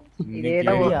 பயங்கரமா இருக்கும்.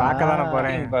 இதேதான் பார்க்க தான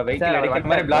போறேன். இப்ப வெஹிக்கிள் அடிக்கிற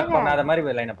மாதிரி பிளாக் பண்ணாத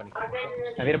மாதிரி லைன் அப்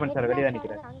பண்ணிக்கோங்க. வீரப்பன் சார் வெளிய தான்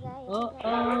நிக்கிறாரு.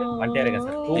 வண்டியா இருங்க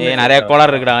சார். ஏய் நிறைய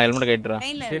கோளாறு இருக்குடா. ஹெல்மெட் கட்டிடுறா.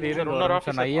 சரி இது இன்னொரு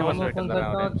ஆஃபீஸ் நான் ஐஎம்எஸ் வெயிட் பண்றேன்.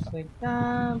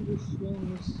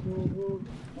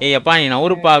 ஏய் அப்பா நீ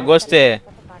நவுறுப்பா கோஸ்ட்.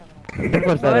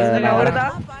 அவர்தா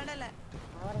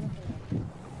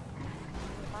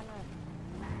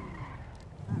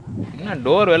என்ன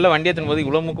டோர் வெளில வண்டி ஏத்தும் போது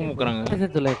இவ்வளவு முக்குறாங்க.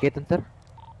 சொல்லுங்க Ketan sir.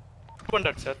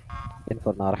 200 sir.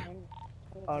 10-4 Nara.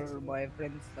 All my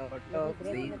friends are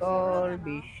toxic, all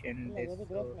vision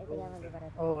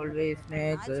always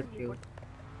negative.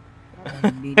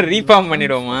 Reform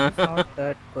பண்ணிடுவோமா? Not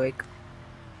that quick.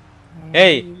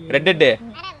 ஏய் red dead.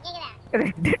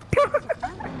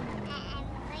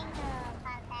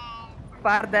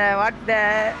 For the what the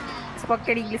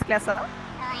spoken English class ah?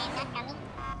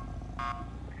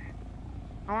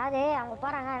 அதாவது அவங்க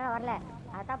போறாங்க ஆனா வரல.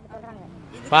 அதான் அப்படி சொல்றாங்க.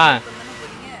 பா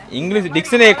இங்கிலீஷ்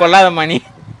டிக்ஷனரி கொள்ளாதம்மா நீ.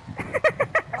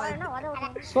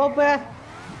 சோப்பு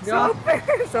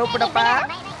சோப்புடப்பா.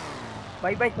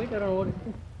 By by. போயிட்டு வரேன் ஓடு.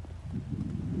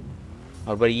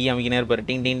 அவர் பாரு ஈ அமைக்கினே இருப்பாரு.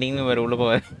 டிங் டிங் டிங்னு வேற உள்ள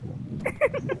போவாரு.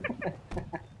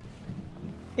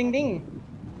 டிங் டிங்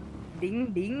டிங்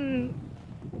டிங்.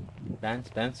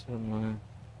 டான்ஸ் பண்ணுமா?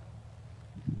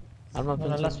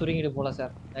 நல்லா சுருங்கிட்டு போல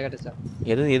சார். Negative sir.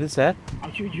 எது சார்?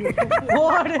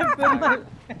 ஓடு பெருமாள்.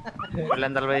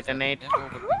 உள்ளந்தல்வை சென்னை.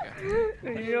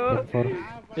 ஐயோ.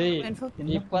 டேய்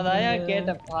இப்பதாயா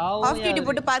கேட்ட பாவம். ஆஃப் டியூட்டி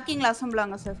போட்டு பார்க்கிங்ல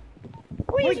அசெம்பிளாங்க சார்.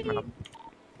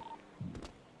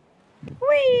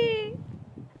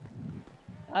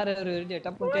 ஆறு ஒரு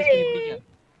டப்பு டேஸ்ட் பண்ணி பிடிங்க.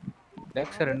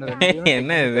 டெக்ஸ்டர்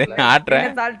என்ன இது ஆட்ற?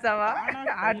 சால்சாவா?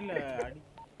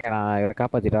 நான்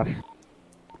காப்பாத்திட்டா.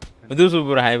 இது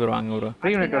சூப்பர் ஹை ப்ரோ அங்க ப்ரோ.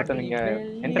 ஃப்ரீ யூனிட் ஒருத்தர் நீங்க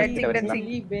என்ட்ரன்ஸ் வரலாம்.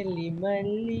 பெல்லி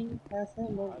மல்லி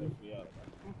அசமதி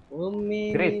ஓமே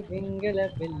வெங்கல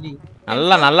பெல்லி.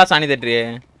 நல்லா சாணி தட்டுறியே.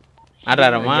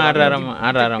 ஆடுறாரமா.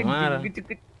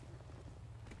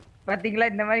 பாத்தீங்களா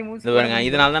இந்த மாதிரி மூவ்ஸ் இது பாருங்க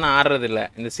இதனால தான் நான் ஆடுறது இல்ல.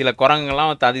 இந்த சில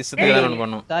குரங்குலாம் அதிசயத்துக்கு தான் நான்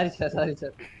பண்ணும். Sorry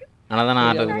sir. அதனால தான் நான்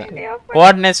ஆடுறது இல்ல.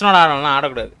 கோஆர்டினேஷனோட ஆடலாம்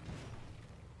ஆடக்கூடாது.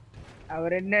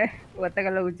 அவர் என்ன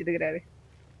ஒத்தகல்ல ஊச்சிட்டு இருக்காரு.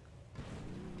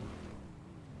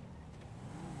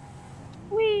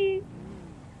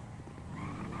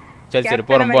 சரி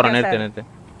போறோம் நிறுத்து.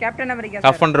 கேப்டன் அமெரிக்கா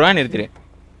கஃப் பண்றவன் நிறுத்திரு.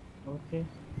 ஓகே.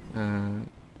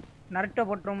 நரட்டோ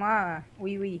போட்றோமா?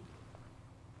 உய்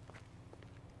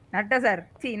நட்ட சார்.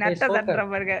 நட்ட சார்ன்ற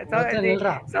பாருங்க.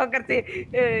 Choker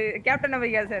captain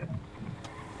America sir.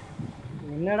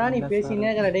 என்னடா நீ பேசினே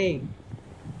இருக்கற டேய்.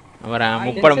 அவரா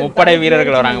முப்படை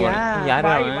வீரர்கள் வராங்க பாரு. யாரு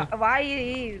அவன்? வாய்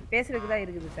பேசுறதுக்கு தான்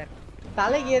இருக்குது சார்.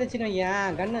 தலைக்கு ஏறிச்சினு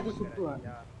ஏன் கண்ணை எடுத்து சுட்டுவான்.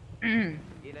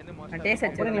 டேஸ்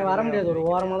அடிச்சு நீ வர முடியாது. ஒரு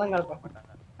ஓரமா தான் கலப்ப.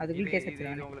 அது வீ டேஸ் அடிச்சு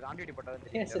உங்களுக்கு ஆன் டியூட்டி போட்டா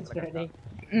வந்து டேஸ் அடிச்சு டேய்.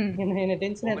 என்ன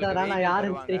டென்ஷன் ஏத்தாடா நான்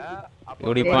யாருன்னு தெரியும்.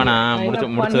 ஓடிப்பா நான்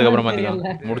முடிச்சதுக்கு அப்புறம் பாத்துக்கலாம்.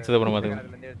 முடிச்சதுக்கு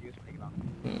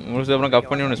அப்புறம் கப்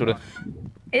பண்ணி ஒன்னு சுடு.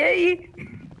 ஏய்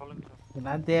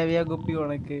நான் தேவையா குப்பி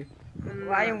உனக்கு?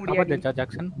 வாய முடியாது. அப்பா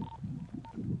ஜாக்சன்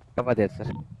காப்பாத்தியா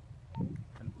சார்.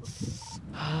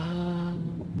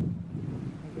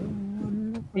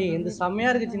 ஏய் இந்த செமையா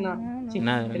இருக்கு சின்ன.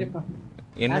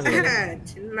 என்ன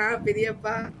சின்ன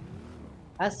பெரியப்பா.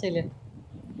 ஆஸ்திரேலியா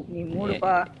நீ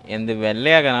மூடுப்பா. எந்த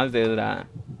வெள்ளையாகனால தெரியுதுடா.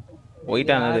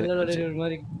 ஒயிட்டா இருந்தது. ஒரு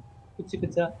மாதிரி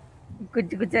குச்சா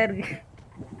இருக்கு.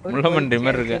 முள்ளமண்டி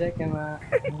மாதிரி இருக்கு.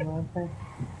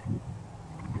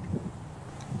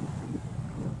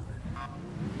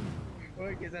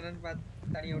 ஓகே சார் நான் பாத்து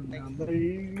தனியா விட்டேன்.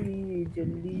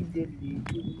 ஜல்லி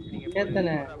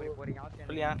கேத்தனே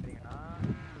சொல்லியா?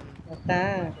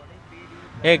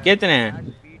 ஏய் கேத்தனே.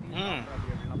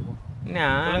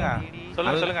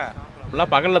 சொல்லுங்க. ஃபுல்லா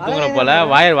பகல்ல தூங்குற போல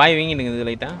வாய் வீங்கிட்டு இருக்குது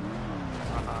லைட்டா.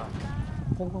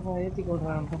 ஏத்தி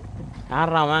கொள்றான்.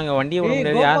 யாரா வாங்க வண்டியை விட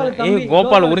முடியாது. யார்? ஏய்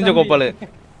கோபால் உறிஞ்ச கோபால்.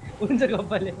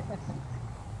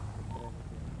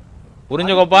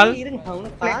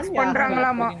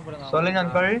 பண்றாங்களாமா? சொல்லுங்க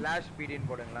அங்கிள்.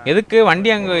 எதுக்கு வண்டி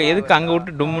எதுக்கு அங்க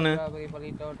விட்டு டும்முன்னு?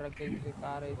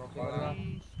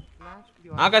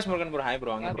 Akash Murugan bro hi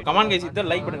bro வாங்க ப்ரோ கமான் கைஸ் இத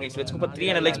லைக் பண்ணுங்க கைஸ் லெட்ஸ் கோ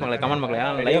 300 லைக்ஸ் பண்ணல கமான்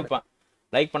மக்களே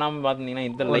லைக் பண்ணாம பாத்தீங்கன்னா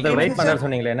இந்த லைக் வெயிட் பண்ணாரு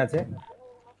சொன்னீங்களே என்னாச்சு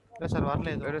இல்ல சார்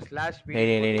வரல இது ஒரு ஸ்லாஷ்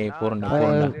டேய் போறடா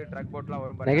ட்ரக் போட்லாம்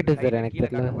வரும் நெகட்டிவ் சார் எனக்கு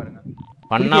தெரியல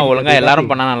பண்ணா ஒழுங்கா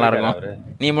எல்லாரும் பண்ணா நல்லா இருக்கும்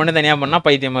நீ மட்டும் தனியா பண்ணா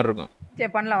பைத்தியம் மாதிரி இருக்கும்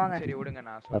சரி பண்ணலாம் வாங்க சரி விடுங்க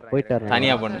நான் சொல்றேன் போயிட்டாரு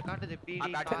தனியா பண்ணு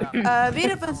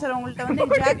வீரப்பன் சார் உங்கள்ட்ட வந்து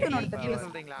ஜாக்னு ஒருத்தர்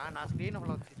சொல்றீங்களா நான் ஸ்கிரீன்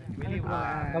அவ்வளவு வச்சிட்டேன்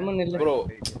வெளிய ப்ரோ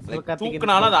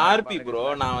தூக்குனாலும் அது ஆர்பி ப்ரோ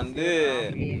நான் வந்து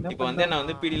இப்போ வந்து என்ன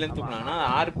வந்து பிடில இருந்து தூக்குனானா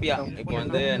ஆர்பியா இப்போ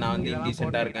வந்து நான் வந்து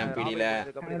இன்டிசென்ட்டா இருக்கேன் பிடில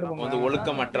வந்து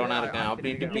ஒழுக்கமற்றவனா இருக்கேன்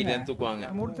அப்படின்ட்டு பிடில இருந்து தூக்குவாங்க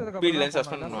பிடில இருந்து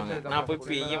சஸ்பெண்ட் பண்ணுவாங்க நான்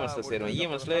போய் இஎம்எஸ்ல சேருவேன்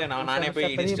இஎம்எஸ்ல நானே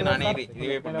போய் இடிச்சிட்டு நானே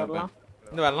ரிவே பண்ணுவேன்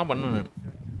இந்த வேலைலாம் பண்ணுவேன்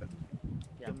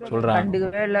நான் சொல்றேன்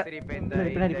கண்டுக்கவே இல்ல சரி இப்போ இந்த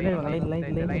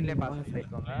லைன்ல பாஸ்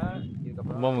பண்ணிக்கோங்க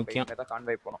இதுக்கு ரொம்ப முக்கியம்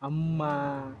கான்வே போறோம் அம்மா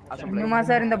இன்னுமா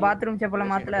சார் இந்த பாத்ரூம் செப்பல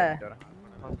மாத்தல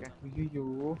ஓகே ஐயோ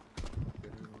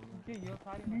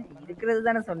இருக்கிறது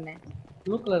தானே சொன்னேன்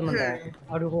ப்ளூ கலர் மண்ட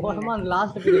அப்படி ஓரமா அந்த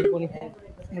லாஸ்ட் பீரியட் போனீங்க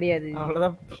முடியாது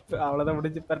அவ்வளவுதான்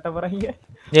முடிஞ்சு பரட்ட போறாங்க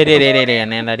டேய்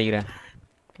என்ன அடிக்குற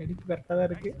கடிப்பு கரெக்டா தான்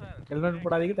இருக்கு ஹெல்மெட்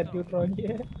போடாதீங்க தட்டி விட்டுருவாங்க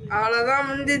அவ்வளவுதான்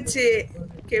முடிஞ்சிச்சு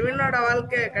கெவினோட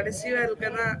வாழ்க்கை கடைசி வாழ்க்கை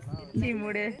தான் சீ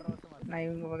மூடு நான்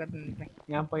இவங்க பக்கத்துல நிப்பேன்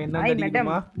ஏன்ப்பா என்ன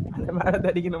அடிக்கணுமா அந்த மேல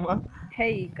அடிக்கணுமா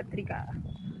ஹேய் கத்திரிக்கா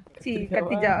சீ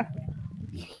கத்திஜா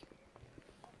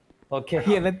ஓகே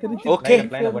என்ன தெரிஞ்சு ஓகே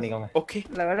ப்ளான் பண்ணிக்கோங்க ஓகே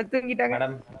லெவல தூங்கிட்டாங்க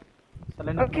மேடம்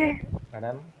ஓகே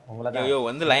மேடம் உங்கள தான் ஐயோ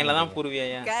வந்து லைன்ல தான் புருவியா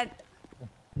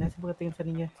என்ன சொல்றீங்க சார்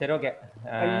நீங்க சரி ஓகே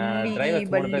டிரைவர்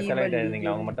மூணு பேர் செலக்ட் ஆயிருந்தீங்க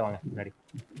அவங்க மட்டும் வாங்க முன்னாடி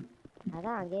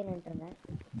அதான் அங்கே நின்னுட்டேன்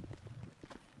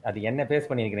அது என்ன பேஸ்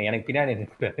பண்ணிருக்கீங்க எனக்கு பின்னாடி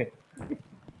இருக்கு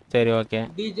சரி ஓகே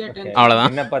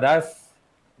அவ்வளவுதான் சின்னப்பதாஸ்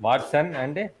வாட்சன்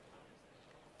அண்ட்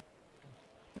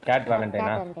கேட்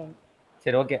வாலண்டைனா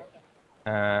சரி ஓகே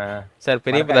சார்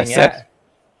பெரியப்பதாஸ் சார்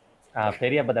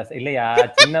பெரியப்பதாஸ் இல்லையா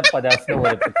சின்னப்பதாஸ்னு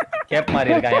ஒரு கேப்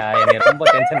மாதிரி இருக்காயா என்னை ரொம்ப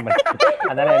டென்ஷன் பண்ணி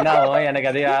அதனால என்ன ஆகும் எனக்கு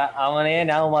அது அவனே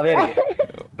ஞாபகமாவே இருக்கு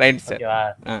ரைட்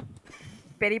சார்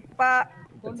பெரியப்பா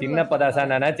சின்னப்பதாசா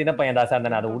நானே சின்ன பையன் தாசா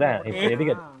தானே அதை விட இப்போ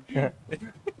எதுக்கு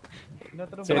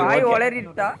வாய்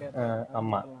ஒளறிட்டா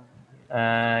ஆமா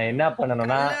என்ன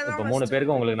பண்ணணும்னா இப்போ 3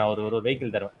 பேருக்கு உங்களுக்கு நான் ஒரு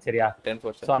வெஹிக்கிள் தருவேன் சரியா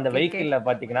ஸோ அந்த வெஹிக்கிள்ல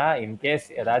பாத்தீங்கன்னா இன்கேஸ்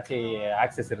ஏதாச்சும்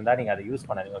ஆக்சஸ் இருந்தா நீங்க அதை யூஸ்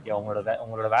பண்ணாதீங்க ஓகே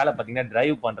உங்களோட வேலை பாத்தீங்கன்னா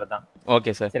டிரைவ் பண்றதுதான்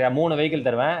ஓகே சார் சரியா 3 வெஹிக்கிள்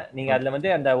தருவேன் நீங்க அதுல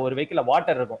வந்து அந்த ஒரு வெஹிக்கிள்ல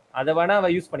வாட்டர் இருக்கும் அதை வேணா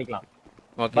யூஸ் பண்ணிக்கலாம்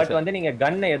பட் வந்து நீங்க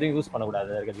கன்னை எதுவும் யூஸ் பண்ண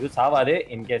கூடாது அதுக்கு யூஸ் ஆகாது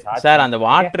இன்கேஸ் சார் அந்த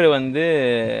வாட்டர் வந்து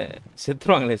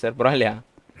செத்துருவாங்களே சார் பரவாயில்லையா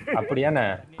அப்படியானே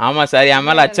ஆமா சார் என்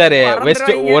மேல அச்சாரு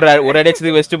வெஸ்ட் ஒரு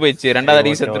அடிச்சதுக்கு வெஸ்ட் போயிடுச்சு ரெண்டாவது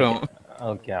அடி செத்துரும்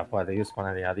ஓகே அப்போ அதை யூஸ்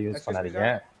பண்ணாதீங்க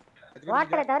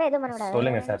வாட்டரை தவிர எதுவும் பண்ண கூடாது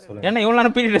சொல்லுங்க சார் சொல்லுங்க என்ன இவ்வளவு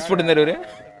நேரம் பீடி ட்ரெஸ் போட்டுருந்தாரு இவரு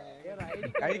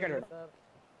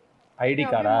ஐடி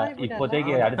கார்டா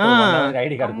இப்போதைக்கு அடுத்த 1 hour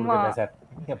ஐடி கார்டு கொடுங்க சார்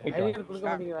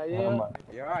ஆமா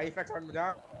ஐஃபேக்ஸ் வாங்குதா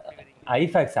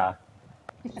ஐஃபேக்ஸா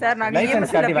சார் நான்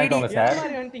லைசென்ஸ் காட்டி வாங்குங்க சார்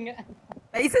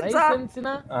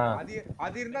லைசென்ஸ்னா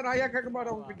அது இருந்தா நாயா கேட்க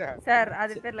மாட்டேன் உங்ககிட்ட சார்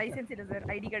அது பேர் லைசென்ஸ் இல்ல சார்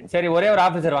ஐடி கார்டு சரி ஒரே ஒரு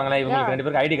ஆபீசர் வாங்கலாம் இவங்களுக்கு 2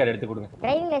 பேருக்கு ஐடி கார்டு எடுத்து கொடுங்க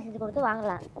டிரைவிங் லைசென்ஸ் கொடுத்து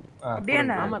வாங்கலாம் அப்படியே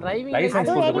ஆமா டிரைவிங்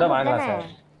லைசென்ஸ் கொடுத்து கூட வாங்கலாம் சார்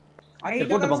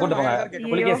கூட்டு போங்க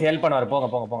புலிகேஸ் ஹெல்ப் பண்ண வர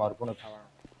போங்க அவர் பொண்ணு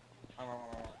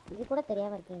இது கூட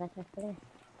தெரியாம இருக்கீங்க சார்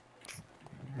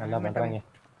நல்லா பண்றாங்க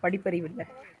படிப்பறிவு இல்ல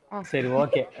சரி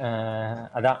ஓகே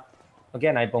அதான்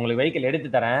ஓகே நான் இப்போ உங்களுக்கு வெஹிக்கிள்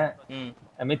எடுத்து தரேன்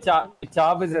மிச்ச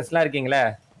ஆபீசர்ஸ்லாம் இருக்கீங்களே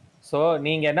ஸோ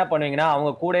நீங்க என்ன பண்ணுவீங்கன்னா அவங்க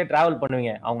கூட டிராவல்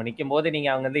பண்ணுவீங்க அவங்க நிற்கும் போது நீங்க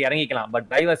அவங்க வந்து இறங்கிக்கலாம் பட்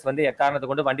டிரைவர்ஸ் வந்து எக்காரணத்தை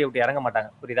கொண்டு வண்டி விட்டு இறங்க மாட்டாங்க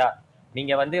புரியுதா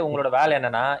நீங்க வந்து உங்களோட வேலை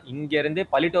என்னன்னா இங்க இருந்து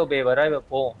பலிட்டோ பே வரை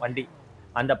போகும் வண்டி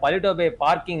அந்த பலிட்டோ பே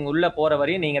பார்க்கிங் உள்ள போற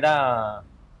வரையும் நீங்க தான்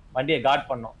வண்டியை கார்ட்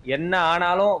பண்ணணும் என்ன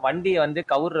ஆனாலும் வண்டியை வந்து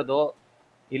கவுறதோ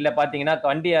இல்ல பாத்தீங்கன்னா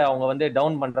வண்டியை அவங்க வந்து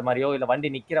டவுன் பண்ற மாதிரியோ இல்ல வண்டி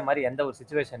நிக்கிற மாதிரி எந்த ஒரு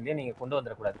சிச்சுவேஷன்லயும் நீங்க கொண்டு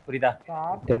வந்துடக்கூடாது புரியுதா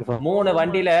 3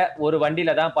 வண்டியில ஒரு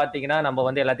வண்டியில தான் பாத்தீங்கன்னா நம்ம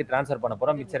வந்து எல்லாத்தையும் டிரான்ஸ்ஃபர் பண்ண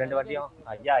போறோம் மிச்ச 2 வண்டியும்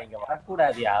ஐயா இங்க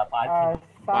வரக்கூடாதியா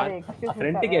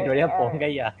ஃப்ரண்ட் கேட் வழியா போங்க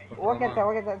ஐயா ஓகே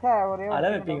சார் ஒரே அத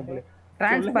வைப்பீங்க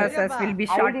டிரான்ஸ்பர்சஸ் will be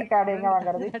short ID card எங்க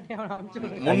வாங்குறது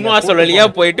முன்வா சொல்லலியா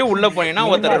போயிட்டு உள்ள போனீனா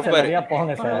ஒருத்தர் இருப்பாரு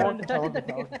போங்க சார்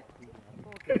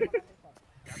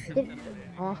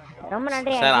ரொம்ப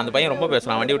நன்றி சார் அந்த பையன் ரொம்ப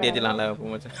பேசுறான் வண்டி விட்டு ஏத்திடலாம்ல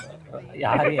மச்சான்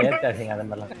யாரையும் ஏத்தாதீங்க அத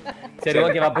மாதிரிலாம் சரி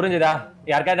ஓகேவா புரிஞ்சுதா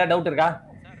யாருக்கா ஏதாவது டவுட் இருக்கா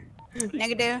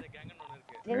நெகட்டிவ்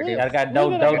யாருக்கா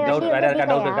டவுட் வேற யாருக்கா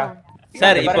டவுட் இருக்கா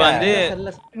சார் இப்போ வந்து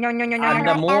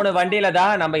அந்த 3 வண்டியில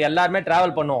தான் நம்ம எல்லாரும்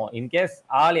டிராவல் பண்ணுவோம் இன்கேஸ்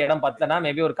ஆள் இடம் பத்தலனா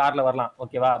மேபி ஒரு கார்ல வரலாம்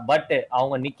ஓகேவா பட்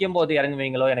அவங்க நிக்கும் போது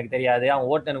இறங்குவீங்களோ எனக்கு தெரியாது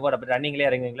அவங்க ஓட்டனுக்கு அப்படி ரன்னிங்லயே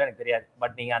இறங்குவீங்களோ எனக்கு தெரியாது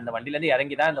பட் நீங்க அந்த வண்டில இருந்து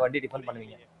இறங்கி தான் அந்த வண்டி டிஃபன்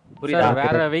பண்ணுவீங்க புரியுதா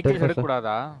வேற வெஹிக்கிள்ஸ் எடுக்க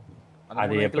கூடாதா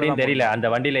அது எப்படின்னு தெரியல, அந்த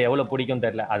வண்டியில எவ்வளவு பிடிக்கும்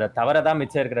தெரியல. அதை தவிர தான்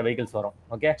மிச்சம் இருக்கிற வெஹிக்கிள்ஸ் வரும்.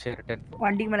 ஓகே,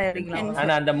 வண்டிக்கு மேல ஏறிக்கலாம்.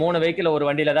 ஆனா அந்த 3 வெஹிக்கிள் ஒரு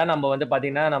வண்டியில தான் நம்ம வந்து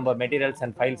பாத்தீங்கன்னா நம்ம மெட்டீரியல்ஸ்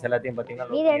அண்ட் ஃபைல்ஸ் எல்லாத்தையும்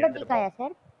பாத்தீங்கன்னா இது ரெண்டும் டீக்காயா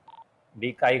சார்?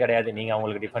 டீக்காய் கிடையாது, நீங்க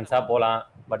அவங்களுக்கு டிஃபென்ஸா போலாம்.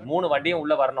 பட் 3 வண்டியும்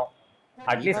உள்ள வரணும்.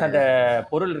 அட்லீஸ்ட் அந்த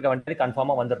பொருள் இருக்க வண்டி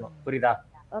கன்ஃபார்மா வந்துடணும். புரியுதா?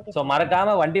 சோ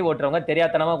மறக்காம வண்டி ஓட்டுறவங்க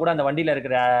தெரியாதனமா கூட அந்த வண்டியில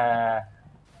இருக்கிற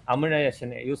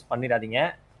அம்யூனிஷன் யூஸ் பண்ணிடாதீங்க.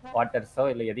 வாட்டர்ஸோ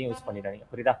இல்ல எதையும் யூஸ் பண்ணிடாதீங்க.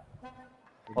 புரியுதா?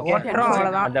 ஓகே,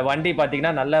 அந்த வண்டி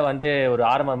பாத்தீங்கன்னா நல்லா வந்து ஒரு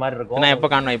ஆர்மர் மாதிரி இருக்கும். நான் எப்ப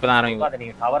காணோம்? இப்பதான் ஆரம்பிக்கும். அதை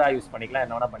நீங்க கவரா யூஸ் பண்ணிக்கலாம்,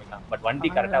 என்ன வேணா பண்ணிக்கலாம். பட் வண்டி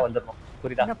கரெக்டா வந்துடணும்.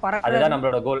 புரியுதா? அதுதான்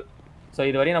நம்மளோட கோல். சோ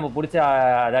இதுவரையும் நம்ம பிடிச்ச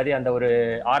அதாவது அந்த ஒரு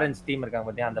ஆரஞ்சு டீம் இருக்காங்க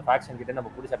பாத்தியா, அந்த ஃபேக்ஷன் கிட்ட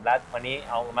நம்ம பிடிச்ச பிளாக் பண்ணி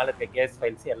அவங்க மேல இருக்க கேஸ்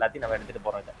ஃபைல்ஸ் எல்லாத்தையும் நம்ம எடுத்துட்டு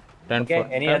போறோம். Okay,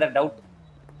 any other doubt?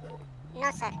 No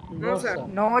sir.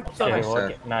 No sir.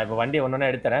 Okay, நான் இப்ப வண்டி ஒண்ணொண்ணா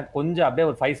எடுத்துறேன். கொஞ்சம் அப்படியே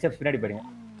ஒரு 5 ஸ்டெப்ஸ் பின்னாடி போயிடுங்க.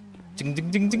 ஜிங் ஜிங்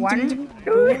ஜிங் ஜிங் 1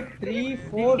 2 3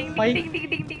 4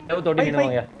 5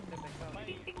 தொட்டிங்க.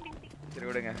 சரி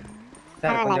விடுங்க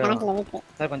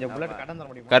சார், கொஞ்சம் புல்லட் கடன் தர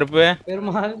முடியுமா? கருப்பு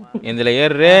பெருமாள் இதுல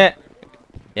ஏறு.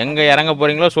 எங்க இறங்க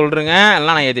போறீங்களோ சொல்றீங்க,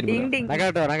 எல்லாம் நான் ஏத்திட்டு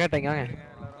போறேன். நகட்டங்க.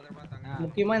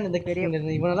 முக்கியமா இந்த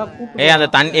இவனெல்லாம் கூப்பிட்டு அந்த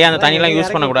தண்ணி எல்லாம்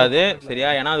யூஸ் பண்ண கூடாது சரியா?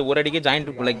 ஏன்னா அது ஒரு அடிக்கு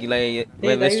ஜாயிண்ட் ஃபுல்லா கீழ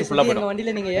வெஸ்ட் ஃபுல்லா போடும். இந்த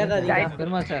வண்டியில நீங்க ஏறாதீங்க.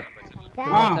 பெருமாள் சார்,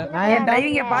 நான்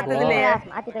டிரைவிங் பார்த்தது இல்லையா?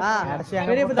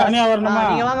 தனியா வரணுமா?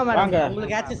 நீங்க வாங்க மேடம்,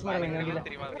 உங்களுக்கு ஆக்சஸ் மேடம் எங்க வண்டியில.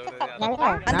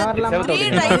 அந்த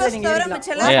டிரைவர்ஸ் தவிர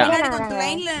மச்சலாம் பின்னாடி கொஞ்சம்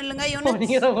லைன்ல நில்லுங்க. யூனிட்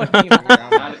நீங்க தான் ஓட்டுறீங்க.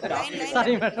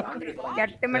 Sorry madam.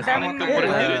 கெட்ட மேடம்.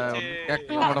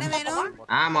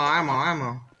 ஆமா ஆமா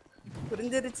ஆமா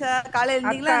புரிஞ்சிருச்சா? காலையில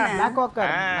இருந்தீங்களா? பிளாக்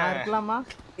வாக்கர் நான் இருக்கலாமா?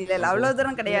 இல்ல இல்ல அவ்வளவு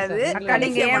தூரம் கிடையாது. அக்கா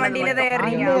நீங்க ஏன் வண்டியில தான்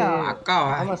ஏறீங்க? அக்காவா?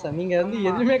 ஆமா சார், நீங்க வந்து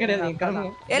எதுவுமே கிடையாது. நீங்க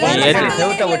கிளம்புங்க. எல்லாரும்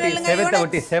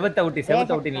செவத்த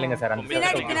ஒட்டி நில்லுங்க சார். அந்த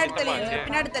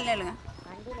பின்னாடி தள்ளிடுங்க.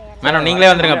 மேடம்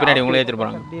நீங்களே வந்துருங்க பின்னாடி, உங்களே ஏத்திட்டு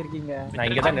போறாங்க. எப்படி இருக்கீங்க? நான்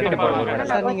இங்க தான் நிறுத்தி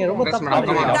போறேன். சார் நீங்க ரொம்ப தப்பா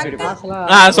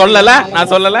நான்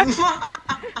சொல்லல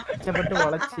கஷ்டப்பட்டு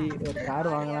உழைச்சி ஒரு கார்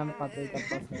வாங்கலாம்னு பார்த்தது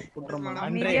தப்பா சார். குற்றமா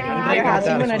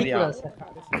நடிக்கலாம் சார்.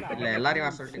 இல்ல எல்லாரையும்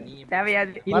வர சொல்லிட்டு நீங்க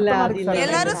தேவையாது இல்ல அது இல்ல.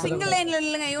 எல்லாரும் சிங்கிள் லைன்ல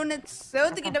நில்லுங்க. யூனிட்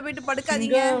செவுத்து கிட்ட போயிட்டு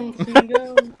படுக்காதீங்க.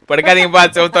 படுக்காதீங்கப்பா,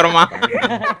 செவுத்தரமா.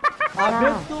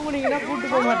 அப்படியே தூங்குனீங்கன்னா கூட்டி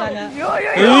போக மாட்டாங்க. ஐயோ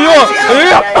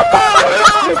ஐயோ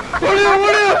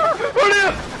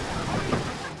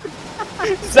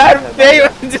சார் பேய்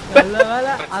வந்து நல்ல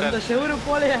வேளை அந்த செவுரு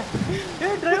போலையே.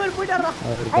 ஏய் டிரைவர் போய்ட்டாரா?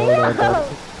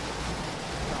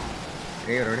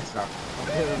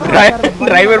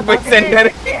 டிரைவர் போய் சென்டர்.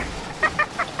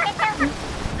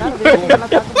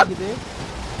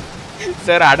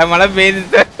 சார் அடமழை பெய்யுது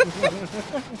சார்.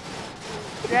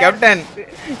 கேப்டன்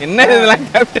என்ன இதெல்லாம்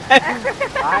கேப்டன்?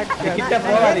 கிட்ட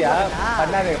போகாதியா?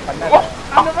 பண்ணாதே.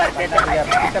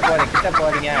 கிட்ட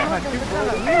போறீங்க.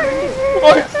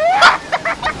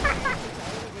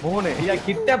 3 ஐயா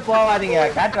கிட்ட போவாதீங்க.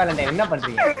 கேட் வேலண்டை என்ன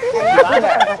பண்றீங்க?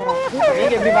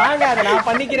 நீங்க இப்படி வாங்க, அத நான்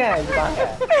பண்ணிக்கிறேன். இப்படி வாங்க.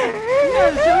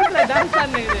 செவுருல டான்ஸ்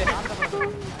ஆடுனீங்க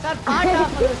சார். பாட்டு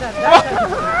ஆடுங்க சார்.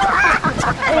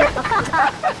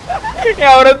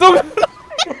 அவரை தூக்கு.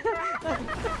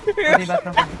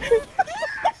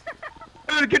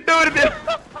 கிட்ட வருது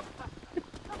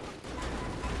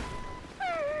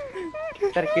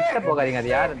சார். கிட்ட போகாதீங்க.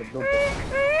 அது யார் அந்த ப்ளூ?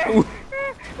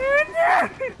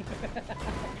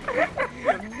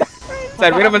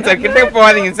 சார் வீரப்பன் சார் கிட்ட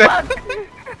போகாதீங்க sir.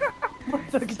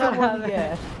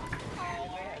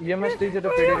 EMS TJ to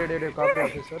PD radio copy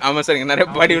officer. ஆமா சார், இங்க நிறைய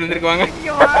பாடி விழுந்திருக்காங்க.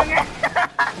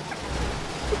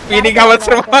 பிடி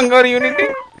கவர்ச்சர் வாங்க ஒரு unit.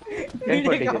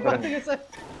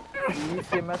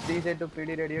 EMS TJ to PD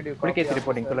radio குளிக்கேஸ்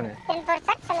reporting சொல்லுங்க.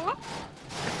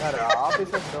 சார்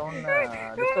ஆபீசர் டவுன்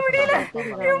டிஸ்கஷன்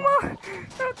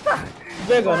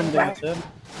வேக வர முடியுமா சார்?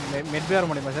 மெட்வே வர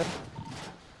முடியுமா சார்?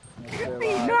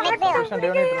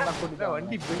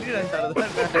 வண்டி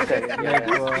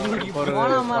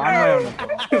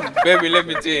பேபி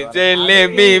லெபிச்சி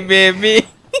ஜெலேபி பேபி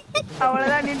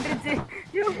அவ்வளவுதான் நின்றுச்சு.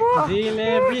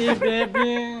 ஜிலேபி பேபி.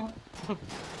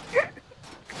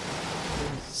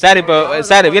 சார் இப்போ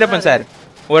சார் வீரப்பன் சார்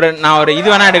நான் ஒரு இது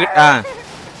வேணா எடுக்க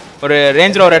ஒரு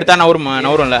ரேஞ்ச் ரோவர் எடுத்தா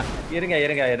நவரும்ல. இருங்க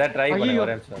ஏதா ட்ரை பண்ணுங்க.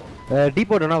 ஒரு நிமிஷம்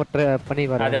டீபோட் வேணா பண்ணி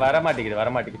வர. அது வர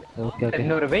மாட்டேங்குது. Okay okay.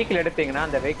 இன்னொரு வெஹிக்கிள் எடுத்தீங்கன்னா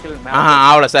அந்த வெஹிக்கிள்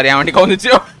ஆவல சார், என் வண்டி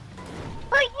கவுந்துச்சு.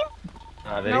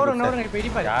 நவருங்க இப்ப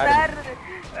இடி பாரு சார்.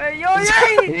 ஐயோ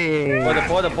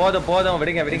போதும்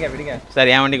விடுங்க.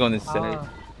 சார் என் வண்டி கவுந்துச்சு சார்.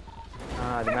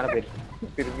 அது மேல போயிருக்கு.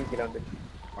 திரும்பி கீழ வந்து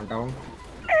வந்துட்டோம்.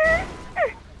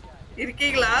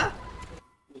 இருக்கீங்களா?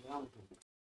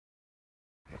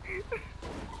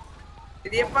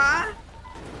 இதேப்பா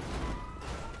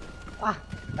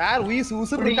யார்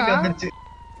உசுருக்கு வந்துச்சு.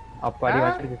 அப்பாடி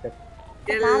வந்துருச்சு சார்.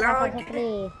 எல்லாம்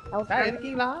அவுட். சார்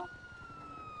இருக்கீங்களா?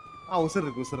 உசுர்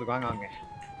இருக்கு வாங்க வாங்க.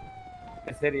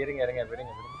 சரி இருங்க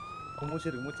விடுங்க. மூச்சு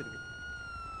இருக்கு.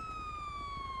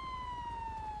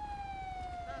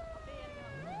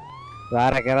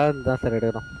 வேற யாராவது தான் சார்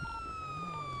எடுக்கணும்.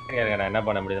 நான் என்ன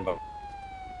பண்ண முடியுது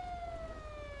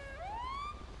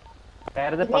வேற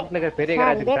ஏதாவது பக்கத்துல இருக்க பெரிய சார்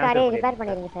கராஜ் இதே காரை ரிப்பேர்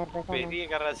பண்ணிருங்க சார் பேசாம. பெரிய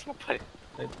கராஜ்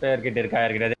ரிப்பேர் கிட்ட இருக்கா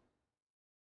யார்கிட்ட?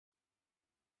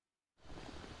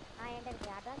 என்கிட்ட இருக்கு.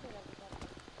 அதான் சார் இருக்கு சார்.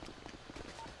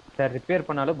 சார் ரிப்பேர்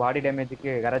பண்ணாலும் பாடி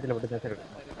டேமேஜ்க்கு கராஜ்ல விட்டு தான் சார்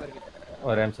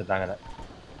ஒரு நிமிஷம் தாங்க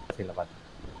சீல பாத்து.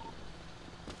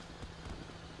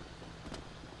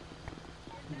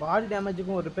 பாடி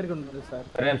டேமேஜுக்கும் ஒரு ரிப்பேர் கொண்டு வந்து சார்.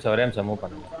 ஒரு நிமிஷம் மூவ்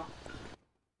பண்ணுங்க.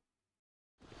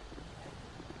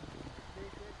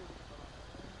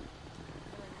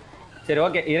 சரி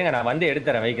ஓகே இருங்க நான் வந்து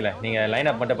எடுத்துறேன் வெஹிக்கிள. நீங்க லைன்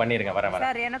அப் மட்டும் பண்ணிருங்க வரேன்.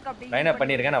 சார் எனக்கு அப்படி லைன் அப்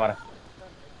பண்ணிருங்க நான் வரேன்.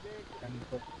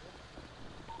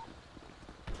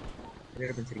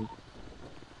 ரெடி பண்ணிருங்க.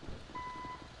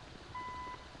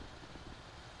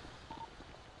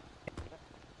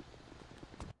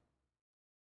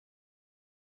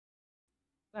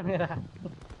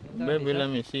 Baby let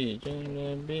me see.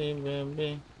 Baby.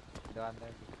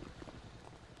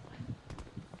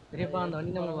 பெரியப்பா அந்த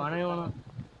வண்டி நமக்கு வணங்கணும்.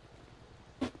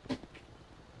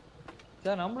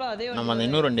 சார் நம்மளும் அதே நம்ம அந்த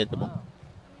இன்னொரு வண்டி எடுத்துப்போம்.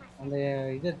 அந்த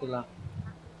இது எடுத்துக்கலாம்.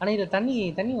 ஆனா இதுல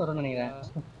தண்ணி வரும்னு நினைக்கிறேன்.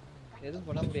 எதுவும்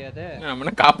பண்ண முடியாது. நம்ம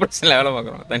என்ன கார்ப்பரேஷன்ல வேலை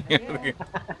பார்க்குறோம். தண்ணி இருக்கு.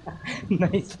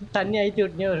 தண்ணி ஐத்தி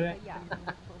விட்டுனே வருவேன்.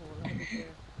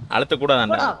 அழுத்த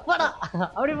கூடாதாண்டா. போடா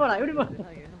அப்படி போடா இப்படி போடா.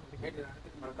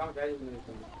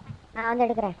 நான் வந்து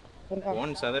எடுக்கிறேன்.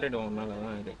 ஃபோன் சதறிடும் மேல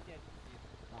தான் இருக்கு.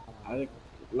 அது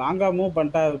லாங்கா மூவ்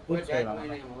பண்ணிட்டா பூச்சி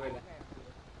ஆயிடும்.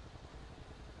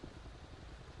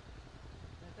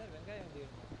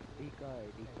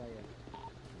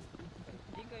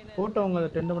 போட்டோ உங்க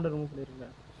டென்ட் மட்டும் ரிமூவ் பண்ணிருங்க.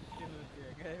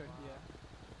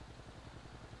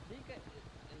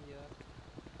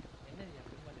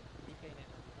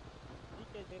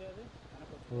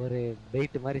 ஒரு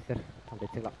வெயிட் மாதிரி சார் அப்படி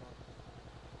வச்சுக்கலாம்.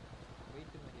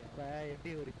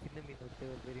 எப்படி ஒரு சின்ன மீன் விட்டு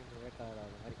ஒரு பெரிய மீன்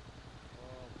வேட்டாடாத மாதிரி.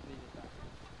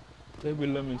 Baby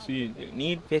let me see.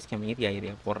 NEET face game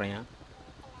area போடுறேன்.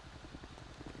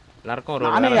 எல்லாருக்கும் ஒரு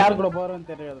நானே யார் கூட போறேன்னு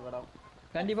தெரியாது மேடம்.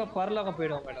 கண்டிப்பா பரலோகம்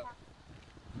போய்டுவோம் மேடம்.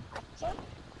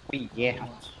 ஏ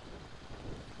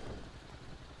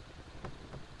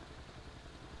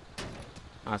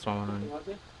ஆஸ்வாமா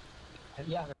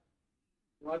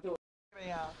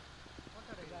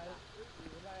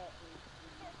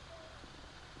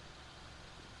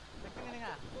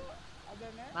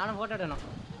நானும் போட்டோ எடுக்கணும்.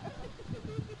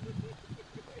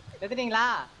 எடுத்துட்டீங்களா?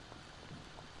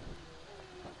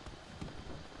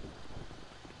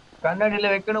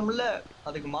 கண்ணாடியில வைக்கணும்ல,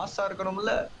 அதுக்கு மாசா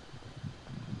இருக்கணும்ல.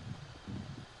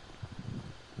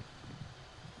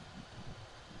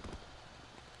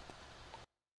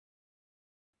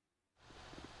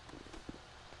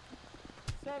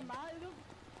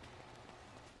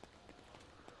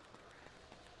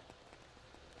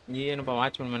 நீ என்னப்பா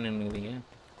வாட்ச்மேன் மாதிரி நின்னுக்கிறீங்க?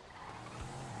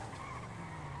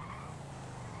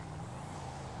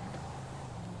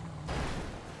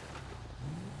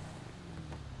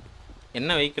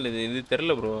 என்ன வெஹிக்கிள் இது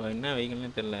தெரியல ப்ரோ. என்ன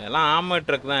வெஹிக்கிள்னு தெரியல. எல்லாம் ஆர்மர்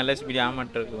ட்ரக் தான். எல்எஸ்பிடி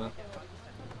ஆர்மர் ட்ரக் தான்.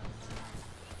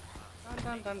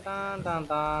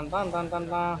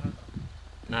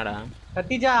 என்னடா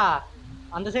கத்திஜா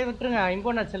அந்த சைடு விட்டுருங்க.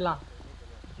 இம்போர்ட் வச்சிடலாம்.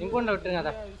 இம்போர்ட்ல விட்டுருங்க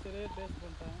அத.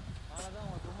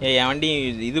 ஏய் என் வண்டி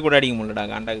இது கூட அடிக்க முடியலடா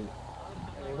காண்டாக்கு.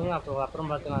 விடுங்க அப்புறம்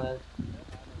பார்த்துக்கலாம். அத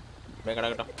அப்படியே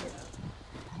கிடக்கட்டும்.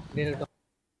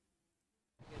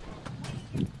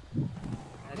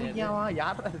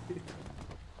 யாரா இது?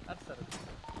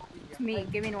 It's me,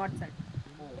 Kevin Watson.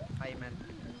 Hi man.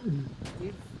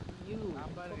 It's you.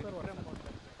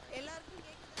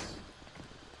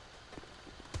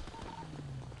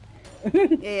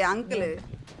 ஏய் அங்கிள்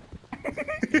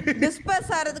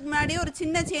டிஸ்பர்ஸ் ஆறதுக்கு முன்னாடி ஒரு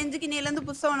சின்ன சேஞ்சுக்கு நீல இருந்து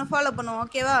புதுசா ஒன்னு ஃபாலோ பண்ணுவோம்.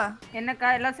 ஓகேவா? என்னக்கா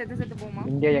எல்லாம் செத்து போமா?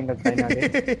 இந்தியா எங்க தாய்நாடு.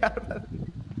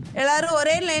 எல்லாரும்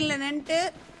ஒரே லைன்ல நின்னு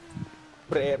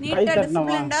நீட்டா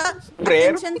டிசிப்ளின்டா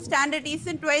அட்டென்ஷன்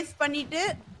ஸ்டாண்டர்டைசேஷன் ட்வைஸ் பண்ணிட்டு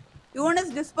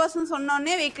யூனிஸ் டிஸ்பர்ஷன்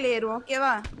சொன்னோனே வெஹிக்கிள் ஏறுவோம்.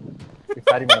 ஓகேவா?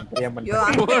 சாரி மேடம் தெரியாம. ஐயோ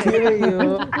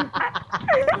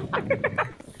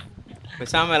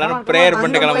பேசாம எல்லாரும் பிரேயர்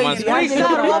பண்ணிட்டு கிளம்புமா.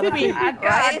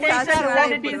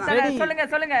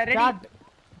 சொல்லுங்க ரெடி.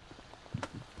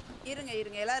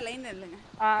 இருங்க எல்லாரும் லைன்ல இல்லங்க.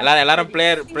 எல்லாரும்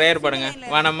பிரேயர் பண்ணுங்க.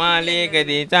 வனமாலி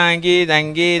கதி தாங்கி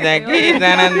தங்கி தகி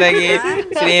தனந்தகி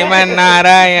ஸ்ரீமன்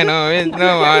நாராயணோ விஷ்ணு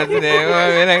வாசுதேவ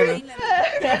விரக.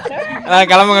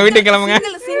 கிளம்புங்க வீட்டுக்கு கிளம்புங்க.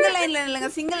 சிங்கிள் லைன்ல இல்லங்க.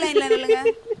 சிங்கிள் லைன்ல இல்லங்க.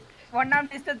 ஒண்ணாம்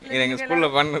டிஸ்டன்ஸ்ல இது எங்க ஸ்கூல்ல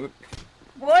பண்ணது.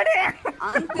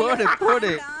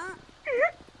 போடு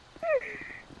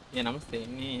ஏ நமஸ்தே.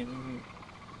 நீ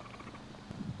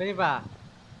பெரியப்பா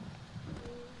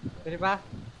பெரியப்பா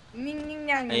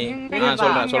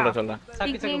சொல்றேன்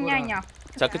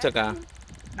சக்கு சக்கா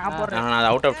நான் போறேன். நான்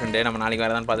அவுட் ஆஃப் டே நம்ம நாளைக்கு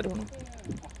வேற தான் பாத்துட்டு போணும்.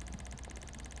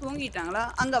 தூங்கிட்டாங்களா?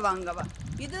 அங்க வா அங்க வா.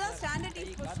 இதுதான் ஸ்டாண்டர்ட்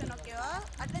டீச் பொசிஷன் ஓகேவா?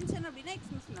 அட்டென்ஷன் அப்படினா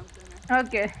எக்ஸ்பிரஷன் நமக்குங்க.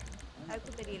 ஓகே.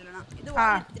 அதுக்கு தெரியலனா. இது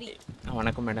 1 3.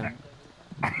 வணக்கம் மேடம்.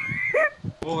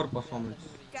 Over performance.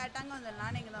 கேட்டாங்க வந்து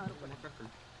நானே இங்க தான் வரேன்.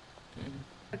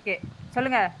 ஓகே.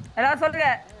 சொல்லுங்க. எல்லாரும்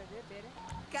சொல்லுங்க.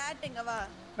 கேட் எங்க வா?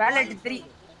 வாலெட் 3.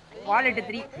 வாலெட்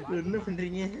 3. என்ன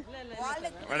பண்றீங்க?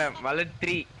 Madam wallet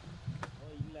 3.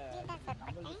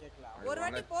 ஒரு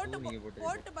வாட்டி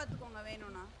போட்டு பாத்துக்கோங்க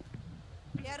வேணும்னா.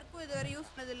 யாருக்கும் இது வரை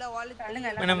யூஸ் பண்ணது இல்ல வாலெட்.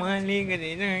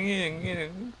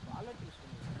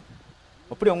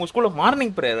 அப்படி உங்க ஸ்கூல்ல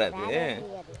மார்னிங் பிரேயர் அது?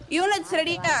 யூனிட்ஸ்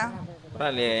ரெடியா?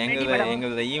 பரவாயில்லையே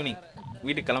எங்களுது ஈவினிங்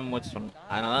வீட்டுக்கு கிளம்பும் போது சொன்னோம்.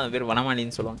 அதனால தான் பேர்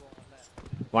வனமாலின்னு சொல்லுவாங்க.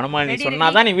 வனமாலி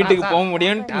சொன்னாதான் நீ வீட்டுக்கு போக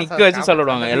முடியும்னு நிக்க வச்சு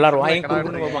சொல்லிடுவாங்க. எல்லாரும் வாங்கி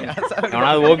கொடுக்கணும்னு பார்ப்பாங்க.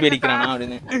 எவனாவது ஓபி அடிக்கிறானா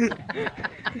அப்படின்னு.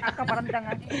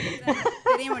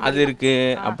 அது இருக்கு.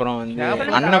 அப்புறம் வந்து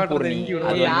அன்னபூர்ணி,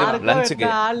 அது வந்து லஞ்சுக்கு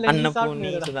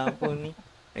அன்னபூர்ணி சுதாபூர்ணி.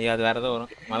 ஐயோ அது வேற ஏதோ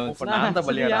வரும். அந்த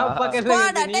பலியாடா.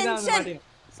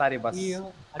 Sorry boss.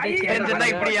 அட்டென்ஷன்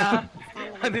இப்படியா?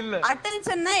 அது இல்ல.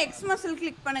 அட்டென்ஷன்னா எக்ஸ் மசில்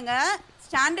கிளிக் பண்ணுங்க.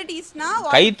 ஸ்டாண்டர்ட் ஈஸ்னா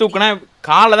கை தூக்குனா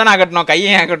காலை தான அகட்டணும்,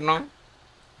 கையை அகட்டணும்.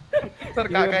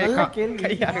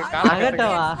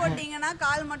 போட்டீங்கன்னா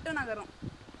கால் மட்டும் நகரும்.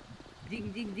 ஜிங்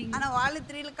ஜிங் ஜிங். ஆனா வால்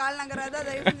 3ல கால் நகராது.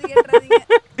 அதை யூஸ் கேட்றாதீங்க.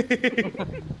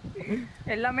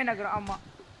 எல்லாமே நகரும். ஆமா.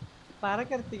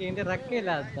 பறக்கிறதுக்கு இந்த ரெக்கை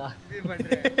இல்லாதா?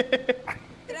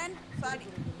 சாரி.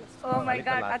 Oh my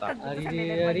God.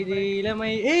 அரிதி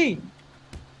இளமை. ஏய்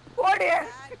ஓடு.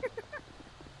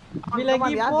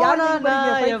 விலகி போனா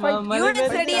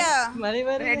யூனிட்ஸ் ரெடியா?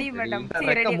 Ready madam.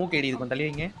 ரெக்க மூக்கு எடி இதுக்கு தள்ளி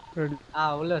வைங்க.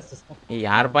 உள்ள சிஸ்டம். ஏய்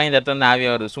யார்ப்பா இந்த இடத்துல இருந்து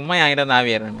ஆவியா வருது? சும்மா யாங்கிட்ட இருந்து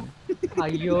ஆவியா இருக்கு.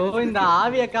 ஐயோ இந்த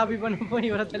ஆவிய காப்பி பண்ண போய்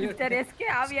இவர தள்ளி மிஸ்டர் எஸ்கே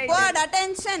ஆவியா. Squad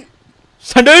attention.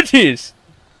 Stand at ease.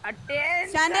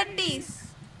 Stand at ease.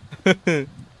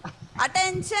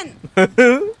 Attention.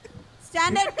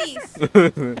 Stand at ease.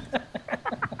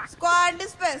 Squad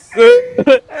disburse.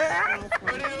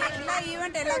 எல்லா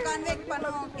ஈவென்ட் எல்லாம் கான்வெக்ட்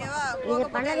பண்ணோம் ஓகேவா? இது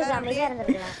பண்ணதுக்கு அமைதியா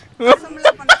இருந்திருக்கலாம். அசெம்பிள்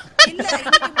பண்ண இல்ல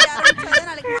இன்னைக்கு இப்படி ஆரம்பிச்சாதான்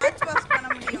நாளைக்கு மார்ச் பாஸ் பண்ண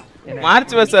முடியும்.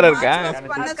 மார்ச் பாஸ் இருக்கா?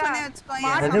 பண்ண சொன்னே வெச்சுக்கோங்க.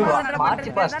 மார்ச்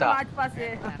பாஸ்டா? March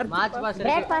pass.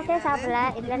 பிரேக் பாஸே சாப்பிடல.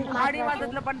 இதுல இருந்து ஆடி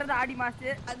மாசத்துல பண்றது ஆடி மாஸ்.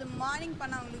 அது மார்னிங்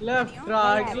பண்ண உங்களுக்கு லெஃப்ட்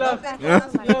ரைட் லெஃப்ட்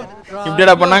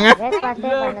இப்படிடா பண்ணாங்க. பிரேக் பாஸே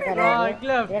பண்ண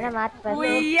தராது. ஏன்னா மார்ச் பாஸ்.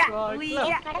 உய்யா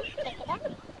உய்யா.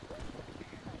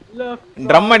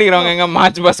 ட்ரம் அடிக்குறவங்க எங்க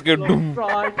மார்ச் பாஸ்க்கு டும்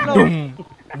டும்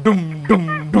டும் டும்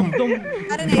டும் டும்.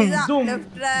 அரே இதுதான்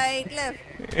லெஃப்ட் ரைட் லெஃப்ட்.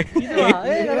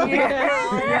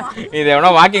 இது எவனோ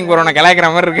வாக்கிங் போறவன கலாய்க்கிற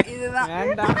மாதிரி இருக்கு. இதுதான்.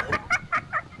 வேண்டாம்.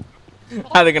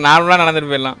 அதுக்கு நார்மலா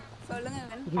நடந்துட்டு போயிடலாம். சொல்லுங்க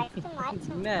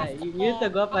என்ன ஈத்த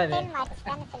கோபாது.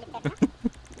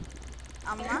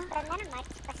 அம்மா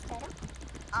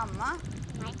அம்மா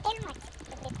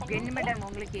வென் மேடம்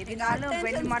உங்களுக்கு எதுனாலும்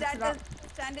வென் மார்க்ஸ் தான்.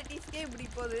 ஸ்டாண்டர்டிஸ்கே இப்படி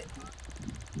போகுது.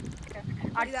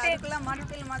 அதுக்குலாம்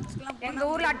மார்க்கெட்ல மார்க்ஸ்லாம் எங்க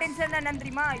ஊர்ல அட்டென்ஷன் என்ன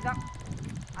தெரியுமா? இதான்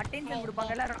அட்டென்ஷன்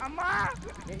கொடுப்பாங்க எல்லாரும். அம்மா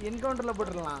என்கவுண்டர்ல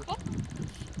போட்டுறலாம்.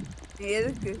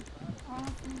 எதுக்கு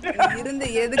இருந்து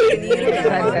எதுக்கு நீ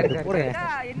இருக்க போடுங்க.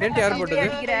 டென்ட் யார் போட்டது?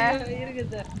 இருக்கு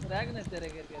சார். ராகனா சார்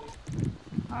இருக்காரு.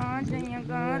 ஆஞ்சைய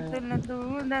காத்துல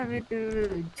தூண்ட விட்டு.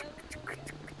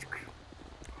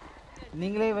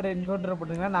 நீங்களே இவர என்கவுண்டர்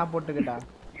போட்டுங்களா நான் போட்டுக்கிட்டா?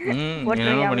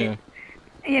 என்ன பண்ணீங்க?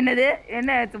 என்னது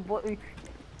என்ன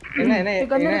என்ன என்ன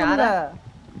கண்ணு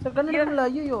சார் கண்ணு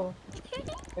ஐயோ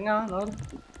எங்க நோர்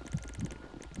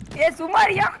ஏ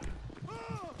சுமாரியா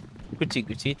குச்சி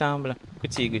குச்சி தாம்பல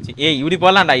குச்சி குச்சி. ஏய் இப்படி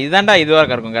போலாம்டா. இதுதான்டா இதுவா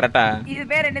இருக்கும் கரெக்ட்டா? இது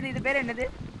பேர் என்னது? இது பேர் என்னது?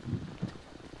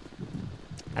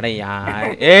 அட யார்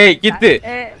ஏய் கித்து.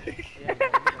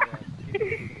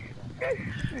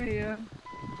 ஐயோ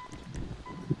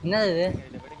என்னது இது?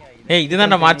 ஏய்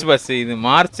இதுதான்டா மார்ச் பாஸ். இது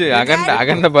மார்ச்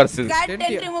அகண்ட பாஸ்.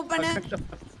 கேட் ரிமூவ் பண்ணு.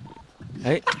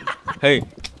 ஏய் ஏய்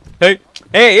ஏய்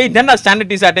ஏய் ஏய் இதென்ன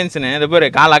ஸ்டாண்டர்டிஸ் அட்டென்ஷன். இத பாரு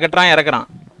கால் அகட்றான் இறக்குறான்.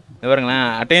 இத பாருங்க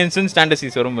அட்டென்ஷன்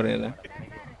ஸ்டாண்டர்டிஸ் வரும் பாரு.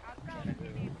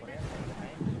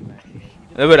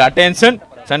 இத பாரு attention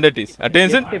stand at ease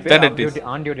attention stand at ease.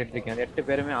 On duty இருக்கீங்க. 8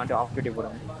 பேருமே ஆன் ஆஃப் டியூட்டி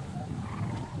போறாங்க.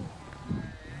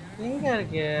 எங்க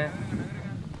இருக்கு?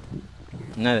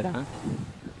 என்னடா?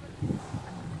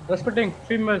 Respecting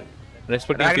female.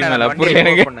 ரெஸ்பெக்டிங் ஃபீமேல் புரியல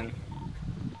எனக்கு.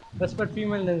 Respect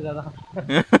female நின்னுதா?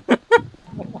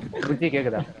 குச்சி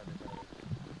கேக்குதா?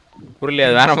 புரியல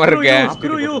அது வேற மாதிரி இருக்கு.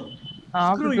 Screw you.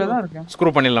 ஆஃபீஸ்ல தான் இருக்கேன். ஸ்க்ரூ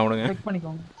பண்ணிடலாம் விடுங்க. செக்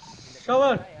பண்ணிக்கோங்க.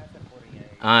 ஷவர்.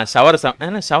 ஷவர்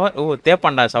என்ன ஷவர்? ஓ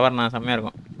தேப்பாண்டா ஷவர். நான் செமையா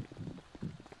இருக்கும்.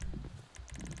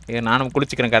 நானும்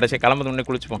குளிச்சுக்கிறேன் கடைசி கிளம்புறது முன்னே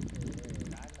குளிச்சுப்போம்.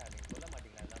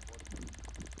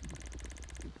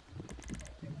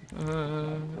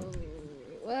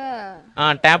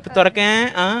 டேப் திறக்கேன்.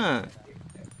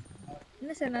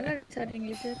 என்ன சார் நல்லா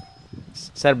சாப்பிட்டீங்களா சார்?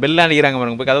 சார் பெல் அடிக்கிறாங்க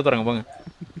பாருங்க, போய் கதவு திறங்க போங்க.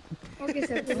 ஓகே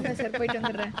சார், போங்க சார், போயிட்டு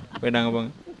வந்துடுறேன். போயிட்டாங்க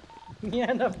போங்க. நீ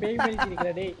ஏன்டா பேய் மாதிரி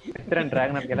இருக்கற டேய்? இத்தனை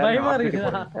டிராகன் பயமா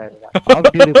இருக்குடா. ஆஃப்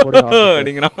டியூட்டி போடுங்க.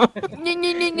 அடிங்கடா.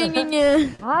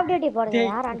 ஆஃப் டியூட்டி போடுங்க.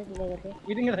 யார் ஆன் டியூட்டி கேக்குது?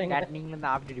 இருங்கடா. கேட்னிங்ல இருந்து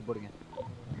ஆஃப் டியூட்டி போடுங்க.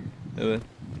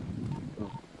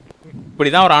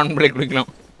 இப்படிதான் ஒரு ஆன் பிரேக்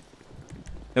குடிக்கலாம்.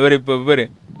 இவர் இப்ப இவர்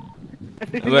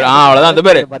அவ்வளவுதான். அந்த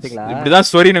பேரு இப்படிதான்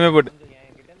சொரினமே போட்டு.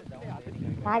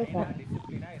 Sorry sir.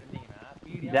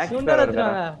 சுண்டல்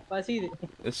எடுத்துறாங்க. பசிது.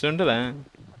 சுண்டல.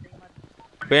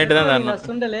 பேண்ட் தான் தரணும்.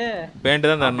 சுண்டல். பேண்ட்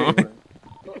தான் தரணும்.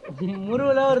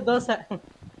 முருவல ஒரு தோசை.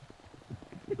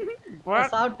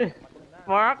 சாப்பிட்டு.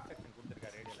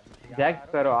 ஜாக்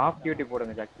சார் ஆஃப் டியூட்டி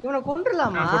போடுங்க ஜாக். இவனை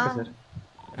கொன்றலாமா?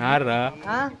 யாரா?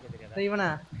 இவனா?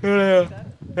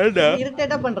 ஏடா?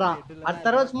 இரிட்டேட்டா பண்றான். அடுத்த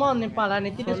தடவை சும்மா நிப்பாளா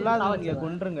நெத்திட்டு சொல்லாதீங்க,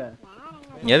 கொன்றுங்க.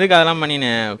 எதுக்கு அதெல்லாம்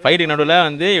பண்ணினே? ஃபைட்டுக்கு நடுவுல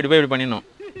வந்து இப்படி போய் இப்படி பண்ணினோம்.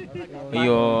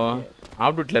 ஐயோ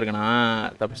ஆஃப் டியூட்டில இருக்கனா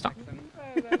தப்பிச்சிட்டான்.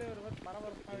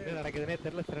 என்ன நடக்குதுனே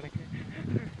தெரியல சார் எனக்கு.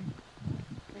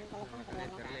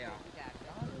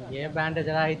 ஏ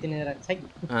பேண்டேஜ் எல்லாம் ஐத்தினேரா. சை.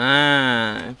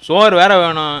 சோறு வேற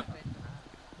வேணும்.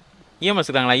 இஎம்எஸ்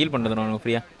இருக்காங்களா? ஹீல் பண்றது உங்களுக்கு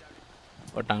ஃப்ரீயா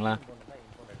போட்டாங்களா?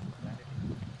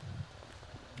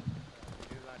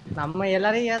 நம்ம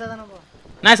எல்லாரையும் ஏதா தான போ.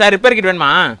 நான் சார் ரிப்பேர் கிட்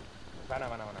வேணுமா?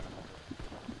 வேணாம்.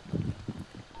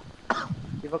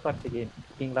 சிவகார்த்திகேயன்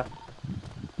இருக்கீங்களா?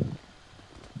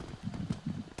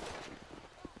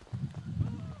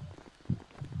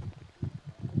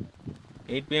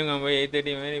 PM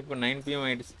 8:30 மாதிரி இப்போ 9 PM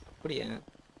ஆயிடுச்சு. அப்படியா?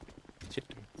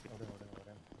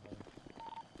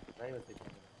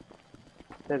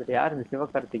 சார் யார் இந்த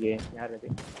சிவகார்த்திகேயன்? யார் அது?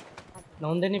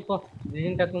 நான் வந்து நிப்போ.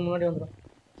 திடீர்னு டக்கு முன்னாடி வந்துரும்.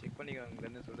 செக் பண்ணிக்கோங்க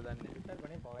என்ன சொல்லுதான்னு.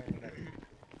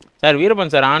 சார்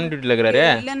வீரப்பன் சார் ஆன் டியூட்டில இருக்காரு.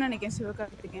 இல்லன்னு நினைக்கிறேன்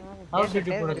சிவகார்த்திகேயன். ஆஃப்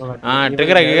டியூட்டி போடுங்க.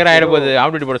 ட்ரிகர் ஆயிட போகுது.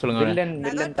 ஆஃப் டியூட்டி போட சொல்லுங்க.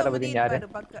 வில்லன் தளபதி யாரு?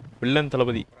 வில்லன்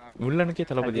தளபதி. வில்லனுக்கே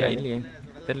தளபதியா? இல்லையே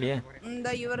தெரியலையே. இந்த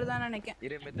இவர் தான்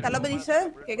நினைக்கிறேன். தளபதி சார்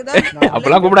கேக்குதா?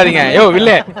 அப்பலாம் கூப்பிடாதீங்க. யோ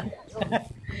வில்லே.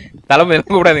 தளபதி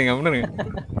கூப்பிடாதீங்க. முன்னுங்க.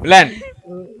 வில்லன்.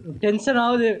 டென்ஷன்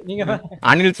ஆகுது நீங்க.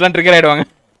 அனில்ஸ்லாம் ட்ரிகர் ஆயிடுவாங்க.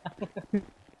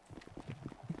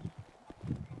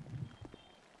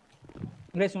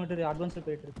 கிரேஸ் மட்டும் அட்வான்ஸ்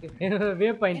போயிட்டு இருக்கு. வே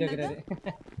பாயிண்ட் வைக்கிறாரு.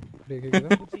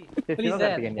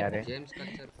 சிவகார்த்திகேயன் யாரு? ஜேம்ஸ்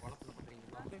கச்சர் ஃபாலோ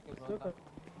பண்றீங்களா?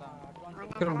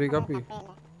 கிரம் பி காப்பி.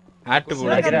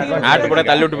 ஆட் கூட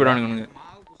தள்ளி விட்டு போறானுங்க.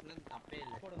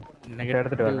 இன்னைக்கு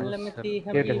எடுத்துட்டு வரேன்.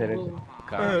 இருக்கு சார்.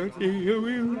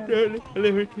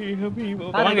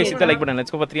 வாங்க சித்த லைக் பண்ணுங்க.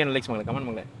 Let's go for 300 likes Mangala. Comment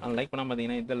மங்கள. அந்த லைக் பண்ணாம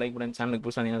பாத்தீங்கன்னா இந்த லைக் பட்டன் சேனலுக்கு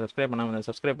புதுசா நீங்க சப்ஸ்கிரைப் பண்ணாம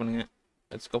சப்ஸ்கிரைப் பண்ணுங்க.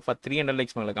 Let's go for 300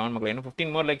 likes Mangala. Comment மங்கள. இன்னும்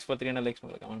 15 more likes for 300 likes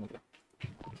Mangala. Comment Mangala.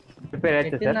 Repair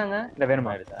ஆயிடுச்சு சார். இல்ல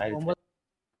வேணுமா? ஆயிடுச்சு.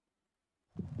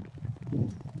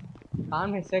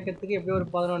 ஆமே சேக்கத்துக்கு எப்படி ஒரு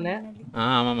 11?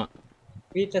 ஆமாமா.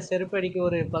 வீட்ல செருப்பு அடிக்க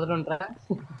ஒரு 11.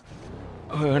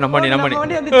 நம்மடி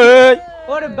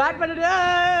ஒரு பேட் பண்ணுடா.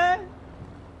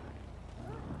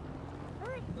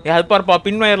 அது பாருப்பா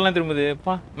பின் வயர்லாம் திரும்புது.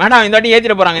 பா மேடம் இந்த வாட்டி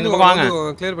ஏத்திர போறாங்க. இந்த பக்கம் வாங்க.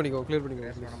 கிளியர் பண்ணிக்கோ.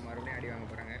 மறுபடியும் அடி வாங்க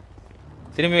போறாங்க.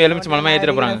 திரும்பி எலுமிச்சை மலமா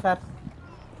ஏத்திர போறாங்க.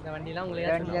 இந்த வண்டிலாம்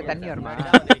உங்களுக்கு வண்டில தண்ணி வருமா?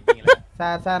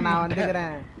 சார் நான்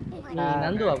வந்துக்கிறேன். நீ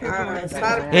நந்து வா.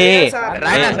 ஏய்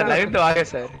ராயா சார் லைவ் வாங்க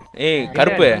சார். ஏய்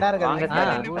கருப்பு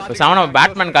சாமனா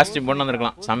பேட்மேன் காஸ்டியூம் போட்டு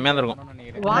வந்திருக்கலாம். செம்மையா இருக்கும்.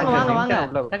 வாங்க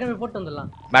டக்குனு போட்டு வந்துடலாம்.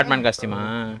 பேட்மேன் காஸ்டியூமா?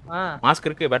 மாஸ்க்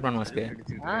இருக்கு. பேட்மேன் மாஸ்க்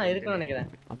இருக்குன்னு நினைக்கிறேன்.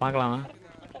 பார்க்கலாம்.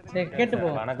 சரி கேட்டு போ.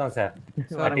 வணக்கம் sir.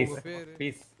 What is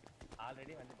piece?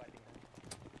 Already வந்து பாத்தீங்க.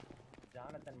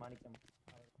 ஜானதன் மாணிக்கம்.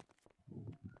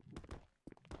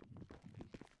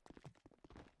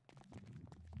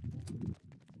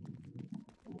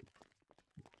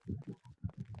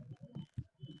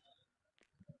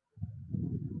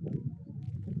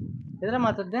 எதனா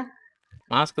மாத்துறது?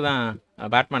 மாஸ்க் தான்.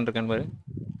 பேட்மேன் இருக்கான்னு பாரு.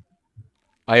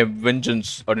 ஐ ஹேவ்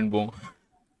வெஞ்சன்ஸ் அப்படினு போ.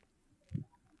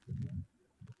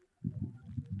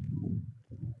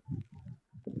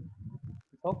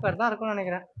 சோக்கர் தான் இருக்கும்னு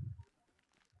நினைக்கிறேன்.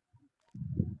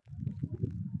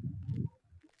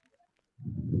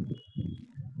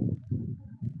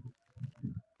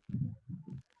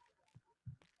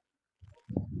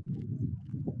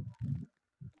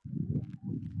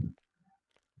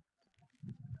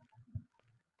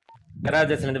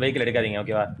 கராஜஸ்ல இருந்து வெஹிக்கிள் எடுக்காதீங்க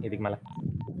ஓகேவா? இதுக்கு மேல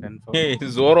ஏய்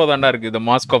ஜோரோ தான்டா இருக்கு. தி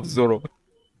மாஸ்க் ஆஃப் ஜோரோ.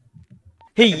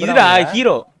 ஏய் இதுடா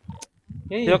ஹீரோ.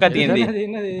 சிவகார்த்திகேயன்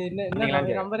என்ன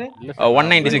நம்பர்?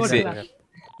 196.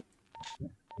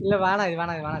 இல்ல வேணாம் இது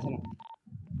வேணாம் சொன்னேன்.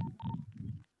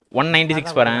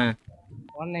 196 வரேன்.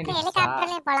 196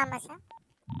 ஹெலிகாப்டர்லயே போலாமா சார்?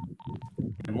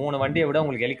 3 வண்டியை விட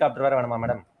உங்களுக்கு ஹெலிகாப்டர் வேற வேணுமா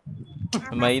மேடம்?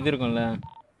 நம்ம இது இருக்கும்ல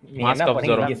நீங்க என்ன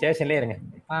பண்ணீங்க? நீங்க ஸ்டேஷன்லயே இருங்க.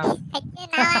 நான்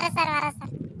வரேன் சார், வரேன்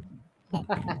சார்.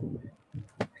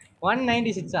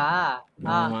 196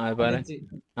 ஆமா அது பாரு.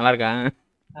 நல்லா இருக்கா?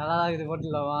 நல்லா இருக்குது.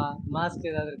 போட்டுடலாமா? மாஸ்க்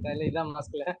ஏதாவது இருக்கா? இல்ல இதான்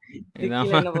மாஸ்க்ல. இதான்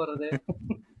இதுக்கு என்ன போடுறது?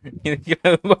 இதுக்கு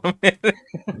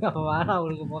வேணாம்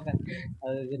உங்களுக்கு போக.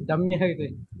 அது டம்மியா இது.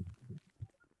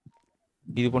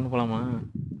 இது கொண்டு போலாமா?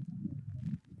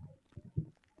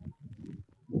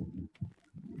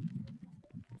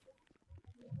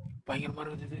 பயங்கரமா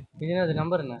இருக்குது. இது என்ன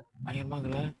நம்பர் என்ன? பயங்கரமா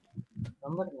இருக்குல்ல?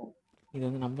 நம்பர் என்ன? இது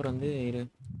வந்து நம்பர் வந்து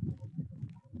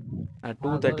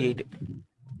 238.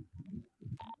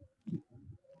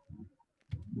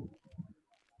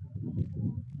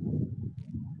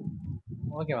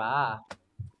 ஓகேவா?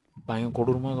 பயங்கர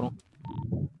கொடூரமா இருக்கும்.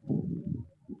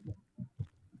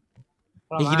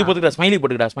 இது போட்டுக்கடா, ஸ்மைலி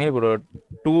போட்டுக்கடா, ஸ்மைலி போடு.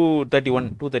 231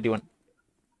 231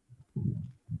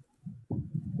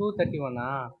 231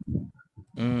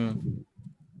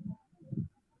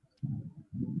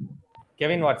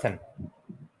 கெவின் வாட்சன்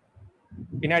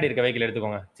பின்னாடி இருக்க வெஹிக்கிள்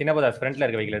எடுத்துக்கோங்க. சின்னபதாஸ் ஃப்ரண்ட்ல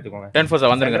இருக்க வெஹிக்கிள் எடுத்துக்கோங்க.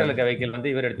 10-4 வந்துருங்க. சென்டர்ல இருக்க வெஹிக்கிள்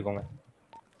வந்து இவர் எடுத்துக்கோங்க.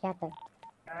 கேட்டேன்.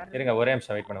 இருங்க ஒரே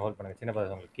நிமிஷம் வெயிட் பண்ண. ஹோல்ட் பண்ணுங்க.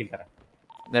 சின்னபதாஸ் உங்களுக்கு கீழ தரேன்.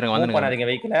 இருங்க வந்துருங்க. பண்ணாதீங்க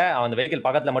வெஹிக்கிள். அந்த வெஹிக்கிள்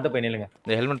பக்கத்துல மட்டும் போய் நில்லுங்க.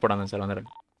 இந்த ஹெல்மெட் போடாம சார்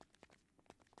வந்துருங்க.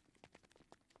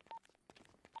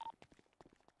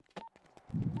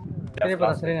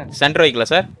 Centre வெஹிக்கிளா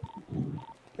sir?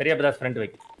 பெரிய பதாஸ் ஃப்ரண்ட்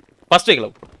வெஹிக்கிள். First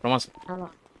vehicle பிரமாஸ். ஆமா.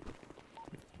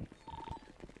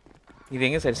 இது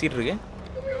எங்க சார் சீட் இருக்கு?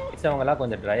 அவங்கலாம்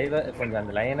கொஞ்சம் டிரைவர் கொஞ்சம்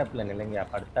அந்த லைன் அப்ல நில்லுங்க.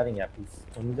 படுத்தாதீங்க ப்ளீஸ்.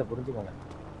 கொஞ்சம் புரிஞ்சுக்கோங்க.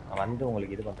 நான் வந்து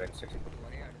உங்களுக்கு இது பண்ற இன்ஸ்ட்ரக்ஷன்.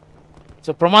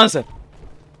 சார் பிரமாஸ் சார்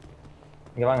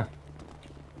இங்க வாங்க.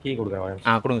 கீ கொடுக்குறேன்.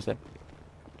 கொடுங்க சார்.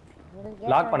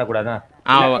 லாக் பண்ண கூடாதா?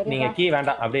 நீங்க கீ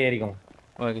வேண்டாம். அப்படியே ஏறிக்கோங்க.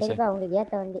 Okay sir. உங்களுக்கு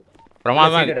ஏத்த வண்டி.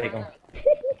 பிரமாதமா ஏறிக்கோங்க.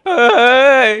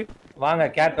 வாங்க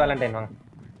கேட் வேலண்டைன் வாங்க.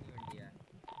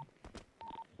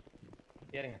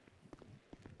 ஏறுங்க.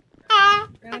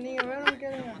 நீங்க வேணும்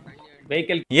கேளுங்க.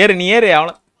 வெஹிக்கிள் ஏறு நீ ஏறு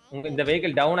அவள. உங்க இந்த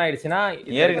வெஹிக்கிள் டவுன் ஆயிடுச்சுனா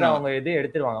ஏறுங்க. அவங்க இது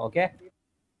எடுத்துருவாங்க. ஓகே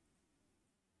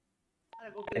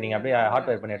நீங்க அப்படியே ஹாட்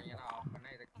ஃபயர் பண்ணி எடுங்க.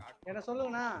 என்ன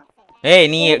சொல்லுங்கனா? ஏய்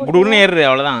நீ குடுகுன்னு ஏறு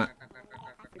அவ்வளவுதான்.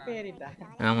 இப்ப ஏறிட்டா.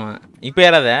 ஆமா இப்ப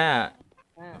ஏறாத.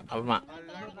 ஆமா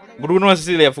குடுகுன்னு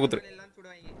வசில எஃப் குத்துரு.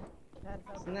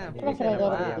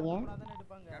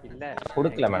 இல்ல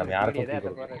கொடுக்கல மேடம். யாருக்கும்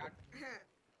கொடுக்கல.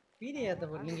 பீடி ஏத்த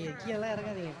போற. நீங்க கீழலாம்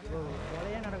இறங்காதீங்க.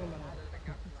 கொலையா நடக்கும் பாருங்க.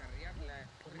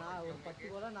 ஒரு 10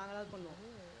 கோலா நாங்களாவது பண்ணுவோம்.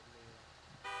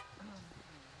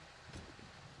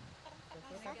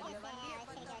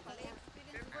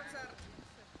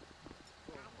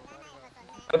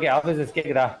 ஓகே ஆபீசர்ஸ்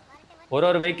கேக்குதா?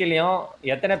 ஒரு வெஹிக்கிளையும்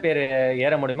எத்தனை பேர்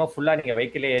ஏற முடியுமோ ஃபுல்லா நீங்க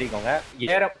வெஹிக்கிளே ஏறிக்கோங்க.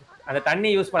 ஏற அந்த தண்ணி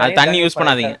யூஸ் பண்ணாதீங்க. தண்ணி யூஸ்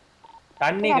பண்ணாதீங்க.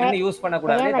 தண்ணி கிட்ட யூஸ் பண்ண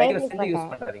கூடாது. தயவு செஞ்சு யூஸ்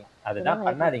பண்ணாதீங்க. அதுதான்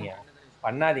பண்ணாதீங்க.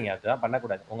 அதுதான் பண்ண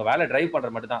கூடாது. உங்க வேலை டிரைவ் பண்ற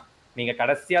மட்டும் தான். நீங்க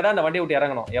கடைசியா தான் அந்த வண்டியை விட்டு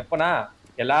இறங்கணும். எப்பனா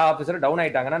எல்லா ஆபீசரும் டவுன்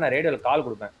ஆயிட்டாங்கன்னா நான் ரேடியோல கால்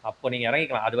கொடுப்பேன். அப்போ நீங்க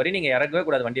இறங்கிக்கலாம். அது வரை நீங்க இறங்கவே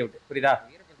கூடாது வண்டியை விட்டு. புரியுதா?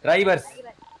 டிரைவர்ஸ்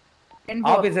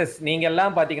ஆபீசர்ஸ் நீங்க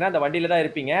எல்லாம் பாத்தீங்கன்னா அந்த வண்டியில தான்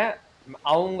இருப்பீங்க.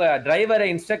 அவங்க டிரைவரை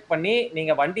இன்ஸ்ட்ரக்ட் பண்ணி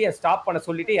நீங்க வண்டியை ஸ்டாப் பண்ண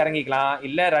சொல்லிட்டு இறங்கிக்கலாம்.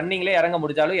 இல்ல ரன்னிங்ல இறங்க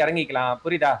முடிஞ்சாலும் இறங்கிக்கலாம்.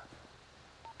 புரியுதா?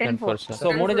 சோ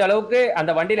முடிஞ்ச அளவுக்கு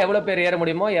அந்த வண்டியில எவ்வளவு பேர் ஏற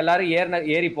முடியுமோ எல்லாரும்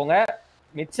ஏறி போங்க.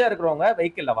 மிச்சம் இருக்கிறவங்க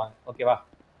வெஹிக்கிள்ல வாங்க. ஓகேவா?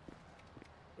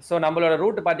 சோ நம்மளோட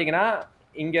ரூட் பாத்தீங்கன்னா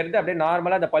இங்க இருந்து அப்படியே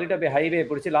நார்மலா அந்த பலிட்டோபே ஹைவே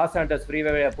பிடிச்சி லாஸ் ஆண்டர்ஸ்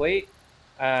ஃப்ரீவே போய்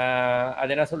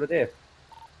அது என்ன சொல்றது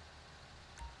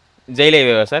ஜெயில்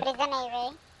ஹைவேவா சார்?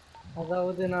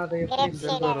 அதாவது நான் அதை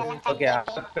okay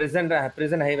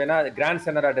prison ஹைவேனா grand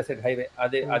செனரா dessert highway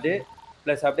அது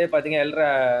பிளஸ் அப்படியே பாத்தீங்க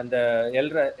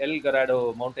எல் கராடோ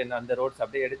மவுண்டன் அந்த ரோட்ஸ்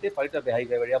அப்படியே எடுத்து பலிட்டோபே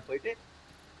ஹைவே வழியா போயிட்டு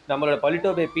நம்மளோட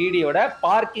பலிட்டோபே பிடியோட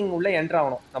பார்க்கிங் உள்ள என்டர்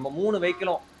ஆகணும். நம்ம 3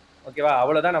 வெஹிக்கிளும். ஓகேவா?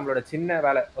 அவ்வளவுதான் நம்மளோட சின்ன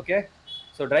வேலை. ஓகே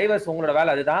ஸோ டிரைவர்ஸ் உங்களோட வேலை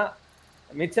அதுதான்.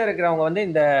 மிச்சம் இருக்கிறவங்க வந்து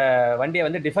இந்த வண்டியை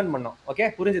வந்து டிஃபெண்ட் பண்ணணும். ஓகே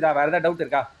புரிஞ்சுதா? வேற ஏதாவது டவுட்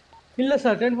இருக்கா? இல்ல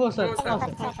சார் 10-4 சார்.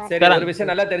 சரி ஒரு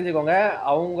விஷயம் நல்லா தெரிஞ்சுக்கோங்க.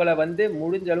 அவங்கள வந்து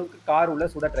முடிஞ்ச அளவுக்கு கார் உள்ள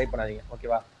சுட ட்ரை பண்ணாதீங்க.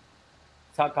 ஓகேவா?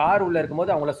 கார் உள்ள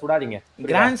இருக்கும்போது அவங்கள சுடாதீங்க.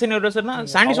 கிராண்ட் செனரேட்டர்னா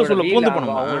சாண்டி சோஸ்ல பூந்து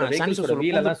போணுமா? சாண்டி சோஸ்ல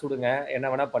வீல தான் சுடுங்க. என்ன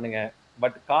வேணா பண்ணுங்க.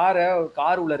 பட்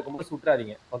கார் உள்ள இருக்கும்போது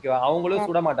சுட்றாதீங்க. ஓகேவா? அவங்களும்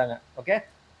சுட மாட்டாங்க. ஓகே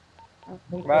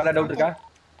வேற டவுட் இருக்கா?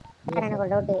 எனக்கு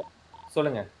ஒரு டவுட்.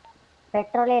 சொல்லுங்க.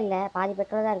 பெட்ரோலே இல்ல, பாதி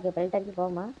பெட்ரோல் தான் இருக்கு. பெல்ட் அடிச்சு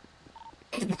போமா?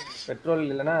 பெட்ரோல்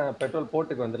இல்லனா பெட்ரோல்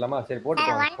போட்டுக்கு வந்துடலாமா? சரி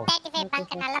போட்டுக்கோங்க. 135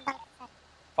 பங்க் நல்ல பங்க் சார்.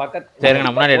 பக்கத்து சரிங்க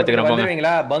நான் முன்னாடி எடுத்துக்கிறேன் போங்க.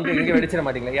 வந்துவீங்களா? பங்க் இங்க வெடிச்சிர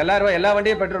மாட்டீங்களா? எல்லா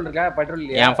வண்டியும் பெட்ரோல் இருக்கா? பெட்ரோல்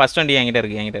இல்லையா? என் ஃபர்ஸ்ட் வண்டி என்கிட்ட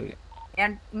இருக்கு.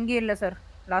 இங்க இல்ல சார்.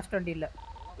 லாஸ்ட் வண்டி இல்ல.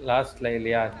 லாஸ்ட்ல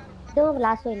இல்லையா? இதுவும்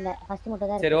லாஸ்ட்டும் இல்ல ஃபர்ஸ்ட் மட்டும்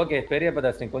தான் சரி ஓகே பெரியப்ப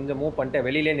தாஸ் நீங்க கொஞ்சம் மூவ் பண்ணிட்டு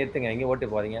வெளியிலே நிறுத்துங்க எங்கேயும் ஓட்டு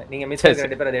போகாதீங்க நீங்க மிஸ் சரி,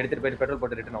 ரெண்டு பேர் அதை எடுத்துட்டு போயிட்டு பெட்ரோல்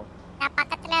போட்டு ரிட்டர்ன் ஆகும் நான்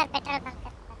பக்கத்துல ஒரு பெட்ரோல் பங்க்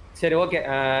சரி ஓகே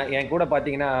என் கூட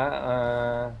பாத்தீங்கன்னா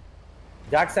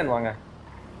ஜாக்சன் வாங்க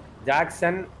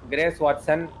Jackson grace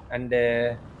Watson and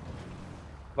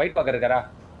white Bhaker இருக்காரா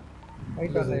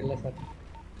ஒயிட் பாக்கர் இல்ல சார்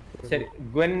சரி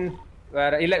குவென்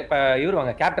வேற இல்ல இப்ப இவர்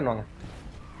வாங்க கேப்டன் வாங்க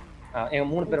எங்க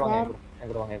 3 பேர் வாங்க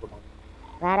என் கூட வாங்க என் கூட வாங்க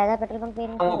வேற ஏதாவது பெட்ரோல் பங்க்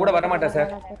போயிருங்க அவங்க கூட வர மாட்டேன்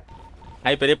சார்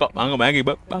ஹாய் பெரியப்பா வாங்க வாங்க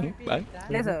வாங்க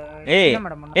இல்ல சார்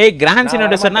ஏய் கிராண்ட்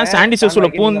சினோடஸ்னா சாண்டி சோஸ்ல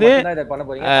பூந்து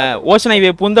ஓஷன்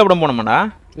ஹைவே பூந்து அப்படியே போணுமாடா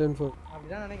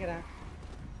அப்படிதான் நினைக்கிறேன்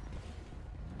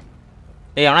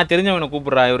ஏய் அவனா தெரிஞ்சவங்க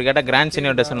கூப்பிடுறா இவர் கேட்டா கிராண்ட்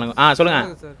சினோடஸ் சொல்லுங்க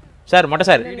சார் மொட்டை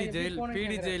சார்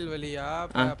பிடி ஜெயில் வழியா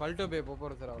பல்டோ பே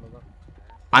போறோம் சார் அவ்வளவுதான்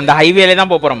அந்த ஹைவேல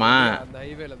தான் போறோமா அந்த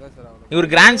ஹைவேல தான் சார் அவ்வளவு இவர்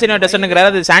கிராண்ட் சினோ டெசர்ட்ங்கறாரு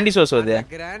அது சாண்டி சோஸ் அது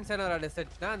கிராண்ட் சினோ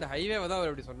டெசர்ட்னா அந்த ஹைவேவ தான் அவர்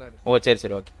அப்படி சொன்னாரு ஓ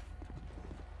சரி ஓகே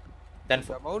தென்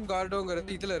மவுண்ட்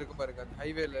கார்டோங்கிறது இதுல இருக்கு பாருங்க அந்த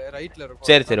ஹைவேல ரைட்ல இருக்கும்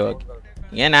சரி ஓகே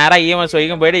ஏன் நேரா இஎம்எஸ்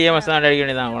வரைக்கும் போய்ட்டு இஎம்எஸ் தான் அடிக்க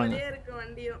வேண்டியதான் அவ்வளவுதான் இருக்கு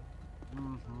வண்டியும்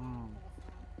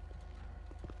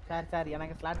சார்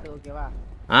எனக்கு ஸ்லாட் ஓகேவா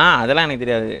அதெல்லாம் எனக்கு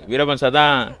தெரியாது வீரபன் சார்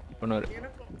தான் பண்ணுவாரு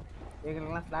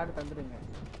எங்களுக்கெல்லாம் ஸ்லாட் தந்துருங்க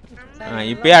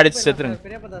இப்பயே அடிச்சு செத்துருங்க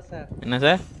பெரியப்பா சார் என்ன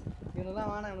சார் இவனெல்லாம்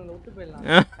வாணா இவனை விட்டு போயிடலாம்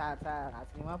சார்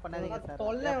அசிங்கமா பண்ணாதீங்க சார்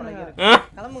தொல்லை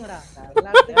கிளம்புங்கடா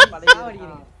எல்லாத்துக்கும் பழைய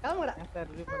அடிக்கிறீங்க கிளம்புங்கடா சார்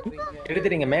ரிவ்யூ பண்றீங்க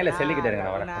எடுத்துறீங்க மேல செல்லிக்கிட்ட இருங்க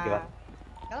நான் வரேன் ஓகேவா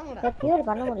சார் கியூர்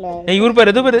பண்ண முடியல ஏய் இவர்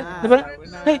பாரு இது பாரு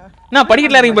ஏய் நான்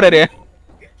படிக்கட்ல இறங்கி போறாரு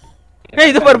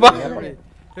ஏய் இது பாருப்பா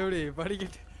எப்படி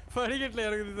படிக்கட்ல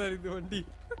இறங்குது சார் இந்த வண்டி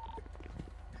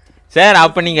சார்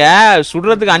அப்ப நீங்க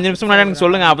சுடுறதுக்கு 5 நிமிஷம் முன்னாடி எனக்கு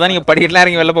சொல்லுங்க அப்பதான் நீங்க படிக்கட்ல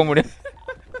இறங்கி வெளில போக முடியும்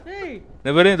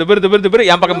இந்த பேரு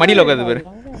என் பக்கம் மடியில உட்காந்து பேரு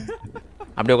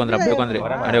அப்படியே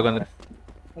உட்காந்துரு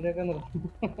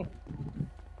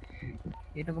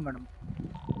இருக்கும் மேடம்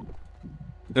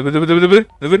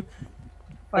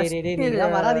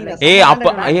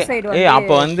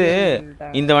அப்ப வந்து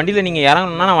இந்த வண்டியில நீங்க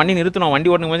இறங்கணும்னா நான் வண்டி நிறுத்தணும்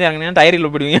வண்டி ஓட்டுங்க போது இறங்கினா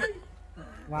டயரில் போயிடுவீங்க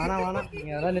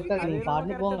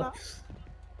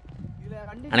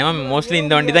அனைவா மோஸ்ட்லி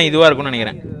இந்த வண்டி தான் இதுவா இருக்கும்னு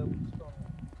நினைக்கிறேன்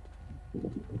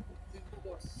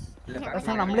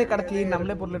நம்மளே கடத்தி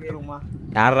நம்மளே பொருள் எடுத்துருவோமா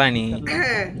யாரா நீ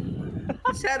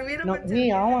சார் நீ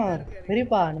ஆமா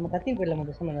பெரியப்பா நம்ம கத்தி போயிடலாம்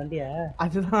பேசாம வண்டிய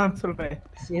அதுதான் சொல்றேன்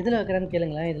எதுல வைக்கிறேன்னு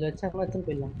கேளுங்களேன் இதுல வச்சா கூட எடுத்து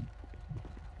போயிடலாம்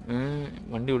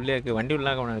வண்டி உள்ளே இருக்கு வண்டி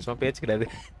உள்ளாக சும்மா பேச்சு கிடையாது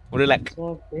உள்ள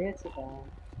பேச்சுக்கா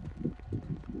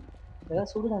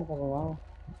ஏதாவது சுடுதான் பாருவா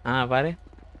பாரு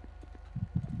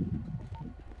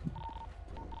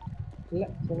இல்ல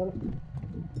சொல்லல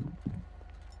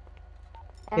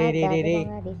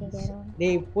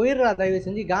டேய் போயிடுறா தயவு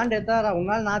செஞ்சு காண்ட் எடுத்தாரா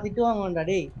உன்னால நான் திட்டு வாங்குவேன்டா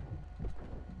டேய்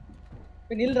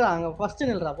நில்றா அங்க ஃபர்ஸ்ட்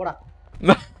நில்றா போடா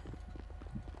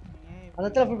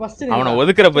அதத்துல ஃபர்ஸ்ட் நில்றா அவனை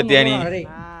ஒதுக்குற பத்தியா நீ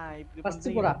ஃபர்ஸ்ட்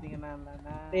போடா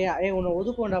ஏய் உன்னை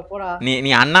ஒதுக்குடா போடா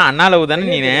நீ அண்ணா லவ் தானே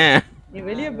நீ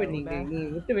வெளிய போய் நீ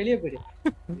விட்டு வெளிய போயிடு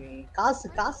காசு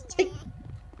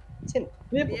சரி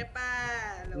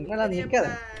என்னடா நிக்காத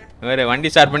வேற வண்டி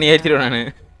ஸ்டார்ட் பண்ணி ஏத்திடுவேன் நானு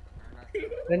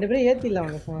ரெண்டு பேரும் ஏத்திடலாம்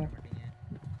அவங்க போன்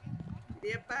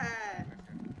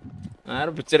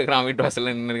யாரும் பிச்சை எடுக்கிறான் வீட்டு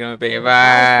வாசல்ல நின்று இருக்கான்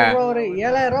ஒரு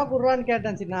 7000 ரூபாய் குடுறான்னு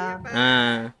கேட்டேன் சின்னா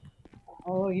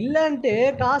இல்லன்ட்டு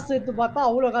காசு எடுத்து பார்த்தா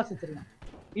அவ்வளவு காசு வச்சிருக்கான்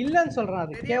இல்லன்னு சொல்றான்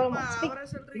அது கேவலமா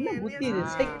என்ன புத்தி இது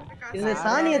இந்த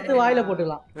சாணி எடுத்து வாயில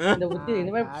போட்டுக்கலாம் இந்த புத்தி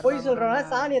இந்த மாதிரி போய் சொல்றவங்க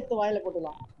சாணி எடுத்து வாயில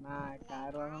போட்டுக்கலாம்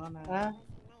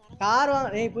கார்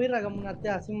வாங்க ஏய் போயிடுறா கம்முன்னு அத்தை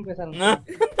அசிங்கமா பேசுறாங்க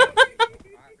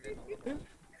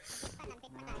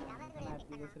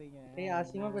ஏய்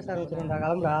அசிங்கமா பேச ஆரம்பிச்சிருந்தா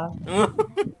கிளம்புடா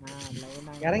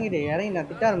இறங்கி நான்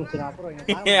திட்ட ஆரம்பிச்சிடும்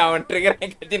அப்புறம் அவன் ட்ரிகர்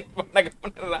கட்டி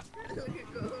பண்றான்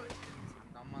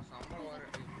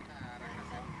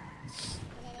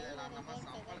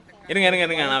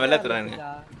இருங்க நான் வெளில தரேன்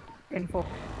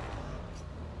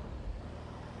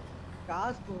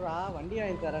காசு குடுறா வண்டி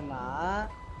வாங்கி தரேன்னா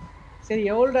சரி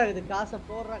எவ்வளோடா இது காசை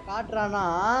போடுறா காட்டுறானா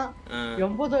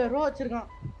 80,000 ரூபா வச்சிருக்கான்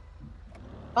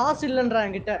காசு இல்லைன்றா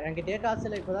என்கிட்டயே காசு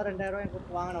இல்லை இப்போதான் 2000 ரூபாய்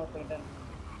கொடுத்து வாங்கின ஒருத்தங்கிட்ட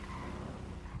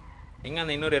எங்க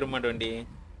அந்த இன்னொரு எருமாட்டு வண்டி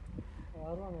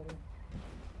வருவாங்க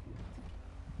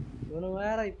இவனு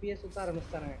வேற இப்பயே சுத்த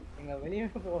ஆரம்பிச்சிட்டானுங்க எங்க வெளியே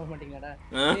போக மாட்டீங்களாடா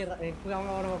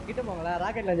அவங்க கிட்ட போங்களா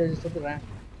ராக்கெட் லாஞ்சர் சுத்துறேன்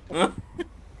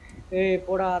ஏய்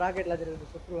போடா ராக்கெட்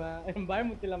லாஞ்சர் சுத்துருவேன்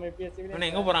பயமுத்தி இல்லாம இப்பயே சிவிலியன்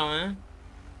எங்க போறான் அவன்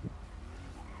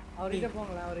அவர்கிட்ட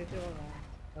போங்களா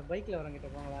பைக்ல வரங்கிட்ட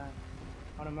போங்களா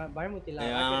அவன பயமுத்தி இல்ல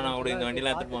நான் ஓடி இந்த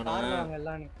வண்டில எடுத்து போனா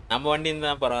நம்ம வண்டி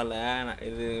இருந்தா பரவாயில்ல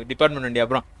இது டிபார்ட்மென்ட் வண்டி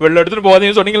அப்புறம் வெள்ள எடுத்துட்டு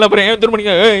போவாதீங்க சொன்னீங்களா அப்புறம் ஏன் எடுத்து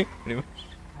பண்ணீங்க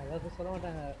அத சொல்ல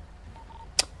மாட்டாங்க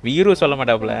வீரு சொல்ல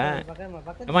மாட்டாப்ல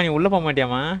அம்மா நீ உள்ள போக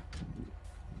மாட்டியாமா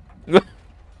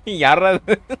யாரா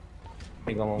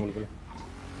பண்ணிக்கோங்க உங்களுக்கு.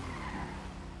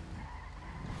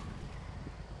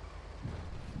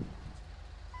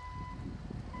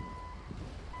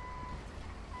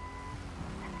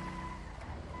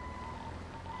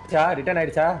 ரிட்டர்ன்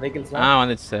ஆயிடுச்சா வெஹிக்கிள்ஸ்லாம்?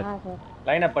 வந்துச்சு சார்.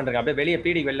 லைன் அப் பண்றீங்க அப்படியே வெளியே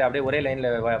பீடி வெளில அப்படியே ஒரே லைன்ல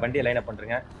வண்டியை லைன் அப்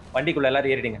பண்றீங்க. வண்டிக்குள்ள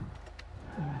எல்லாரும் ஏறிடுங்க.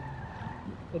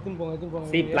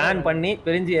 பிளான் பண்ணி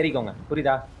பிரிஞ்சு ஏறிக்கோங்க.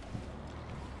 புரியுதா?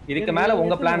 இதுக்கு மேல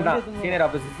உங்க பிளான் தான். Senior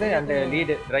officers and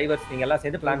lead drivers நீங்க எல்லாம்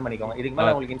சேர்ந்து பிளான் பண்ணிக்கோங்க. இதுக்கு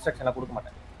மேல உங்களுக்கு இன்ஸ்ட்ரக்ஷன்லாம் கொடுக்க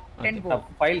மாட்டேன்.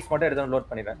 ஃபைல்ஸ் மட்டும் எடுத்து நோட்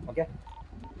பண்ணிடுறேன். ஓகே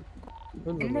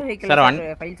என்ன வெஹிக்கிள் சார்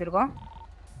ஃபைல்ஸ் இருக்கும்?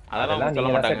 அதெல்லாம்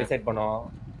சொல்ல மாட்டாங்க. டிசைட் பண்ணோம்.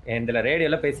 இதுல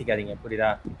ரேடியோல பேசிக்காதீங்க.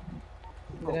 புரியுதா?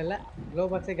 இல்ல லோ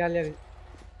பாக்ஸே காலியா இருக்கு.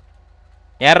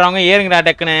 ஏறறவங்க ஏறுங்கடா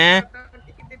டக்குனே.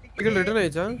 Ticket return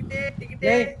ஆயிச்சா?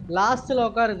 டேய் லாஸ்ட்ல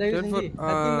உட்காரு தயவு செஞ்சு.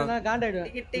 கத்தினா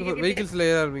காண்டாயிடுவேன். வெஹிக்கிள்ஸ்ல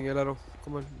ஏறாதீங்க எல்லாரும்.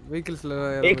 கம் ஆன் வெஹிக்கிள்ஸ்ல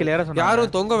வெஹிக்கிள் ஏற சொன்னா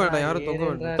யாரும் தொங்க வேண்டாம். யாரும் தொங்க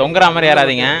வேண்டாம். தொங்கற மாதிரி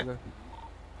ஏறாதீங்க.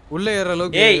 உள்ள ஏற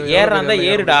அளவுக்கு ஏய் ஏறறதா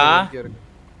ஏறுடா.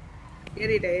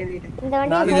 ஏறிட்டேன். இந்த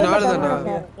வண்டி இது நாலு தானா?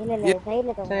 இல்ல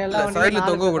சைடுல தொங்க. சைடுல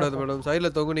தொங்க கூடாது மேடம்.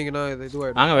 சைடுல தொங்குனீங்கன்னா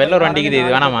இதுவாயிடும். வாங்க வெள்ள ஒரு வண்டிக்கு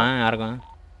இது வேணாமா யாருக்கும்?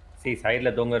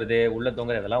 சைடுல தொங்குறது உள்ள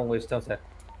தொங்குறது அதெல்லாம் உங்க இஷ்டம் சார்.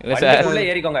 இல்ல சார் உள்ள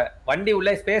ஏறிக்கோங்க. வண்டி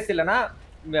உள்ள ஸ்பேஸ் இல்லனா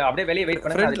அப்படியே வெளிய வெயிட்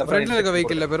பண்ணுங்க. அதுக்கு ஃப்ரண்ட்ல இருக்க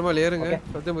வெஹிக்கிள்ல பெருமாள் ஏறுங்க.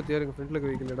 சத்தியமூர்த்தி ஏறுங்க. ஃப்ரண்ட்ல இருக்க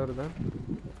வெஹிக்கிள் இடம் இருக்கா?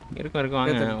 இருக்கு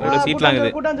வாங்க. ஒரு சீட்லாம்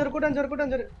இருக்குது.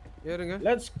 கூட்டாஞ்சர் ஏறுங்க.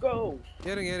 Let's go.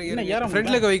 ஏறுங்க.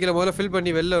 ஃப்ரண்ட்ல இருக்க வெஹிக்கிள முதல்ல ஃபில்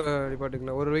பண்ணி வெல்ல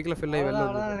நிப்பாட்டுங்க. ஒரு வெஹிக்கிள ஃபில் ஆயி வெல்ல.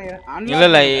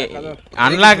 இல்ல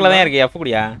அன்லாக்ல தான் இருக்கு. எஃப்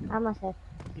குடியா? ஆமா சார்.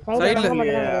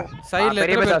 சைடுல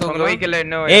உங்க வெஹிக்கிள்ல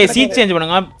இன்னும் சீட் சேஞ்ச்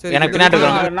பண்ணுங்க. எனக்கு பின்னாடி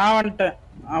இருக்காங்க. நான் வந்துட்டேன்.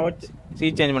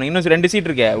 சீட் சேஞ்ச் பண்ணுங்க. இன்னும் 2 சீட்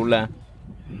இருக்கு உள்ள.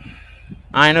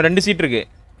 இன்னும் 2 சீட் இருக்கு.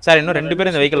 சார் இன்னும் 2 பேர்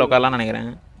இந்த வெஹிக்கிள் உட்காரலாம்னு நினைக்கிறேன்.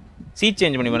 சீட்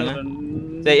சேஞ்ச் பண்ணி பாருங்க.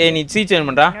 சரி நீ சீட் சேஞ்ச்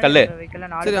பண்றா கல்லு.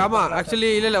 சரி ஆமா ஆக்சுவலி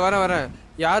இல்ல வரேன்.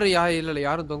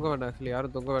 யாரும் தொங்க வேண்டாம். ஆக்சுவலி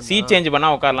யாரும் தொங்க வேண்டாம். சீட் சேஞ்ச்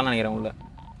பண்ணா உட்காரலாம்னு நினைக்கிறேன் உள்ள.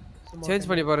 சேஞ்ச்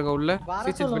பண்ணி பாருங்க உள்ள.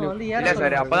 சீட் சேஞ்ச் பண்ணி. இல்ல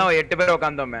சார் அப்பதான் 8 பேர்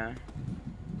உட்கார்ந்தோமே.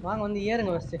 வாங்க வந்து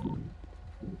ஏறுங்க ஃபர்ஸ்ட்.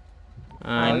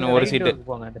 இன்னும் ஒரு சீட்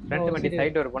போங்க. அந்த ஃப்ரண்ட் வண்டி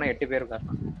சைடு வர போனா 8 பேர்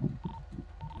உட்காரலாம்.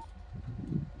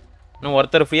 இன்னும்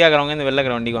ஒருத்தர் ஃப்ரீயா இருக்கறவங்க இந்த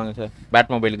வெள்ளக்கிற வண்டிக்கு வாங்க சார்.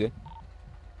 பேட் மொபைலுக்கு.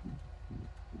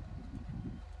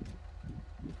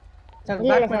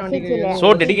 பேட்மேன் வண்டிக்கு சோ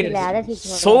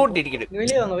டெடிகேட்டட்.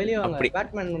 வெளிய வாங்க.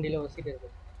 பேட்மேன் வண்டில ஒரு சீட் இருக்கு.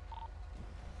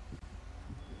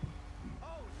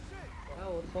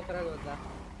 ஒரு சோக்கரா வருதா?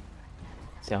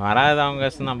 சரி வராத அவங்க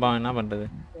நம்ம என்ன பண்றது?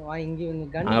 வா இங்க வந்து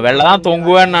கன். அங்க வெள்ள தான்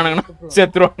தொங்குவேன்னு நானுங்க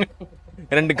செத்துருவாங்க.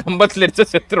 2 கம்பஸ்ல அடிச்சா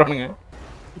செத்துருவானுங்க.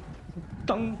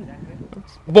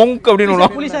 பொங்க் அப்படினு உள்ள.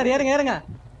 புலி சார் ஏறுங்க.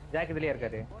 ஜாக் இதுலயே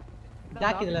இருக்காரு.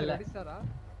 ஜாக் இதுல இல்ல.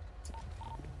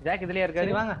 ஜாக் இதுலயே இருக்காரு.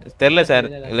 வாங்க. தெரியல சார்.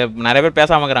 இல்ல நிறைய பேர்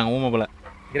பேசாம இருக்கறாங்க ஊம போல.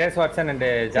 கிரேஸ் வாட்சன் அண்ட்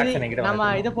ஜாக்சன் என்கிட்ட நாம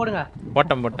இத போடுங்க.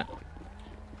 போட்டேன்.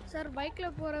 சார் பைக்ல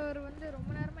போறவர் வந்து ரொம்ப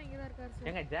நேரமா இங்க தான் இருக்காரு சார்.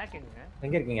 எங்க ஜாக்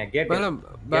எங்க இருக்கீங்க? கேட் மேடம்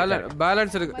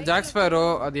பேலன்ஸ் இருக்கு. ஜாக் ஸ்பேரோ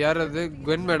அது யார் அது?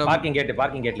 Gwen madam. பார்க்கிங்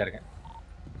கேட்ல இருக்கேன்.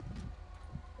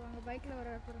 வாங்க பைக்ல வர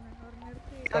போறேன். ஒரு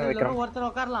நிறுத்தி அதுல ஒருத்தர்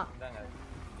உட்காரலாம்.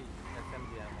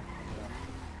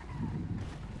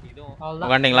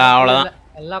 உட்கார்ந்தீங்களா? அவ்வளவுதான்.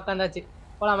 எல்லாம் உட்கார்ந்தாச்சு.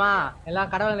 போலாமா? எல்லாம்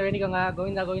கடவுளை வேண்டிக்கோங்க.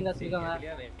 கோவிந்தா சொல்லுங்க.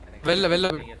 வெல்ல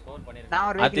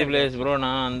ஆத்தி பிளேஸ் ப்ரோ.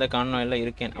 நான் அந்த கான்வாய்ல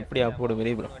இருக்கேன். அப்படியே போடு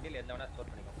வெரி ப்ரோ.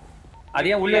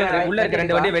 அதே உள்ள இருக்க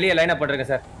 2 வண்டி வெளிய லைன் அப் பண்றேங்க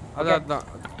சார். அதான்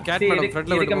கேட் மேடம்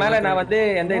ஃப்ரண்ட்ல இதுக்கு மேல நான் வந்து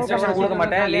எந்த இன்ஸ்ட்ரக்ஷன் கொடுக்க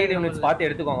மாட்டேன். லீட் யூனிட்ஸ் பார்த்து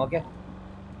எடுத்துக்கோங்க. ஓகே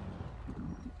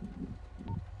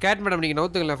கேட் மேடம் நீங்க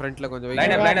நவுத்துங்களா ஃப்ரண்ட்ல கொஞ்சம்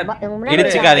லைன் அப்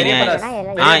இடிச்சுக்காதீங்க.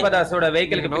 பதாஸோட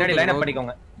வெஹிக்கிளுக்கு பின்னாடி லைன் அப்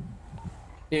பண்ணிக்கோங்க.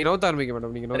 நீங்க நவுத்த ஆரம்பிங்க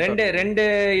மேடம். நீங்க ரெண்டு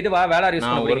இதுவா வேலார் யூஸ்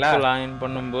பண்றீங்களா? நான் லைன்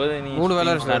பண்ணும்போது நீ 3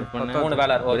 வேலார் ஸ்டார்ட் பண்ணு. 3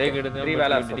 வேலார். ஓகே 3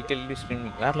 வேலார் டிக்கெட்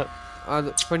ஸ்ட்ரீமிங் வேலார். அது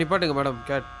பண்ணி பாட்டுங்க மேடம்.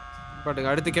 கேட் பாட்டுங்க.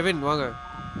 அடுத்து கெவின் வாங்க.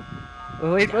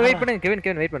 வெயிட் பண்ணுங்க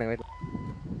கெவின் வெயிட் பண்ணுங்க.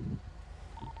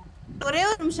 ஒரே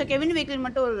ஒரு நிமிஷம் கெவின் வெஹிக்கிள்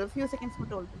மட்டும் ஒரு few seconds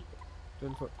மட்டும் ஹோல்ட் பண்ணி.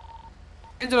 24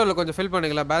 ரேஞ்ச்ல கொஞ்சம் ஃபில்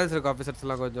பண்ணுங்களா. பேலன்ஸ் இருக்க ஆபீசர்ஸ்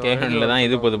எல்லாம் கொஞ்சம். கேஹன்ல தான்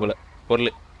இது போல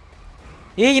பொருள்.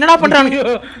 ஏய் என்னடா பண்றாங்க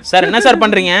சார்? என்ன சார்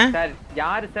பண்றீங்க சார்?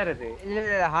 யாரு சார் அது? இல்ல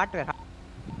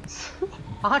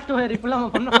ஹார்ட்வேர் இப்பலாம்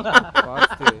பண்ணுவாங்க.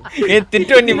 ஏய்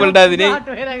திட்டு வண்டி போல்டாது டேய்.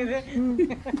 ஹார்ட்வேர் ஆகுது.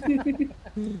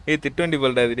 ஏய் திட்டு வண்டி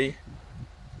போல்டாது டேய்.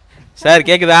 சார்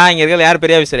கேக்குதா? இங்க இருக்க யார்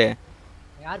பெரிய ஆபீசர்?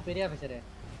 யார் பெரிய ஆபீசர்?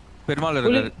 பெருமாள்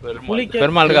இருக்காரு.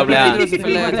 பெருமாள் இருக்காப்லையா?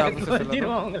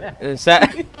 சார்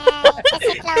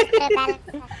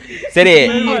சரி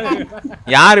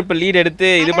யார் இப்ப லீட் எடுத்து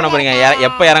இது பண்ண போறீங்க?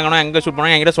 எப்ப இறங்கணும் எங்க ஷூட்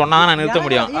பண்ணனும் என்கிட்ட சொன்னா நான் நிறுத்த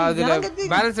முடியும். அதுல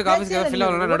பேலன்ஸ் ஆபீஸ்க்கு ஃபில்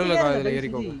ஆகலனா நடுவுல இதுல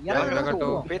ஏறிக்கோங்க. கட்டோ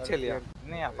பேச்சே இல்லையா?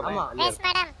 ஆமா எஸ்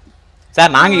மேடம்.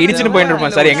 சார் நாங்க இடிச்சிட்டு போயிட்டு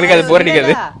இருப்போம் சார். எங்களுக்கு அது போர்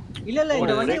அடிக்காது. இல்ல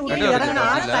இந்த வண்டி உள்ள இறங்கனா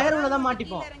டயர் உள்ள தான்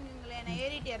மாட்டிப்போம். நான்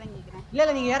ஏறிட்டு இறங்கிக்கிறேன்.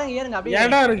 இல்ல நீங்க ஏறுங்க அப்படியே.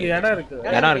 இடம் இருக்கு.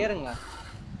 ஏறுங்க.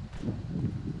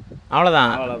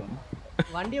 அவ்வளவுதான்.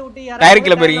 வண்டியை விட்டு டயர்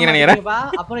கீழ போயிருக்கீங்கன்னு நினைக்கிறேன்.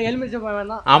 அப்புறம் எலுமிச்சை பழம்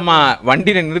வேணாம். ஆமா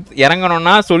வண்டியில நிறுத்தி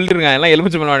இறங்கணும்னா சொல்லிருங்க, எல்லாம்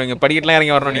எலுமிச்சை பழம் வாங்குவீங்க. படிக்கட்டுலாம்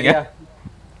இறங்கி வரணும் நீங்க.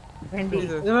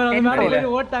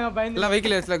 ஓட்டாங்க பயந்து. எல்லாம்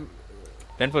வெஹிக்கிள்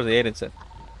 10 ஏறிச்சு சார்.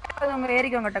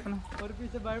 ஏறிக்கோங்க டக்குனு. ஒரு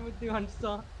பீஸ் பயமுத்தி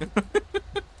வந்துட்டோம்.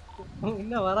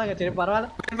 இன்னும் வராங்க. சரி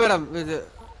பரவாயில்ல மேடம். இது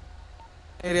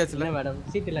ஏரியாஸ்ல மேடம்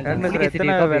சீட் இல்ல.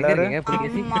 எத்தனை வேலர் இருக்கீங்க?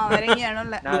 அம்மா வரீங்க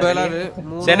அனல்ல. வேலர்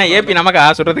சேனா ஏபி நமக்கா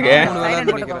சொல்றதுக்கு.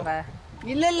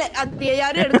 இல்ல இல்ல அது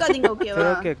யாரும் எடுக்காதீங்க ஓகேவா? சரி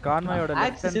ஓகே கான்வாயோட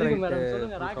லெஃப்ட் ஹேண்ட் ரைட்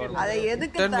சொல்லுங்க ராக்கெட். அத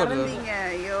எதுக்கு தரந்தீங்க?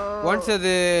 ஐயோ. ஒன்ஸ்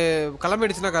அது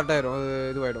கிளம்பிடுச்சுனா கரெக்ட் ஆயிரும். அது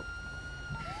இதுவாயிடும்.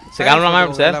 சரி கிளம்பலாமா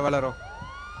சார்? எல்லாம் வளரும்.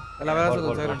 எல்லாம் வளரும்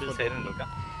சார். சைரன் இருக்கா?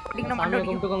 சாமி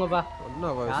கும்பிட்டுக்கோங்கப்பா.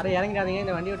 யாரும் இறங்காதீங்க.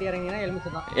 இந்த வண்டி ஓட்டி இறங்கினா எலுமிச்சை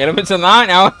தான். எலுமிச்சை தான்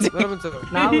ஞாபகம் வச்சுக்கோங்க.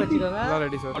 எல்லாம்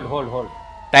ரெடி சார். ஹோல்ட்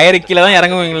டயர் கீழ தான்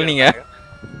இறங்குவீங்களா நீங்க?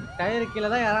 டயர் கீழ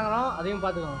தான் இறங்கறோம். அதையும்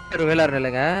பாத்துக்கோங்க. ஒரு வேலர்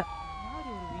இல்லங்க.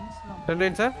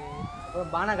 ரெண்டு சார்.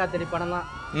 பானா காத்தடி படம் தான்.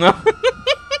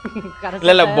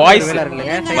 இல்ல பாய்ஸ் வேலர்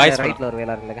இல்லங்க. பாய்ஸ் ரைட்ல ஒரு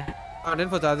வேலர் இல்லங்க. அதே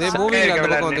மூவில அந்த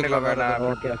பக்கம் வந்துக்கலாம்.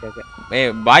 Okay okay okay.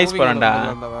 ஏய் பாய்ஸ் போறடா.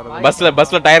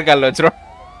 பஸ்ல டயர் கால்ல வச்சிரோ.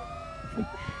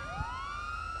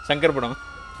 சங்கர் படம்.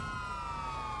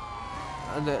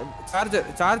 அந்த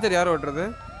சார்ஜர் யார் ஓட்றது?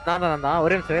 நான்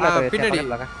ஒரே நிமிஷம் வேலர் பின்னாடி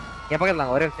என் பக்கத்துல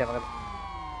ஒரே நிமிஷம் பக்கத்துல.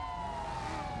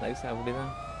 லைஸ்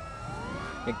அப்படிதான்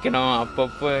நிக்கணும்.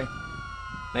 அப்பப்போ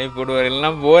நைட் போடுவார்.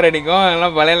 எல்லாம் போர் அடிக்கும்.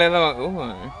 எல்லாம் பழையில தான்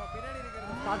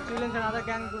ஸ்டார்ட் சைலன்ஸ் அத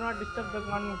கேங் டு நாட் டிஸ்டர்ப் தி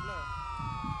கான்.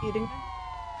 இருங்க.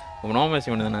 No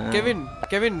message பண்ணதானே.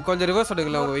 கெவின் கொஞ்சம் ரிவர்ஸ்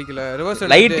எடுங்களா உங்க வெஹிக்கிள். ரிவர்ஸ்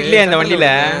லைட் இல்லையா இந்த வண்டியில?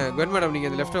 குட் மேடம் நீங்க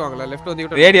இந்த லெஃப்ட் வாங்கலாம். லெஃப்ட்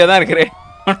வந்து ரேடியோ தான் இருக்கு.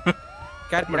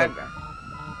 Gate madam.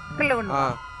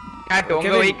 கேட்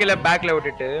உங்க வெஹிக்கிள பேக்ல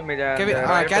விட்டுட்டு கெவின்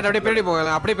கேட் அப்படியே பின்னாடி போங்க.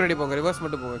 அப்படியே பின்னாடி போங்க. ரிவர்ஸ்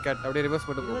மட்டும் போங்க. கேட் அப்படியே ரிவர்ஸ்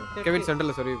மட்டும் போங்க. கெவின்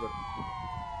சென்டர்ல சர்வீ பாரு.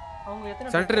 அவங்க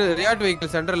எத்தனை சென்டர் ரியாட்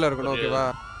வெஹிக்கிள் சென்டர்ல இருக்கணும். ஓகேவா?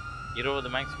 20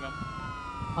 மேக்ஸिमम.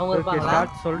 அவங்க இருப்பாங்களா?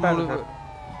 ஸ்டார்ட் சொல்லிட்டாங்க.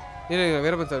 இல்ல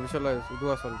வேறப்ப சார் விஷயல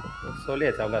இதுவா சொல்றேன்.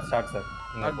 சொல்லியாச்சு அவ்வளவு ஸ்டார்ட் சார்.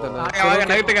 வாங்க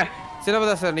நகத்துங்க.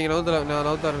 சிலபதா சார் நீங்க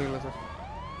நவுத்த ஆரம்பிங்களா சார்?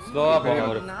 ஸ்லோவா போங்க.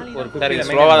 ஒரு சரி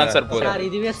ஸ்லோவா தான் சார் போகுது. சார்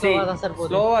இதுவே ஸ்லோவா தான் சார்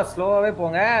போகுது. ஸ்லோவாவே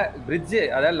போங்க. பிரிட்ஜ்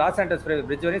அதாவது லாஸ் ஆண்டஸ்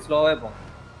பிரிட்ஜ் வரையும் ஸ்லோவாவே போங்க.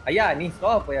 ஐயா நீ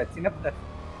ஸ்லோவா போயா? சின்ன பதா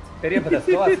பெரிய பதா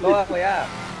ஸ்லோவா போயா?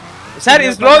 சார்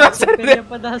இது ஸ்லோ தான் சார்.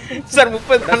 சார்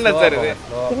 30 தான்ல சார் இது.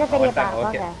 சின்ன பெரியப்பா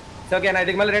ஓகே. சோ ஓகே நான்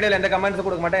இதுக்கு மேல ரேடியோல எந்த கமெண்ட்ஸ்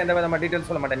கொடுக்க மாட்டேன். எந்த விதமான டீடைல்ஸ்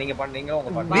சொல்ல மாட்டேன். நீங்க பண்ணுங்க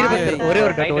உங்க பண்ணுங்க. ஒரே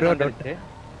ஒரு டவுட்.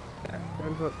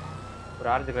 ஒரு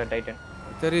ஆர்ஜி டைட்டன்.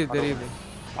 தெரியுது.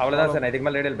 அவ்வளவுதான் சார். நான் இதுக்கு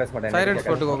மேல ரேடியோல பேச மாட்டேன். சைரன்ஸ்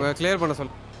போட்டுக்கோங்க. கிளியர் பண்ண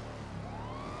சொல்லு.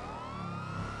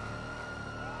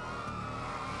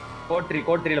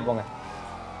 கோட் 3ல போங்க.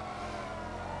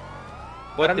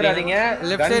 மறந்துடாதீங்க.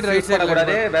 லெஃப்ட் சைடு ரைட் சைடு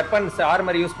கூடாது. வெப்பன்ஸ்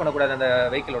ஆர்மர் யூஸ் பண்ண கூடாது அந்த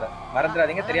வெஹிக்கிளோட.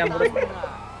 மறந்துடாதீங்க. தெரியாம கூட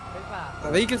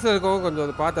வெஹிக்கிள்ஸ் இருக்கவும் கொஞ்சம்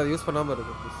அது பார்த்து அது யூஸ் பண்ணாம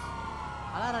இருக்கு ப்ளீஸ்.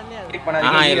 அலாரம் இல்லையா? கிளிக்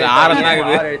பண்ணாதீங்க. இல்ல ஆரம் தான்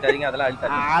இருக்குது. அழுத்தாதீங்க. அதெல்லாம்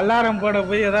அழுத்தாதீங்க. அலாரம் போட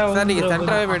போய் ஏதாவது சார் நீங்க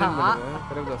சென்டராவே மெயின்டைன் பண்ணுங்க.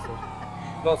 கரெக்ட்டா சார்.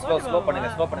 ஸ்லோ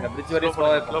பண்ணுங்க. பிரிட்ஜ் வரையும்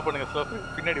ஸ்லோ பண்ணுங்க.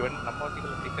 பின்னாடி வந்து நம்ம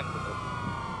வண்டிக்குள்ள டிக்கன் பண்றோம்.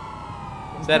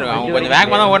 சார் அவங்க கொஞ்சம்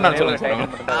வேகமா தான் ஓடணும் சொல்லுங்க சார்.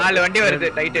 4 வண்டி வருது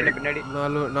டைட்டன் பின்னாடி.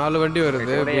 4 வண்டி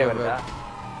வருது.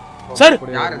 சார்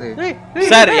யார் இது?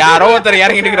 சார் யாரோ ஒருத்தர்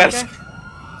இறங்கிட்டு இருக்காரு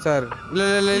சார்.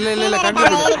 இல்ல கண்டிப்பா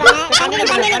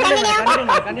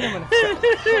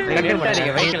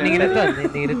நீங்க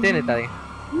நிறுத்தாதீங்க.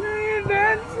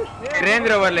 ரேஞ்ச்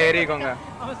ரோவர்ல ஏறிக்கோங்க.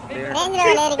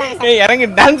 ஏய் இறங்கி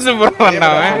டான்ஸ் போறவன்.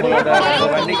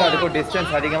 வண்டிக்கு அதுக்கு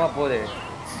டிஸ்டன்ஸ் அதிகமா போகுது.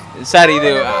 சார் இது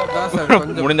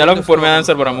முடிஞ்ச அளவுக்கு பொறுமையா தான்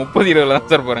சார் போறேன். 30-20 தான்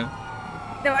சார் போறேன்.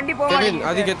 இந்த வண்டி போங்க.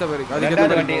 அதுக்கேத்த மாதிரி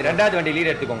ரெண்டாவது வண்டி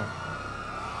லீட் எடுத்துக்கோங்க.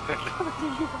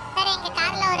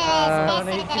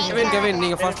 கெவின்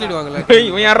நீங்க ஃபர்ஸ்ட் லீட் வாங்கல.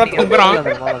 இவன் யாரா தூக்குறான்?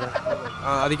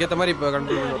 அதுக்கேத்த மாதிரி இப்ப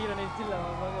கண்ட்ரோல்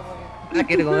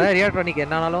கேட்டுக்கோங்க. ரியாக்ட் பண்ணிக்க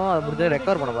என்னனாலும் அது முடிஞ்ச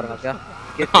ரெக்கவர் பண்ண பாருங்க.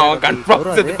 ஓகே அவன்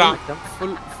கன்ஃபார்ம் செத்துட்டான்.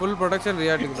 ஃபுல் ப்ரொடக்ஷன்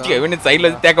ரியாக்ட்க்கு தான். கெவின் சைடுல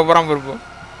வச்சு தேக்க போறான் இருப்போம்.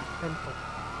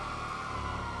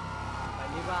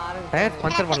 டயர்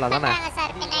பஞ்சர் பண்ணலாம் தானே?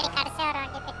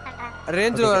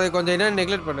 ரேஞ்ச் அதை கொஞ்சம் என்ன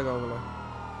நெக்லெக்ட் பண்ணுங்க அவங்கள.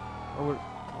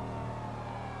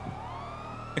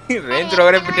 Range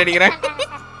ரோவரே bit அடிக்குறேன்.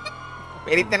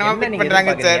 பெரித்தனமா பிட்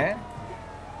பண்றாங்க சார்.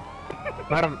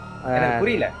 மேடம் எனக்கு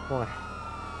புரியல. போங்க.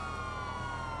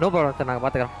 No problem sir. நாங்க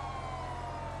பாத்துக்கறோம்.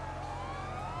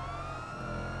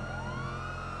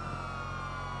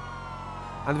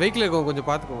 அந்த வெஹிக்கிள் இருக்கவங்க கொஞ்சம்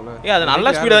பாத்துக்கோங்க. ஏய் அது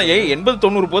நல்ல ஸ்பீடா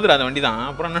 80-90 போகுதுடா அந்த வண்டி தான்.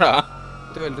 அப்புறம் என்னடா?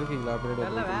 தேவல் இருக்கீங்களா? அப்படியே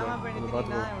நல்ல வேகமா போயிட்டு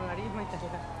பாத்துக்கோ. அடி போய்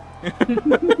தட்டடா.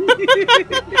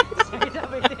 சைடா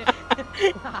போயிட்டு.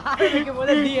 ஆரம்பிக்கும்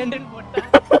போதே டி எண்ட்னு போட்டா.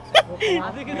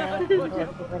 அதுக்கு தான் போட்டு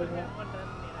பண்றானே.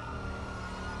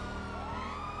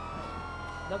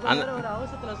 ஒரு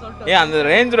அவசரத்துல சொல்லிட்டோம். ஏய் அந்த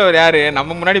ரேஞ்ச் ரோவர் யாரு?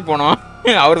 நம்ம முன்னாடி போனோம்.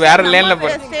 அவர் வேற லேன்ல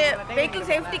போறாரு. வெஹிக்கிள்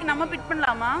சேஃப்டிக்கு நம்ம பிட்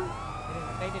பண்ணலாமா?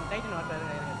 டைட்டன் வர்றாரு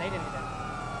டைட்டன் கிட்ட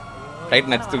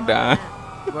டைட்டன் அடிச்சுட்டா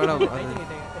மேடம்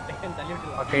டைட்டன் தள்ளி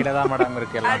விட்டுருவா கையில தான் மேடம்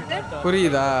இருக்கு எல்லாம்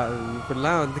புரியுதா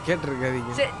இப்படிலாம் வந்து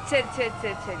கேட்டிருக்காதீங்க சரி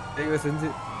தயவு செஞ்சு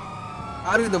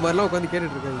யாரும் இந்த மாதிரிலாம் உட்காந்து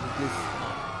கேட்டுட்டு இருக்காதீங்க ப்ளீஸ்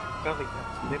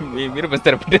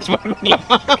வீரபஸ்தர் டெஸ்ட் பண்ணலாம்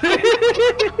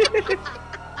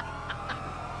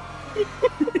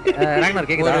ராக்னர்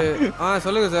கேக்குதா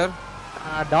சொல்லுங்க சார்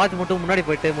டாஜ் மட்டும் முன்னாடி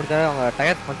போயிட்டு முடிஞ்சா அவங்க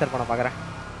டயர் பஞ்சர் பண்ண பாக்குறேன்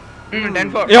நீங்க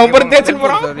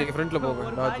ஃப்ரண்ட்ல போங்க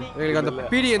டாஜ் உங்களுக்கு அந்த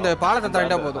பிடி இந்த பாலத்தை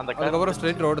தாண்டிட்டா போதும் அதுக்கு அப்புறம்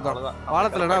ஸ்ட்ரைட் ரோடு தான்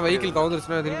பாலத்துலனா வெஹிக்கிள்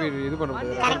கவுந்துருச்சுனா திருப்பி இது பண்ண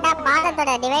முடியாது கரெக்ட்டா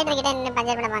பாலத்தோட டிவைடர் கிட்ட நின்னு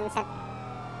பஞ்சர் பண்ணுவாங்க சார்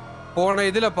போன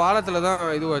இதுல பாலத்துல தான்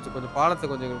இதுவாச்சு கொஞ்சம் பாலத்தை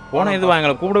கொஞ்சம் போன இது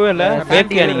வாங்கல கூடவே இல்ல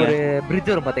பேட்டியா நீங்க ஒரு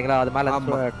பிரிட்ஜ் வரும் பாத்தீங்களா அது மேல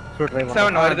ஸ்லோ டிரைவ்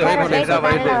 7 வருது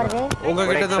உங்க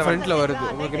கிட்ட தான் ஃப்ரண்ட்ல வருது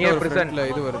உங்க கிட்ட ஒரு ஃப்ரண்ட்ல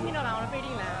இது வருது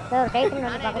சார் டைட்டன்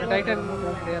வந்து பக்கத்துல டைட்டன்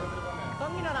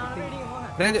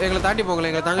ரேஞ்ச் எங்களை தாண்டி போங்க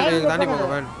எங்களை தாண்டி போங்க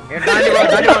வேன்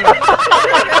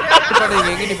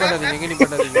எங்க நீ பண்ணாதீங்க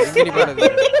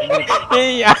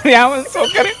ஏய் யார்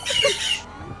சோக்கரே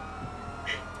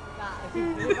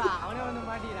அவனே வந்து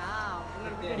மாட்டிறான்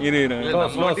இரு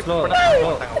ஸ்லோ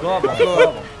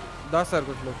தாஸ் சார்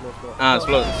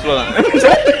ஸ்லோ தான்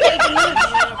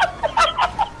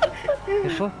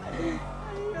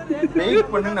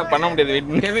வெயிட் பண்ணு நான் பண்ண முடியாது வெயிட்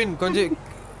கெவின் கொஞ்சம்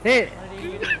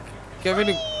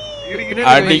கெவின்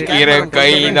அடிக்கிற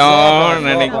கைதான்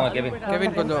நினைக்கிறேன்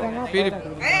கெவின் கொஞ்சம்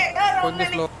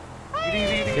ஸ்லோ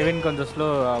கெவின் கொஞ்சம் ஸ்லோ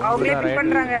அவங்களே ட்ரை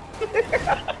பண்றாங்க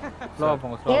ஸ்லோவா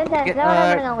போங்க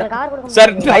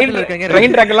சார்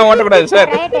ட்ரெயின் ட்ராக் எல்லாம் ஓட்ட கூடாது சார்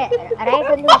ரைட்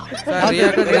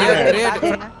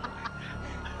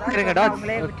வந்து இருங்க டாட்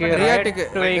ஓகே ரியாட்டுக்கு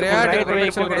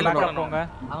போங்க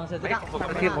அவன் செத்துட்டான்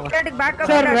கேட்டுக்கு பேக்கப்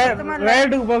சார்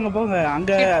ரைட்டுக்கு போங்க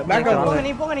அங்க பேக்கப்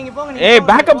போங்க நீங்க போங்க ஏய்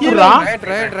பேக்கப் குடுறா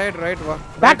ரைட் வா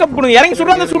பேக்கப் குடு இறங்கி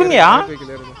சுடுங்கயா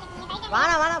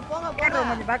வாடா போங்க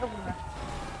கொஞ்சம் பேக்கப் கொடுங்க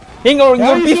இங்க ஒரு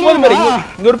பீஸ் போது பாரு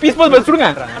இங்க ஒரு பீஸ் போது சுடுங்க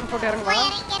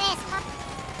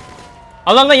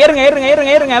அதான் ஏறுங்க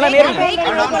எல்லாம் ஏறுங்க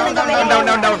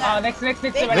டவுன் நெக்ஸ்ட்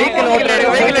வெஹிக்கிள்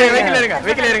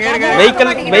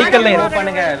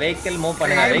மூவ்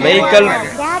பண்ணுங்க வெஹிக்கிள்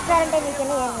கேப் கரண்ட்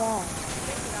நிக்கல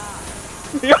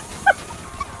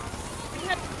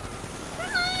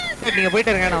ஏங்க நீங்க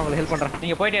போயிட்டு இருங்க நான் உங்களுக்கு ஹெல்ப் பண்றேன்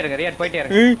நீங்க போயிட்டே இருங்க ரியாட் போயிட்டே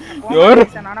இருங்க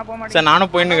சார்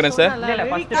நானும் போயிட்டு இருக்கேன் சார் இல்ல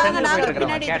ஃபர்ஸ்ட் ஃப்ரெண்ட்ல போயிட்டு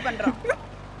இருக்கேன் பண்றோம்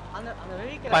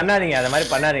பண்ணாதீங்க அத மாதிரி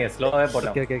பண்ணாதீங்க ஸ்லோவாவே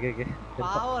போடலாம் ஓகே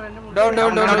பாவம் ரெண்டு மூணு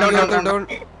டவுன்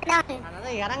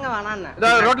அதான் இறங்க வேணான்னு இதோ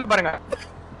ரோட்ல பாருங்க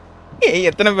ஏய்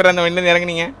எத்தனை பேர் அந்த வண்டில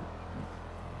இறங்குனீங்க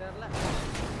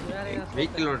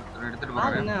வெஹிக்கிள் எடுத்துட்டு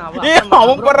போறாங்க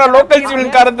அவன் போற லோக்கல்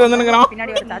சிவில் காரத்து வந்துங்கறான்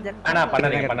பின்னாடி ஒரு சார்ஜர் انا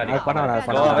பண்ணாதீங்க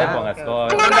ஸ்லோவாவே போங்க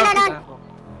ஸ்லோவாவே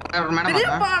மேடம்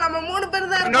இருப்பா நம்ம மூணு பேர்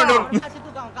தான் இருக்கோம்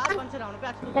அடிச்சுட்டான் கார் பஞ்சர் அவன போய்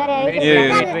அடிச்சு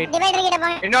டிவைடர் கிட்ட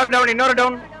போங்க இன்னொரு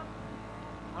டவுன்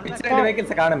ரெண்டு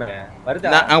வெஹிக்கிள்ஸ் காணுமே வருதா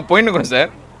நான் போயிட்டு இருக்கேன் சார்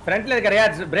ஃப்ரண்ட்ல இருக்க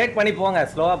ரியாட் பிரேக் பண்ணி போங்க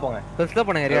ஸ்லோவா போங்க ஸ்லோ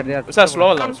பண்ணுங்க ரியாட் சார் ஸ்லோ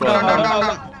தான்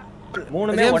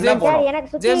மூணுமே ஒண்ணா போறோம் எனக்கு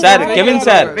சுத்தி சார் கெவின்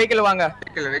சார் வெஹிக்கிள் வாங்க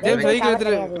ஜேம்ஸ் வெஹிக்கிள்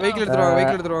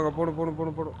எடுத்துட்டு வாங்க போடு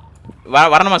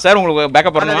வரணுமா சார் உங்களுக்கு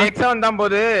பேக்கப் வரணுமா எக்ஸாம் தான்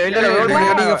போது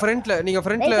நீங்க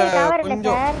ஃப்ரண்ட்ல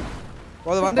கொஞ்சம்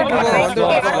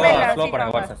ஸ்லோ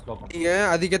பண்ணுங்க வாட்ஸ் ஸ்லோ பண்ணுங்க நீங்க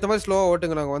அதுக்கு ஏத்த மாதிரி ஸ்லோவா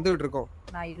ஓட்டுங்க நாங்க வந்துட்டு இருக்கோம்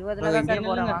நான் 20ல தான் சார்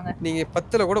போறேன் வாங்க நீங்க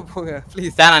 10ல கூட போங்க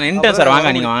ப்ளீஸ் சார் நான் நின்னுட்டேன் சார் வாங்க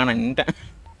நீங்க வாங்க நான் நின்னுட்டேன்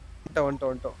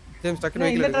வந்துட்டோம் ஜேம்ஸ் டக்குனு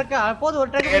இல்ல வெஹிக்கிள் ட்ரக் போது ஒரு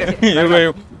ட்ரக்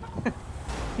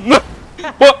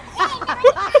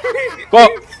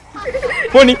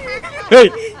போ நீ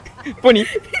ஏய் போ நீ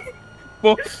போ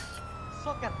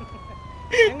சோக்கர்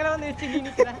எங்கல வந்து வெச்சி நீ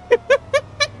நிக்கற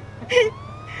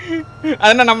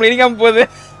அதென்ன நம்மள இடிக்காம போகுது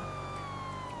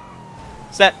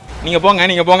சார் நீங்க போங்க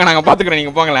நாங்க பாத்துக்கறோம்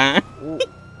நீங்க போங்கல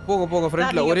போங்க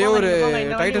ஃப்ரண்ட்ல ஒரே ஒரு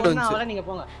டைட்டன் வந்துச்சு நீங்க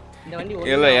போங்க இந்த வண்டி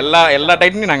இல்ல எல்லா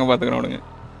டைட்டனையும் நாங்க பாத்துக்கறோம் விடுங்க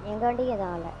எங்க வண்டிக்கு ஏதோ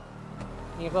இல்ல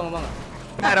நீங்க போங்க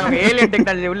சார் அவங்க ஏலியன்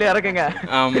டெக்னாலஜி உள்ள இறக்குங்க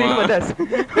ஆமா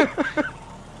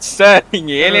சார்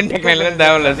நீங்க ஏலியன் டெக்னாலஜி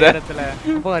தேவையில்ல சார்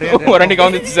ஒரு வண்டி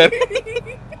கவுந்துச்சு சார்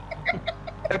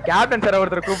கேப்டன் சார்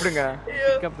ஒருத்தர் கூப்பிடுங்க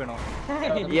பிக்கப் வேணும்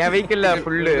என் வெஹிக்கிள்ல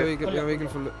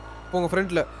வெஹிக்கிள் ஃபுல் போங்க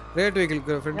ஃப்ரண்ட்ல ரேட் வெஹிக்கிள்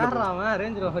ஃப்ரண்ட்ல யாரா அவன்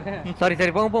ரேஞ்ச் ரோவர்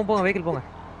சரி போங்க வெஹிக்கிள் போங்க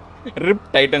ரிப்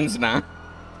டைட்டன்ஸ்னா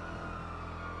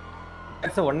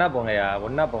ஒண்ணா போங்கயா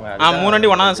ஒண்ணா போங்க மூணு வண்டி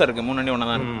ஒண்ணா தான் சார் இருக்கு மூணு வண்டி ஒண்ணா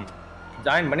தான்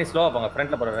ஜாயின் பண்ணி ஸ்லோவா போங்க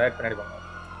ஃப்ரண்ட்ல போற ரைட் பின்னாடி போங்க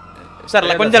சார்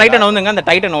கொஞ்சம் லைட்டா வந்துங்க அந்த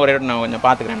டைட்டன் ஒரு நான் கொஞ்சம்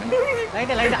பாத்துக்கறேன்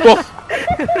லைட்டா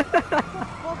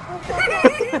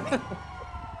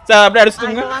சார் அப்படியே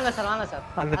அடிச்சுங்க வாங்க சார்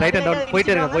அந்த டைட்டன் டவுன்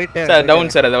போயிட்டே இருங்க சார்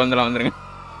டவுன் சார் அத வந்துருங்க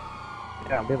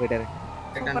அப்படியே போயிட்டே இருங்க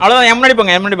அவ்வளவுதான் என் முன்னாடி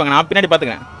போங்க நான் பின்னாடி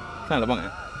பாத்துக்கறேன் சார் போங்க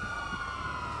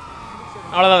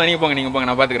அவ்வளவுதான் நீங்க போங்க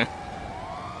நான் பாத்துக்கறேன்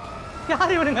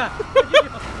யார் இவனுங்க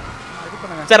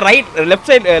சார் ரைட் லெஃப்ட்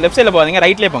சைடுல போகாதீங்க,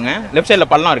 ரைட்லயே போங்க. லெஃப்ட் சைடுல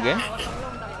பள்ளம் இருக்கு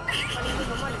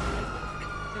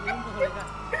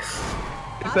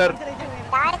சார்.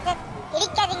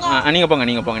 நீங்க போங்க.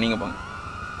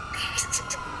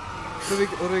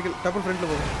 ஒரு வெஹிக்கிள் டபுள் ஃப்ரண்ட்ல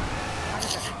போங்க.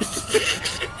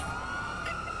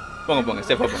 போங்க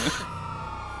சேஃபா போங்க.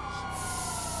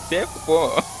 சேஃப் போ.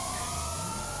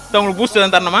 உங்களுக்கு பூஸ்ட்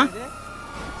தான் தரணுமா?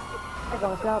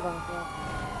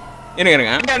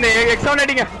 இருங்க. அந்த எக்ஸாம்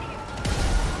அடிங்க.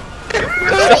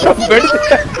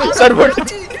 சார்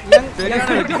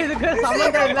இதுக்கு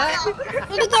சம்பந்தம் இல்ல.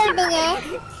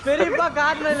 பெரியப்பா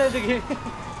கார்னர்ல இருக்கு.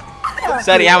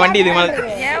 சார் என் வண்டி இது மேல.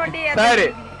 சார்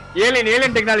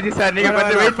ஏலியன் டெக்னாலஜி சார், நீங்க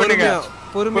கொஞ்சம் வெயிட் பண்ணுங்க.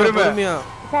 பொறுமையா.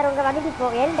 சார் உங்க வண்டி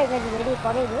ஏலியன் டெக்னாலஜி ரெடி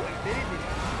போகுது.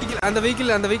 அந்த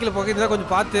வெஹிக்கிள் புகையுதுனா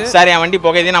கொஞ்சம் பார்த்து. சார் என் வண்டி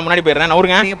புகையுது, நான் முன்னாடி போயிடுறேன்.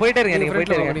 நவுருங்க. நீங்க போயிட்டே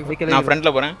இருங்க. நான்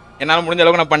ஃப்ரண்ட்ல போறேன். என்னால முடிஞ்ச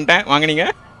அளவுக்கு நான் பண்ணிட்டேன். வாங்க நீங்க.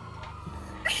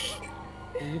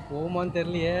 இது போமான்னு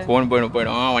தெரியலையே.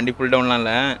 போயிடும். வண்டி ஃபுல் டவுன்லாம்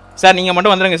இல்ல. சார் நீங்க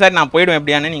மட்டும் வந்துருங்க சார், நான் போய்டுவேன்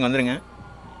எப்படியானே, நீங்க வந்துருங்க.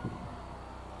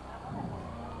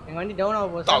 எங்க வண்டி டவுன் ஆக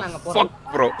போகுது சார், நாங்க போறோம்.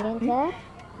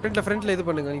 ப்ரோ ஃப்ரண்ட்ல இது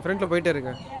பண்ணுங்க. நீங்க ஃப்ரண்ட்ல போயிட்டே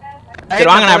இருங்க. சரி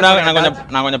வாங்க,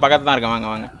 நான் கொஞ்சம் பக்கத்துல தான் இருக்கேன்.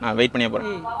 வாங்க. நான் வெயிட் பண்ணியே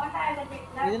போறேன்.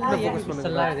 இதெல்லாம் ஃபோக்கஸ்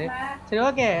பண்ணுங்க. இது சரி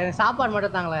ஓகே, சாப்பாடு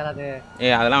மட்டும் தாங்களா யாராவது?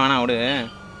 அதெல்லாம் வேணாம் விடு.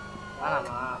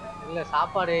 வேணாமா? இல்ல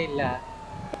சாப்பாடே இல்ல.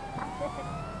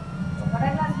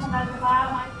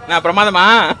 நான் பிரமாதமா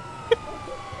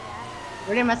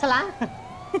வெளிய மசாலா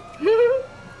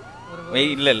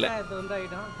வெய் இல்ல இது வந்து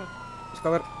ஐட்டம்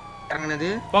கவர் இறங்குனது.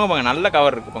 போங்க நல்ல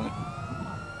கவர் இருக்கு. போங்க,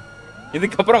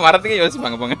 இதுக்கப்புறம் வரதுக்கே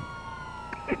யோசிப்பாங்க. போங்க.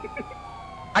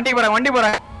 வண்டி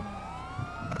போறேன்.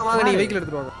 வாங்க, நீ வெஹிக்கிள்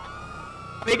எடுத்துட்டு வாங்க.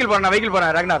 வெஹிக்கிள்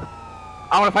போறேன் ரங்கநாத்.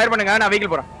 அவங்கள ஃபயர் பண்ணுங்க, நான்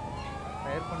வெஹிக்கிள் போறேன்.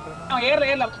 ஃபயர் பண்றேன்.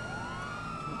 ஏர்ல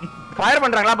ஃபயர்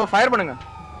பண்றாங்களா? அப்ப ஃபயர் பண்ணுங்க.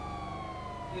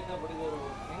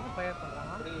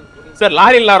 சார்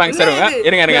லாரில வராங்க சார்.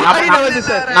 இருங்க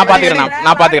நான்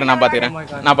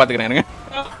பாத்துக்கிறேன். இருங்க.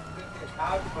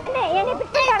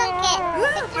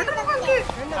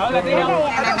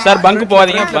 Sir bunk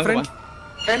போவாதீங்க.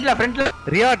 ஃப்ரண்ட்ல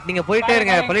ரியாட் நீங்க போயிட்டே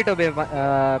இருங்க. பலிட்டோ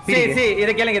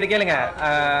இத கேளுங்க.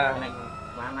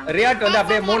 ரியாட் வந்து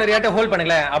அப்படியே 3 ரியாட்டை ஹோல்ட்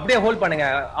பண்ணுங்களேன். அப்படியே ஹோல்ட் பண்ணுங்க.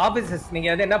 ஆபீசர்ஸ் நீங்க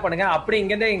வந்து என்ன பண்ணுங்க, அப்படியே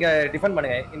இங்க இருந்து இங்க டிஃபெண்ட்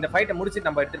பண்ணுங்க. இந்த ஃபைட்டை முடிச்சிட்டு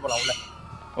நம்ம எடுத்துட்டு போலாம் உள்ள.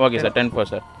 Okay sir. 10-4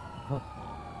 சார்.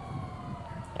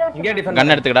 இங்க டிஃபெண்ட்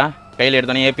கன் எடுத்துக்கடா. கையில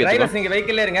எடுத்தனே ஏபி எடுத்து. டிரைவர்ஸ் நீங்க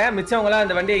வெஹிக்கிள்ல இருங்க. மிச்சவங்க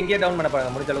அந்த வண்டியை இங்கே டவுன் பண்ண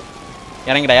பாருங்க முடிஞ்ச அளவுக்கு.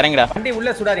 இறங்குடா. வண்டி உள்ள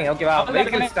சுடாதீங்க. ஓகேவா?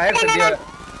 வெஹிக்கிள்ஸ்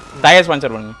டயர்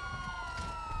ஸ்பான்சர் பண்ணுங்க.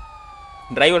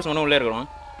 டிரைவர்ஸ் மட்டும் உள்ளே இருக்கணும்.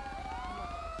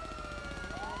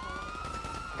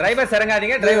 டிரைவர்ஸ்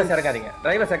இறங்காதீங்க.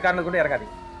 டிரைவர்ஸ் எக்காரணம் கூட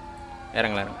இறங்காதீங்க.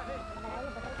 இறங்கலாம்.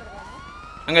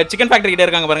 அங்க சிக்கன் ஃபேக்டரி கிட்ட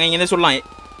இருக்காங்க பாருங்க. இங்க இருந்து சொல்லலாம்.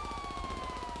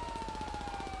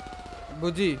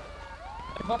 புஜி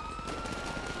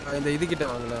இந்த இது கிட்ட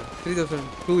வாங்கல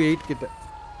 3028 கிட்ட.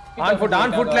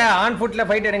 ஆன் ஃபுட்ல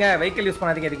ஃபைட் எடுங்க. வெஹிக்கிள் யூஸ்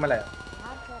பண்ணாதீங்க இதுக்கு மேல.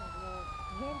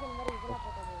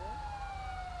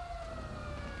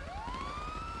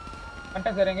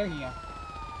 கரெக்ட்டா சார் எங்க இருக்கீங்க?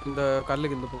 இந்த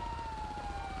கல்லுக்கு இந்த போ.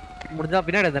 முடிஞ்சா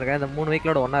பின்னாடி வந்துருங்க. இந்த 3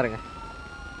 வெஹிக்கிளோட ஒண்ணா இருங்க.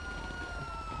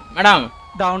 மேடம்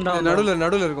டவுன்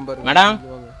நடுவுல இருக்கும் பாருங்க. மேடம்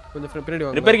கொஞ்சம் பின்னாடி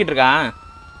வாங்க. ரிப்பேர் கிட்ட இருக்கா?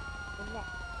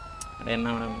 என்ன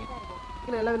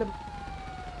மேடம்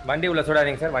வண்டி உள்ள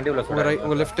சுடாதீங்க சார். வண்டி உள்ள சுடாதீங்க.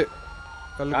 உங்க லெஃப்ட்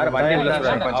யார் வண்டி உள்ள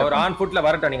சுடாதீங்க. அவர் ஆன் ஃபுட்ல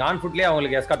வரட்டும். நீங்க ஆன் ஃபுட்லயே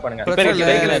அவங்களுக்கு எஸ்கார்ட் பண்ணுங்க.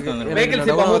 வெஹிக்கிள்ஸ்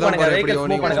இப்போ மூவ் பண்ணுங்க. வெஹிக்கிள்ஸ்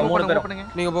மூவ் பண்ணுங்க. 3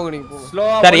 பேரும் நீங்க போங்க.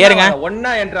 ஸ்லோவா சார் ஏறுங்க.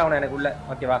 ஒண்ணா என்டர் ஆவணும் எனக்கு உள்ள.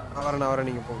 ஓகேவா? நான் வரேன்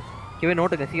நீங்க போங்க. கிவே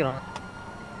நோட்டுங்க சீக்கிரம்.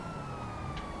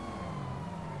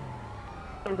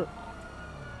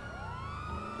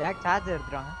 Jack charge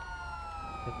எடுத்துறாங்க.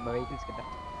 நம்ம வெஹிக்கிள்ஸ் கிட்ட.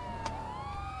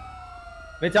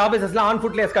 வெச்ச ஆபீசர்ஸ்லாம் ஆன்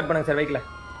ஃபுட்ல எஸ்கார்ட் பண்ணுங்க சார் வெஹிக்கிள.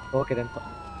 Okay then.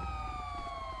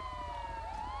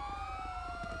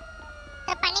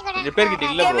 ரிப்பேர் கிட்ட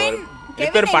இல்ல ப்ரோ.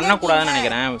 ரிப்பேர் பண்ண கூடாதுன்னு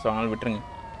நினைக்கிறேன். சோ அதனால விட்டுருங்க.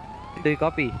 To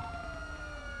copy.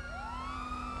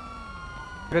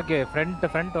 ஓகே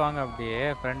ஃப்ரண்ட் வாங்க. அப்படியே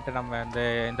ஃப்ரண்ட் நம்ம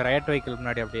இந்த ரைட் வெஹிக்கிள்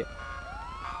முன்னாடி அப்படியே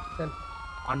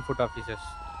ஆன் ஃபுட் ஆபீசர்ஸ்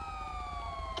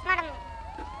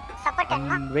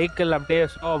வெஹிக்கிள் அப்படியே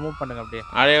ஸ்லோவா மூவ் பண்ணுங்க.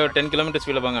 அப்படியே ஒரு 10 km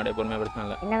ஸ்பீட்ல போங்க. அப்படியே பொறுமையா பிரச்சனை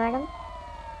இல்ல. என்ன மேடம்?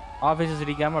 ஆபீசர்ஸ்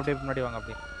இடிக்காம அப்படியே முன்னாடி வாங்க.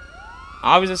 அப்படியே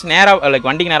ஆபீசர்ஸ் நேரா லைக்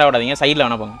வண்டிக்கு நேரா விடாதீங்க. சைடுல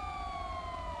வேணா போங்க.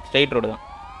 ஸ்ட்ரைட் ரோட் தான்.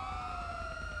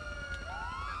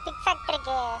 டிக்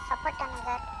ஃபேக்டரிக்கு சப்போர்ட் பண்ணுங்க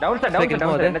சார். டவுன்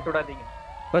சார் என்ன சுடாதீங்க.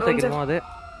 பஸ் வைக்கணுமா அது?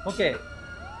 ஓகே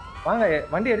வாங்க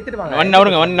வண்டி எடுத்துட்டு வாங்க. வண்டி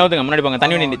நவுத்துங்க. முன்னாடி போங்க.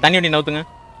 தண்ணி வண்டி நவுத்துங்க.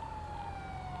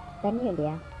 தண்ணி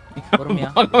வண்டியா?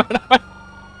 பொறுமையா.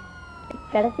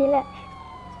 கடைசில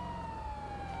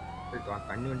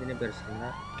தண்ணி வண்டினே பெருசுங்க.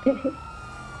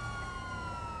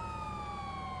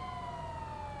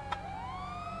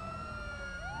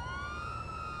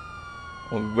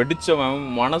 வெடிச்சவன்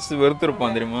மனசு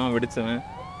வெறுத்திருப்பான் தெரியுமா?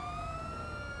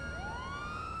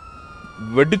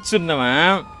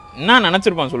 வெடிச்சிருந்தவன் என்ன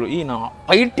நினைச்சிருப்பான் சொல்லு. நான்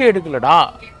ஃபைட்டே எடுக்கலடா,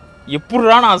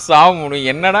 எப்படிடா நான் சாவ முடியும்,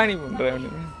 என்னடா நீ பண்ற,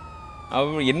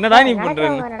 என்னடா நீ பண்ற?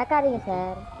 நடக்காதீங்க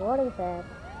சார், ஓடுங்க சார்.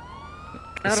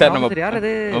 சார் நம்ம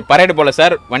பரேடு போல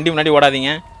சார், வண்டி முன்னாடி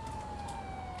ஓடாதீங்க.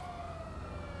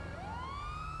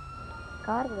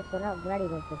 கார் சொன்னா முன்னாடி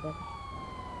போங்க சார்.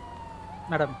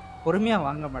 மேடம் பொறுமையா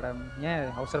வாங்க மேடம், ஏன்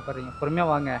அவசரப்படுறீங்க? பொறுமையா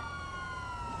வாங்க.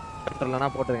 பெட்ரோல்னா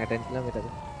போட்டுருங்க 10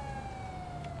 கிலோமீட்டர்.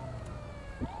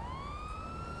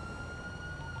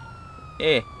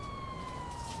 ஏ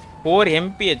 4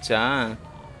 mph-ஆ?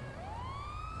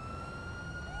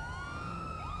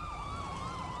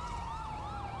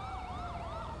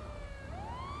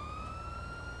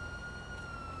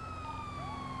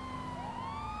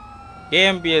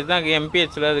 KMPH தான்,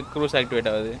 MPH-ல அது க்ரூஸ் ஆக்டிவேட்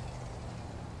ஆகுது.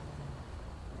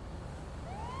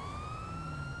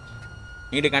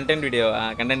 நீடு கண்டென்ட் வீடியோவா?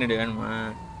 கண்டென்ட் வீடியோ வேணுமா?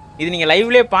 இது நீங்கள்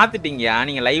லைவ்லேயே பார்த்துட்டீங்கயா,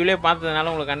 நீங்கள் லைவ்லேயே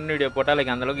பார்த்ததுனால உங்களுக்கு கண்டென்ட் வீடியோ போட்டால்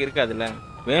லைக் அந்தளவுக்கு இருக்காதுல்ல.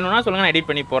 வேணும்னா சொல்லுங்கள், நான் எடிட்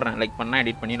பண்ணி போடுறேன். லைக் பண்ணால்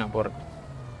எடிட் பண்ணி நான் போடுறேன்.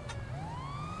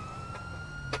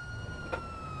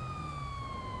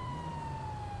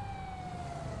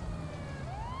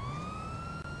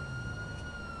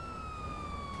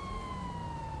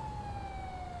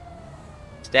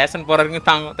 ஸ்டேஷன் போகிறதுக்கு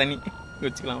தாங்க தண்ணி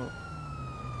வச்சுக்கலாம்.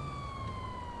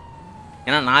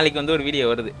 ஏன்னா நாளைக்கு வந்து ஒரு வீடியோ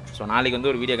வருது. ஸோ நாளைக்கு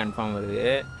வந்து ஒரு வீடியோ கன்ஃபார்ம் வருது.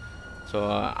 ஸோ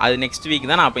அது நெக்ஸ்ட் வீக்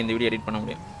தான் நான் அப்போ இந்த வீடியோ எடிட் பண்ண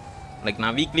முடியும். லைக்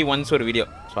நான் வீக்லி ஒன்ஸ் ஒரு வீடியோ,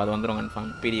 ஸோ அது வந்துடும்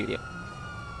கன்ஃபார்ம், பெரிய வீடியோ.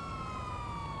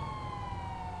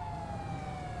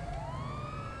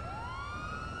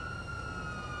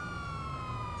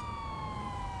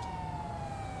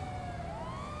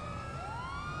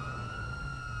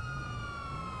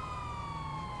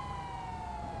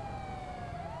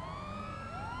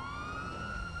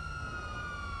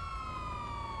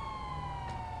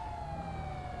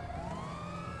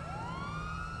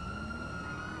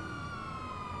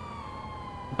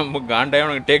 நம்ம காண்டாய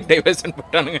உனக்கு டேக் டைவர்ஷன்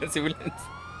போட்டானுங்க சிவிலியன்ஸ்.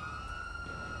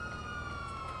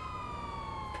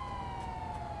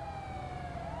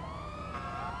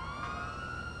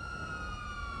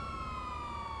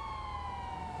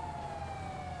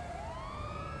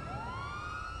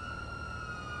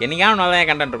 என்னைக்காவது நல்லா தான்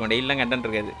கண்டென்ட் இருக்கும், டெய்லிலாம் கண்டென்ட்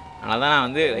இருக்காது. அதனால தான் நான்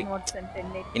வந்து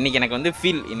இன்னைக்கு எனக்கு வந்து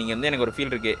ஃபீல், இன்னைக்கு வந்து எனக்கு ஒரு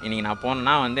ஃபீல் இருக்கு. இன்னைக்கு நான்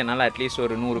போனேன்னா வந்து என்னால் அட்லீஸ்ட்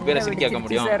ஒரு 100 பேரை சிரிக்க வைக்க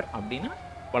முடியும் அப்படின்னா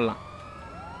பண்ணலாம்.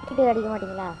 அடிக்க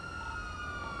மாட்டீங்களா?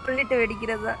 புல்லிட்டு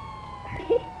வெடிக்கிறதா?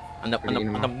 அந்த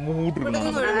அந்த மூட்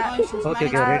இருக்கணும். Okay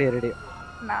okay, ready ready.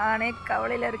 நானே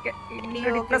கவலையில இருக்கேன்.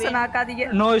 இன்னைக்கு டிப்ரஷன் ஆகாதீங்க.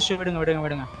 நோ இஷ்யூ, விடுங்க விடுங்க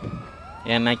விடுங்க.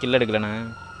 ஏன்னா கில் எடுக்கலண்ணா?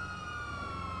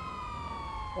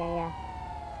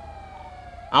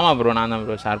 ஆமா ப்ரோ, நான் தான்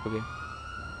bro ஷார்ப்புக்கு.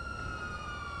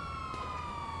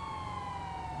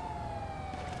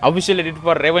 Official edit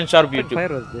for Raven sharp YouTube.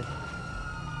 Fire வருது.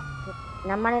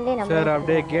 நம்மளே நம்ம சார்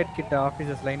அப்படியே கேட் கிட்ட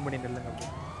ஆபீசர்ஸ் லைன் பண்ணி நில்லுங்க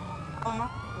அப்படியே. ஆமா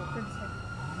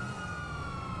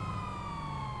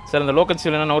சார் அந்த லோக்கல்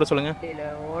சிவில் என்ன சொல்லுங்க. இல்ல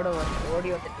ஓடி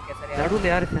வந்துட்டு இருக்கேன் சார். நடுவுல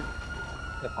யாரு சார்?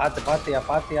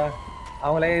 பாத்தியா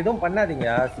அவங்கள எதுவும் பண்ணாதீங்க.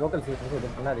 லோக்கல் சிவில்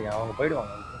எதுவும் பண்ணாதீங்க, அவங்க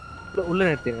போயிடுவாங்க. உள்ள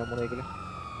நிறுத்திடுங்க 3 வைக்கல.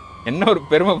 என்ன ஒரு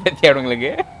பெருமை பத்தி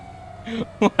அவங்களுக்கு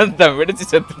ஒருத்தன் வெடிச்சு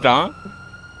செத்துட்டான்,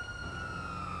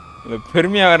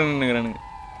 பெருமையா வேற நின்னுக்கிறானுங்க.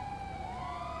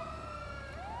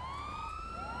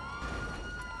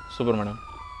 Super madam.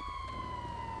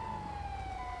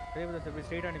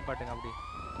 ஸ்ட்ரைட்டா நிப்பாட்டுங்க அப்படி.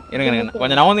 இருங்க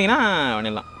கொஞ்சம் நவந்தீங்கன்னா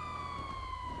பண்ணிடலாம்.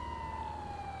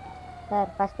 சார்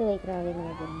ஃபர்ஸ்ட் வைக்கிறோம் அப்படின்னு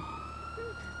நினைக்கிறேன்.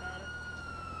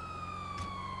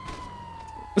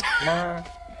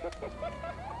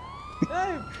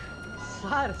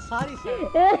 Sir sorry sir.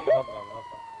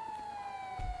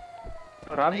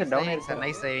 ராபிஷன் டவுன் ஆயிடுச்சு sir.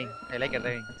 Nice driving. I like your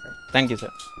driving sir. Thank you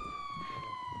sir.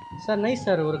 Sir nice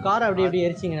sir. ஒரு கார் அப்படியே அப்படியே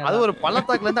எரிச்சிங்க. அது ஒரு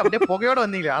பள்ளத்தாக்குல இருந்து அப்படியே புகையோட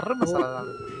வந்தீங்களே, அருமை சார்.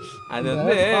 அது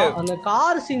வந்து அந்த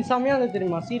கார் சீன் செமையா இருந்தது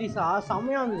தெரியுமா? சீரியஸா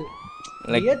செமையா இருந்தது.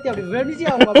 ஏத்தி அப்படி வெடிச்சி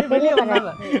அவங்க அப்படியே வெளிய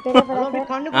வந்தாங்க. அப்படியே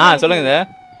கண்ணு சொல்லுங்க சார்.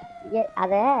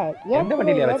 அத எந்த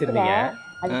வண்டியில வச்சிருந்தீங்க?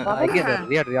 அது பகை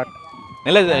ரியாட்.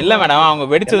 இல்ல மேடம், அவங்க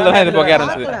வெடிச்சதுல இது போக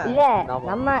ஆரம்பிச்சது. இல்ல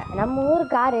நம்ம ஊர்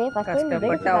கார் ஃபர்ஸ்ட் டைம்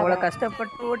கஷ்டப்பட்டு அவ்வளவு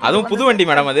கஷ்டப்பட்டு ஓட்டி. அதுவும் புது வண்டி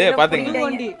மேடம், அது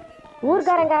பாத்தீங்க?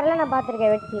 ஊர்காரன் கார்ல நான்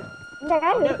பாத்துர்க்கேன் வெடிச்சி. இந்த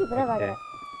கார் வெடிச்சி இப்பதான் பாக்குறேன்.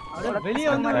 வெளிய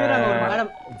வந்தாங்க ஒரு மேடம்.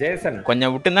 ஜேசன்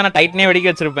கொஞ்சம் விட்டு இருந்தா நான் டைட்னே வெடிக்க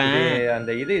வச்சிருப்பேன்.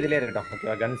 அந்த இதுலயே இருக்கட்டும்.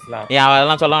 ஓகேவா? கன்ஸ்லாம்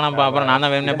அதெல்லாம் சொல்லலாம். அப்புறம் நான்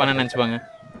தான் வேணும்னே பண்ண நினைச்சுப்பாங்க.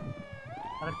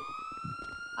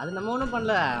 அது நம்ம ஒண்ணும்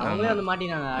பண்ணல, அவங்களே வந்து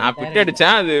மாட்டினாங்க. நான் பிட்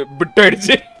அடிச்சேன், அது பிட்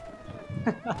அடிச்சு.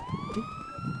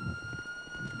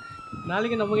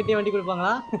 நாளைக்கு நம்ம கிட்டே வண்டி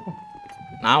கொடுப்பாங்களா?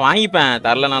 நான் வாங்கிப்பேன்,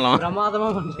 தரலனாலும். பிரமாதமா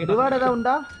பண்றீங்க. கருவாடு ஏதாவது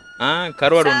உண்டா?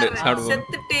 கருவாடு உண்டு, சாப்பிடுவோம்.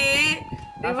 செத்துட்டு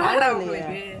ரிவார்டா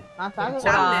உங்களுக்கு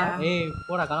ஏய்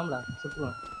போடா கிளம்புடா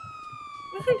சுற்றுவோம்.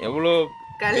 எவ்வளோ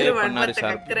கல்லு pay பண்ணாரு வன்பத்தை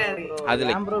சார் கக்குறாரு.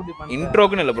 அதுல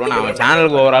இன்ட்ரோக்குன்னு இல்லை ப்ரோ, நான் அவன்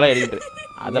சேனலுக்கு ஓவராலா எழுதிட்டு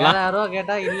அதெல்லாம் 7000 ரூபா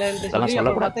கேட்டா இல்லன்னு சொல்லி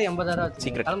அப்புறம் பார்த்தா 80000 வச்சு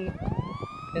சீக்கிரம் கிளம்பு.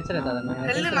 டென்ஷன் ஏத்தாத.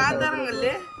 கல்லு நான் தரேன்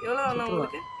கல்லு. எவ்வளவு வேணும்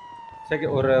உங்களுக்கு? சரி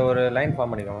ஒரு லைன்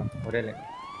ஃபார்ம் பண்ணிக்கோங்க, ஒரே லைன்.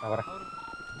 நான் வரேன்.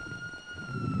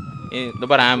 இந்த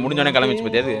பாரு முடிஞ்ச உடனே கிளம்பிச்சு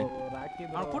பத்தியா அது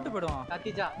அவன் கூட்டு போய்டுவான்.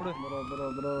 கத்திஜா ப்ரோ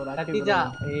ப்ரோ கத்திஜா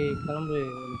ஏய் கிளம்பு.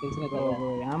 டென்ஷன் ஏத்தாத.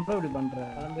 ஏன் ப்ரோ இப்படி பண்ற?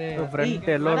 கிளம்பு. ஃப்ரண்ட்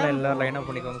எல்லோ லைன்ல லைன் அப்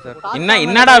பண்ணிக்கோங்க சார்.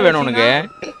 என்னடா வேணும் உனக்கு?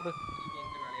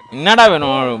 என்னடா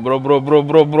வேணும் ப்ரோ ப்ரோ ப்ரோ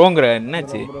ப்ரோ ப்ரோங்கற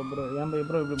என்னாச்சு? ப்ரோ ப்ரோ ஏன்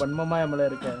ப்ரோ இப்படி வன்மமா எம்ல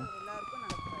இருக்க?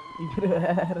 இது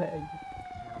வேற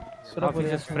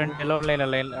ஆபீசர்ஸ் ஃப்ரண்ட் எல்லோ லைன்ல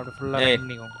லைன் அப்படி ஃபுல்லா லைன்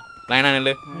பண்ணிக்கோங்க. லைனா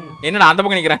நில்லு. என்னடா அந்த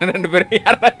பக்கம் நிக்கறாங்க ரெண்டு பேரும்?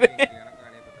 யாரா இது?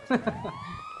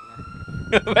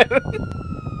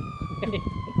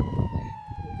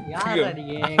 யாரா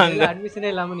நீங்க? எங்க அட்மிஷனே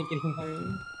இல்லாம நிக்கிறீங்க.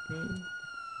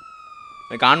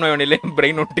 கான்வாய் வண்டியில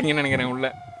பிரெயின் விட்டீங்கன்னு நினைக்கிறேன் உள்ள.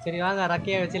 சரி வாங்க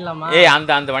ரக்கைய வச்சிடலாமா? ஏய்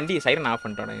அந்த வண்டி சைரன் ஆஃப்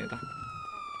பண்ணிட்டோட.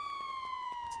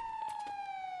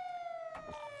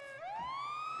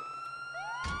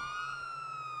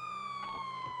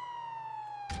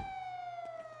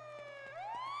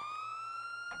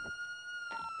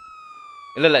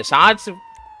 இல்ல ஷார்ட்ஸ்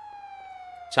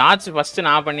ஃபர்ஸ்ட்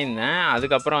நான் பண்ணியிருந்தேன்,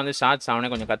 அதுக்கப்புறம் வந்து ஷார்ட்ஸ் அவனே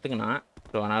கொஞ்சம் கற்றுக்கினான்.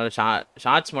 ஸோ அதனால்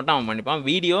ஷார்ட்ஸ் மட்டும் அவன் பண்ணிப்பான்.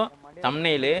 வீடியோ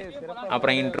தம்ப்நெயிலு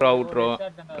அப்புறம் இன்ட்ரோ அவுட்ரோ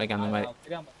லைக் அந்த மாதிரி.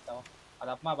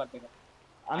 அது அம்மா பாத்துக்க.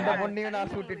 அந்த பொண்ணையும்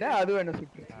நான் சுட்டுட்டேன், அதுவும் என்ன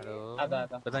சுட்டுட்டேன்.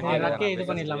 அதான் ரக்கே இது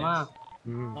பண்ணிடலாமா?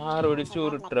 ஆறு ஒடிச்சு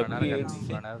ஒரு ட்ரக்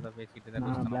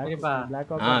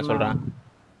சொல்றான்.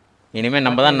 இனிமே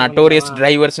நம்ம தான் நட்டோரியஸ்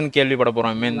டிரைவர்ஸ்னு கேள்விப்பட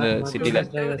போறோம் இனிமே இந்த சிட்டில.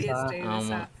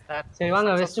 ஆமா சரி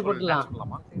வாங்க வெஸ்ட் போடலாம்.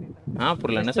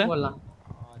 புரியல என்ன சார்? போடலாம்.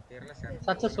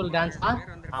 Successful dance.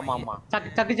 ஆமா ஆமா.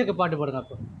 சக்கு சக்கு பாட்டு போடுங்க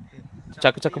அப்போ.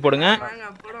 சக்கு போடுங்க.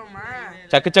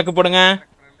 சக்கு போடுங்க.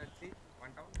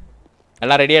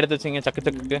 எல்லாம் ரெடியா எடுத்து வச்சீங்க.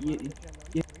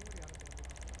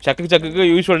 சக்குக்கு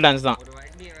யூசுவல் டான்ஸ் தான்.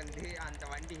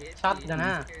 ஷாக் தானே?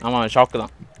 ஆமா ஷாக்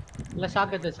தான். இல்ல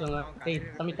ஷாக் எடுத்து வச்சுக்கோங்க. டேய்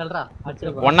சமி தள்ளுடா.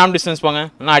 அடிச்சிரு. ஒன்னாம் டிஸ்டன்ஸ் போங்க.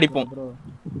 இல்லனா அடிப்போம்.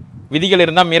 விதிகள்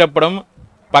இருந்தா மீறப்படும்,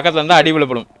 பக்கத்துல இருந்தா அடி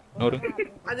விழப்படும். ஒரு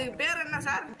அதுக்கு பேர் என்ன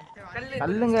சார்?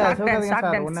 கல்லுங்க சோகாதீங்க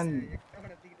சார்.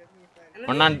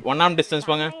 ஒன்னாம் டிஸ்டன்ஸ்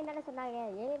போங்க.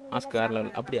 ஆஸ்கார்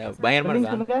லெவல் அப்படியே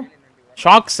பயங்கரமா இருக்கா?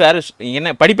 Shock sir.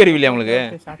 என்ன படிப்பறிவு இல்லையா உங்களுக்கு?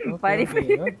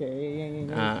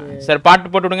 சார்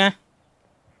பாட்டு போட்டு விடுங்க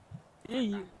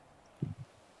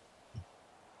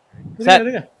சார்.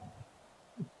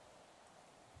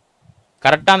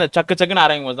 கரெக்டா அந்த சக்குன்னு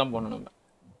ஆரம்பிக்கும் போது தான் போகணும். நம்ம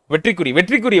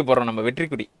வெற்றிக்குறியை போடுறோம். நம்ம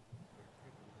வெற்றிக்குறி.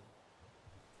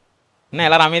 என்ன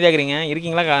எல்லாரும் அமைதியாகிறீங்க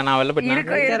இருக்கீங்களா? நான் வெளில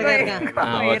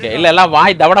போயிட்டேன். ஓகே இல்ல எல்லாம்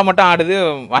வாய் தவட மட்டும் ஆடுது,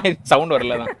 வாய் சவுண்ட்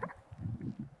வரல தான்.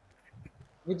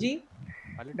 விஜி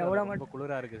தவட மட்டும்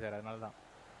குளிரா இருக்கு சார், அதனால தான்.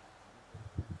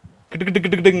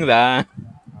 கிட்டுங்குதா?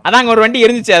 அதான் அங்க ஒரு வண்டி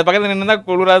எரிஞ்சிச்சு, அது பக்கத்துல நின்னா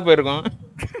குளிராது போயிருக்கும்.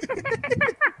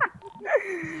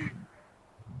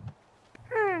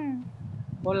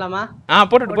 போடலாமா?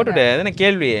 போட்டுட்டு அது என்ன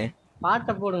கேள்வி?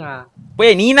 பாட்டை போடுங்க.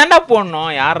 போய் நீ தான்டா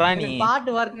போடணும். யாரா நீ?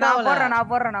 பாட்டு வர்க் ஆவல. நான்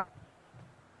போடுறேன்.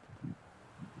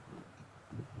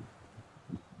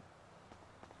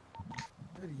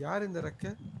 யார் இந்த ரக்க?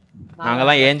 நாங்க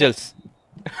தான் ஏஞ்சல்ஸ்.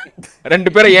 ரெண்டு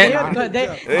பேரும்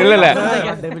இல்ல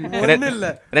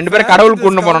ரெண்டு பேரும் கடவுள்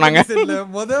கொண்டு போறோம் நாங்க.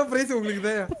 முதல் பிரைஸ் உங்களுக்கு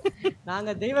தான்.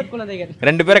 நாங்க தெய்வ குழந்தைகள்.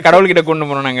 ரெண்டு பேரும் கடவுள் கிட்ட கொண்டு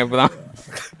போறோம் நாங்க. இப்பதான்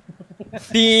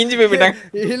தீஞ்சு போயிட்டாங்க.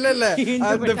 இல்ல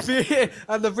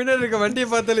அந்த பின்னாடி இருக்க வண்டியை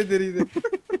பார்த்தாலே தெரியுது.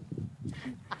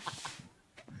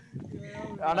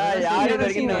 ஆனா யாரு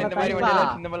வரைக்கும் இந்த மாதிரி வண்டில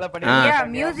இந்த மாதிரிலாம் பண்ணிருக்கீங்க?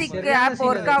 மியூசிக் ஆப்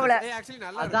வர்க் ஆவல.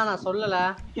 அதான் நான் சொல்லல.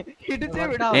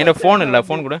 என்ன ஃபோன் இல்ல?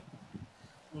 ஃபோன் கூட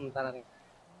தரேன்.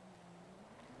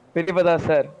 பெரியப்பா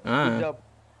சார்.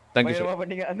 Thank you sir.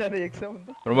 பண்ணீங்க அந்த எக்ஸாம்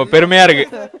ரொம்ப பெருமையா இருக்கு.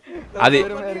 அது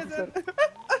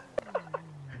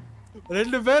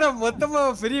ரெண்டு பேரும் மொத்தமா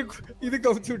பெரிய இது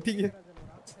கவுச்சு விட்டீங்க.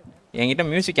 என்கிட்ட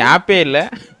மியூசிக் ஆப்பே இல்ல.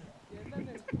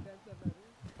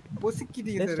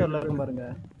 பொசிக்கிட்டீங்க சார். எல்லாரும் பாருங்க.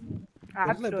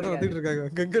 ஆப்ல வந்துட்டு இருக்காங்க.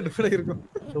 கங்கட் கூட இருக்கும்.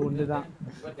 ஒண்ணுதான்.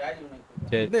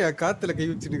 சரி. என்ன காத்துல கை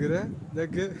வச்சிருக்கற?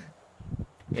 டக்கு.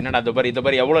 என்னடா இது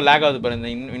பாரு எவ்வளவு லாக் ஆகுது பாரு. இந்த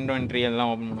இன்வென்டரி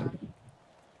எல்லாம் ஓபன் பண்ணு.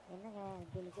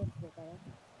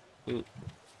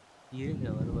 இருங்க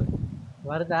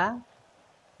வருதா?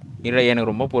 இல்ல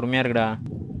எனக்கு ரொம்ப பொறுமையா இருக்குடா.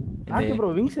 ராக்கி ப்ரோ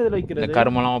விங்ஸ் எதுல வைக்கிறது? இந்த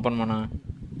கர்மலாம் ஓபன் பண்ணா.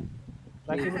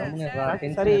 ராக்கி ப்ரோ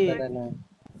சரி.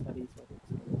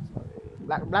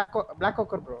 Black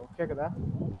Ocker bro கேக்குதா?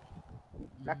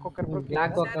 Black Ocker bro.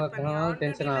 Black Ocker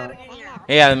tension ஆகும்.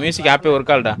 ஏய் அது மியூசிக் ஆப்பே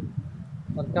வர்க் ஆகலடா.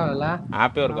 வர்க் ஆகல?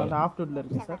 ஆப்பே வர்க் ஆகல. ஆஃப்டூட்ல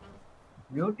இருக்கு சார்.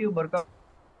 யூடியூப் வர்க் ஆகும்.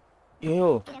 ஐயோ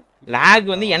லேக்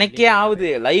வந்து எனக்கே ஆகுது.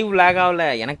 லைவ் லேக் ஆகல,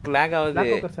 எனக்கு லேக் ஆகுது.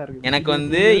 எனக்கு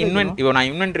வந்து இப்போ நான்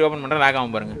இன்வென்டரி ஓபன் பண்றேன், லேக்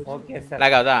ஆகும் பாருங்க. Okay sir.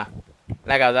 லேக் ஆகுதா?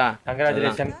 லேக் ஆகுதா?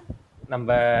 கங்க்ராச்சுலேஷன். நம்ம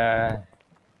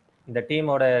இந்த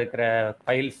டீமோட இருக்கிற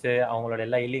ஃபைல்ஸ் அவங்களோட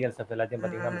எல்லா இல்லீகல் ஸ்டஃப் எல்லாத்தையும்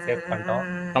பாத்தீங்கன்னா நம்ம சேவ் பண்ணிட்டோம்.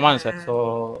 பிரமாதம் சார். சோ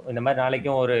இந்த மாதிரி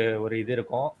நாளைக்கும் ஒரு இது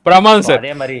இருக்கும். பிரமாதம் சார்.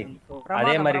 அதே மாதிரி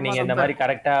நீங்க இந்த மாதிரி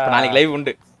கரெக்டா நாளைக்கு லைவ்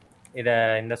உண்டு. இத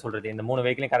என்ன சொல்றது, இந்த 3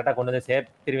 வெஹிக்கிளையும் கரெக்டா கொண்டு வந்து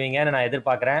சேர்த்துருவீங்கன்னு நான்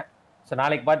எதிர்பார்க்கறேன். ஸோ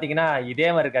நாளைக்கு பார்த்தீங்கன்னா இதே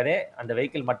மாதிரி இருக்காது, அந்த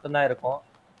வெஹிக்கிள் மட்டும்தான் இருக்கும்.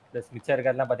 ப்ளஸ் மிச்சம்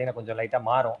இருக்கிறதுலாம் பார்த்தீங்கன்னா கொஞ்சம் லைட்டாக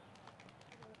மாறும்.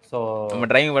 ஸோ நம்ம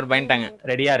டிரைவிங் பண்ணி பண்ணிட்டாங்க.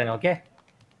 ரெடியாக இருங்க. ஓகே,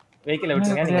 வெஹிக்கிளை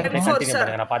விட்டுருங்க, நீங்கள் கண்டினியூ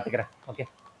பண்ணுங்க, நான் பார்த்துக்கிறேன். ஓகே,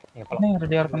 நீங்கள் போகலாம்.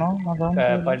 ரெடியாக இருக்கணும்.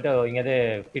 பண்ணிட்டு இங்கேருந்து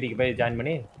பிடிக்கு போய் ஜாயின்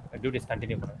பண்ணி டியூட்டிஸ்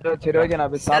கண்டினியூ பண்ணுங்க. சரி ஓகே,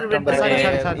 நான் போய்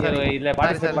சாப்பிட்டேன். இதில்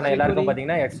பார்ட்டிசிபேட் பண்ண எல்லாருக்கும்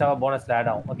பார்த்தீங்கன்னா எக்ஸ்ட்ரா போனஸ்ல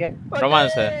ஆட் ஆகும். ஓகே,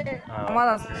 பிரமாதம் சார்.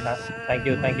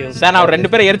 Thank you sir. நான் ஒரு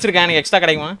 2 பேரை எரிச்சிருக்கேன், எனக்கு எக்ஸ்ட்ரா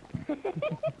கிடைக்குமா?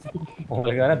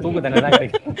 உங்களுக்கு வேணா தூக்கு தண்டனை தான்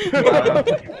கிடைக்கும்.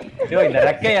 ஐயோ, இந்த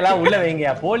ரெக்கையெல்லாம் உள்ள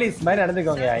வைங்க, போலீஸ் மாதிரி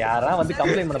நடந்துக்கோங்க. யாரா வந்து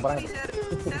கம்ப்ளைண்ட் பண்ண போறாங்க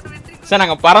சார்?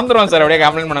 நாங்க பறந்துறோம் சார், அப்படியே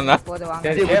கம்ப்ளைண்ட் பண்ணா.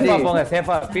 சரி, சேஃபா போங்க,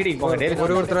 சேஃபா பீடிக்கு போங்க. டேய்,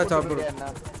 ஒருத்தரா சாப்பிடுங்க.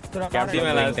 கேப்டன்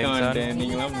மேல வந்து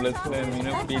நீங்கலாம் பிளஸ்ல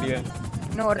மீனா பீடியா.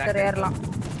 இன்னும் ஒருத்தர் ஏறலாம்.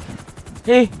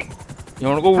 ஏய்,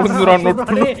 இவனுக்கு உளுந்துறான். நோட்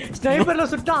ஸ்னைப்பர்ல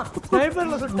சுட்டான்.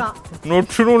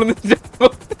 நோட் உளுந்துச்சு.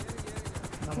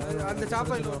 அந்த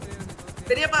சாப்பாடு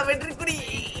பெரியப்பா வெற்றி குடி.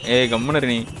 ஏய் கம்மனரி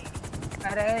நீ.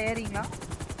 வேற ஏறிங்களா?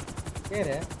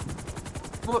 ஏறு.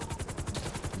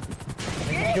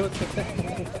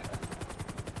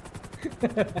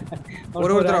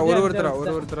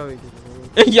 ஒருத்தரா வைங்க.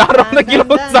 ஏய் யார் அந்த கீழ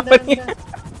போறாங்க?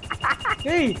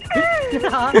 ஏய்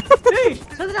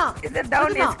சதுரா, இது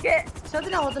டவுன் எஸ்கே.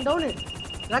 சதுரா ஒருத்தன் டவுன்.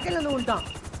 ரக்கெல்ல இருந்து உள்டான்.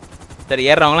 சரி,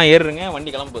 ஏறறவங்கலாம் ஏறுங்க,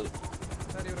 வண்டி கிளம்புது.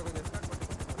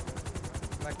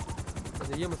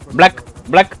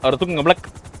 பிளாக் அவர் தூக்குங்க. பிளாக்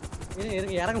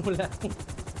இருங்க, இறங்க முடியல.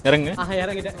 இறங்க.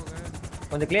 இறங்கிட்டேன்.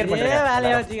 கொஞ்சம் கிளியர் பண்ணுங்க.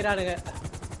 வேலையா வச்சிரானுங்க.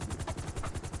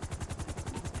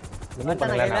 மூவ்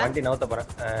பண்ணுங்க, நான் வண்டி நவுத்த போறேன்.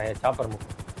 Chopper move.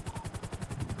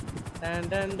 Done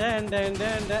done done done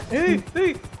done. ஏய்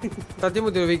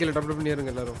சத்தியமூர்த்தி வெஹிக்கிள் டபுள் பண்ணி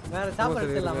ஏறுங்க எல்லாரும். வேற சாப்பர்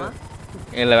எடுத்துலாமா?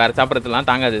 இல்ல, வேற சாப்பர் எடுத்துலாம்,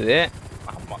 தாங்காது இது.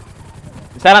 ஆமா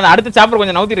சார், அந்த அடுத்த சாப்பர்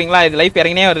கொஞ்சம் நவுத்திடுறீங்களா? இது லைஃப்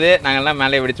இறங்கினே வருது, நாங்க எல்லாம்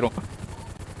மேலே வெடிச்சிரும்.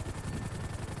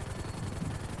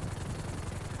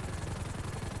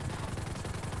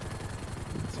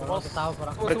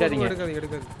 எடுக்காதீங்க.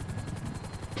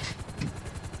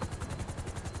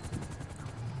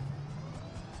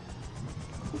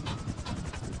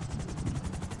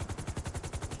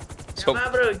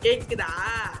 ப்ரோ கேக்குதா?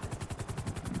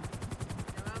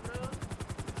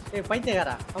 ஏய்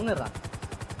பைத்தியக்காரா, அவனேறா.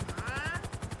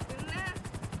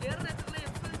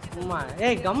 அம்மா,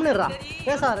 ஏய் கம்னேறா.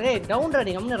 பேசாத. ஏய் டவுன்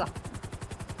ரெடி கம்னேறா.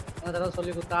 அதெல்லாம்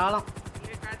சொல்லி குத்தாலாம்.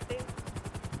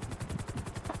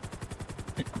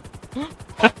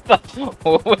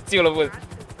 ஓச்சில போய்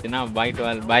என்ன பைட்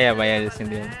வால் பாயா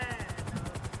ஜெசிந்தி.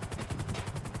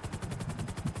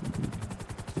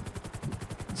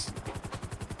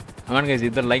 கமெண்ட் गाइस,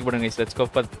 இதர் லைக் பண்ணுங்க guys. Let's go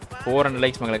for 400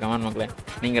 likes மக்களே. கமெண்ட் மக்களே,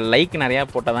 நீங்க லைக் நிறைய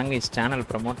போட்டாதாங்க இந்த சேனல்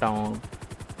ப்ரோமோட் ஆகும்.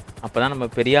 அப்பதான் நம்ம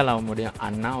பெரிய ஆள் ஆக முடியும்.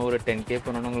 அண்ணா ஒரு 10k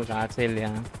பண்ணனும் உங்களுக்கு ஆசை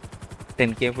இல்லையா?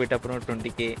 10k போயிட்டு அப்புறம்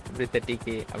 20k, இப்படி 30k,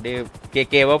 அப்படியே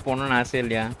கேகேவா போகணும்னு ஆசை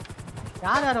இல்லையா?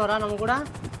 யார் யார் வரா நம்ம கூட?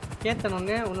 கேத்தன்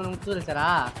ஒண்ணு முத்துச்சரா.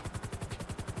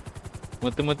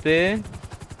 முத்துக்கு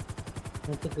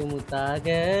முத்தாக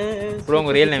ப்ரோ,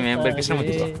 உங்க ரியல் நேம் என் பேர்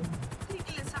கிருஷ்ணமுத்து ப்ரோ.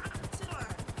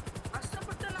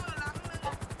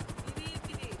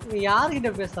 யார்கிட்ட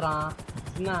பேசுறான்?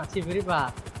 என்ன சி பெரியப்பா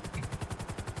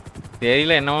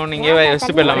தெரியல, என்னவோ நீங்க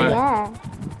யோசிச்சு போயிடலாமா?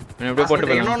 நான் எப்படியே போட்டு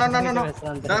போயிடலாம்.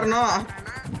 Sir no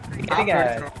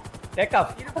take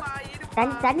off.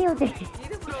 தண்ணி ஊத்து.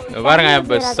 பாருங்க,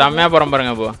 இப்போ செம்மையா போறோம்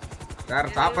பாருங்க. இப்போ சார்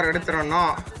சாப்பர்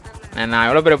எடுத்துறணும். நான்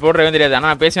எவ்வளவு பேர் போடுறேன்னு தெரியாது, ஆனா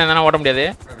நான் பேசினா தானே ஓட்ட முடியாது.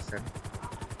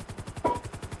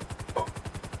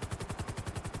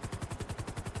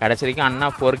 கடைசி வரைக்கும் அண்ணா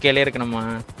 4Kலே இருக்கணுமா?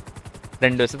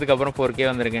 2 வருஷத்துக்கு அப்புறம் 4K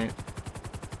வந்திருக்கேன்.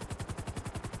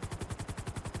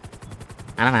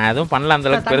 ஆனா நான் எதுவும் பண்ணல அந்த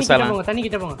அளவுக்கு பெருசாலாம். தண்ணி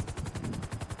கிட்ட போங்க.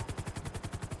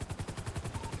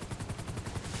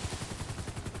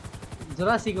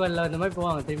 ஜுராசிக் வேர்ல்ட்ல இந்த மாதிரி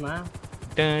போவாங்க தெரியுமா?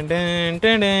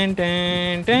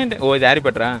 ஓ, இது ஹாரி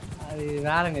பாட்டரா? அது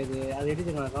வேறங்க. இது அது எப்படி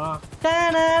தெரியுமா?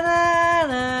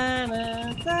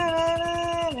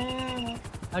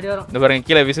 அப்படி வரும். இந்த பாருங்க,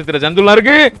 கீழே விசித்திர ஜந்துலாம்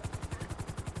இருக்கு.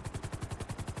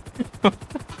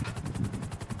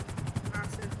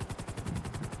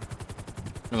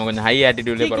 நம்ம கொஞ்சம் ஹை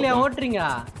ஆட்டிட்யூட்ல போறோம். ஓட்றீங்க?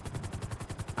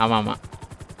 ஆமா ஆமா.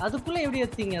 அதுக்குள்ள எப்படி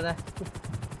ஏத்தீங்க அத?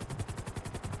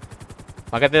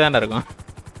 பக்கத்தே தான்டா இருக்கும்.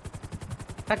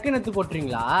 டக்குன்னு எடுத்து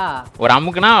போட்றீங்களா? ஒரு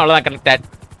அமுக்குனா அவ்வளவுதான், connected.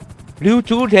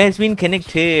 Bluetooth has been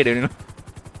connected.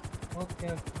 Okay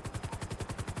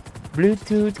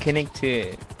Bluetooth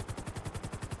connected.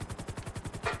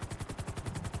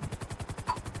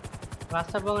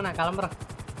 ஃபாஸ்டா போங்க நான் கிளம்புறேன்.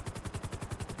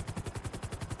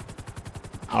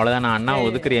 அவ்வளவுதான் நான் அண்ணா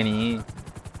ஒதுக்குறியா நீ?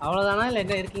 அவ்வளவுதானா இல்ல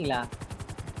என்ன இருக்கீங்களா?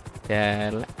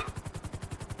 தெரியல.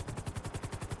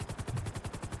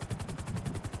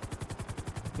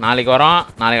 நாளைக்கு வரோம்,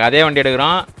 நாளைக்கு அதே வண்டி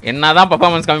எடுக்கிறோம். என்னதான்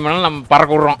பர்ஃபார்மன்ஸ் கம்மி பண்ணாலும் நம்ம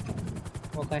பறக்க விடுறோம்.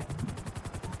 ஓகே.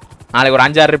 நாளைக்கு ஒரு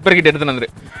 5-6 ரிப்பேர் கிட்ட எடுத்துட்டு வந்துரு.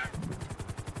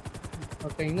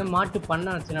 ஓகே, இங்க மாட்டு பண்ண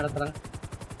வச்சு நடத்துறேன்.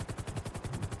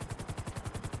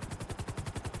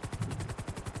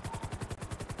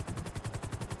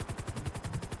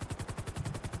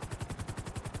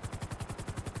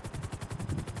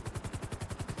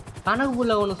 கணக்கு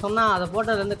புள்ள ஒன்று சொன்னா அதை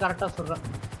போட்டதுலேருந்து கரெக்டாக சொல்கிறேன்.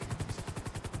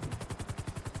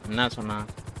 என்ன சொன்னா?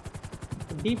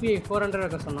 டிபிஐ 400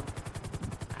 வைக்க சொன்னான்.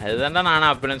 அதுதான்டா நானும்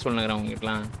அப்பலேருந்து சொல்லுங்கிறேன்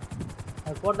உங்ககிட்டலாம்.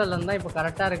 அது போட்டதுலேருந்து தான் இப்போ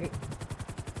கரெக்டாக இருக்கு.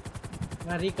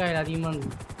 நான் ரீகாயில் அதிகமாக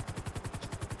இருந்தது.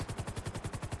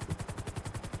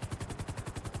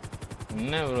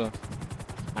 என்ன ப்ரோ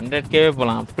 100K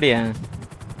போகலாம் அப்படியா?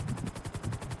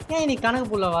 ஏன் நீ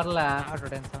கணக்கு புள்ள வரல?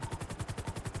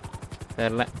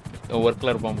 தெரியல,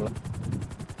 ஒர்க்கில் இருப்பான் போல.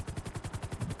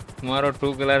 டுமாரோ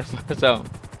 2 கலர் பாஸ் ஆகும்.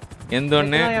 எந்த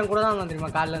ஒன்று என் கூட தான்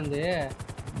தெரியுமா காலிலேருந்து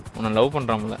உன்னை லவ்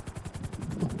பண்ணுறான்ல.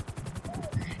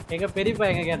 எங்க பெரியப்பா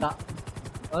எங்க கேட்டான்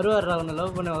வருவாரா உன்னை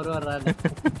லவ் பண்ண வருவாரா?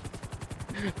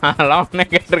 அதெல்லாம் ஒன்றே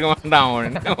கேட்டிருக்க மாட்டான்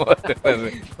அவன்.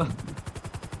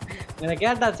 என்னை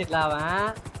கேட்டாச்சுல அவன்.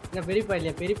 என்ன பெரியப்பா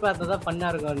இல்லையா? பெரியப்பா தான்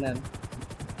பண்ணா இருக்கும்.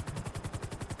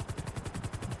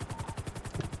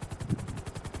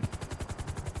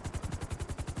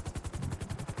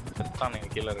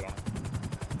 கீழே இருக்கான்.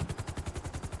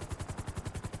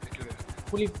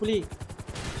 புலி புலி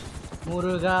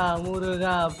முருகா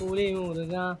முருகா புலி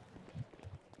முருகா.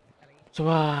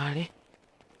 சுவாடி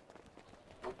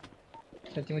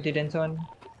சத்தியமூர்த்தி டென்ஷன்.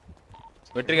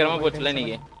 வெற்றிகரமா போச்சுல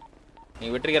நீங்க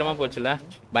வெற்றிகரமா போச்சுல.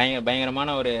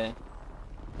 பயங்கரமான ஒரு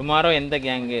டுமாரோ. எந்த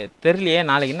கேங்கு தெரியலையே.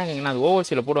 நாளைக்கு என்ன கேங்குன்னா அது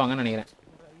ஓவர்சியில் போடுவாங்கன்னு நினைக்கிறேன்.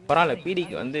 பரவாயில்ல,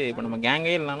 பிடிக்கு வந்து இப்போ நம்ம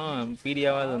கேங்கே இல்லைனாலும்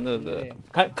பிடியாவது வந்து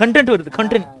கண்டென்ட் வருது.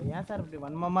 கண்டென்ட் ஏன் சார் இப்படி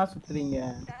வன்மமா சுத்துறீங்க?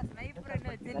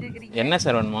 என்ன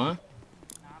சார் வேணுமா?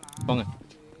 போங்க.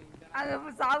 அது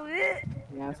சாவு.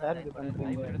 ஏன் சார் இப்படி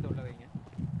பண்றீங்க?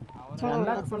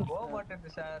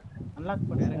 அன்லாக்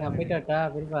பண்ணுங்க. போய்ட்டாட்டா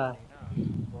பெரியப்பா?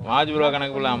 வாஜ் ப்ரோ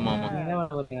கணக்குள்ள. ஆமா ஆமா.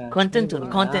 கண்டென்ட்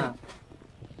கண்டென்ட்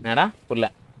என்னடா புரியல.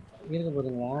 இருக்க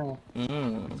போறீங்களா?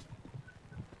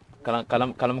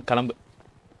 கிளம்பு.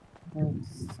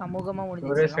 சமூகமா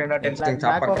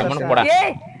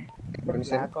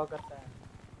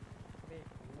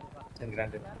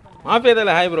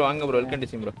மாஃபியால ஹாய் ப்ரோ. வாங்க bro, welcome to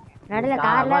sim bro. நடுல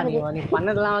கார்ல நீ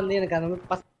பண்ணதெல்லாம் வந்து எனக்கு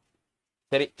அந்த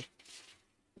சரி.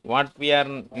 What we are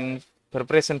in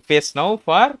preparation phase now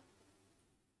for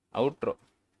outro.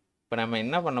 இப்போ நம்ம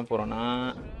என்ன பண்ண போறோம்னா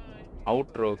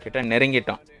அவுட்ரோ கிட்ட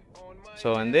நெருங்கிட்டோம். ஸோ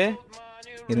வந்து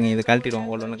இருங்க, இது கழட்டிடுவோம்.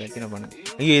 ஒன்று கழட்டின பண்ணேன்.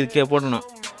 ஐயோ இதுக்கே போடணும்.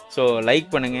 ஸோ லைக்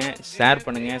பண்ணுங்க, ஷேர்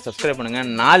பண்ணுங்க, சப்ஸ்கிரைப் பண்ணுங்க.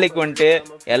 நாளைக்கு வந்துட்டு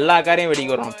எல்லா காரையும்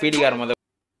வெடிக்க வரும். பிடிக்கார முதல்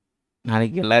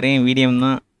நாளைக்கு எல்லாரையும் வீடியம்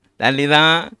தான். தள்ளி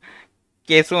தான்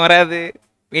கேஸும் வராது,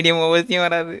 வீடியம் ஓவர்ஸையும்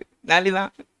வராது. நாளி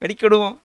தான் வெடிக்க விடுவோம்.